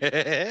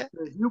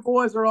 You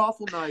boys are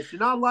awful nice. You're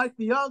not like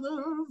the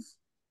others.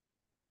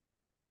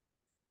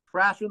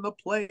 Trashing the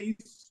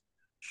place.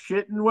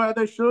 Shitting where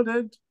they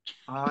shouldn't.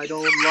 I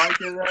don't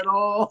like it at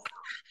all.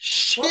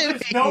 Well,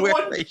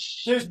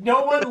 there's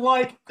no one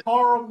like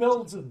Carl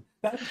Middleton.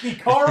 That's the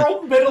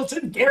Carl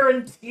Middleton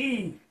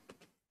guarantee.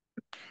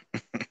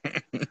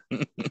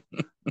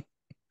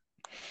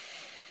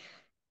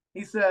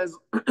 He says,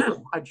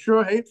 "I'd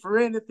sure hate for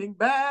anything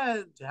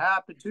bad to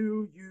happen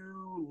to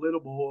you little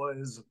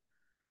boys."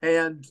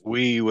 And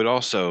we would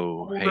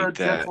also hate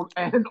that.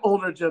 And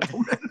older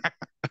gentlemen.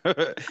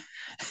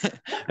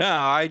 No,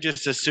 I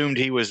just assumed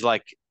he was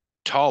like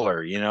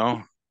taller, you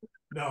know?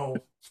 No.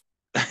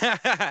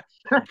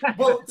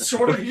 Well,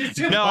 sort of.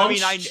 No, I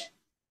mean,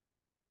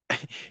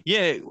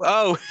 yeah.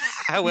 Oh,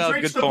 well,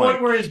 he's good the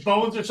point where his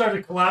bones are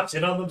starting to collapse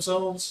in on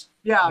themselves.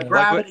 Yeah,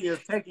 gravity is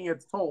taking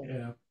its toll.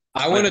 Yeah.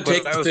 I want to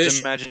take what I was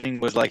imagining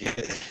was like,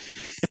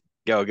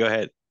 go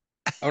ahead.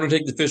 I want to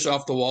take the fish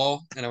off the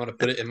wall and I want to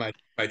put it in my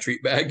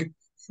treat bag.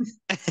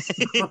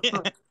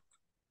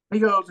 He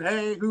goes,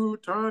 "Hey, who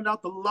turned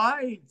out the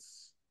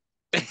lights?"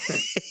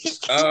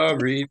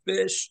 Sorry,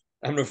 fish.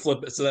 I'm gonna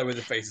flip it so that way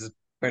the face is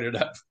pointed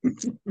up. He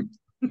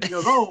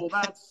goes, "Oh,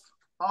 that's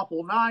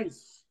awful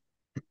nice.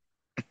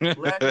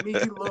 Let me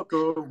look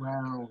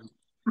around."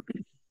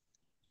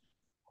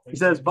 He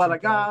says, "But I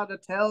gotta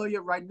tell you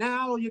right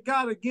now, you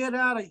gotta get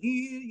out of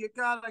here. You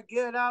gotta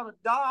get out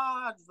of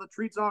Dodge. The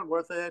treats aren't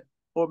worth it.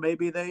 Or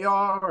maybe they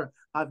are.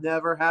 I've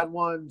never had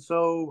one,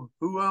 so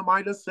who am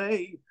I to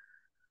say?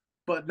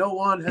 But no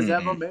one has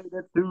ever made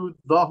it through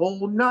the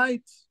whole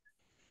night."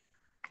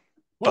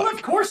 Well,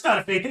 of course not.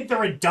 If they think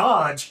they're in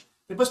Dodge,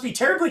 they must be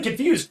terribly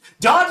confused.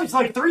 Dodge is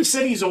like 3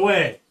 cities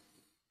away.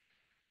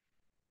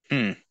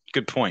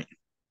 Good point.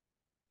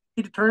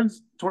 He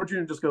turns towards you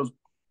and just goes,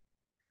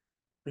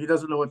 he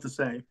doesn't know what to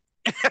say.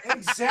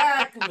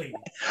 Exactly.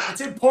 It's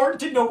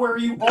important to know where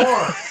you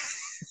are.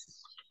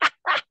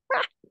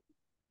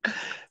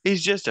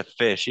 He's just a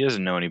fish. He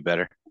doesn't know any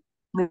better.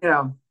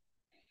 Yeah.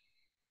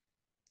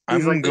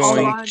 He's I'm like, "All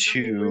going I know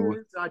to.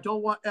 is I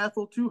don't want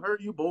Ethel to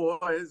hurt you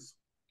boys."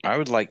 I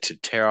would like to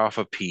tear off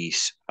a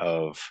piece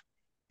of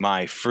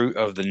my fruit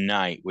of the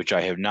night, which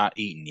I have not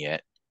eaten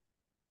yet.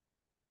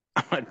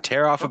 I'm going to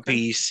tear off a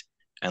piece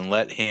and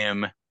let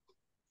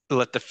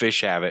the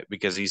fish have it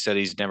because he said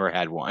he's never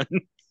had one.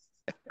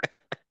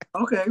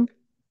 Okay.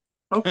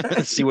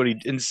 See what he.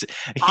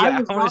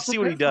 I want to see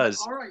what he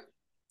does. All right.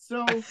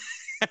 So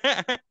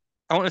I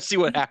want to see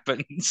what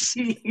happens.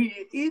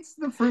 he eats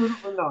the fruit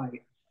of the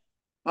night.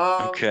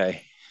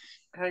 Okay.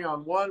 Hang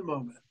on one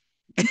moment.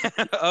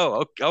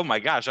 Oh my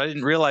gosh! I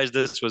didn't realize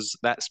this was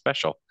that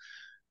special.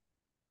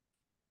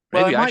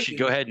 Maybe I should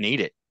go ahead and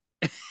eat it.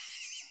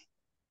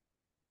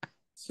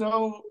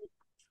 So,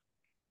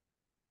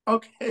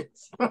 okay.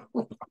 So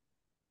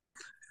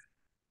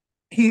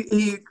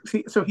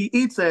he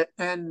eats it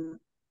and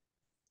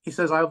he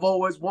says, "I've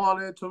always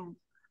wanted to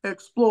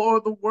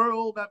explore the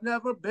world. I've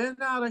never been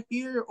out of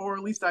here, or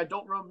at least I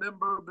don't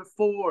remember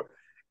before."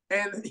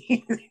 And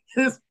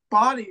his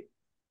body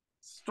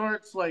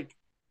starts like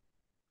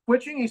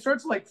twitching. He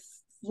starts like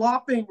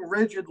flopping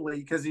rigidly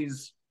because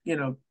he's,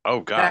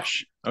 Oh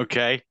gosh.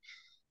 Okay.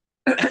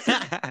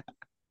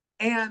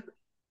 And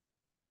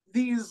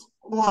these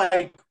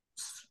like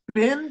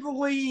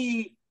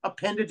spindly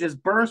appendages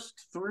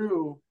burst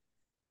through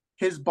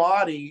his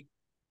body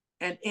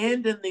and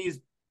end in these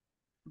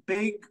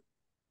big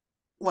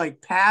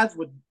like pads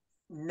with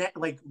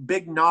like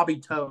big knobby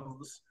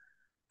toes,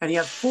 and he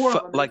has 4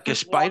 of them. Like a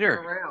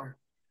spider.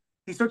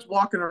 He starts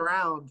walking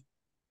around,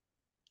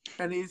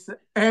 and he says,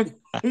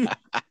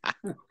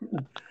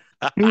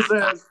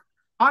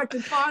 "I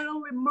can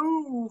finally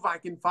move. I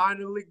can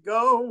finally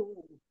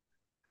go."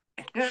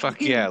 And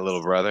fuck yeah,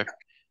 little brother.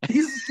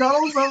 He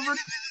scuttles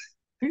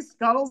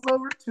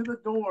over to the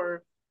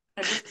door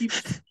and just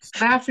keeps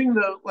smashing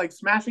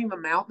the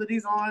mount that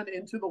he's on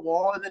into the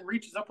wall, and then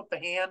reaches up with the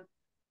hand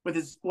with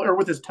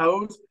his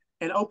toes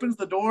and opens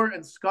the door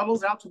and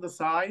scuttles out to the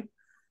side.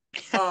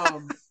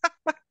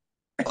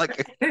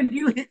 And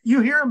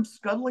you hear him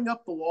scuttling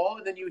up the wall,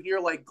 and then you hear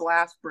like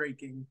glass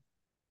breaking.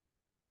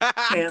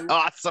 And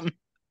awesome.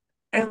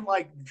 And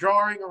like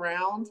jarring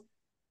around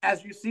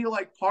as you see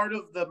like part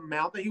of the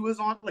mount that he was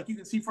on, like you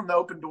can see from the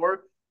open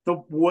door, the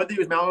wood that he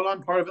was mounted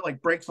on, part of it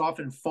like breaks off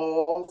and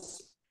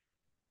falls.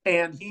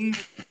 And he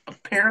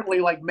apparently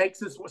like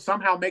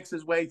somehow makes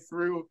his way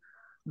through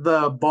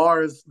the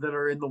bars that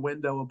are in the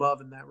window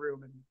above in that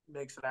room and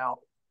makes it out.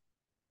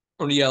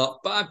 I'm gonna yell,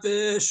 "Bye,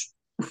 fish!"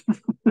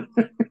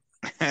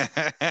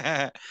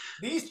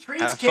 These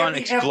treats can't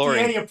be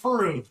FDA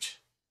approved.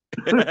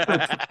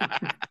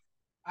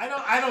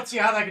 I don't see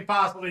how that could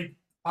possibly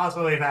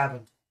have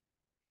happened.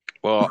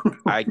 Well,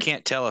 I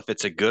can't tell if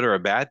it's a good or a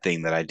bad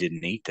thing that I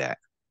didn't eat that.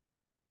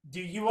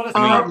 Do you want to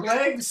throw out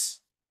legs?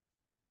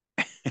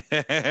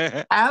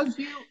 As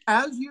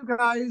you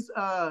guys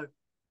are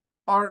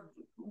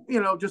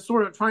just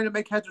sort of trying to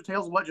make heads or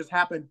tails of what just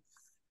happened,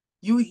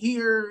 you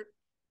hear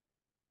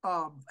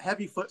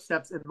heavy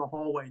footsteps in the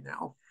hallway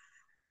now.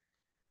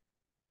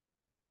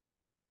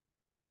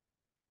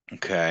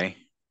 Okay.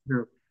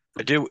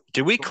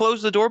 Did we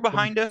close the door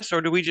behind us, or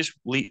do we just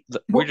leave?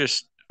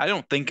 I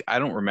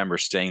don't remember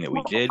saying that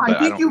we did. But I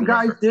think you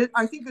guys did.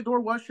 I think the door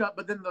was shut,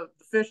 but then the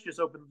fish just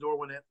opened the door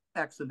when it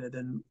exited,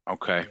 and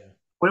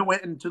when it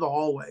went into the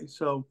hallway.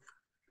 So,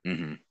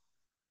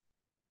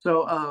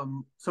 so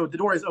the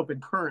door is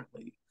open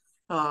currently.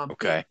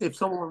 Okay. If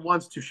someone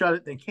wants to shut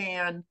it, they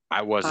can.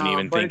 I wasn't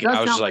even thinking.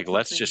 I was just like,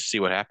 let's just see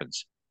what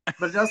happens.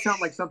 But it does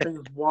sound like something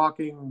is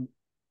walking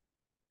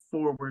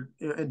forward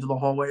into the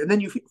hallway, and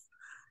then you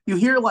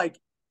hear like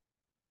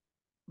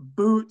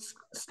boots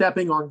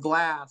stepping on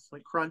glass,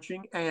 like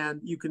crunching,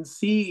 and you can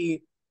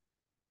see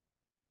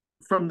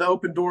from the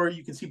open door,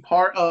 you can see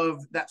part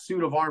of that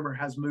suit of armor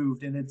has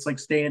moved, and it's like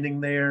standing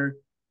there.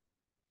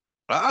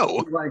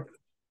 Oh, like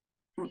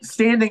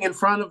standing in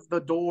front of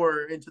the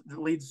door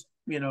that leads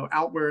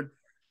outward,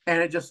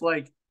 and it's just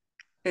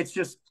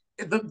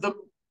the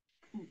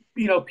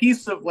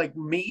piece of like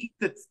meat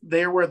that's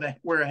there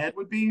where a head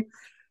would be.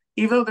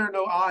 Even though there are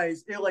no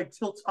eyes, it like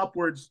tilts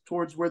upwards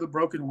towards where the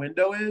broken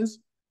window is,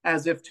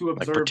 as if to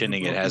observe. Like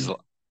pretending it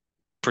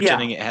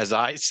has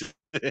eyes.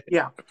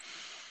 Yeah.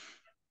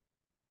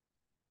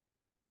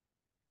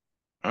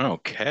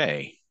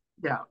 Okay.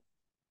 Yeah.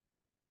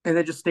 And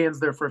it just stands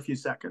there for a few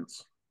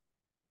seconds.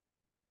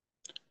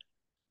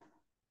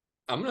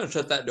 I'm gonna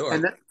shut that door.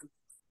 And then,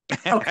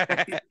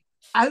 okay.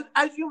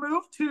 as you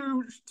move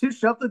to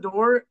shut the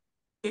door,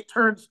 it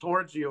turns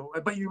towards you,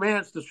 but you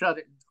manage to shut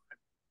it.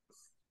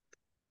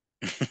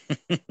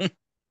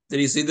 Did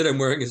he see that I'm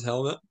wearing his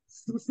helmet?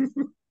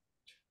 You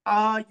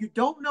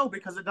don't know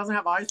because it doesn't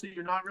have eyes, so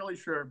you're not really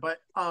sure.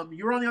 But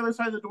you're on the other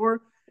side of the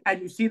door,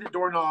 and you see the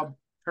doorknob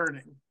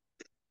turning.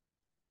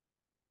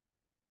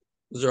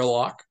 Is there a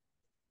lock?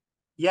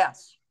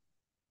 Yes.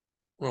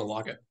 I'm gonna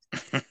lock it.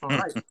 All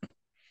right.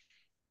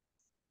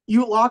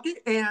 You lock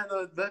it, and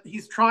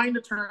he's trying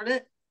to turn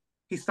it.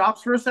 He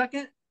stops for a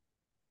second,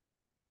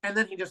 and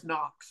then he just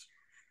knocks.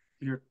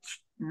 Knock,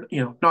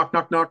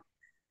 knock, knock.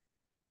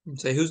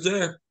 Say, who's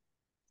there?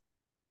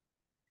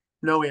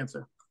 No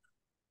answer.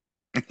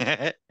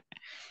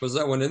 Was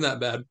that one in that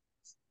bad?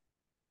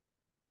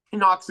 He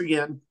knocks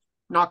again.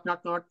 Knock,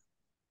 knock, knock.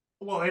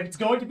 Well, if it's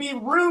going to be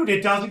rude,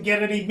 it doesn't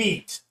get any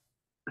meat.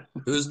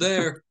 Who's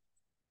there?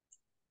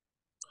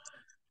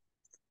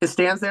 It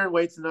stands there and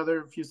waits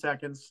another few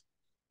seconds.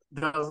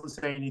 Doesn't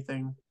say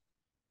anything.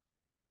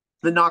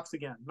 Then knocks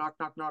again. Knock,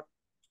 knock, knock.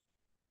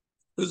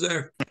 Who's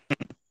there?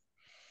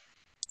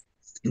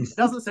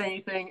 Doesn't say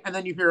anything, and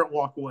then you hear it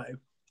walk away.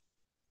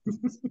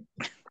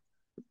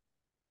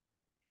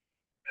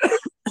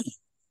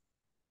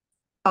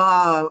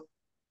 We're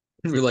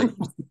like,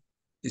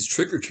 these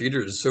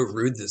trick-or-treaters are so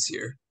rude this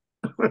year.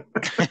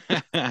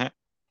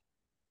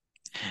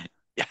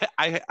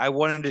 I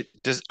wanted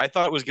it. I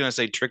thought it was going to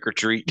say trick or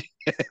treat.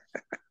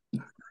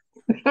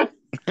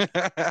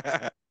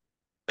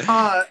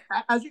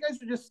 As you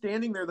guys are just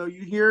standing there, though,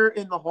 you hear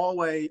in the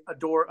hallway a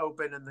door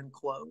open and then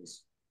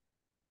close.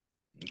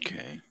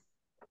 Okay.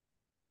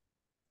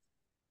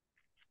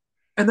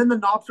 And then the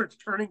knob starts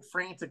turning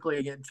frantically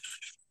again.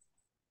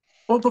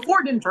 Well, before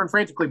it didn't turn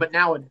frantically, but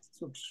now it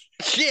is.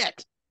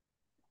 Shit!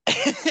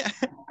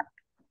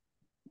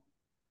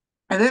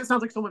 And then it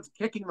sounds like someone's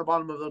kicking the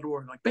bottom of the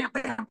door, like bam,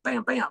 bam,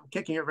 bam, bam,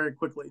 kicking it very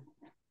quickly.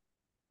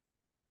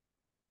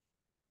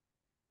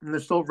 And they're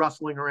still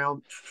rustling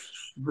around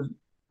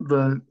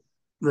the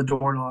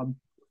doorknob.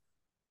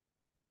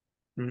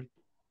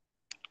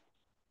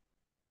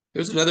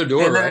 There's another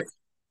door, right?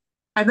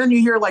 And then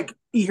you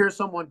hear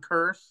someone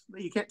curse.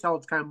 You can't tell,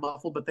 it's kind of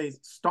muffled, but they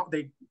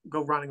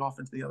go running off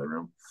into the other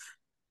room.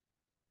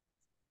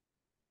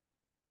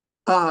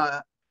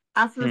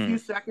 After a few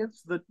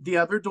seconds, the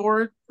other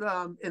door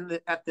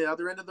at the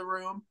other end of the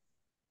room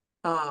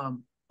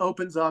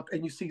opens up,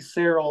 and you see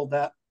Cyril,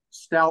 that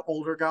stout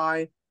older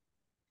guy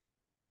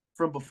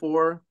from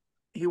before.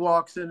 He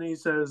walks in and he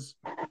says,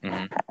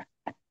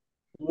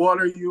 "What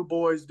are you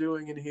boys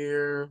doing in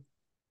here?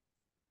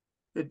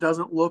 It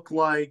doesn't look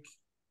like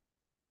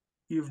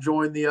you've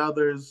joined the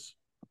others.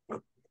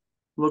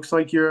 Looks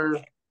like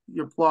you're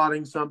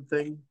plotting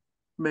something,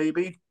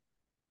 maybe.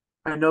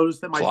 I noticed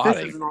that my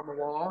fish isn't on the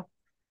wall."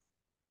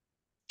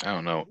 I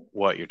don't know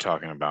what you're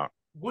talking about.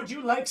 Would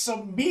you like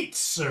some meat,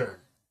 sir?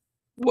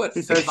 What?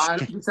 He says,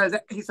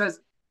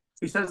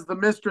 the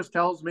mistress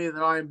tells me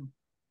that I'm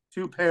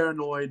too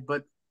paranoid,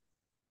 but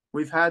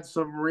we've had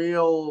some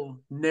real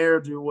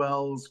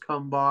ne'er-do-wells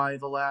come by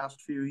the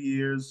last few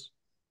years.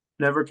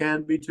 Never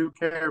can be too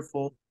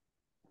careful.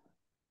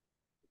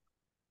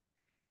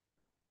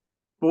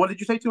 But what did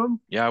you say to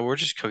him? Yeah, we're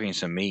just cooking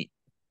some meat.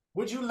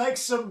 Would you like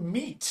some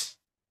meat?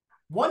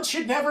 One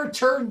should never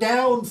turn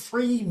down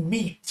free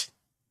meat.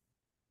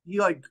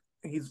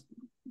 He's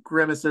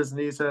grimaces and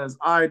he says,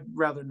 "I'd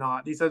rather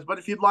not." He says, "But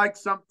if you'd like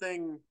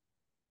something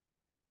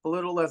a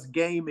little less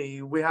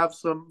gamey, we have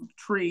some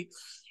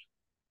treats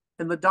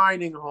in the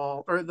dining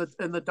hall, or in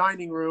the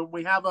dining room.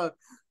 We have a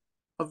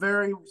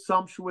very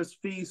sumptuous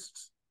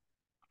feast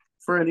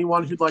for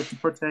anyone who'd like to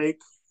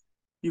partake.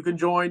 You can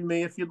join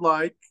me if you'd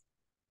like."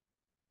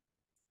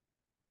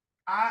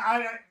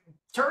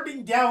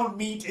 Turning down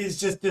meat is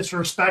just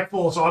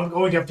disrespectful, so I'm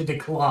going to have to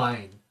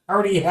decline. I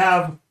already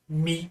have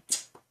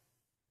meat.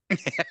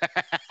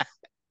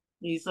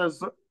 He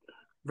says,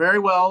 "Very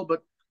well,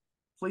 but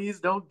please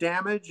don't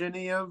damage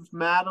any of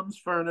Madam's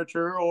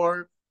furniture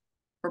or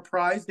her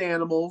prized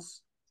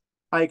animals.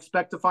 I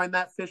expect to find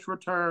that fish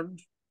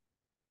returned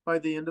by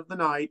the end of the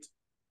night."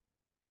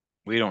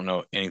 We don't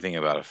know anything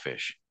about a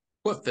fish.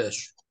 What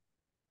fish?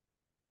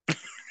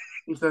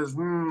 He says,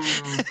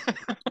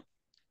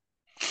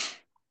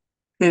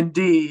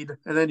 "Indeed."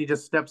 And then he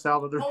just steps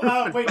out of the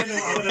room. Wait, no.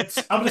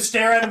 I'm gonna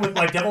stare at him with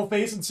my devil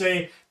face and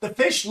say, "The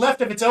fish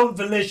left of its own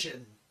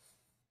volition."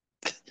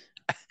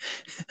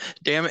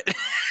 Damn it.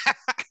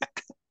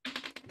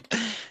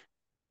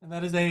 And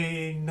that is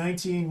a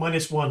 19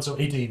 minus 1, so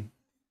 18.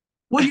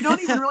 Well, you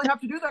don't even really have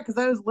to do that because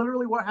that is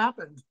literally what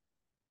happened.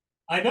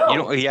 I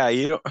know.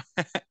 You don't.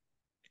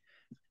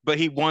 but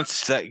he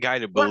wants that guy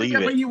to believe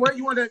it. But you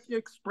want to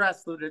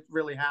express that it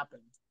really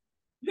happened.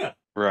 Yeah.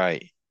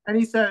 Right. And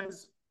he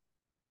says,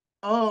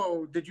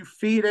 "Oh, did you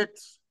feed it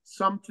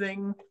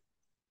something?"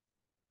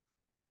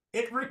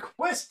 It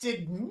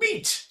requested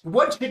meat.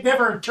 One should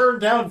never turn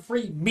down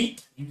free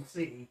meat, you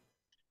see.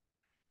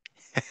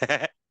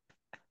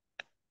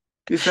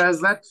 He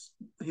says that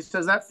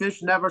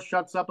fish never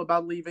shuts up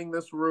about leaving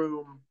this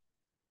room.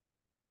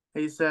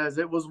 He says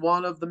it was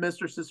one of the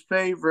mistress's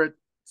favorite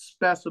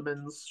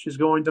specimens. She's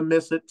going to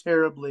miss it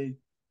terribly.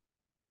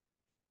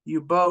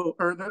 You both,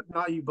 or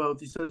not you both.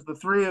 He says the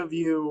three of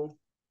you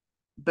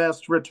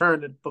best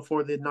return it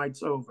before the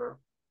night's over,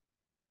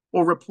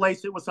 or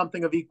replace it with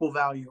something of equal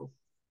value.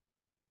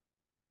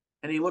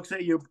 And he looks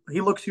at you. He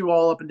looks you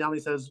all up and down. He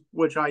says,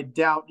 "Which I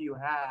doubt you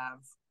have,"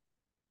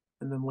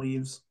 and then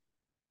leaves.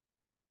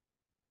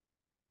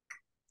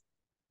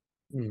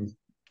 What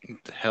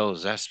the hell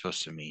is that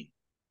supposed to mean?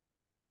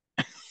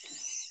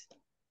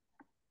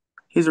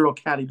 He's a real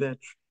catty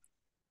bitch.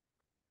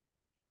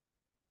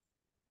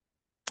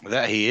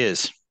 That he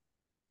is.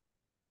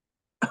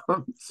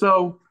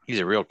 So he's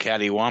a real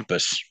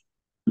cattywampus.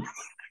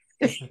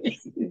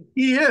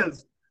 He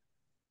is.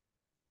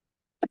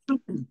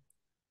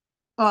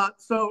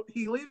 So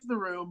he leaves the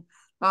room.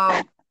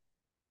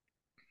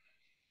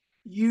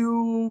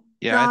 You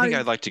guys, I think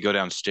I'd like to go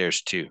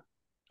downstairs too.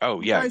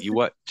 Oh yeah, you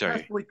what?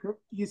 Sorry.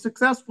 You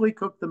successfully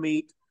cook the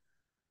meat.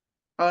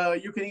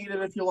 You can eat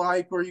it if you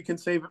like, or you can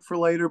save it for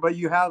later. But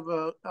you have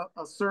a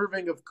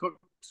serving of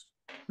cooked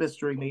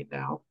mystery meat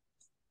now.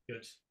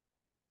 Good.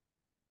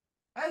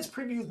 As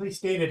previously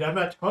stated, I'm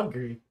not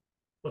hungry,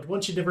 but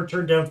one should never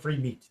turn down free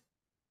meat.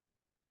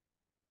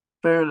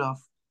 Fair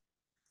enough.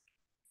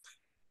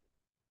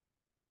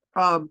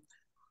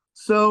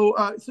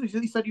 So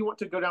you said you want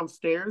to go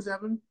downstairs,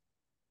 Evan?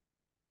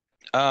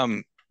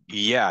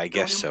 Yeah, I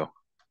guess so.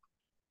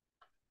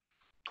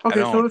 Okay,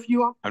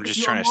 so I'm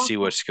just trying to see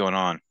what's going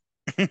on.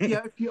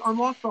 Yeah, if you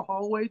unlock the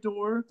hallway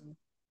door,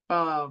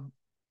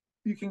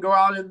 you can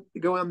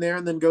go in there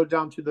and then go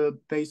down to the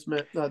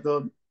basement.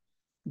 The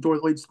door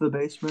that leads to the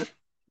basement.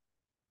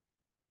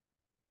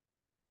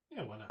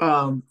 Yeah, why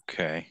not?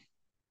 Okay.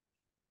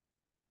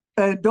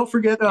 And don't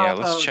forget. Yeah,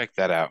 let's check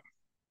that out.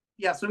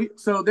 Yeah,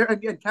 so there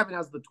again, Kevin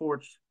has the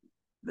torch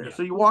there. Yeah.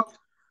 So you walk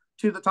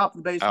to the top of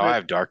the basement. Oh, I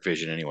have dark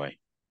vision anyway.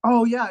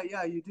 Oh yeah,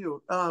 you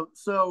do.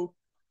 So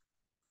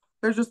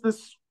there's just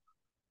this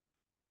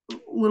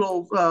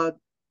little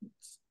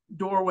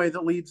doorway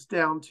that leads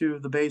down to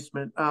the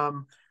basement.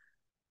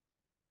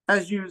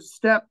 As you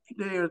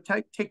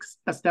take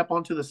a step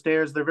onto the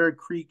stairs, they're very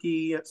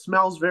creaky. It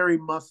smells very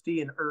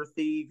musty and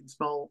earthy. You can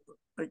smell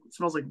it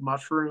smells like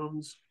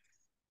mushrooms.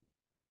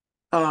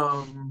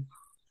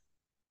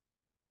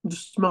 It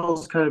just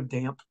smells kind of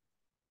damp.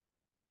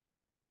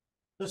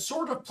 The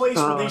sort of place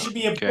where they should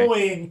be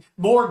employing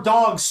more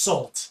dog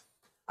salt.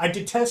 I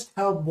detest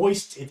how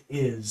moist it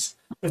is.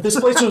 If this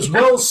place was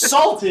well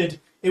salted,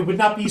 it would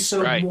not be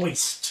so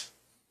moist.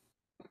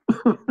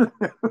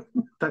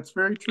 That's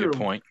very true. Good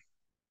point.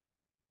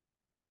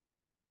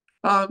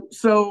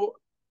 So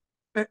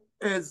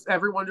is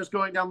everyone just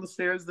going down the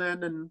stairs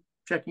then and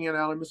checking it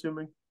out, I'm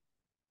assuming?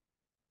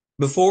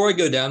 Before I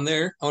go down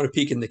there, I want to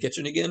peek in the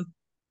kitchen again.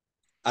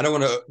 I don't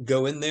want to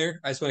go in there.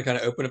 I just want to kind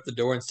of open up the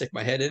door and stick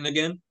my head in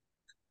again.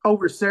 Oh,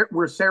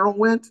 where Cyril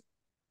went?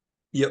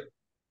 Yep.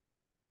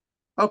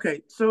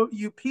 Okay, so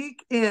you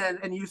peek in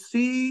and you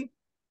see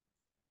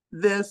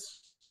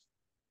this.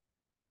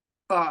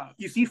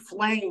 You see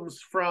flames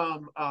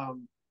from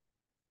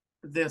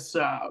this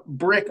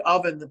brick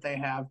oven that they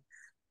have.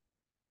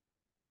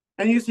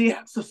 And you see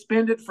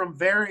suspended from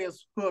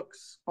various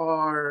hooks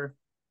are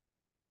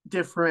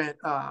different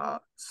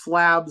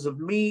slabs of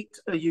meat.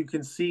 You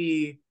can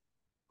see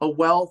a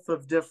wealth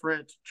of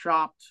different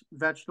chopped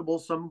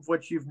vegetables, some of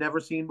which you've never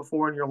seen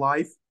before in your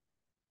life,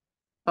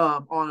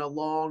 on a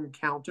long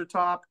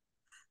countertop.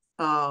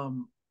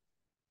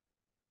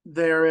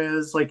 There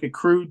is like a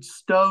crude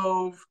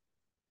stove.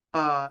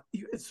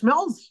 It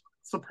smells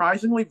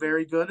surprisingly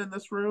very good in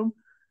this room.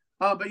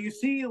 But you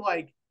see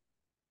like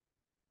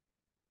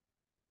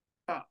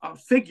a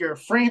figure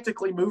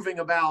frantically moving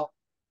about.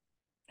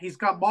 He's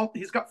got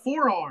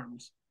 4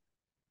 arms.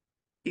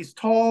 He's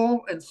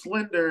tall and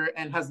slender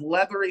and has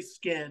leathery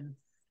skin,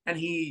 and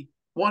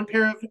one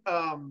pair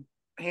of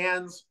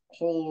hands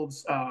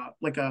holds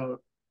like a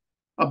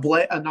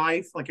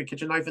knife, like a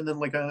kitchen knife, and then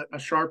like a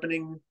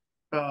sharpening,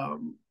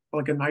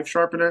 like a knife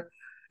sharpener,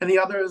 and the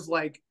other is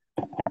like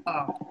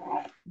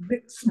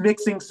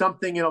mixing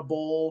something in a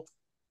bowl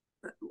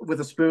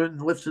with a spoon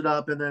and lifts it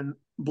up and then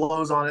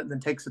blows on it and then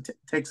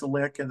takes a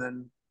lick and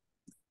then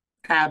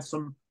adds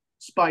some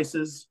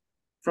spices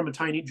from a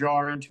tiny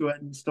jar into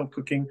it and still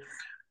cooking.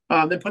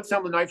 Then puts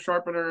down the knife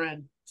sharpener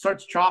and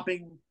starts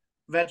chopping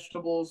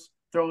vegetables,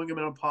 throwing them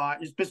in a pot.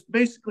 He's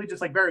basically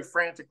just like very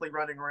frantically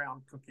running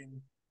around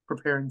cooking,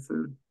 preparing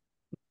food.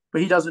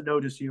 But he doesn't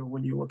notice you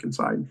when you look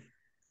inside.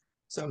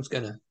 So I'm just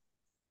going to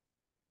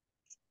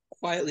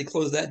quietly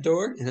close that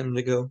door and I'm going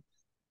to go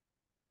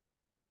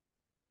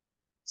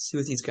see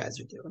what these guys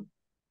are doing.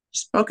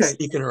 Just Okay.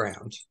 sneaking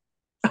around.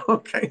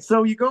 Okay,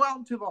 so you go out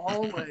into the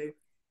hallway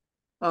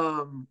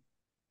to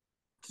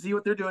see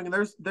what they're doing,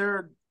 and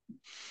they're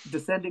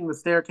descending the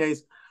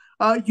staircase.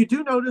 You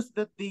do notice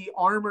that the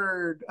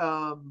armored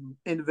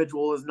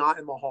individual is not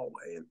in the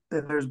hallway,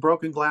 and there's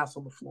broken glass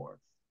on the floor.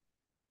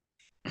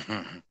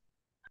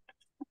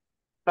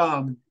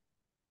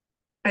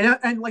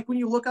 And like when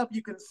you look up,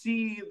 you can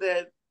see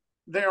that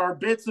there are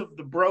bits of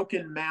the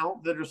broken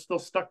mount that are still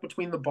stuck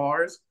between the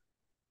bars,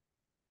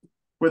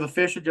 where the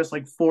fish had just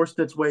like forced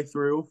its way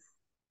through.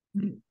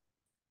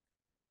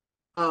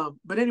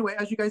 But anyway,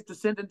 as you guys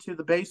descend into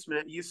the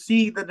basement, you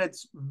see that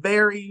it's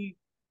very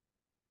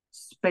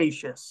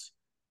spacious.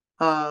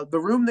 The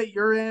room that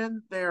you're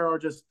in, there are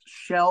just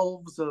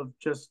shelves of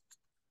just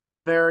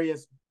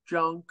various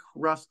junk,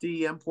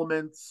 rusty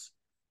implements,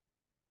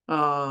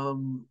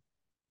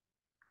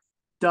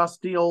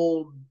 dusty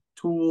old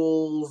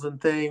tools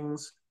and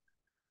things.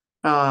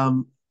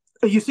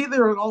 You see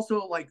there are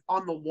also like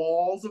on the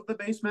walls of the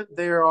basement,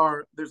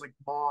 there's like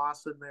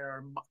moss and there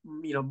are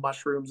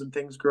mushrooms and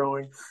things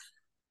growing.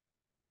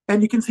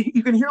 And you can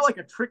hear like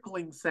a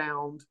trickling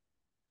sound.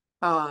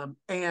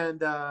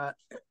 And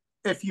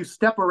if you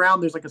step around,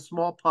 there's like a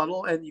small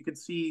puddle, and you can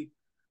see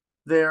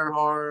there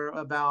are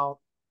about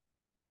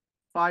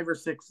 5 or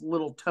 6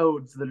 little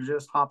toads that are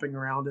just hopping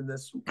around in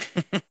this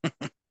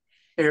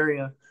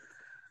area.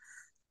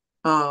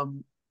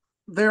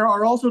 There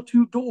are also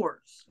 2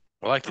 doors.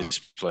 I like this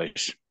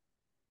place.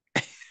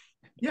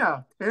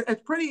 Yeah,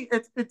 it's pretty.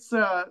 It's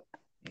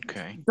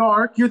okay.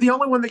 Dark. You're the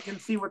only one that can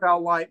see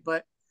without light,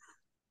 but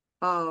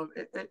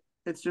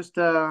it's just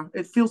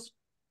it feels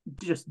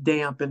just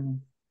damp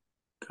and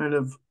kind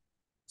of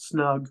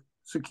snug,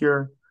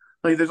 secure.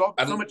 Like there's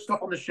so much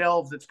stuff on the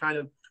shelves. It's kind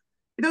of,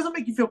 it doesn't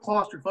make you feel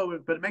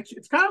claustrophobic, but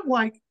it's kind of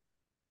like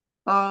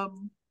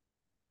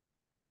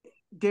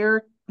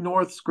Derek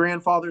North's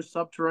grandfather's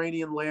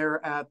subterranean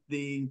lair at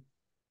the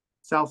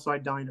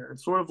Southside Diner.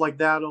 It's sort of like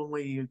that,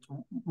 only it's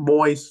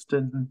moist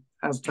and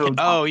has toads.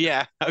 Oh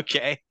yeah,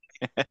 okay.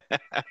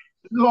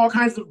 There's all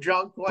kinds of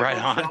junk like right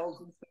on shelves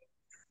and stuff.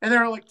 And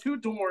there are like 2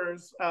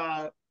 doors.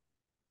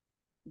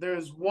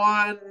 There's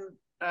one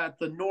at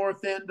the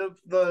north end of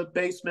the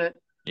basement.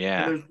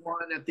 Yeah. And there's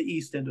one at the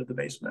east end of the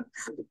basement.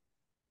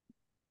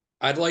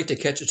 I'd like to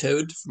catch a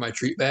toad for my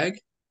treat bag.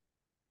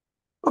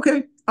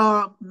 Okay.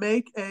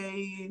 Make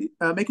an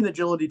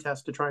agility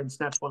test to try and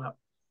snatch one up.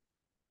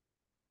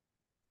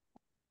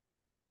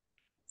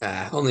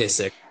 Only a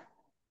 6.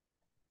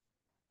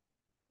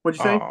 What'd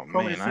you say? Oh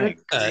man,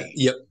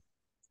 yep.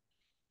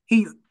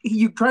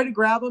 You try to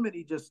grab him and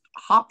he just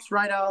hops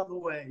right out of the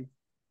way.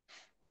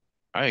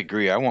 I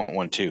agree. I want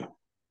one too.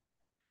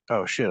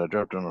 Oh shit! I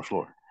dropped it on the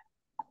floor.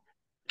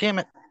 Damn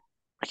it!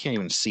 I can't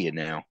even see it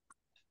now.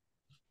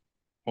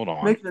 Hold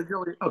on. Make an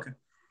agility. Okay.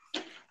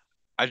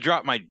 I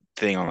dropped my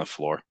thing on the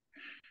floor.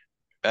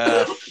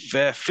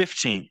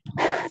 15.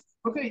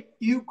 Okay,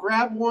 you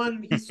grab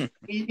one.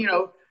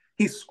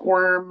 He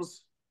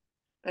squirms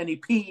and he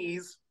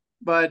pees,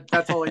 but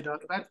that's all he does.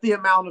 That's the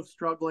amount of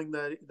struggling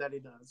that he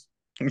does.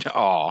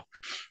 Oh.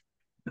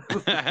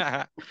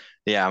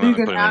 Yeah, I'm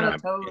gonna put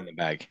him in the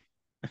bag.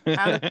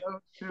 Add a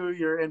toad to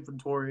your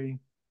inventory.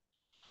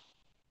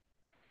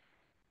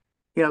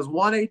 He has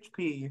 1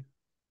 HP.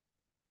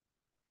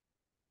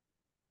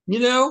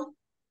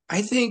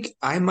 I think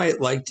I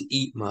might like to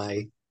eat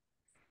my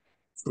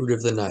fruit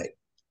of the night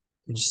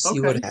and just see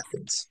what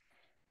happens.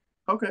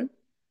 Okay.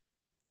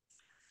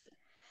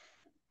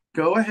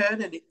 Go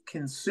ahead and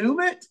consume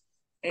it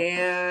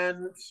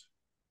and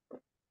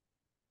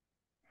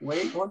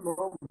wait 1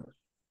 moment.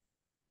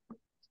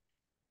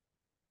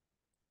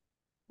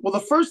 Well, the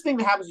first thing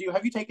that happens to you,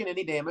 have you taken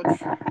any damage?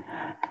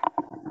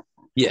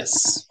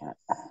 Yes.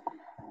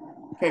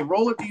 Okay,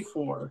 roll a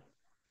d4.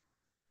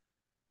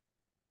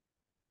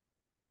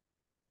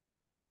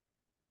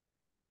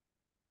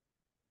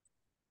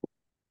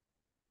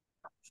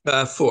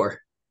 Four.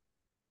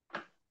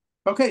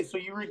 Okay, so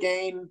you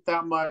regain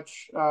that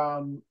much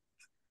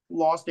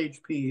lost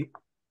HP.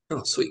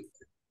 Oh, sweet.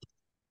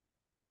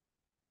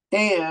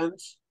 And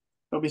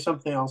there'll be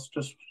something else.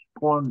 Just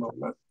 1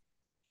 moment.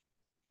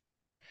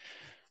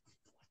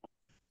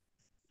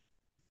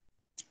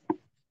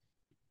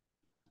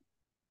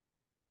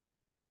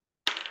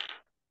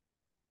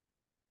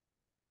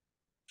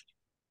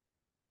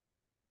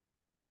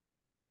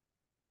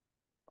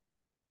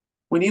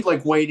 We need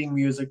like waiting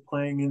music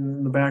playing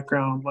in the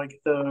background, like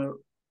the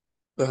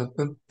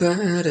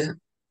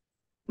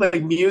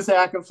like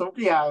music of some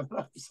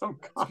of some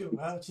kind. Let's go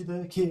out to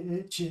the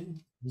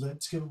kitchen.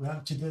 Let's go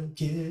out to the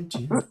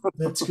kitchen.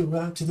 Let's go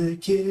out to the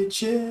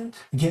kitchen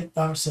and get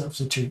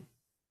ourselves a treat.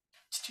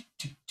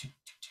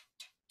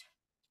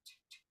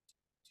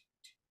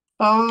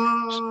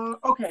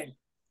 Okay.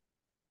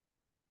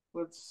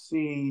 Let's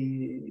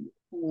see.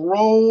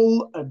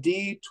 Roll a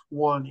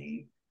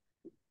d20.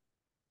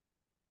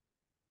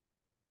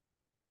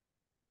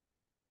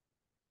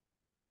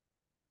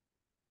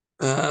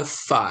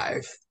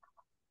 5.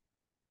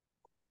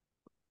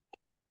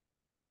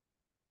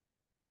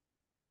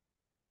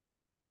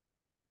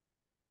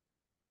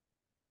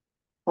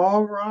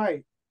 All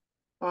right.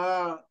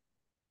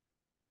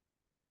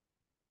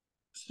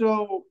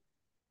 So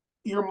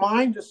your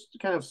mind just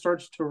kind of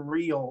starts to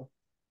reel,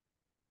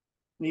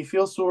 and you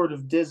feel sort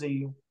of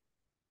dizzy.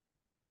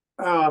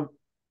 And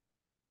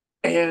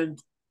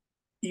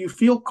you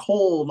feel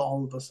cold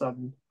all of a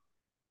sudden.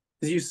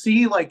 As you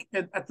see, like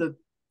at the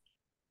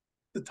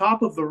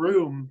top of the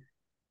room,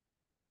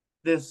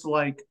 this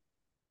like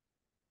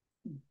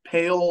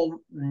pale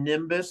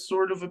nimbus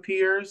sort of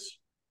appears,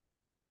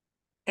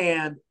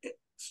 and it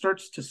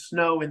starts to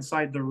snow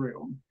inside the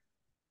room.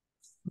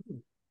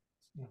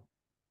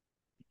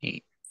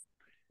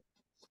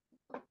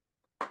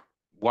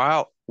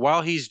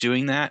 While he's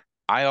doing that,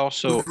 I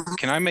also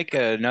can I make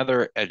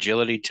another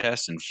agility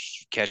test and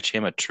catch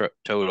him a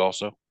toad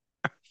also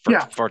for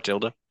Yeah.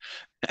 Fartilda?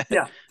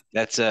 Yeah.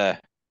 That's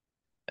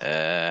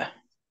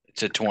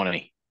it's a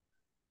 20.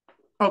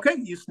 Okay,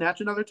 you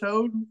snatch another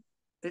toad.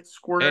 It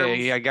squirms.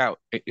 Hey, I got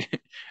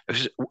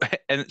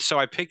and so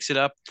I picks it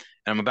up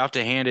and I'm about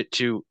to hand it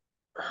to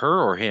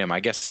her or him. I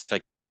guess I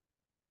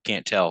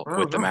can't tell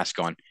with the mask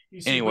on.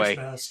 Anyway,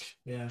 mask.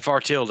 Yeah.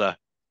 Fartilda.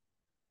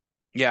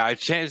 Yeah, I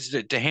chanced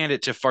to hand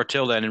it to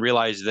Fartilda and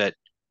realize that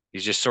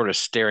he's just sort of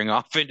staring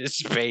off into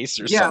space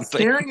or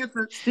something. Staring at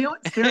the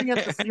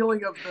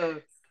ceiling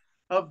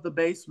of the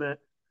basement.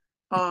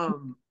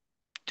 And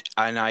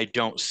I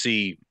don't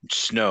see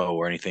snow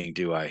or anything,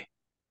 do I?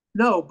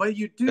 No, but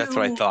you do. That's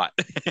what I thought.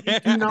 You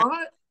do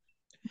not,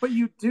 but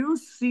you do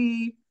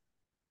see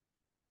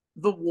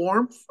the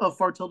warmth of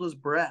Fartilda's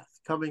breath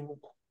coming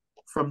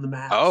from the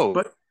mask. Oh,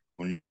 but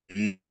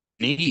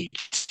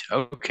neat.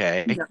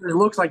 Okay. Yeah, it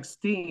looks like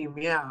steam.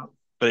 Yeah,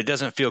 but it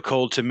doesn't feel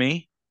cold to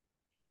me.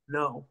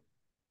 No.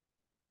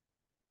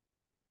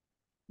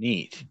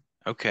 Neat.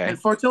 Okay.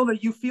 And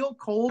Fartilda, you feel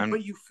cold,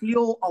 but you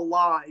feel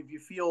alive. You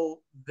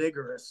feel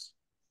vigorous.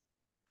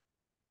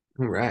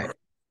 All right.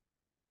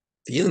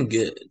 Feeling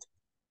good.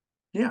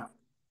 Yeah.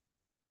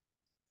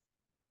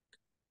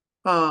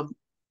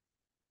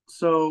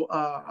 So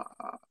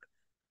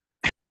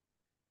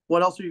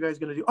what else are you guys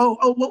gonna do?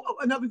 Well,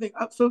 another thing.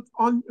 So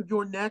on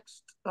your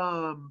next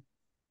for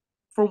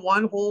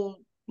one whole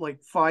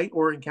like fight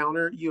or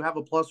encounter, you have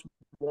a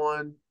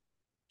 +1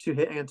 to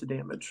hit and to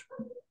damage.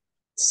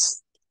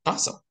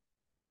 Awesome.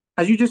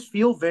 As you just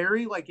feel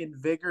very like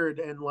invigorated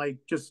and like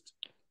just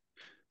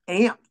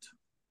amped.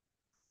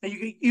 And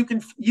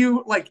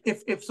you like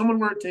if someone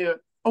were to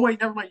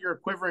never mind, you're a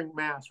quivering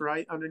mass,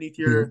 right? Underneath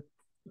your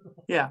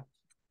yeah.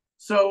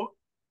 So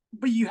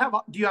but do you have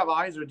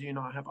eyes or do you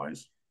not have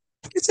eyes?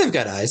 I've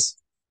got eyes.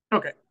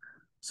 Okay.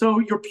 So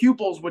your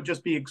pupils would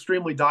just be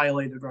extremely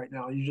dilated right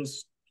now. You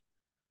just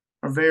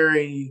are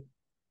very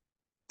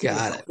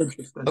got it.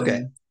 Interested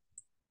in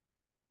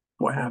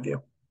what have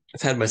you.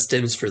 I've had my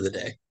stims for the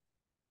day.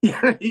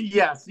 Yeah.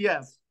 yes.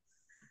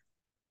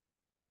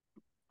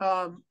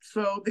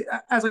 So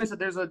as I said,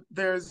 there's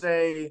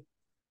a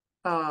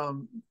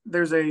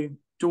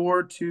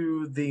door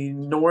to the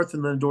north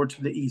and then a door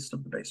to the east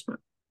of the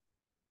basement.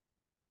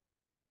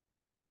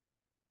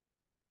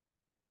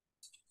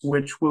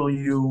 Which will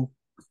you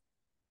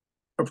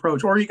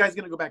approach, or are you guys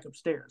going to go back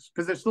upstairs?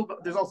 Because there's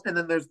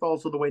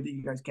also the way that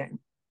you guys came.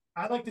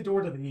 I like the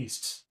door to the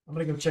east. I'm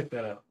going to go check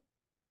that out.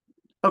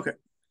 Okay.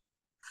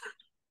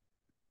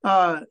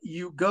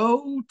 You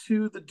go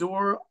to the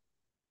door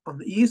on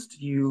the east.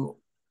 You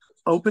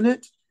open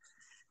it,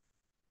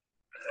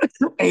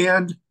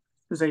 and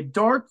there's a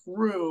dark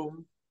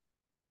room.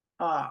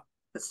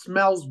 It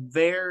smells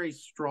very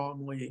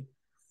strongly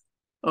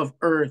of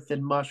earth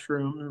and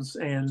mushrooms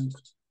and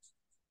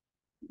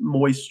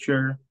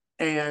moisture.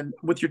 And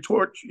with your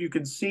torch, you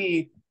can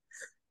see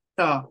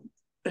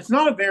it's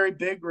not a very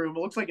big room. It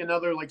looks like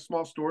another like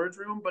small storage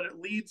room, but it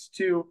leads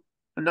to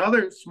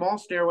another small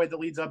stairway that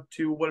leads up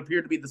to what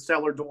appear to be the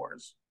cellar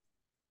doors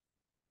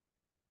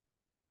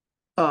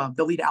that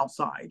lead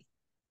outside.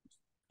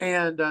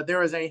 And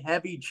there is a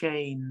heavy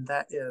chain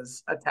that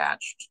is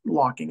attached,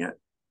 locking it.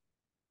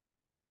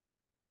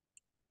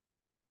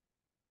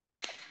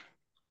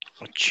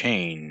 A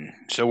chain.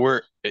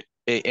 So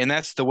and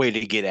that's the way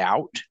to get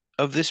out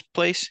of this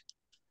place?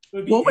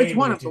 Well, it's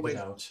one of the ways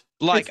out.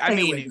 Like, I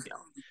mean,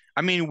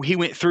 he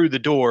went through the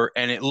door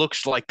and it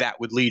looks like that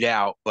would lead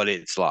out, but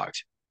it's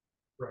locked.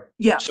 Right.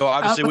 Yeah. So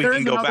obviously we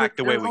can go back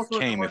the way we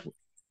came and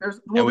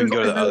we can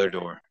go to the other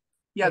door.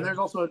 Yeah, there's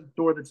also a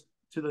door that's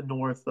to the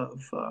north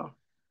of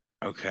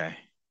Okay.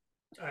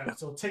 All right,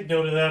 so take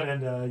note of that,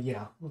 and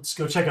let's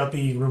go check out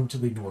the room to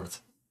the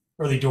north,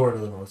 or the door to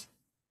the north.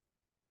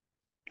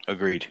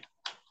 Agreed.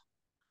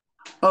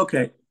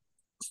 Okay,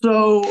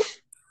 so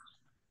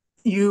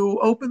you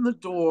open the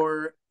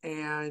door,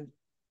 and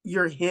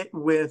you're hit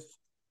with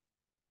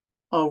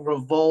a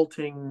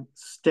revolting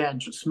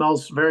stench. It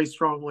smells very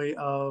strongly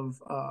of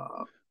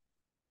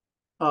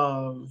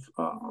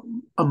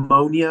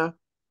ammonia.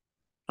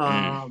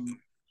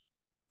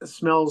 It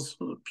smells,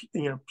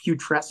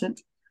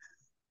 putrescent.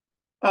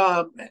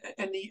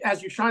 And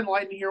as you shine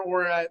light in here,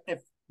 or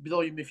if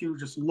Billiam, if you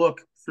just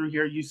look through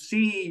here, you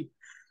see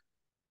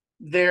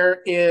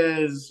there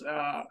is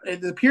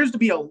it appears to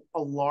be a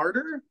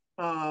larder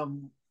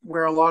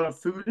where a lot of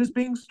food is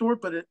being stored,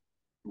 but it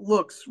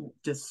looks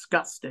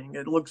disgusting.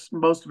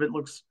 Most of it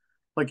looks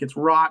like it's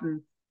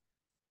rotten.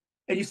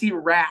 And you see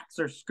rats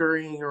are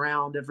scurrying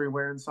around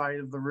everywhere inside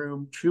of the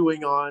room,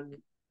 chewing on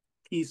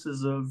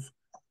pieces of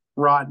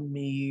rotten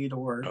meat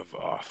or of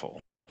awful.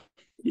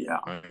 Yeah.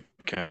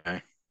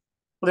 Okay.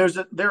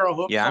 There are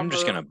hooks. Yeah, I'm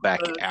just gonna back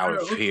out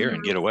of here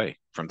and get away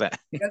from that.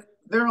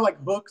 There are like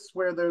hooks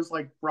where there's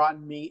like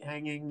rotten meat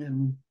hanging,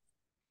 and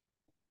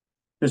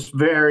it's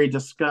very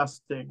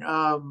disgusting.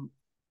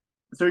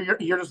 So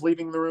you're just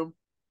leaving the room?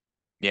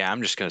 Yeah,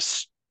 I'm just gonna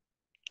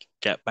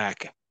step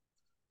back.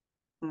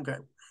 Okay.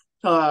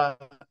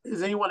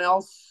 Is anyone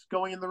else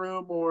going in the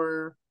room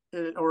or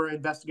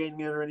investigating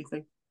it or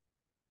anything?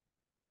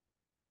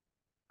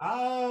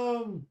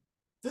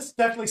 This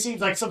definitely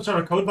seems like some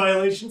sort of code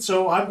violation,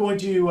 so I'm going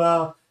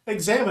to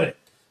examine it.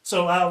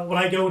 So when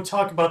I go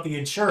talk about the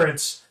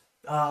insurance,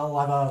 I'll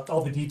have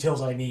all the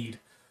details I need.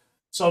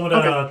 So I'm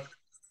going to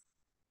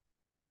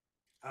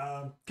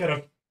kind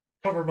of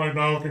cover my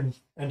mouth and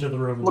enter the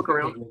room. Look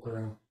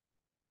around.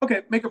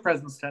 Okay, make a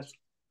presence test.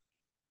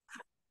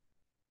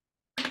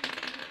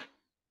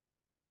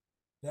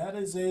 That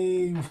is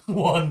a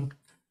 1.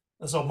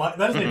 So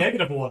that is a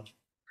 -1.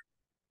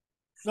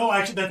 No,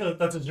 actually,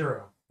 that's a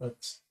 0.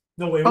 That's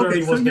no way.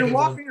 Okay, so you're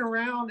walking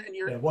around and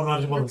you're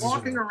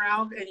walking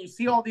around and you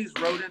see all these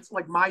rodents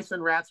like mice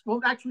and rats. Well,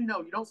 actually,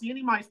 no, you don't see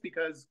any mice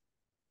because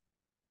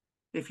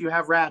if you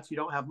have rats, you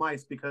don't have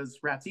mice because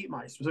rats eat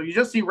mice. So you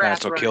just see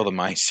rats. Rats will kill the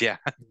mice. Yeah.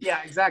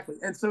 Yeah, exactly.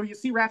 And so you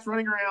see rats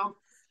running around.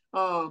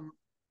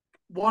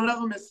 One of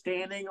them is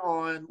standing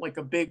on like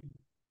a big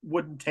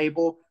wooden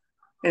table,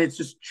 and it's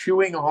just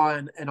chewing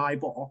on an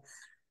eyeball.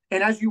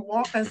 And as you're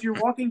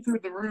walking through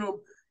the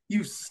room,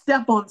 you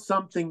step on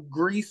something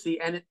greasy,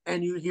 and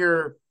you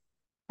hear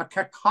a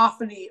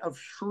cacophony of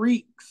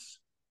shrieks.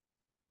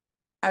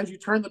 As you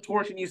turn the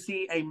torch, and you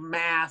see a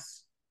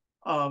mass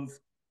of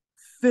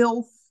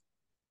filth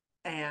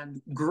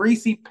and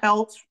greasy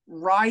pelts,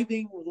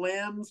 writhing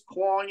limbs,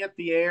 clawing at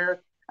the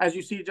air. As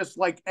you see, just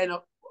like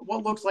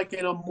what looks like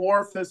an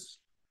amorphous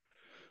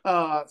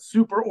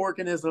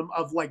superorganism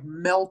of like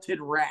melted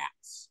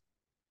rats.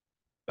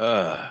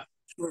 And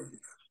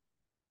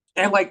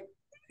like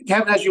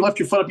Kevin, as you left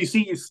your foot up,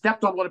 you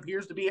stepped on what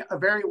appears to be a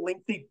very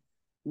lengthy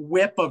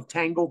whip of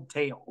tangled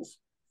tails.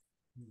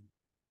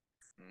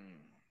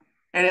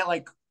 And it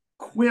like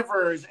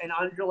quivers and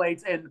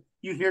undulates, and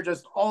you hear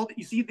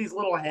you see these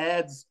little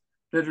heads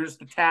that are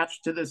just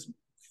attached to this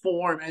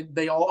form, and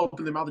they all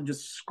open their mouth and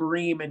just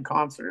scream in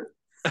concert.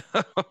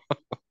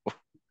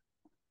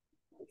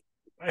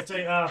 I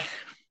say,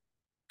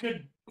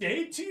 good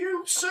day to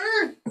you,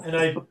 sir. And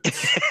I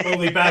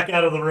slowly back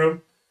out of the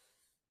room.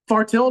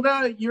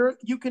 Fartilda,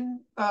 you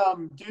can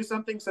do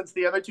something since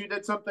the other two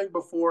did something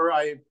before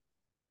I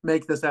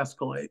make this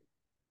escalate.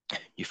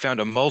 You found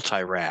a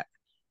multi-rat.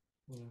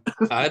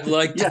 I'd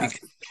like to be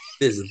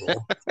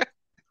visible.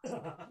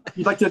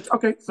 You'd like to?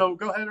 Okay, so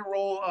go ahead and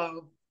roll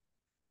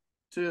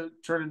to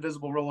turn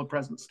invisible. Roll a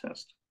presence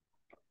test.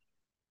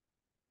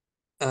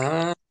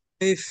 I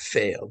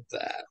failed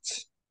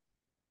that.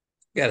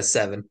 Got a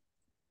 7.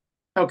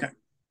 Okay.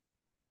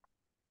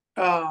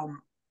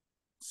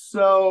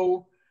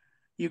 So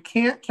you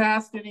can't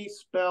cast any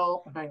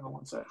spell. Hang on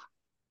one sec.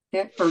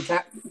 Can't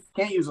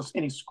use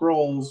any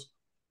scrolls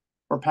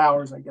or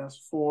powers, I guess.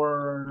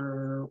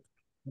 Let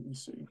me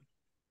see.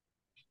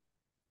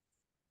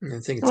 I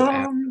think it's an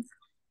app.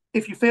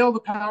 If you fail, the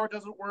power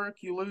doesn't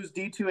work. You lose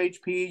D2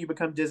 HP. You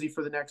become dizzy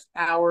for the next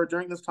hour.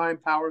 During this time,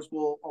 powers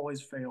will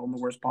always fail in the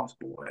worst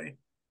possible way.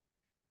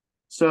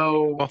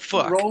 So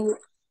roll.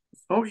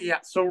 Oh yeah.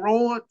 So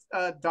roll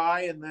a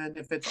die, and then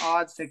if it's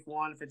odds, take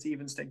 1. If it's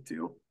evens, take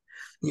 2.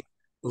 Yeah.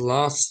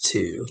 Lost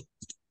 2.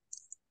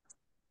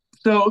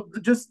 So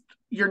just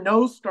your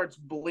nose starts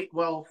bleeding.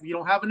 Well, you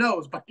don't have a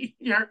nose, but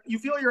you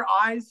feel your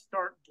eyes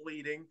start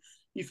bleeding.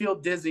 You feel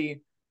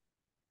dizzy,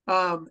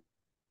 and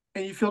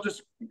you feel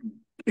just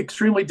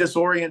extremely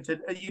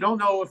disoriented. You don't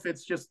know if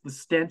it's just the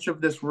stench of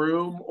this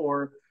room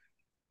or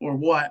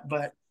what,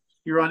 but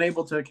you're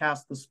unable to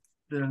cast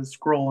the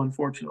scroll,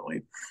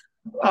 unfortunately.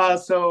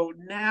 So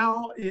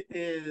now it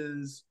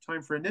is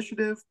time for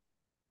initiative.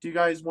 Do you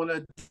guys want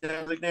to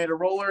designate a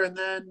roller and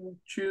then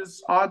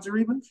choose odds or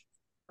evens?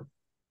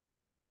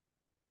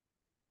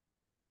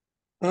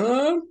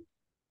 Yeah,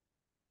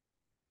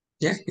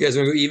 you guys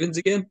want to go evens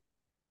again?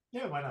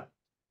 Yeah, why not?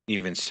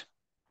 Evens.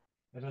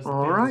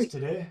 All right.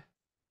 Today.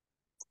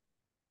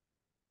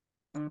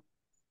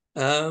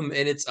 And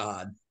it's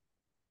odd.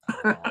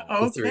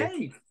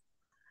 Okay.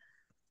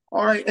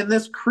 All right, and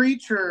this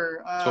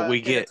creature, that's what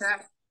we get.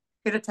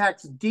 It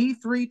attacks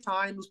D3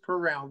 times per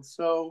round.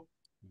 So,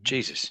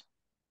 Jesus.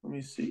 Let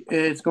me see.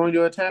 It's going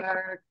to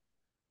attack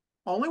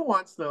only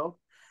once though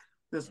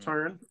this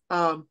turn.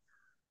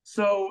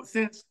 So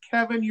since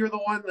Kevin, you're the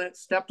one that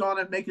stepped on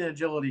it, make an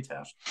agility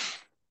test.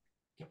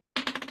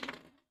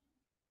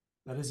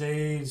 That is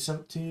a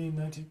 17,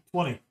 19,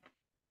 20.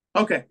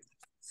 Okay.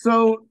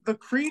 So the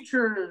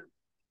creature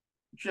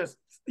just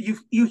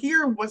you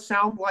hear what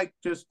sound like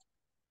just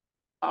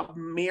a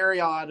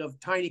myriad of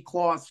tiny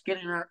claws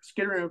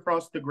skittering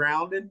across the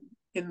ground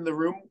in the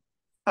room,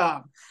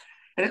 and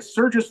it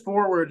surges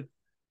forward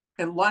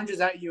and lunges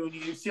at you, and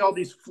you see all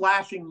these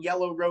flashing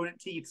yellow rodent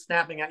teeth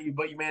snapping at you,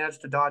 but you manage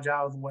to dodge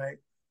out of the way.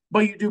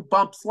 But you do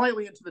bump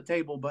slightly into the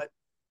table, but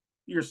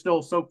you're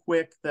still so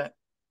quick that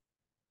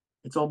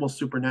it's almost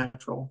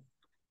supernatural.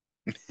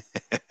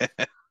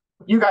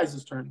 You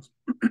guys' turns.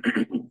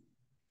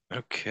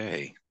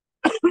 Okay.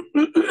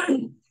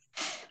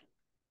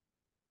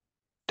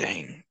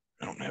 Dang,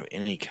 I don't have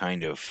any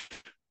kind of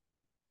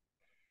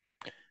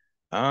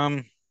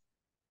I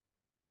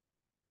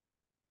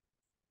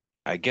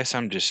guess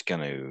I'm just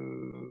gonna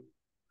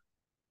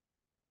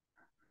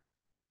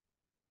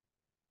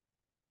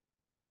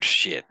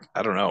shit.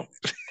 I don't know.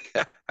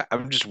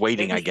 I'm just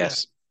waiting, I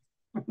guess.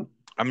 I'm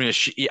gonna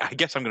yeah, I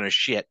guess I'm gonna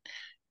shit.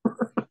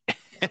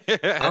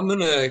 I'm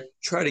gonna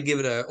try to give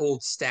it an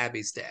old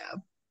stabby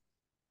stab.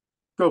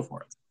 Go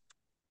for it.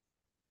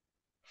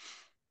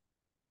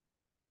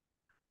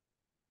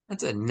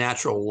 That's a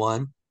natural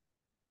one.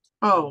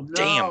 Oh no!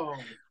 Damn,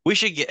 we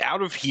should get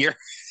out of here.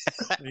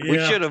 Yeah. We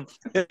should have.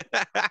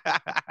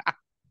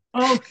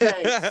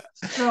 Okay,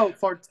 so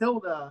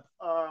Fartilda,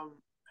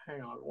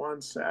 hang on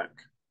one sec.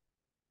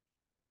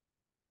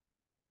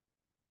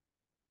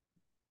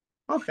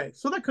 Okay,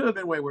 so that could have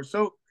been way worse.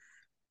 So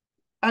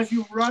as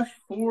you rush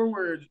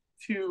forward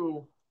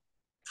to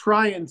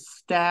try and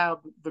stab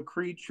the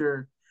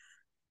creature,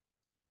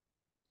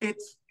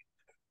 it's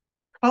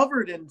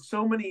covered in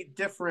so many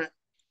different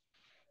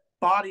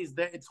bodies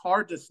that it's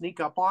hard to sneak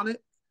up on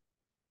it.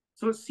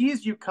 So it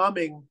sees you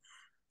coming,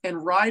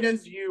 and right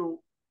as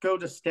you go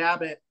to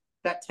stab it,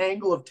 that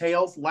tangle of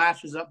tails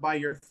lashes up by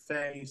your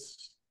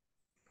face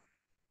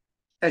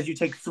as you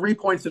take 3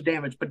 points of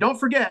damage. But don't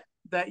forget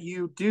that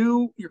your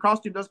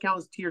costume does count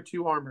as tier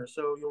 2 armor,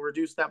 so you'll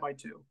reduce that by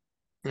 2.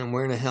 And I'm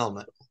wearing a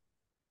helmet.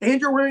 And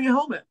you're wearing a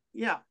helmet.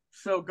 Yeah.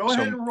 So go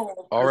ahead and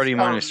roll. Already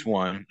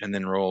 -1, and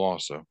then roll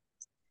also.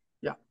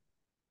 Yeah.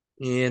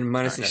 And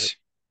minus nice.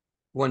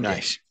 1.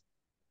 Nice.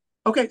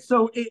 Okay,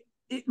 so it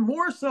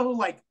more so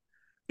like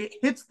it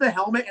hits the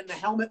helmet, and the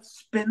helmet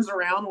spins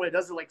around. When it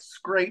does, it like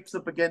scrapes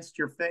up against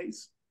your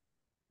face,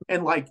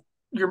 and like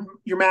your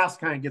mask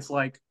kind of gets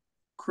like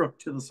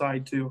crooked to the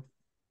side too.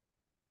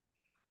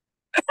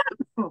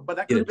 But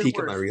that could have been peek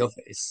worse. at my real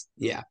face.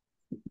 Yeah.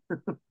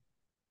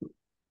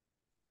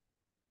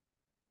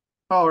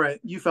 All right,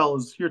 you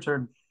fellas, your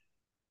turn.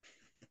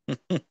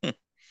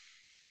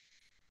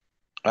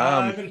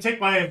 I'm going to take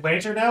my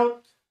lantern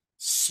out,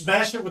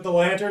 smash it with the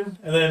lantern,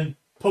 and then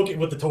poke it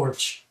with the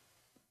torch.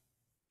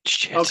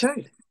 Shit.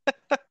 Okay.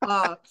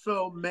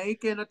 So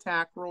make an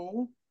attack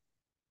roll.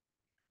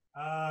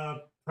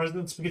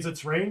 Presence because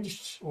it's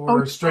ranged,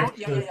 or strength?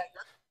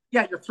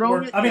 Yeah, you're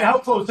throwing it. I mean, how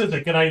close is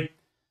it? Am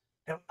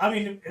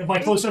I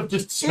close enough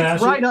just to smash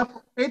it's right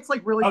up. It's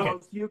like really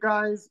close to you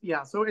guys.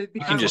 Yeah, so it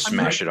you can just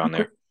smash it on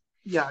there.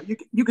 Yeah,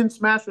 you can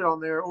smash it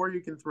on there, or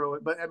you can throw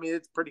it. But I mean,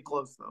 it's pretty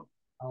close though.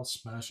 I'll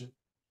smash it.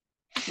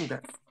 Okay.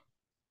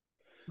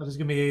 That is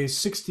gonna be a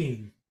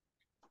 16.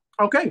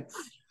 Okay.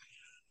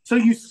 So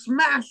you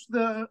smash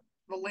the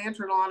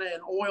lantern on it,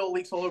 and oil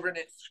leaks all over it, and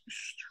it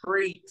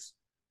streaks.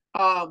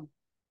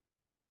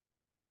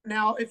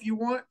 Now, if you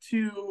want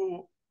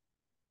to,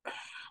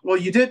 well,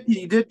 you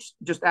did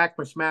just act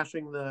by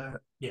smashing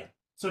the. Yeah.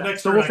 So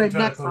next we'll say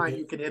next time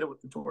you can hit it with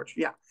the torch.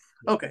 Yeah.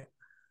 Okay.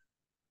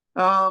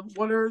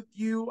 What are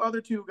you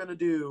other two gonna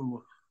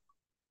do?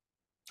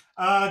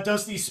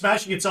 Does the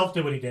smashing itself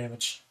do any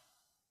damage?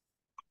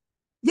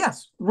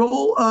 Yes.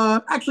 Roll.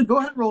 Actually, go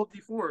ahead and roll a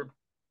d4.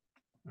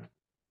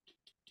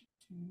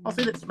 I'll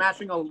say that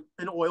smashing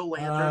an oil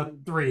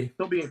lantern. 3.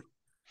 It'll be.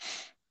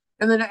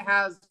 And then it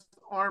has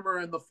armor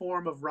in the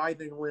form of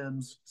writhing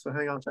limbs. So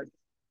hang on a second.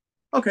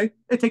 Okay,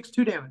 it takes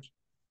 2 damage.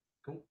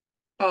 Cool.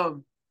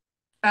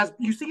 As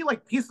you see,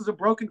 like pieces of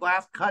broken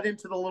glass cut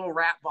into the little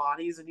rat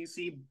bodies, and you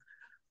see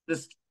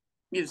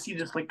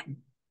just like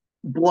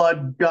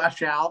blood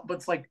gush out, but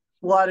it's like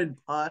blood and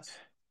pus.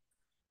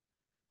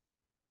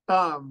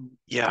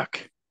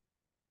 Yuck.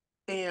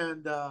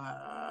 And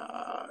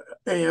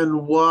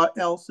what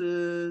else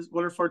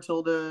what are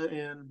Fartilda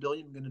and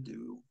Billiam gonna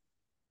do?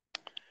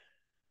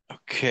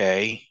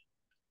 Okay.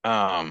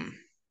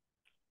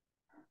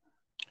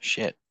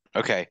 Shit.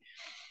 Okay.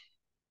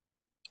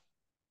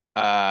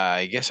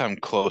 I guess I'm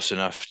close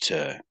enough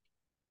to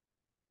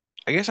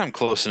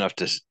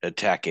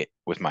attack it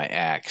with my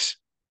axe.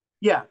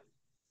 Yeah.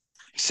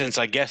 Since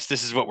I guess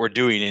this is what we're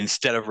doing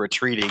instead of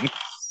retreating.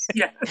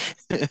 Yeah.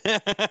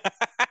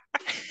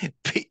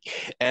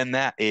 And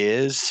that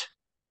is,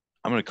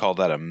 I'm going to call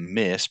that a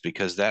miss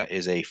because that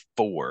is a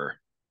 4,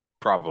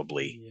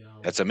 probably. Yeah.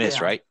 That's a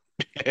miss, right?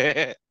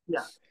 Yeah.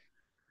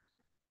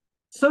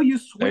 So you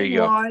swing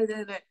wide,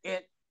 and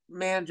it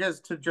manages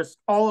to just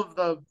all of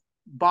the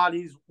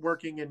bodies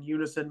working in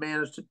unison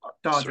manage to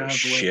dodge out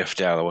of the way.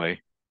 Shift out of the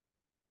way.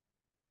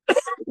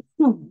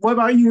 What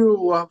about you,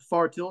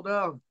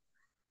 Fartilda?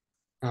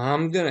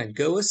 I'm gonna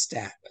go with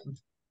stabbing.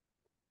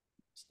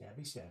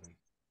 Stabby, stabby.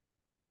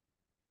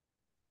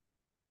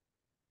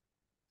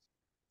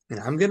 And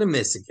I'm going to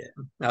miss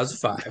again. That was a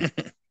 5.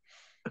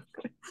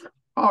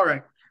 All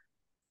right.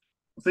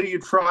 So you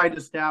try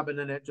to stab it,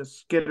 and it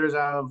just skitters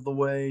out of the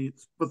way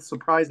with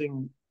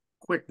surprising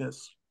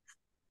quickness.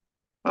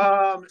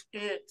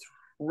 It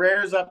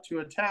rears up to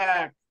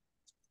attack,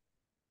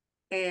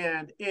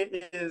 and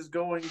it is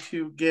going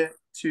to get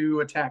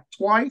to attack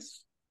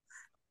twice.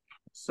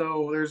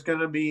 So there's going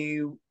to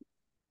be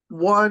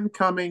one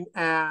coming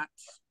at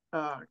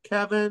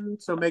Kevin,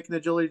 so make an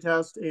agility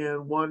test,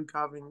 and one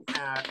coming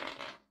at...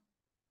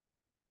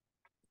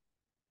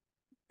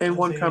 And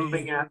one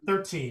coming at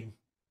 13.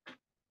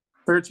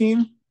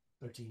 13?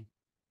 13.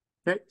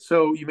 Okay,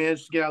 so you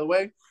managed to get out of the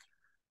way.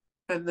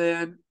 And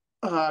then,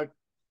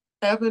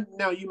 Evan,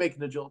 now you make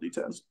an agility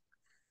test.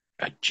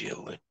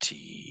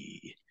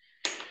 Agility.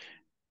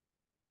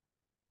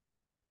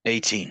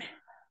 18.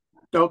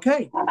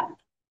 Okay.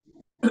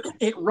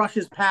 It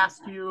rushes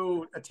past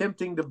you,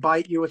 attempting to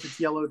bite you with its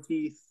yellow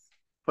teeth,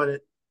 but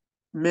it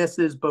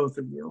misses both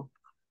of you.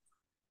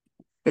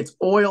 It's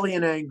oily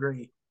and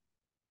angry.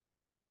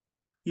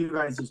 You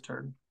guys'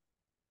 turn.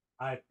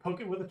 I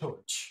poke it with a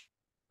torch.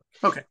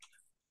 Okay.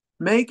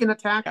 Make an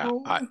attack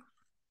roll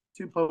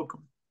to poke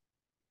him.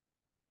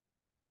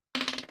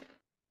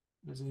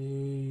 There's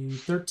a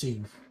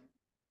 13.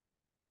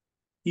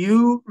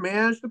 You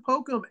managed to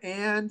poke him,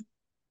 and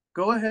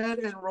go ahead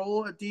and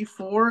roll a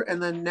d4,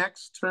 and then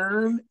next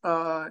turn,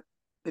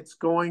 it's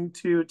going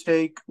to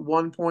take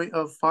 1 point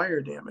of fire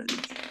damage.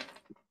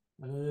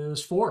 It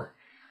was 4.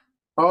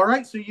 All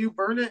right, so you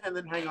burn it, and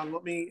then hang on,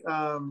 let me...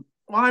 well,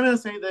 I'm going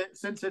to say that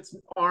since its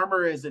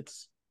armor is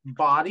its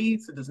body,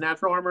 since it's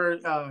natural armor,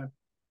 I'm going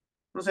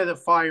to say that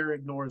fire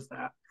ignores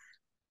that.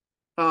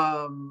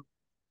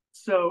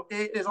 So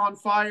it is on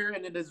fire,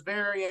 and it is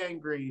very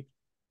angry.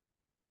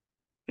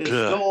 It is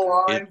still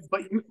alive,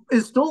 but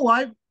it's still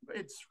alive.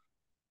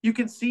 You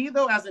can see,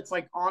 though, as it's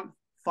like on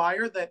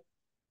fire, that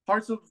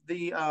parts of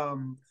the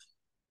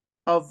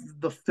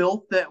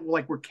filth that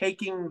like were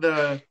caking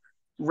the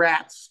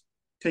rats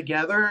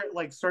together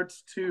like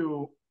starts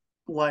to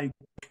like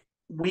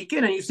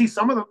weaken, and you see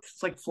some of the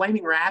like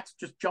flaming rats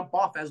just jump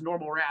off as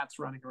normal rats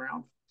running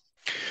around.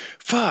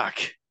 Fuck.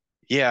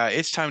 Yeah,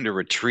 it's time to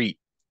retreat.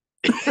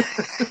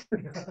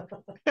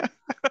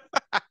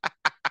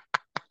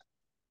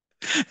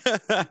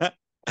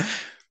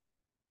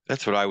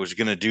 That's what I was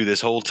going to do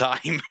this whole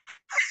time.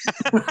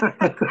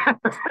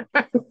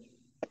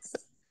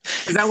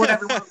 Is that what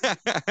everyone...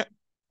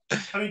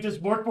 I mean, does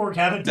Borg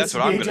have a That's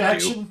what I'm disengage gonna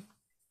action? do.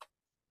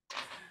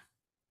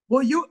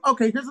 Well,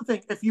 okay, here's the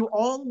thing. If you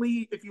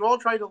all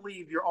try to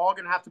leave, you're all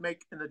going to have to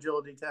make an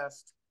agility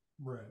test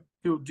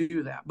to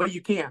do that. But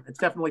you can. It's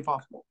definitely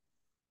possible.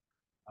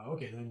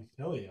 Okay, then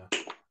hell yeah.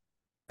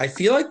 I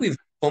feel like we've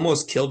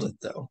almost killed it,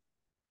 though.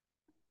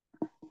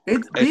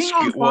 It's being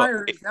on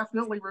fire is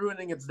definitely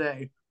ruining its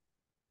day.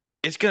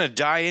 It's going to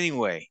die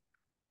anyway.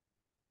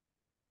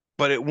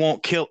 But it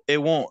won't kill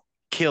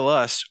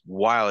us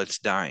while it's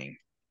dying.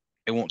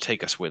 It won't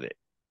take us with it.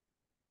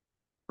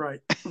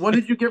 Right. What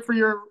did you get for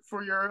your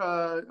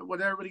what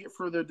did everybody get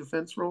for their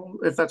defense roll,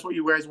 if that's what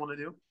you guys want to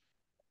do?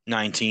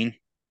 19.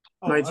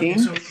 19? Okay,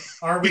 so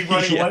are we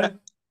running away?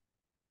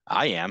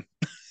 I am.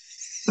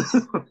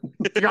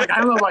 You're like,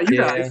 I don't know about you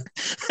guys.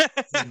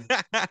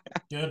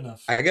 Good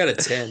enough. I got a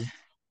 10.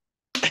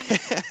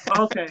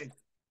 Okay.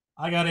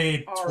 I got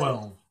a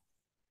 12. Right.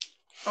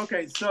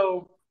 Okay,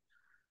 so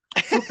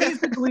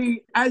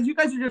basically, as you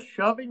guys are just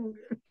shoving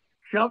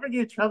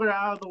each other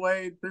out of the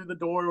way through the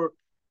door,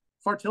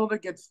 Fartilda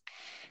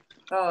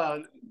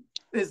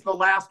is the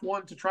last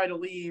one to try to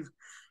leave,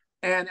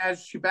 and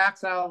as she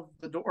backs out of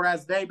the door, or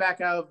as they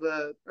back out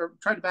of or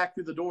try to back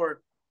through the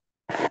door,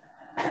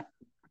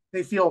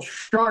 they feel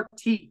sharp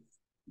teeth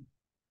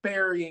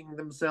burying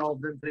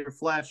themselves into their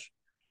flesh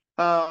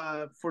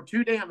for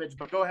 2 damage.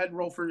 But go ahead and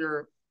roll for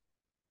your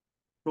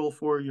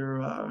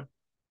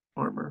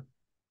armor.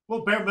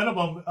 Well, bare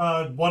minimum,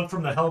 1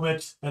 from the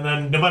helmet, and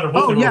then no matter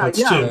what it's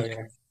 2.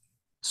 Yeah.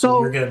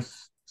 So you're good.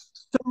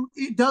 So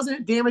it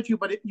doesn't damage you,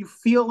 but you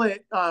feel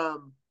it. It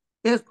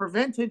has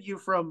prevented you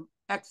from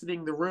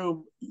exiting the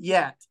room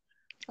yet.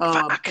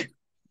 You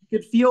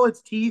could feel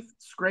its teeth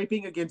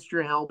scraping against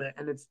your helmet,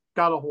 and it's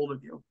got a hold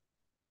of you.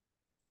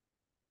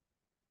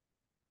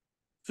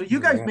 So you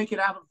guys make it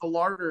out of the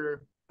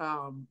larder,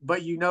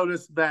 but you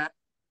notice that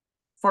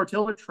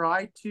Fartilda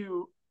tried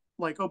to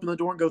like open the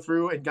door and go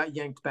through, and got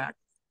yanked back.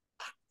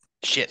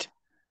 Shit.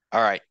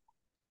 All right.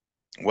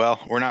 Well,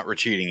 we're not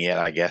retreating yet,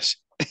 I guess.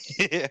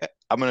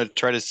 I'm going to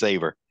try to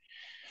save her.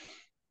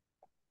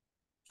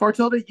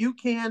 Fartilda, you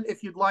can,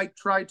 if you'd like,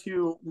 try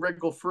to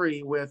wriggle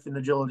free with an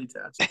agility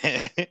test.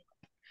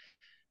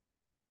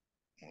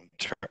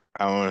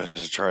 I want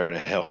to try to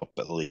help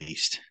at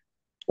least.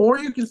 Or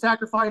you can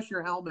sacrifice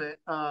your helmet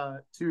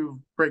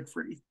to break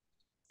free.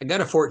 I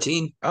got a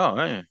 14. Oh,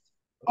 man.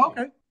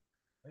 Okay.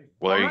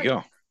 Well, there you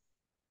go.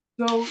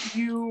 So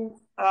you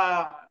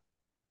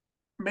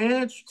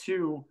manage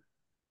to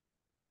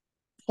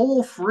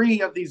pull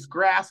free of these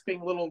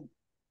grasping little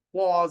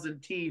claws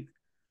and teeth,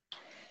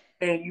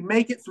 and you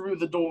make it through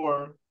the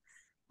door.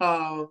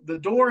 The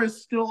door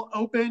is still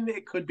open.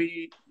 It could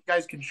be, you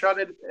guys can shut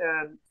it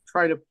and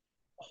try to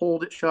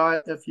hold it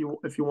shut if you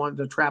wanted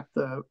to trap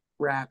the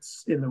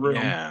rats in the room.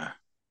 Yeah.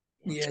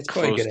 Yeah, it's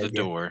probably close the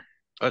door.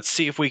 Let's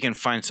see if we can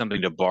find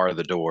something to bar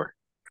the door.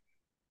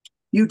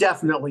 You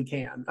definitely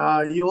can.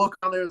 You look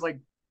on there's like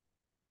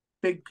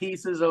big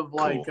pieces of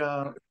like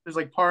Cool. there's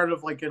like part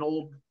of like an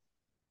old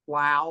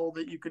plow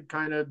that you could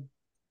kind of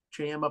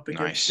jam up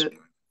against Nice. it.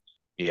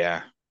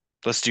 Yeah.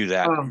 Let's do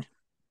that.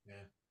 Yeah.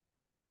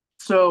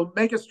 So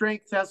make a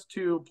strength test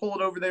to pull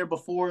it over there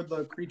before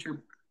the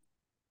creature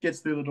gets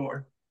through the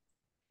door.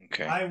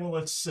 Okay. I will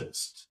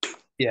assist.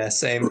 Yeah,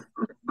 same.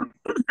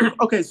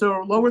 Okay,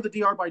 so lower the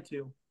DR by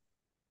 2.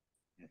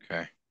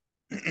 Okay.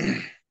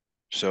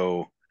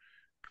 So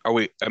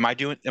am I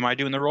doing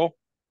the roll?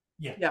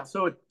 Yeah. Yeah,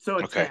 so it's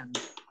Okay. 10.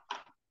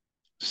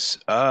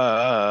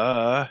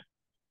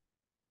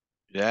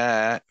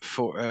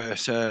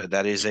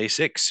 That is a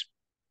 6.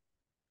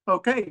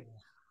 Okay.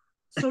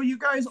 So you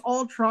guys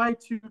all try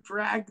to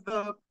drag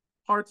the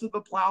parts of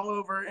the plow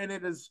over, and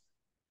it is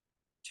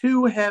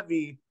too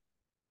heavy,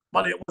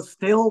 but it was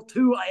still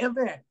too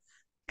heavy.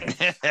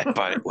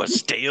 But it was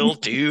still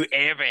too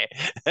heavy.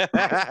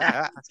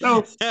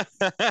 So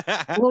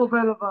a little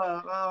bit of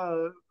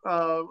a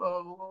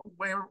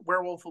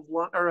werewolf of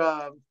London,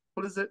 or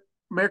what is it?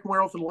 American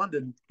Werewolf in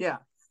London. Yeah.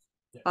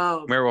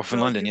 Werewolf in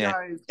London, yeah.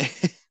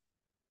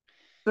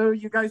 So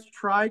you guys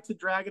try to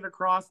drag it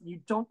across, and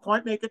you don't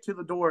quite make it to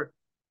the door.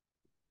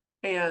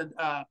 And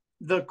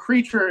the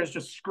creature is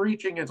just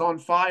screeching. It's on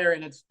fire,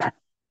 and it's got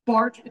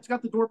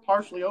the door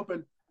partially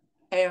open,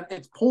 and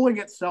it's pulling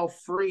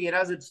itself free. And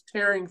as it's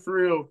tearing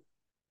through,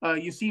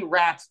 you see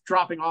rats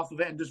dropping off of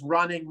it and just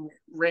running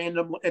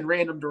in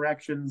random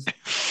directions.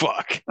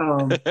 Fuck.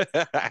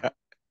 The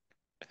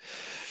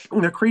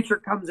creature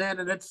comes in,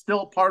 and it's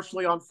still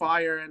partially on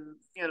fire, and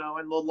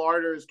and the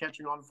larder is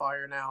catching on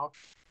fire now.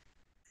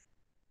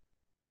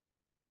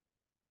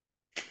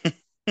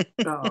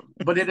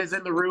 But it is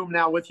in the room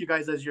now with you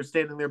guys as you're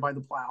standing there by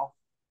the plow.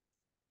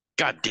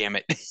 God damn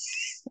it.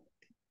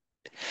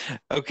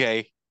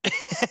 Okay.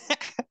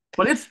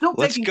 But it's still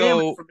taking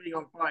damage from being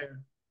on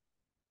fire.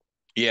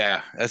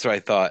 Yeah, that's what I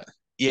thought.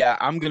 Yeah,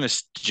 I'm going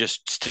to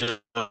just still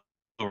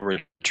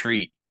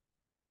retreat.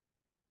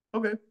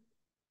 Okay.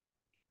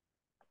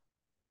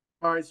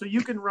 All right, so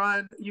you can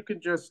run. You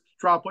can just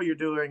drop what you're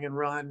doing and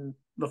run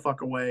the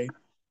fuck away.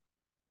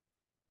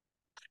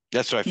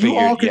 That's what I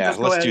figured. Yeah,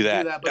 let's do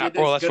that.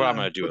 Well, that's what I'm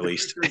going to do at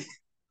least.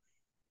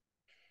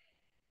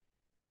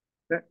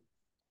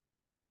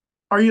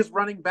 Are you just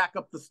running back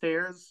up the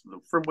stairs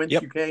from whence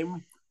you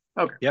came?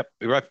 Okay. Yep,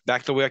 right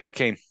back the way I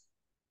came.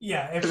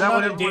 Yeah, if we're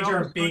not in danger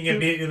of being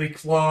immediately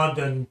clawed,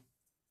 then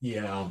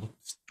yeah.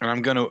 And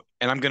I'm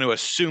gonna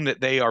assume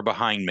that they are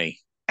behind me.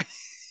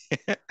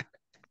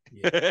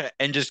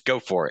 And just go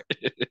for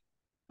it.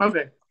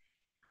 Okay.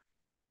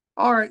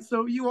 All right,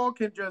 so you all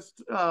can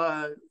just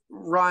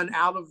run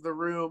out of the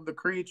room. The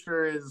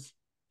creature is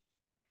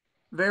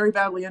very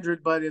badly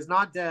injured, but is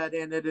not dead,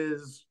 and it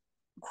is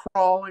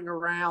crawling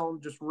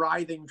around, just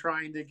writhing,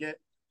 trying to get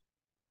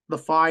the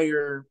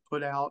fire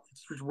put out.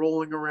 It's just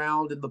rolling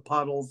around in the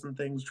puddles and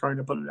things, trying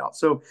to put it out.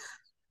 So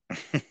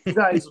you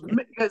guys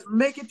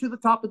make it to the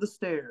top of the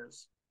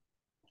stairs.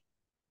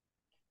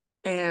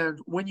 And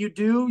when you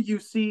do, you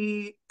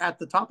see at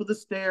the top of the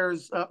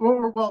stairs,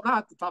 well, not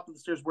at the top of the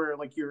stairs where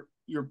like you're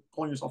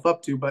pulling yourself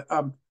up to, but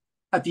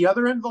at the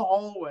other end of the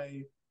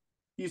hallway,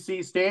 you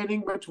see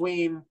standing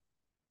between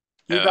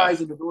you guys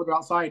and the door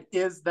outside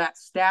is that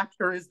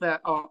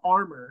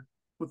armor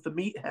with the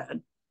meat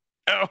head.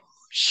 Oh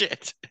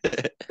shit!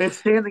 It's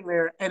standing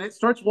there, and it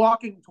starts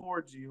walking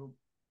towards you.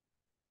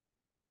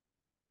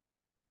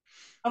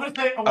 I'm gonna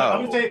say,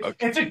 okay.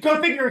 It's a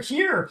good thing you're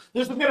here.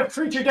 There's a bit of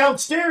creature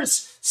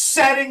downstairs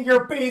setting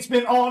your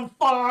basement on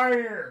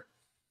fire.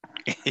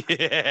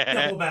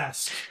 Double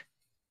mask.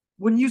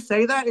 When you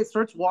say that, it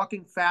starts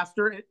walking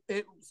faster.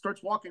 It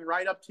starts walking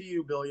right up to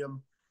you,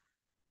 Billiam.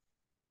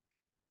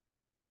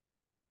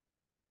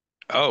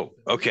 Oh,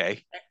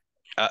 okay.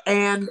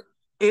 And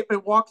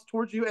it walks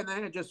towards you, and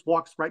then it just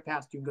walks right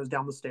past you and goes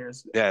down the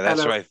stairs. Yeah,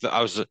 that's what I thought.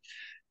 I was.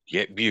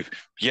 You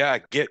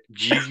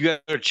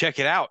gotta check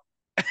it out.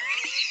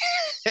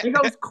 It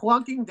goes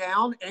clunking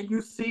down, and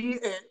you see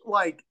it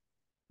like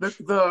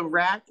the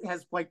rat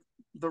has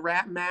the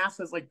rat mass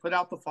has put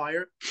out the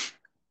fire,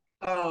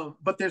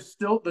 but there's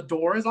still the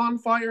door is on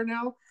fire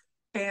now,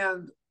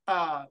 and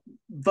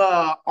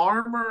the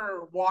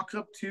armor walks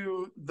up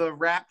to the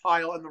rat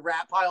pile, and the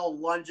rat pile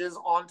lunges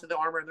onto the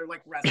armor, and they're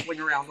wrestling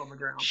around on the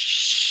ground.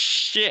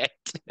 Shit.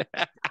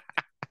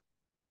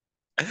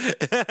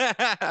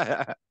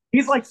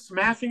 He's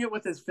smashing it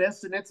with his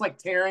fists, and it's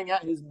tearing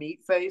at his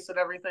meat face and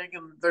everything,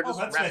 and they're just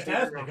that's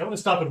fantastic. I'm gonna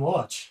stop and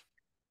watch.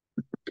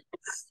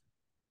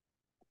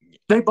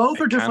 They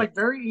both are just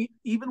very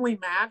evenly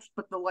matched,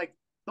 but the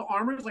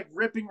armor is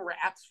ripping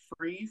rats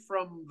free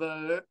from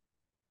the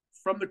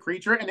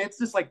creature, and it's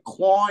just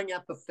clawing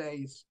at the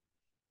face.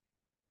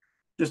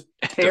 just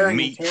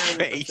tearing and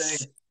tearing at the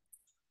thing.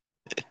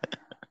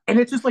 And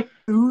it's just like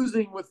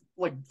oozing with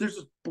like there's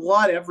just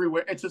blood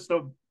everywhere. It's just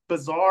a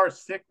bizarre,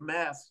 sick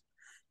mess.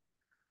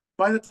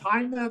 By the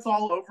time that's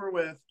all over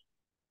with,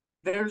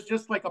 there's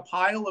just like a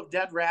pile of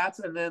dead rats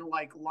and then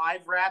like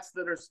live rats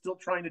that are still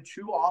trying to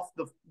chew off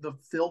the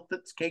filth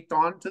that's caked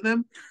onto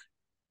them.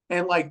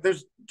 And like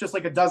there's just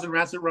like a dozen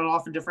rats that run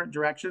off in different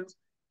directions.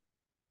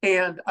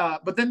 And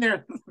but then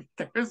there's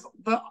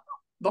the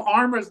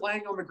armor is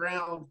laying on the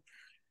ground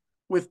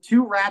with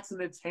two rats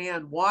in its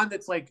hand. One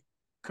that's like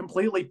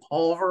completely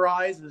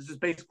pulverized and is just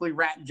basically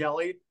rat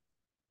jelly.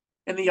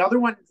 And the other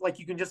one, like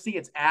you can just see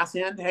its ass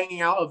end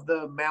hanging out of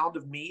the mound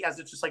of meat as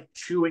it's just like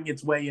chewing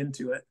its way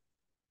into it.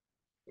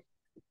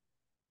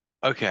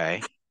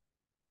 Okay.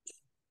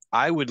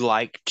 I would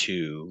like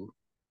to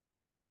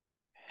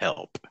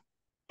help.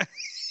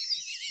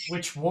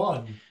 Which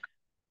one?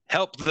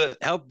 Help the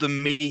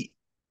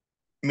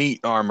meat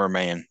armor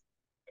man.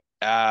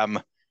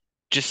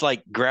 Just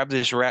like grab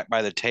this rat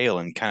by the tail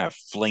and kind of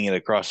fling it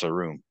across the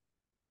room.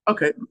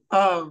 Okay.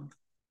 I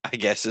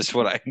guess that's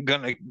what I'm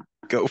gonna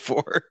go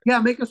for. Yeah,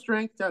 make a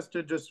strength test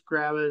to just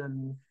grab it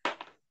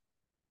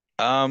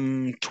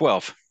and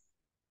 12.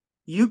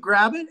 You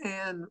grab it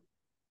and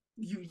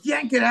you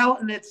yank it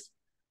out, and it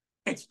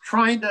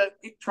tries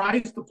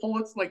to pull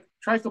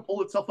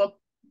itself up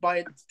by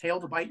its tail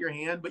to bite your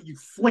hand, but you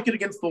flick it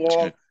against the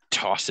wall.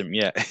 Toss him,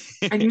 yeah.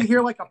 And you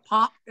hear like a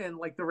pop, and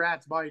like the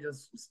rat's body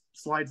just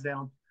slides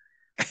down.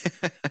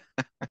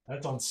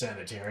 That's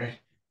unsanitary.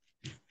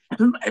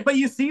 But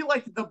you see,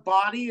 like the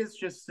body is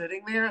just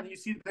sitting there, and you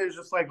see there's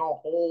just like a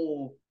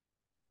hole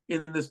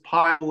in this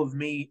pile of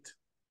meat,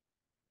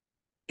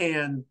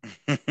 and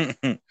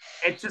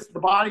it's just the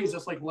body is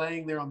just like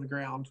laying there on the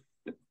ground.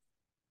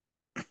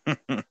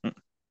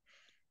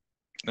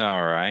 All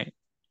right.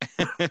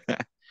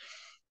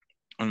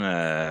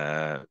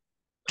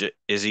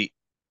 Is he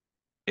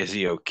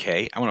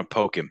okay? I want to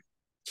poke him.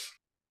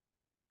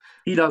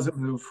 He doesn't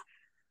move.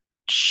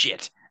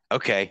 Shit.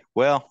 Okay.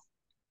 Well,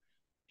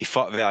 he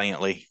fought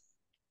valiantly.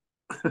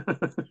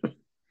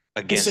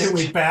 So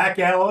we back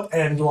out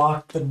and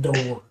lock the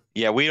door.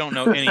 Yeah, we don't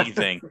know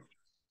anything.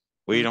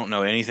 We don't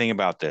know anything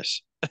about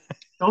this.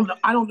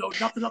 I don't know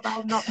nothing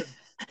about nothing.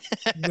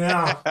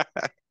 No.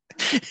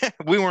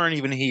 We weren't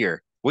even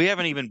here. We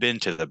haven't even been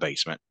to the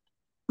basement.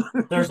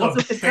 There's a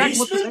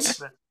basement?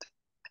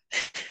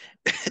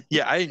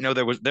 Yeah, I didn't know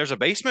there's a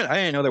basement. I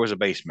didn't know there was a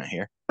basement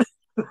here.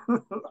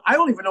 I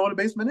don't even know what a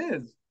basement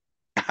is.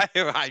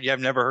 I've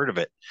never heard of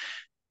it.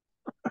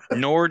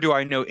 Nor do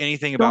I know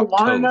anything about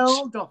toads. Don't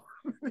want to know.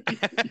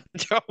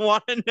 Don't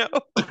want to know.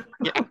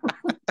 Yeah.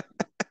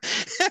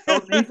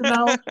 Don't need to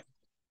know.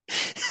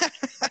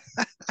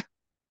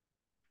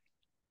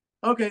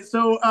 Okay,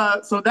 so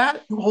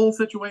that whole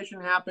situation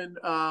happened.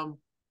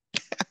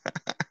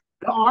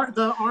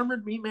 The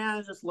armored meat man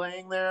is just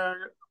laying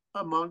there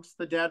amongst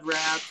the dead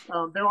rats.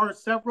 There are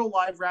several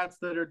live rats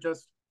that are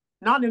just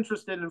not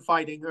interested in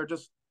fighting. They're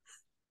just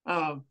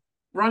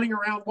running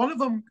around. One of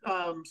them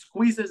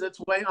squeezes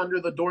its way under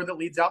the door that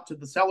leads out to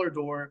the cellar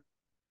door,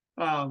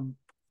 and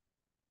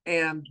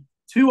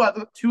two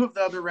of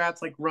the other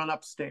rats like run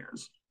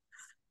upstairs.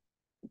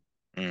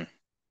 Okay.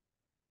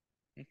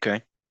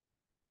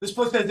 This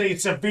place has a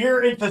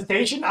severe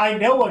infestation. I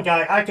know a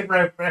guy. I can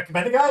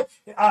recommend a guy.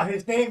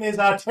 His name is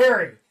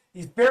Terry.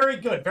 He's very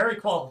good, very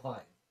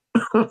qualified.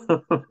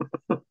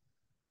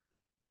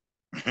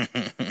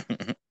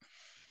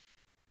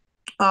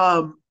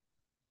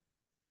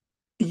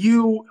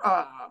 You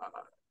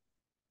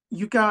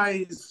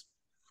guys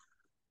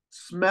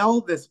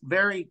smell this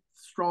very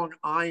strong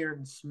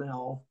iron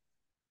smell,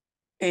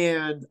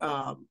 and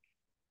the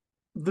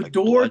like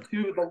door blood.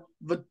 to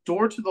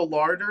the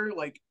larder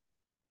like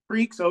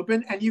creaks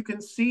open, and you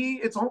can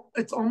see it's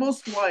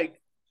almost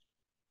like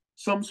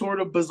some sort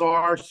of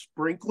bizarre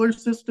sprinkler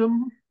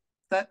system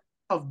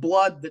of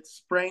blood that's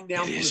spraying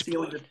down from the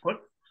ceiling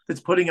that's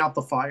putting out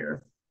the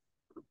fire.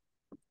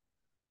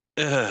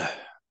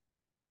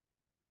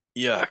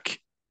 Yuck.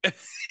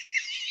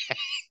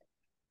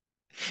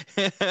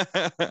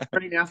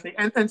 Pretty nasty.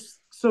 And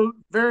so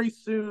very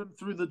soon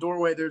through the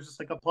doorway there's just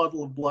like a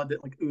puddle of blood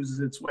that like oozes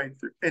its way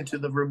through into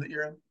the room that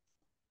you're in.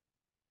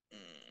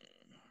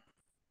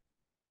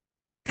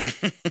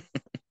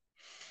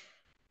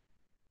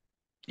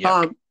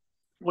 Yuck.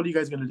 What are you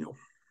guys gonna do?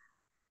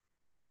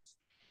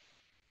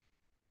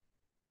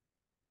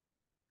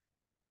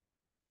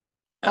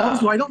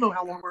 Also, I don't know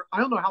how long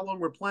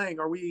we're playing.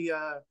 Are we?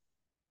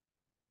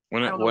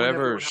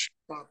 Whatever.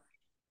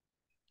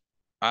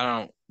 I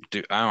don't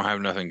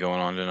have nothing going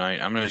on tonight.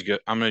 I'm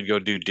gonna go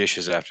do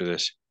dishes after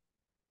this.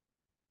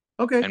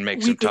 Okay. And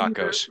make some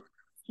tacos.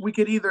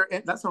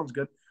 That sounds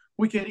good.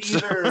 We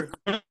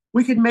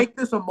could make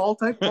this a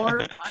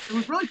multi-part. It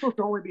was really supposed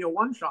to only be a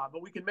one-shot,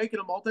 but we can make it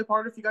a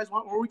multi-part if you guys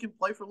want, or we can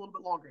play for a little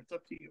bit longer. It's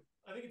up to you.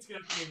 I think it's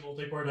going to be a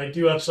multi-part. I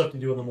do have stuff to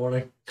do in the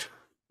morning.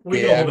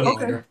 We go a little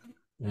bit later.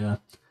 Yeah.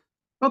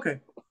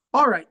 Okay.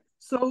 All right.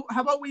 So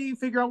how about we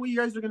figure out what you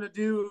guys are going to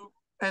do,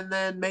 and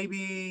then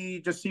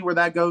maybe just see where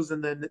that goes,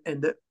 and then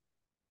end it.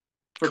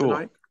 for cool. the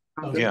night.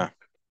 Okay. Yeah.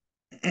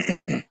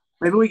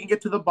 Maybe we can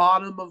get to the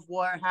bottom of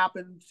what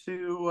happened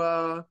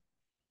to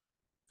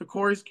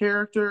Corey's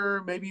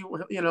character. Maybe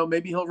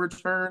maybe he'll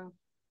return.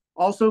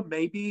 Also,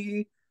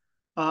 maybe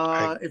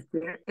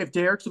if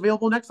Derek's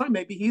available next time,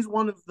 maybe he's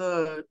one of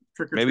the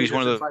trick or treaters. Maybe he's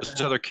one of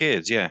those other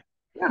kids. Yeah.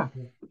 Yeah.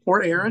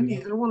 Or Aaron,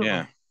 either one of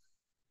them.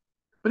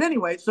 But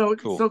anyway, so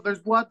there's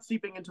blood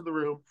seeping into the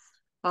room.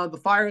 The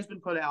fire has been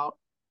put out.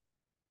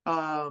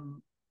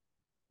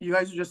 You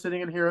guys are just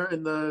sitting in here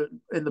in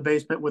the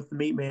basement with the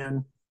meat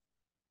man.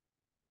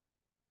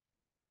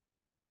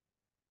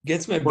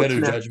 Against my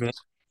better judgment,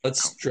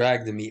 let's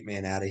drag the meat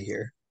man out of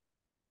here.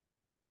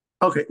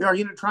 Okay, are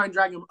you gonna try and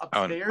drag him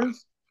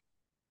upstairs?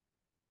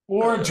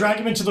 Or drag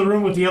him into the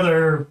room with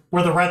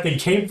where the rat thing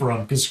came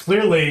from, because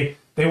clearly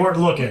they weren't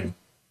looking.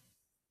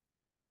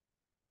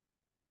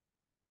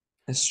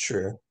 That's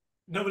true.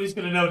 Nobody's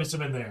gonna notice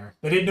him in there.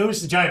 They didn't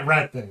notice the giant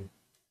rat thing.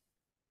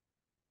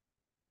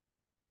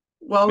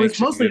 Well, it's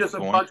mostly just a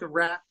bunch of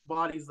rat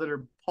bodies that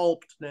are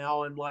pulped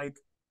now and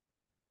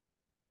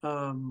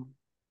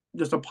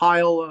just a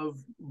pile of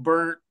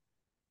burnt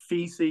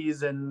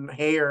feces and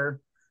hair.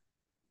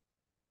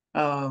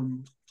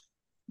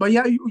 But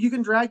yeah, you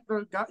can drag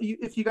the guy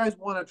if you guys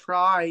want to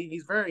try.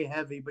 He's very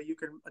heavy, but you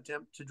can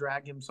attempt to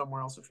drag him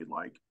somewhere else if you'd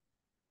like.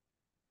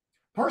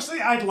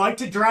 Personally, I'd like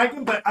to drag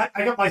him, but I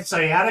got my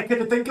sciatica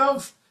to think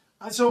of,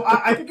 so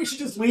I think we should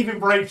just leave him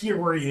right here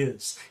where he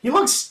is. He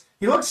looks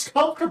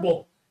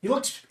comfortable.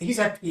 He's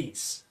at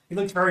peace. He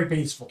looks very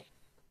peaceful.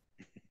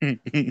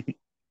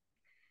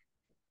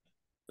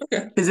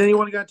 Okay. Is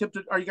anyone going to attempt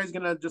to? Are you guys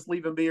going to just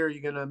leave him be, or are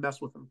you going to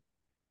mess with him?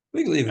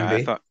 We can leave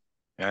him be.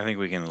 I think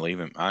we can leave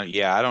him. I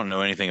don't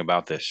know anything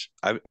about this.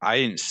 I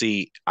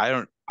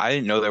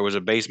didn't know there was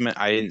a basement.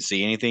 I didn't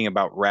see anything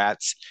about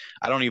rats.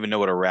 I don't even know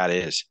what a rat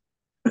is,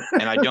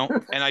 and I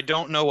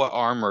don't know what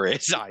armor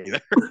is either.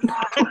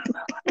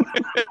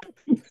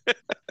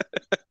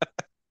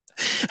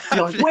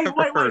 You're like, wait,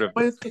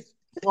 but it's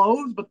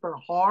clothes, but they're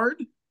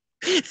hard.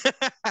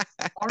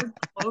 Hard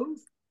clothes.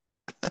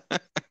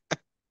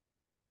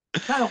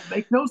 That don't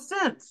make no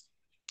sense.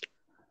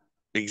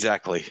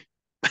 Exactly.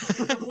 If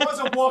it was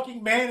a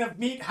walking man of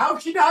meat, how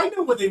should I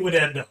know where they would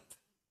end up?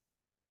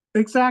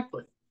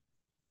 Exactly.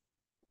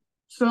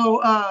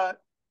 So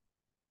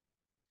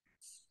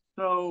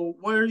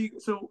what are you?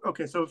 So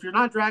okay. So if you're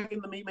not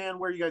dragging the meat man,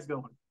 where are you guys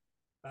going?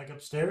 Back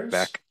upstairs.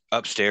 Back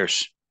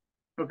upstairs.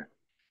 Okay.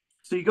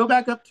 So you go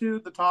back up to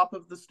the top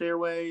of the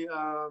stairway.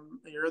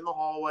 You're in the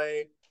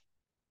hallway.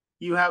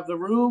 You have the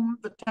room,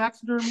 the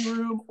taxidermy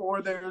room,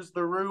 or there's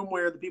the room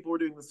where the people were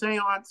doing the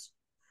seance,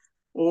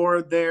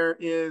 or there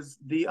is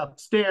the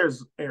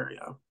upstairs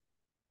area.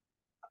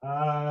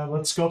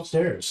 Let's go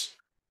upstairs.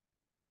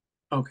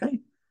 Okay.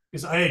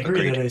 Because I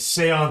agree that a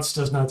seance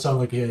does not sound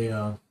like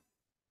a...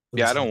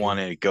 I don't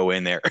want to go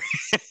in there.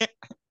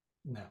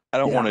 No. I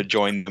don't want to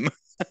join them.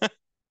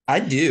 I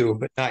do,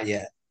 but not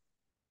yet.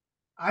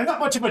 I'm not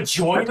much of a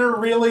joiner,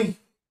 really.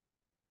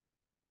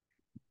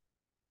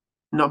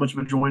 Not much of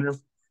a joiner.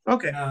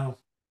 Okay. No.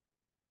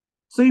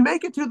 So you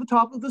make it to the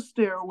top of the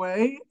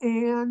stairway,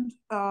 and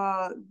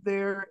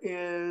there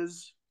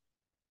is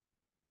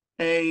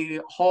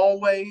a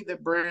hallway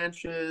that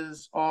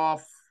branches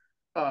off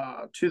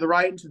to the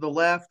right and to the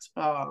left.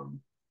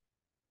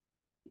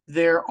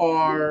 There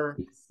are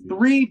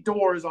 3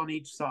 doors on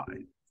each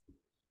side,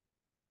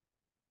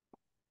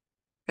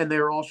 and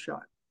they're all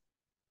shut.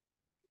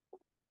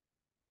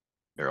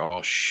 They're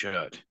all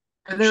shut.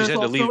 And she said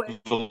to leave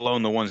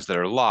alone the ones that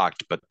are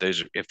locked, but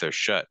if they're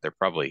shut, they're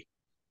probably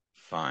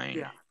fine.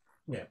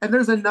 Yeah. And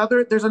there's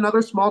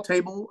another small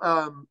table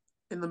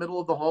in the middle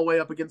of the hallway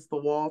up against the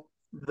wall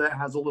that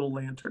has a little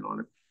lantern on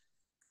it.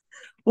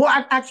 Well,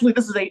 actually,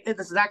 this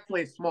is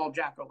actually a small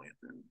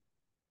jack-o'-lantern.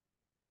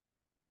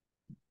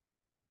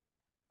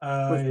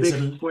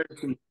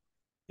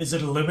 Is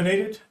it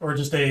illuminated or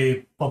just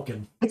a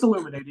pumpkin? It's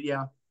illuminated,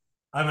 yeah.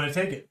 I'm gonna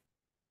take it.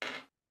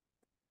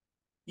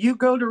 You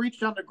go to reach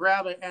down to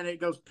grab it, and it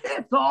goes,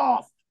 piss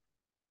off!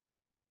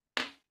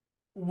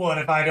 What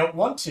if I don't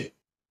want to?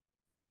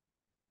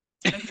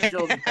 Make an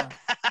agility test.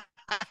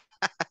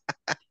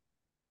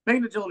 Make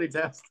an agility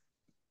test.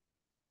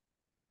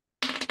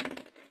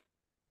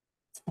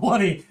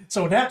 20.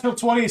 So natural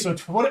 20, so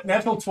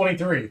natural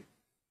 23.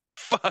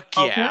 Fuck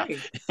yeah.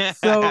 Okay.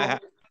 So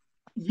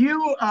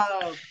you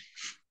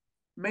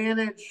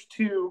manage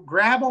to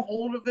grab a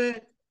hold of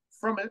it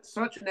from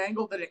such an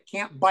angle that it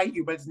can't bite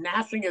you, but it's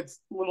gnashing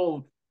its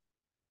little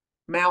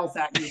mouth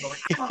at you. Going,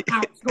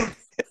 it's going,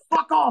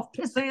 fuck off,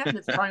 pissant, and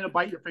it's trying to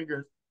bite your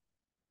fingers.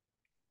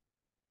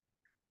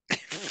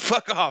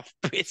 Fuck off,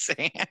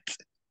 pissant.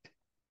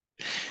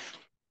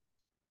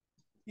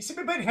 You seem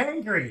a bit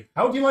hangry.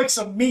 How would you like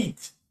some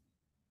meat?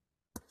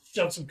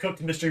 Shove some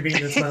cooked mystery meat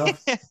in his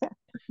mouth.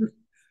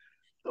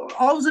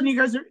 All of a sudden, you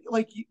guys are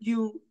like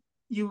you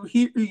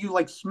hear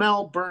like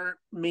smell burnt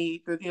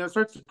meat. It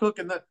starts to cook,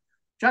 and the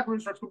jackaloon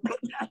starts going.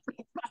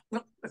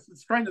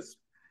 It's trying to.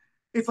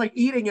 It's like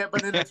eating it,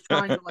 but then it's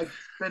trying to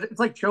it's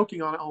like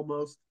choking on it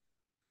almost.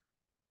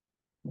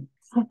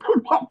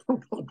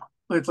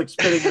 It's like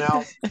spitting it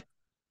out.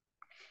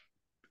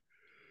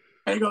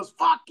 And he goes,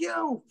 fuck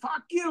you.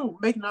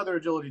 Make another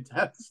agility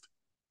test.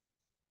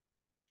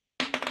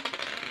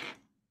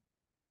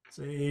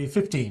 Say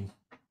 15.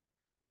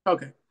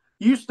 Okay.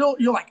 You're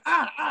like,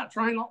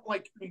 trying to,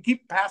 like, you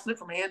keep passing it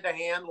from hand to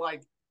hand,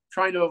 like,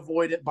 trying to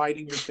avoid it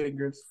biting your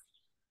fingers.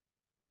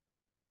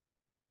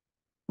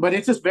 But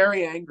it's just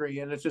very angry,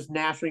 and it's just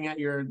gnashing at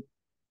your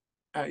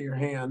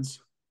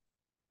hands.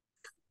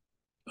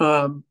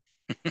 So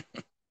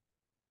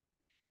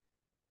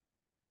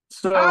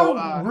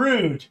how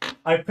rude!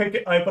 I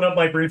put up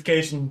my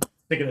briefcase and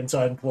stick it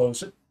inside and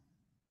close it.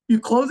 You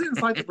close it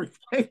inside the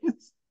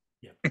briefcase.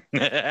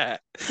 Yeah.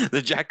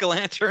 The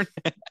jack-o'-lantern.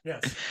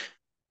 Yes.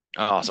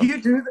 Awesome.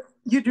 You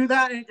do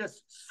that, and it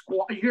just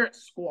you hear it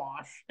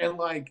squash, and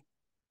like.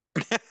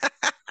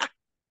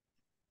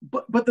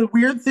 But the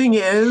weird thing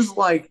is,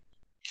 like,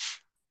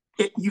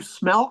 you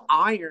smell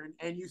iron,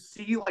 and you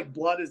see like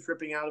blood is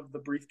dripping out of the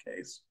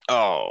briefcase.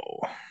 Oh,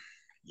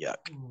 yuck!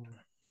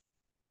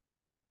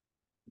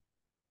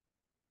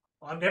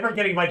 I'm never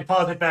getting my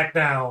deposit back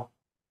now.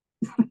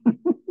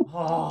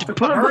 Oh,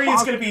 Murray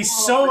is going to be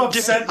so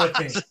upset with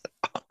me.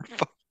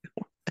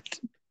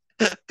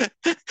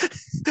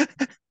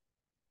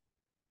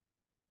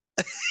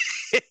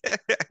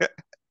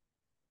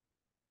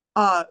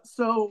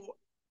 So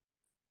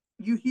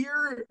you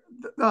hear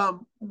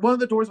one of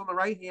the doors on the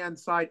right-hand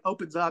side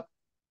opens up,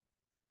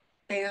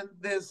 and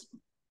this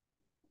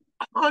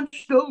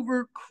hunched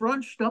over,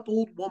 crunched up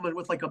old woman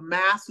with like a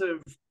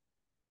massive,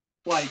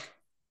 like,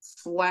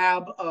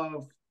 slab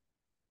of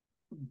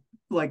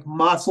like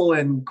muscle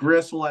and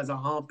gristle as a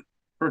hump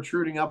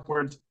protruding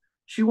upwards.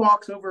 She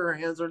walks over, her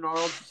hands are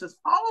gnarled. She says,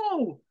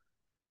 "Oh,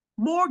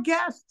 more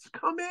guests!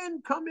 Come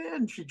in!"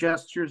 She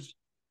gestures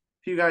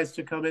to you guys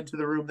to come into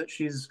the room that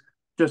she's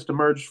just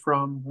emerged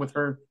from with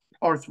her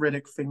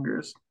arthritic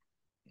fingers.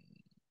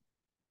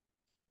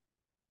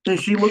 And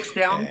she looks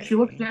down. She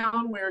looks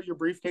down where your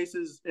briefcase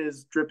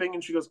is dripping,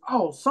 and she goes,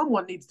 "Oh,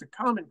 someone needs to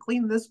come and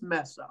clean this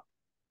mess up."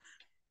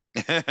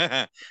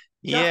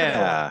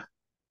 Yeah.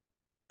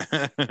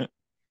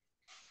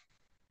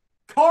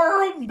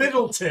 Carl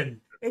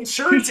Middleton,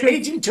 insurance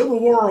agent to the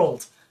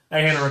world. I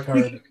hand her a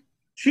card.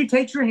 She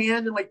takes your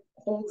hand and like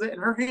holds it,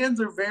 and her hands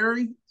are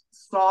very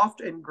soft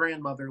and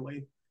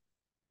grandmotherly.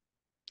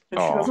 And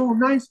she goes, "Oh,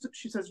 nice."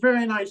 She says,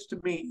 "Very nice to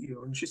meet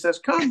you." And she says,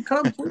 come,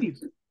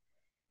 please."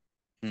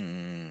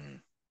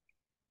 I'm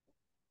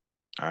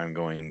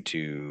going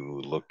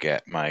to look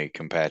at my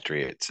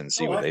compatriots and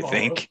see what they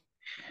think.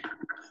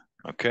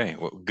 Okay,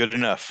 well, good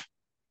enough.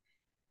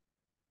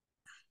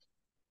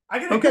 I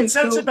got a good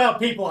sense about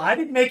people. I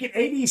didn't make it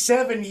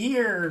 87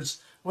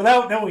 years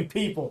without knowing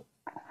people.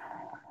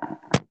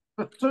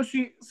 So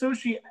she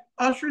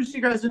ushers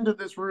you guys into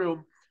this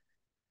room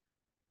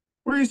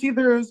where you see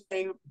there's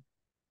a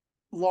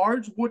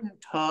large wooden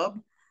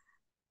tub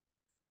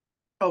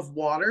of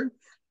water,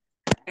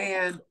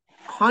 and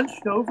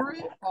hunched over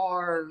it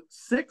are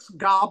 6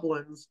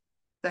 goblins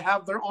that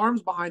have their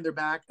arms behind their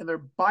back, and they're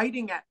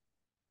biting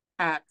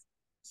at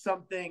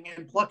something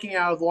and plucking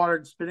out of the water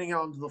and spitting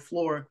out onto the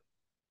floor.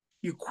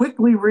 You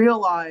quickly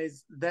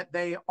realize that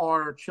they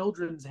are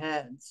children's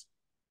heads.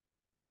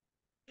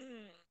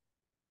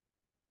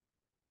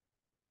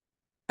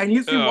 And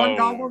you see one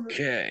goblin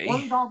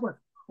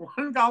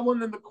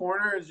in the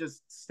corner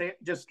is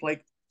just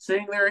like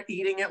sitting there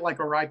eating it like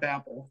a ripe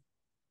apple.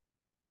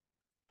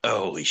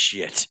 Holy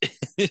shit.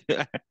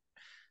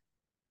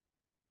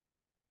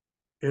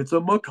 It's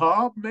a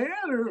macabre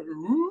manor.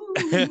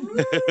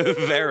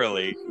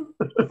 Verily.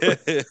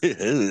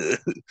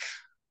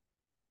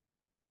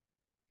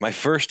 My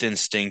first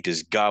instinct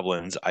is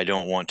goblins. I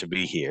don't want to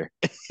be here.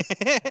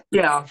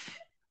 Yeah.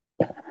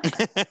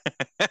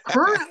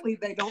 Currently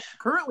they don't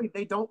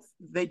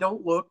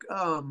look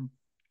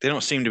they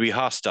don't seem to be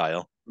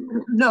hostile.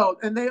 No,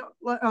 and they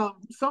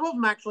some of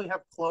them actually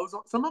have clothes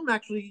on. Some of them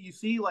actually you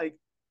see like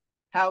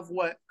have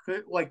what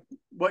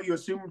you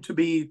assume to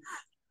be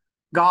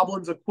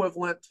goblins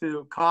equivalent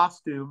to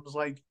costumes.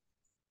 Like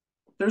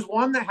there's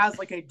one that has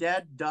like a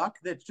dead duck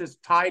that's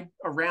just tied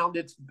around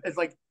it's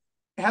like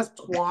it has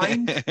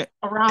twine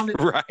around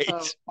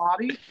its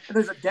body, and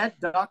there's a dead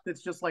duck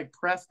that's just like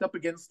pressed up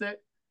against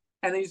it,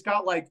 and he's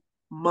got like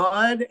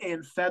mud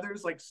and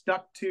feathers like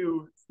stuck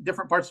to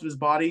different parts of his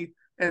body,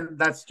 and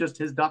that's just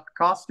his duck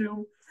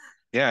costume.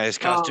 Yeah, his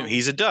costume.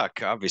 He's a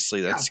duck,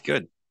 obviously. That's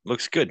good.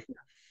 Looks good.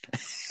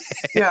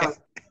 Yeah.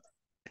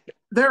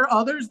 There are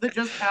others that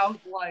just have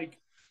like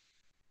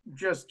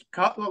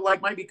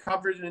might be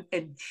covered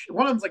in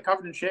one of them's like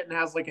covered in shit and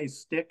has like a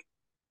stick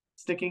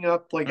sticking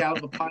up like out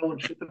of the pile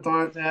of shit that's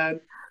on its head.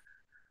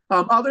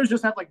 Others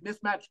just have like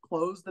mismatched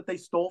clothes that they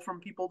stole from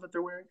people that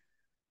they're wearing,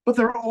 but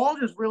they're all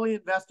just really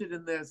invested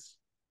in this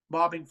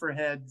bobbing for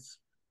heads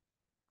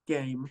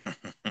game.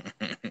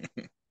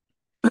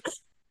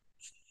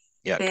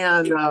 Yeah,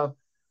 and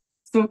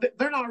so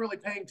they're not really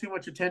paying too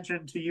much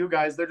attention to you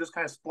guys. They're just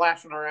kind of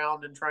splashing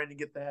around and trying to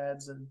get the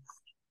heads. And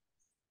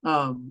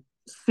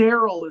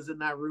Cyril is in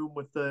that room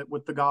with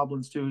the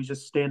goblins too. He's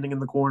just standing in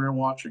the corner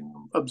watching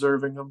them,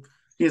 observing them.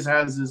 He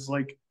has his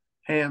like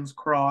hands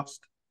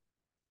crossed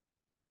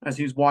as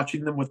he's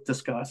watching them with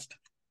disgust.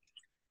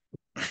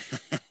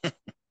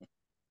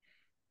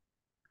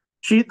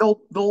 The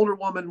older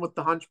woman with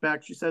the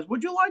hunchback, she says,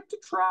 "Would you like to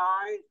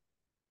try?"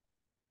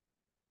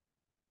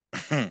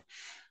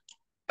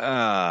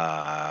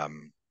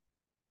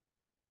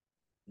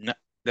 No,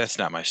 that's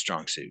not my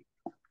strong suit.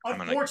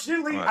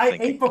 Unfortunately, I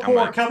ate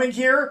before coming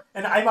here,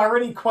 and I'm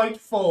already quite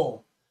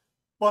full.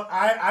 But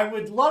I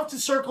would love to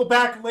circle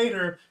back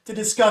later to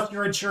discuss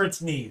your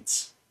insurance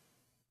needs.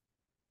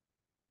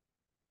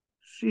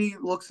 She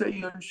looks at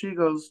you and she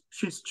goes,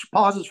 she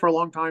pauses for a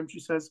long time. She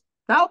says,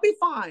 "That'll be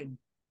fine."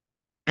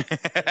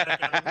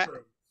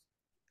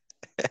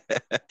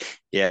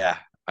 Yeah,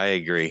 I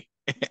agree.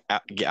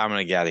 I'm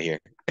gonna get out of here.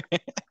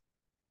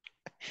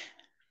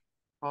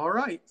 All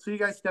right, so you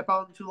guys step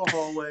out into the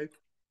hallway.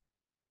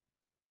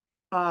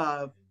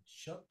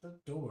 Shut the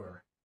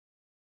door.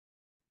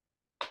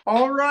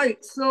 All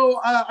right, so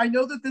I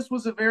know that this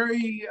was a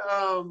very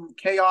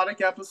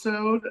chaotic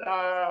episode.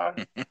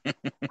 I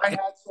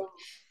had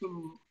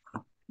some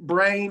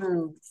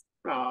brain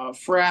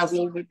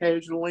frazzled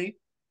occasionally.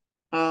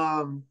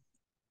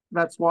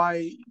 That's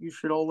why you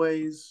should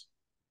always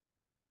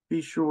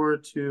be sure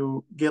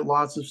to get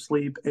lots of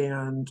sleep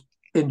and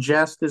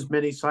ingest as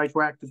many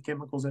psychoactive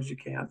chemicals as you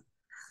can.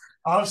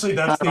 Honestly,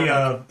 that's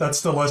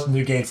the lesson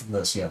you gain from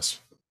this. Yes.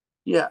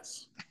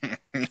 Yes.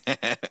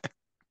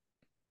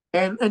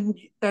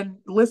 and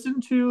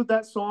listen to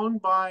that song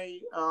by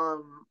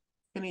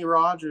Kenny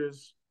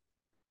Rogers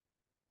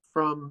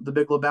from The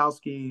Big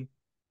Lebowski.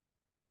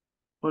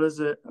 What is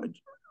it?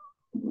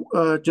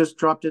 Just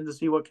dropped in to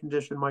see what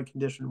condition my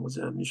condition was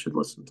in. You should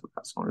listen to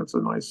that song. It's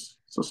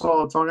a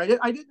solid song.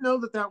 I didn't know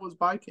that was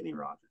by Kenny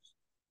Rogers.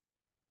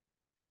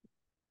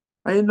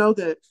 I didn't know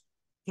that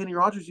Kenny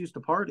Rogers used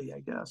to party. I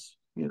guess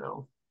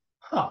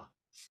Huh.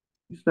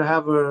 Used to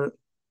have a.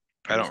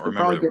 I don't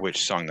remember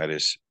which song that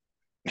is.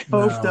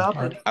 Poked up.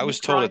 I was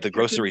told at the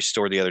grocery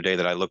store the other day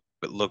that I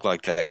look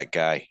like that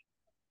guy.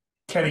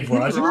 Kenny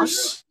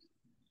Rogers?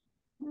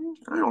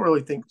 I don't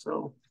really think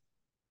so.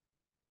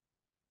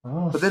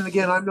 Oh. But then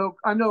again, I'm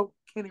no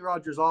Kenny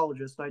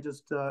Rogersologist.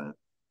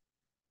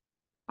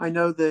 I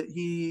know that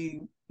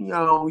he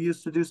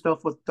used to do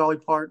stuff with Dolly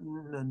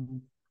Parton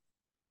and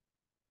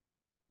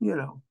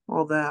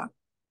all that.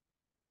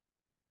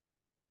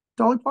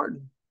 Dolly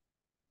Parton.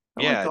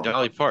 Yeah,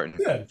 Dolly Parton.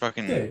 Yeah,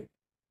 fucking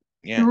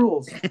yeah. She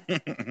rules.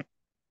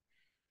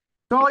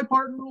 Dolly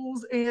Parton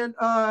rules, and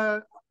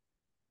I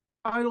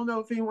don't know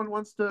if anyone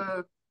wants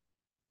to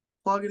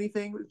plug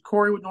anything.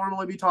 Corey would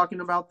normally be talking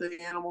about the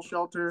animal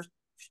shelter.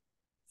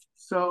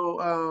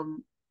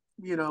 So,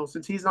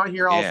 since he's not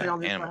here, I'll say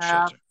on his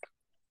behalf,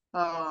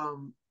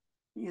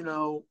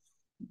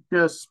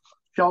 just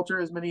shelter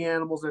as many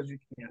animals as you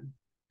can.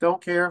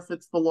 Don't care if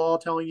it's the law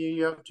telling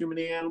you have too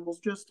many animals.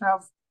 Just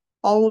have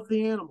all of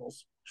the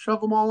animals.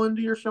 Shove them all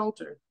into your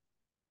shelter.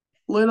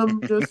 Let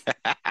them just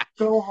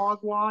go hog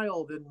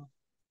wild and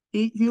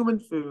eat human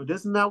food.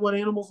 Isn't that what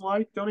animals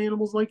like? Don't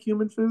animals like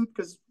human food?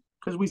 Because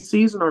we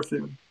season our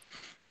food.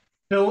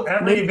 Fill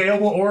every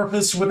available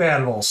orifice with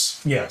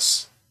animals.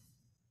 Yes.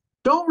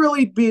 Don't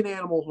really be an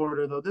animal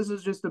hoarder, though. This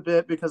is just a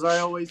bit because I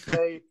always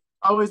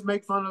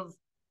make fun of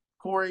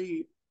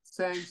Corey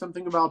saying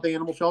something about the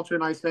animal shelter,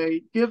 and I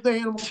say, give the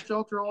animal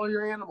shelter all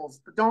your animals,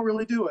 but don't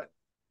really do it.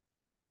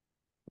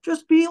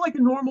 Just be like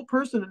a normal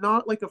person and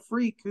not like a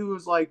freak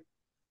who's like,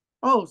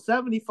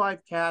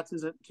 75 cats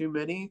isn't too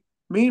many.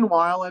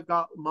 Meanwhile, I've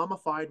got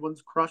mummified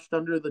ones crushed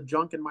under the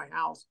junk in my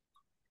house.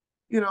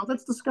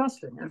 That's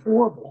disgusting and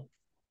horrible.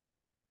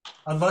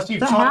 Unless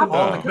you've taught them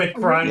all to commit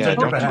crimes on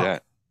your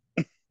behalf.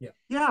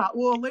 Yeah,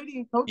 well, a lady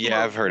in Coach.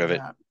 Yeah, I've heard of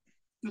it.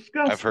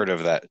 Disgusting. I've heard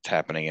of that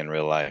happening in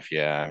real life.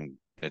 Yeah,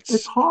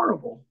 it's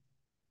horrible.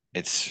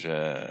 It's it's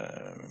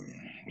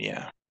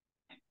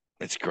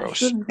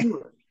gross. You shouldn't do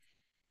it.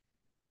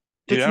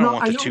 Dude, I don't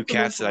want the two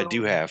cats that I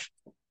do have.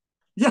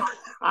 Yeah,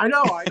 I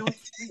know. I don't.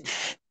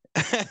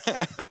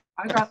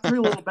 I got 3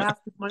 little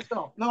bastards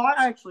myself. No,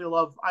 I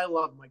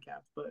love my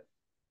cats, but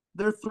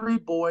they're 3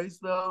 boys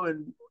though,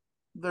 and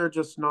they're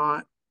just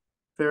not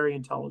very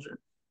intelligent.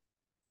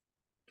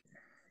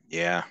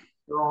 Yeah.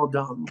 They're all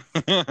dumb.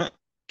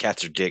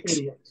 Cats are dicks.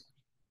 Idiots.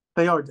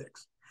 They are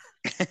dicks.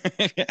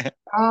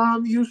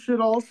 You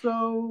should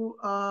also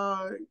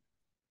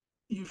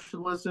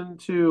listen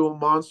to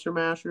Monster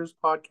Mashers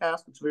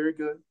podcast. It's very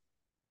good.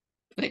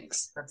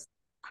 Thanks. That's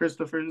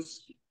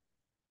Christopher's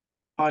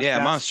podcast.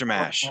 Yeah, Monster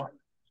Mash.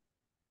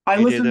 I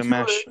listened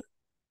to it.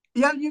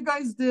 Yeah, you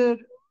guys did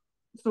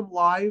some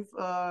live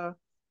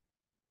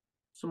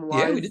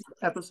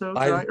episodes,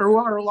 right?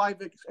 Or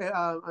live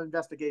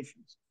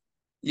investigations.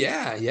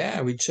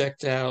 Yeah. We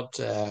checked out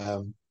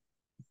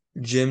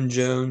Jim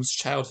Jones'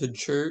 childhood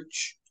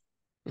church,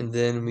 and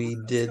then we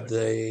did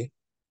the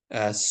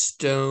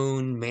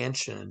Stone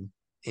Mansion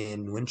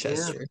in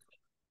Winchester.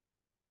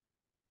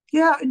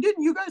 Yeah, and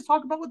didn't you guys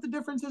talk about what the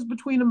difference is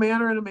between a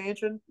manor and a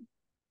mansion?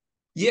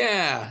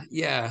 Yeah,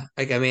 yeah.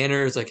 Like a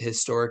manor is like a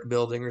historic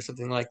building or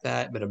something like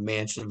that, but a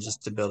mansion is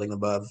just a building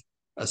above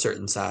a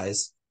certain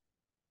size.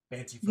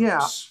 Fancy Yeah,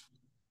 folks.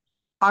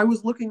 I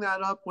was looking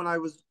that up when I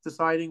was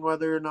deciding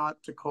whether or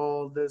not to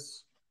call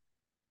this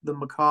the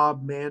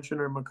Macabre Mansion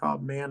or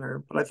Macabre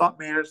Manor, but I thought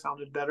Manor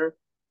sounded better.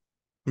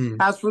 Hmm.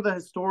 As for the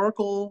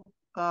historical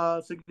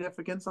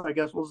significance, I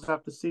guess we'll just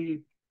have to see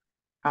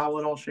how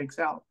it all shakes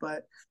out.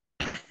 But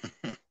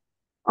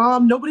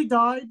nobody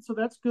died, so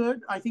that's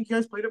good. I think you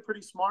guys played it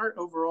pretty smart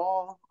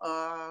overall.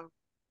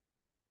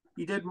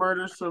 You did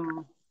murder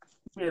some,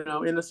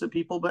 innocent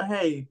people, but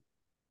hey,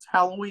 it's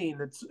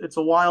Halloween. It's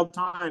a wild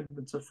time.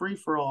 It's a free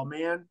for all,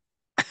 man.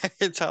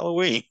 It's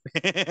Halloween.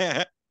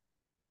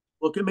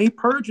 Look at me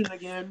purging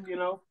again.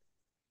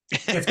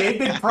 If they'd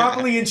been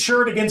properly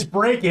insured against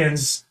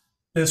break-ins,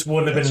 this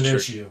wouldn't have been an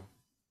issue.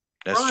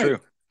 That's right. true.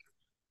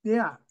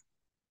 Yeah,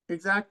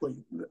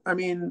 exactly. I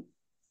mean,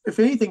 if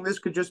anything, this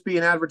could just be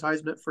an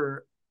advertisement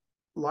for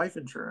life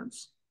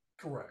insurance.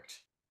 Correct.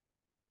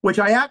 Which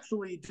I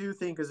actually do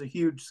think is a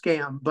huge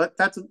scam, but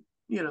that's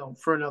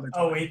for another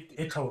time. Oh,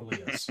 it totally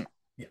is.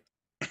 Yeah.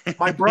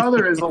 My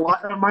brother is a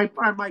lot.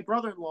 My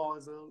brother-in-law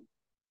is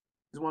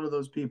one of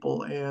those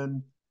people,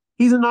 and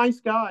he's a nice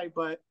guy,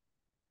 but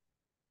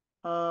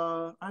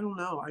I don't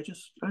know. I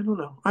don't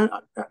know.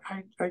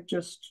 I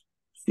just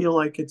feel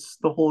like it's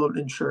the whole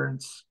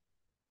insurance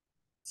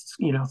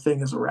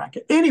thing is a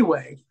racket.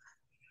 Anyway,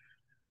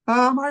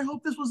 I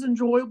hope this was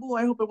enjoyable.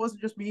 I hope it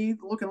wasn't just me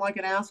looking like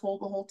an asshole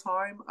the whole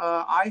time.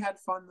 I had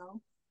fun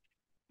though,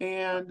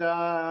 and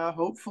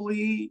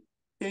hopefully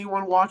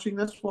anyone watching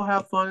this will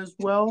have fun as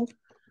well.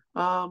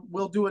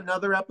 We'll do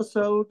another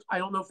episode. I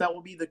don't know if that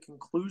will be the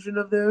conclusion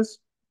of this.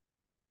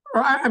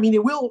 Or I mean,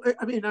 it will.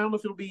 I mean, I don't know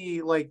if it'll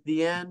be like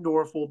the end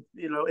or if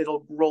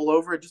it'll roll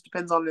over. It just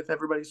depends on if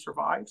everybody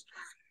survives.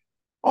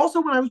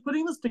 Also, when I was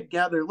putting this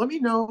together, let me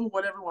know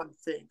what everyone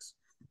thinks.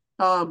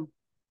 I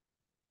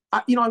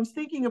was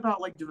thinking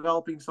about like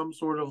developing some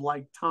sort of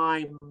like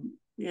time.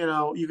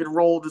 You can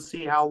roll to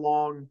see how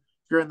long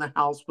you're in the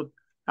house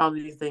without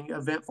anything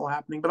eventful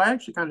happening. But I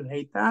actually kind of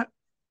hate that.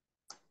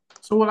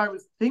 So what I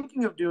was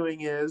thinking of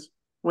doing is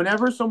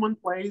whenever someone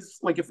plays,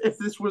 like if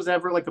this was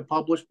ever like a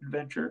published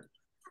adventure,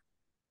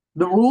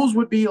 the rules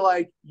would be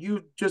like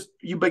you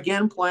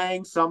begin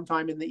playing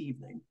sometime in the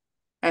evening,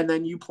 and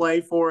then you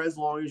play for as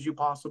long as you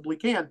possibly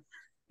can.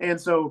 And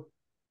so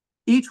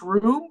each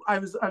room, I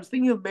was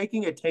thinking of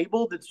making a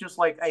table that's just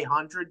like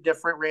 100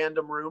 different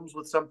random rooms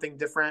with something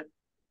different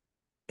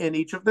in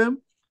each of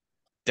them.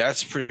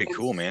 That's pretty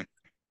cool, man.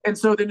 And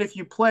so then if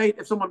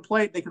someone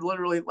played, they could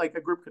literally, like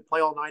a group could play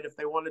all night if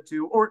they wanted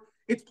to, or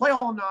it's play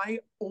all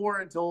night or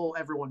until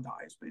everyone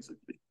dies,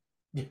 basically.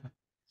 Yeah.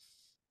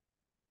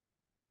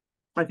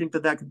 I think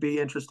that could be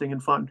interesting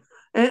and fun.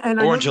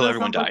 Or until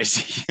everyone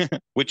dies,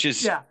 which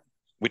is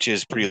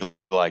pretty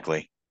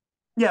likely.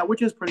 Yeah,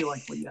 which is pretty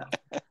likely, yeah.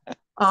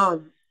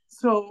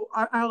 So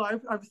I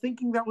was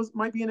thinking that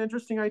might be an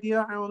interesting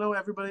idea. I don't know.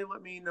 Everybody,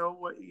 let me know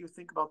what you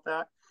think about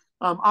that.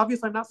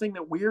 Obviously, I'm not saying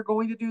that we're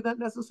going to do that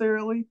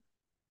necessarily,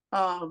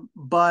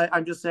 but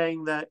I'm just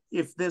saying that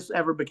if this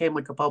ever became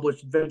like a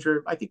published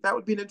adventure, I think that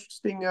would be an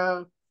interesting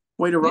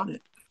way to run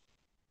it.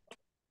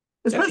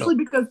 Especially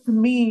because to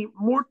me,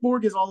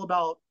 Borg is all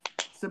about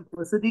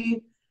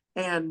simplicity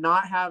and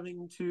not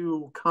having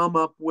to come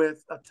up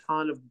with a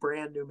ton of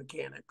brand new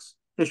mechanics.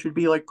 It should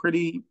be like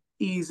pretty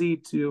easy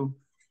to,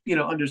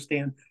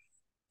 understand.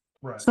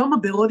 Right. Some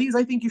abilities,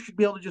 I think you should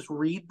be able to just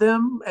read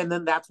them, and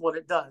then that's what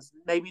it does.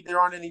 Maybe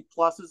there aren't any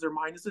pluses or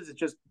minuses. It's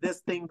just this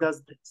thing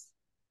does this.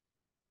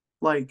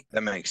 Like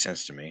that makes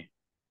sense to me.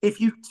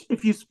 If you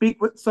speak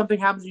with something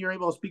happens and you're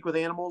able to speak with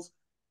animals,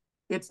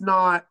 it's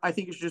not. I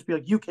think it should just be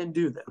like you can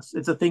do this.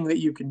 It's a thing that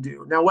you can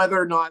do. Now, whether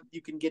or not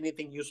you can get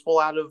anything useful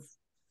out of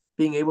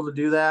being able to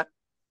do that,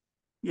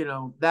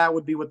 that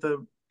would be what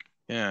the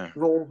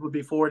roles would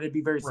be for, and it'd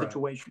be very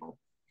situational.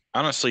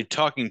 Honestly,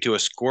 talking to a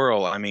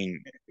squirrel, I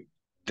mean,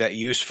 that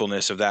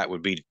usefulness of that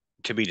would be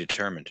to be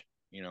determined.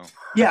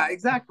 Yeah,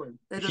 exactly.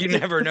 You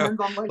never know.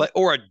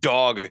 Or a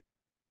dog.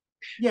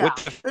 Yeah. What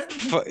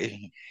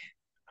the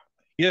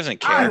he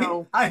doesn't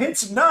care. I hit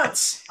some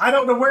nuts. I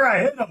don't know where I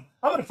hit them.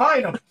 I'm gonna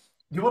find them.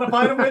 You want to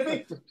find them with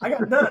me? I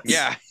got nuts.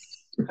 Yeah.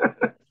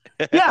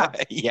 Yeah.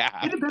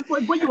 Yeah. It depends.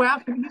 Like when you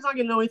ask him, he's not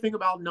gonna know anything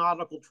about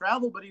nautical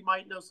travel, but he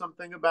might know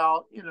something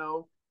about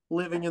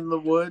living in the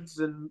woods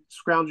and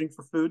scrounging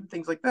for food and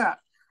things like that.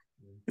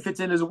 If it's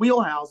in his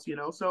wheelhouse,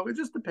 so it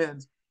just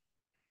depends.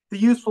 The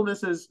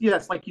usefulness is,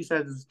 yes, like you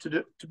said, is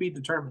to be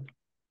determined.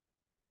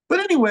 But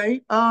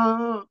anyway,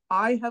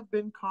 I have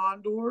been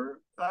Condor.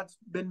 That's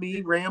been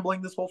me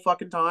rambling this whole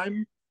fucking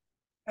time.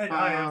 And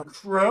I am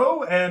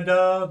Crow, and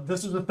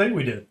this is the thing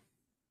we did.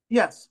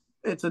 Yes,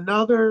 it's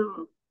another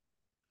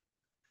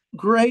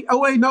great. Oh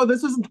wait, no,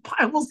 this isn't.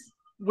 I almost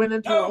went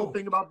into a whole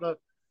thing about the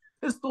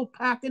pistol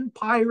packing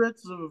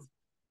pirates of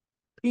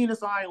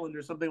Penis Island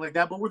or something like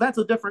that, but that's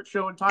a different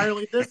show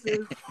entirely. This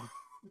is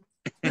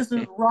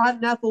Rod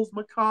and Ethel's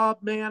Macabre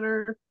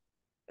Manor,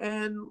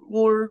 and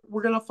we're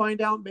gonna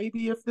find out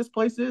maybe if this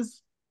place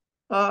is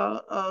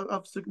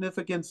of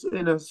significance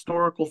in a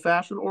historical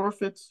fashion, or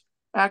if it's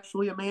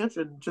actually a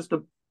mansion, just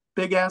a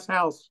big ass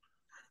house.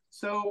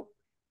 So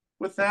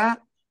with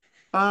that,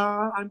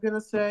 I'm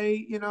gonna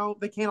say,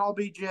 they can't all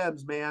be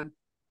gems, man.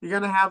 You're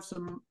gonna have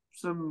some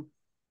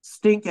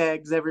stink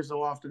eggs every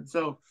so often.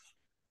 So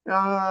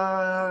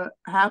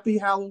happy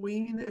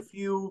Halloween if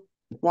you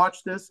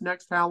watch this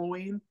next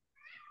Halloween,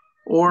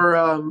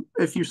 or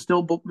if you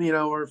still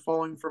are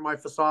falling for my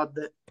facade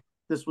that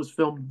this was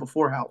filmed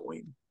before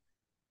Halloween,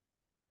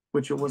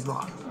 which it was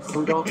not.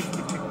 So don't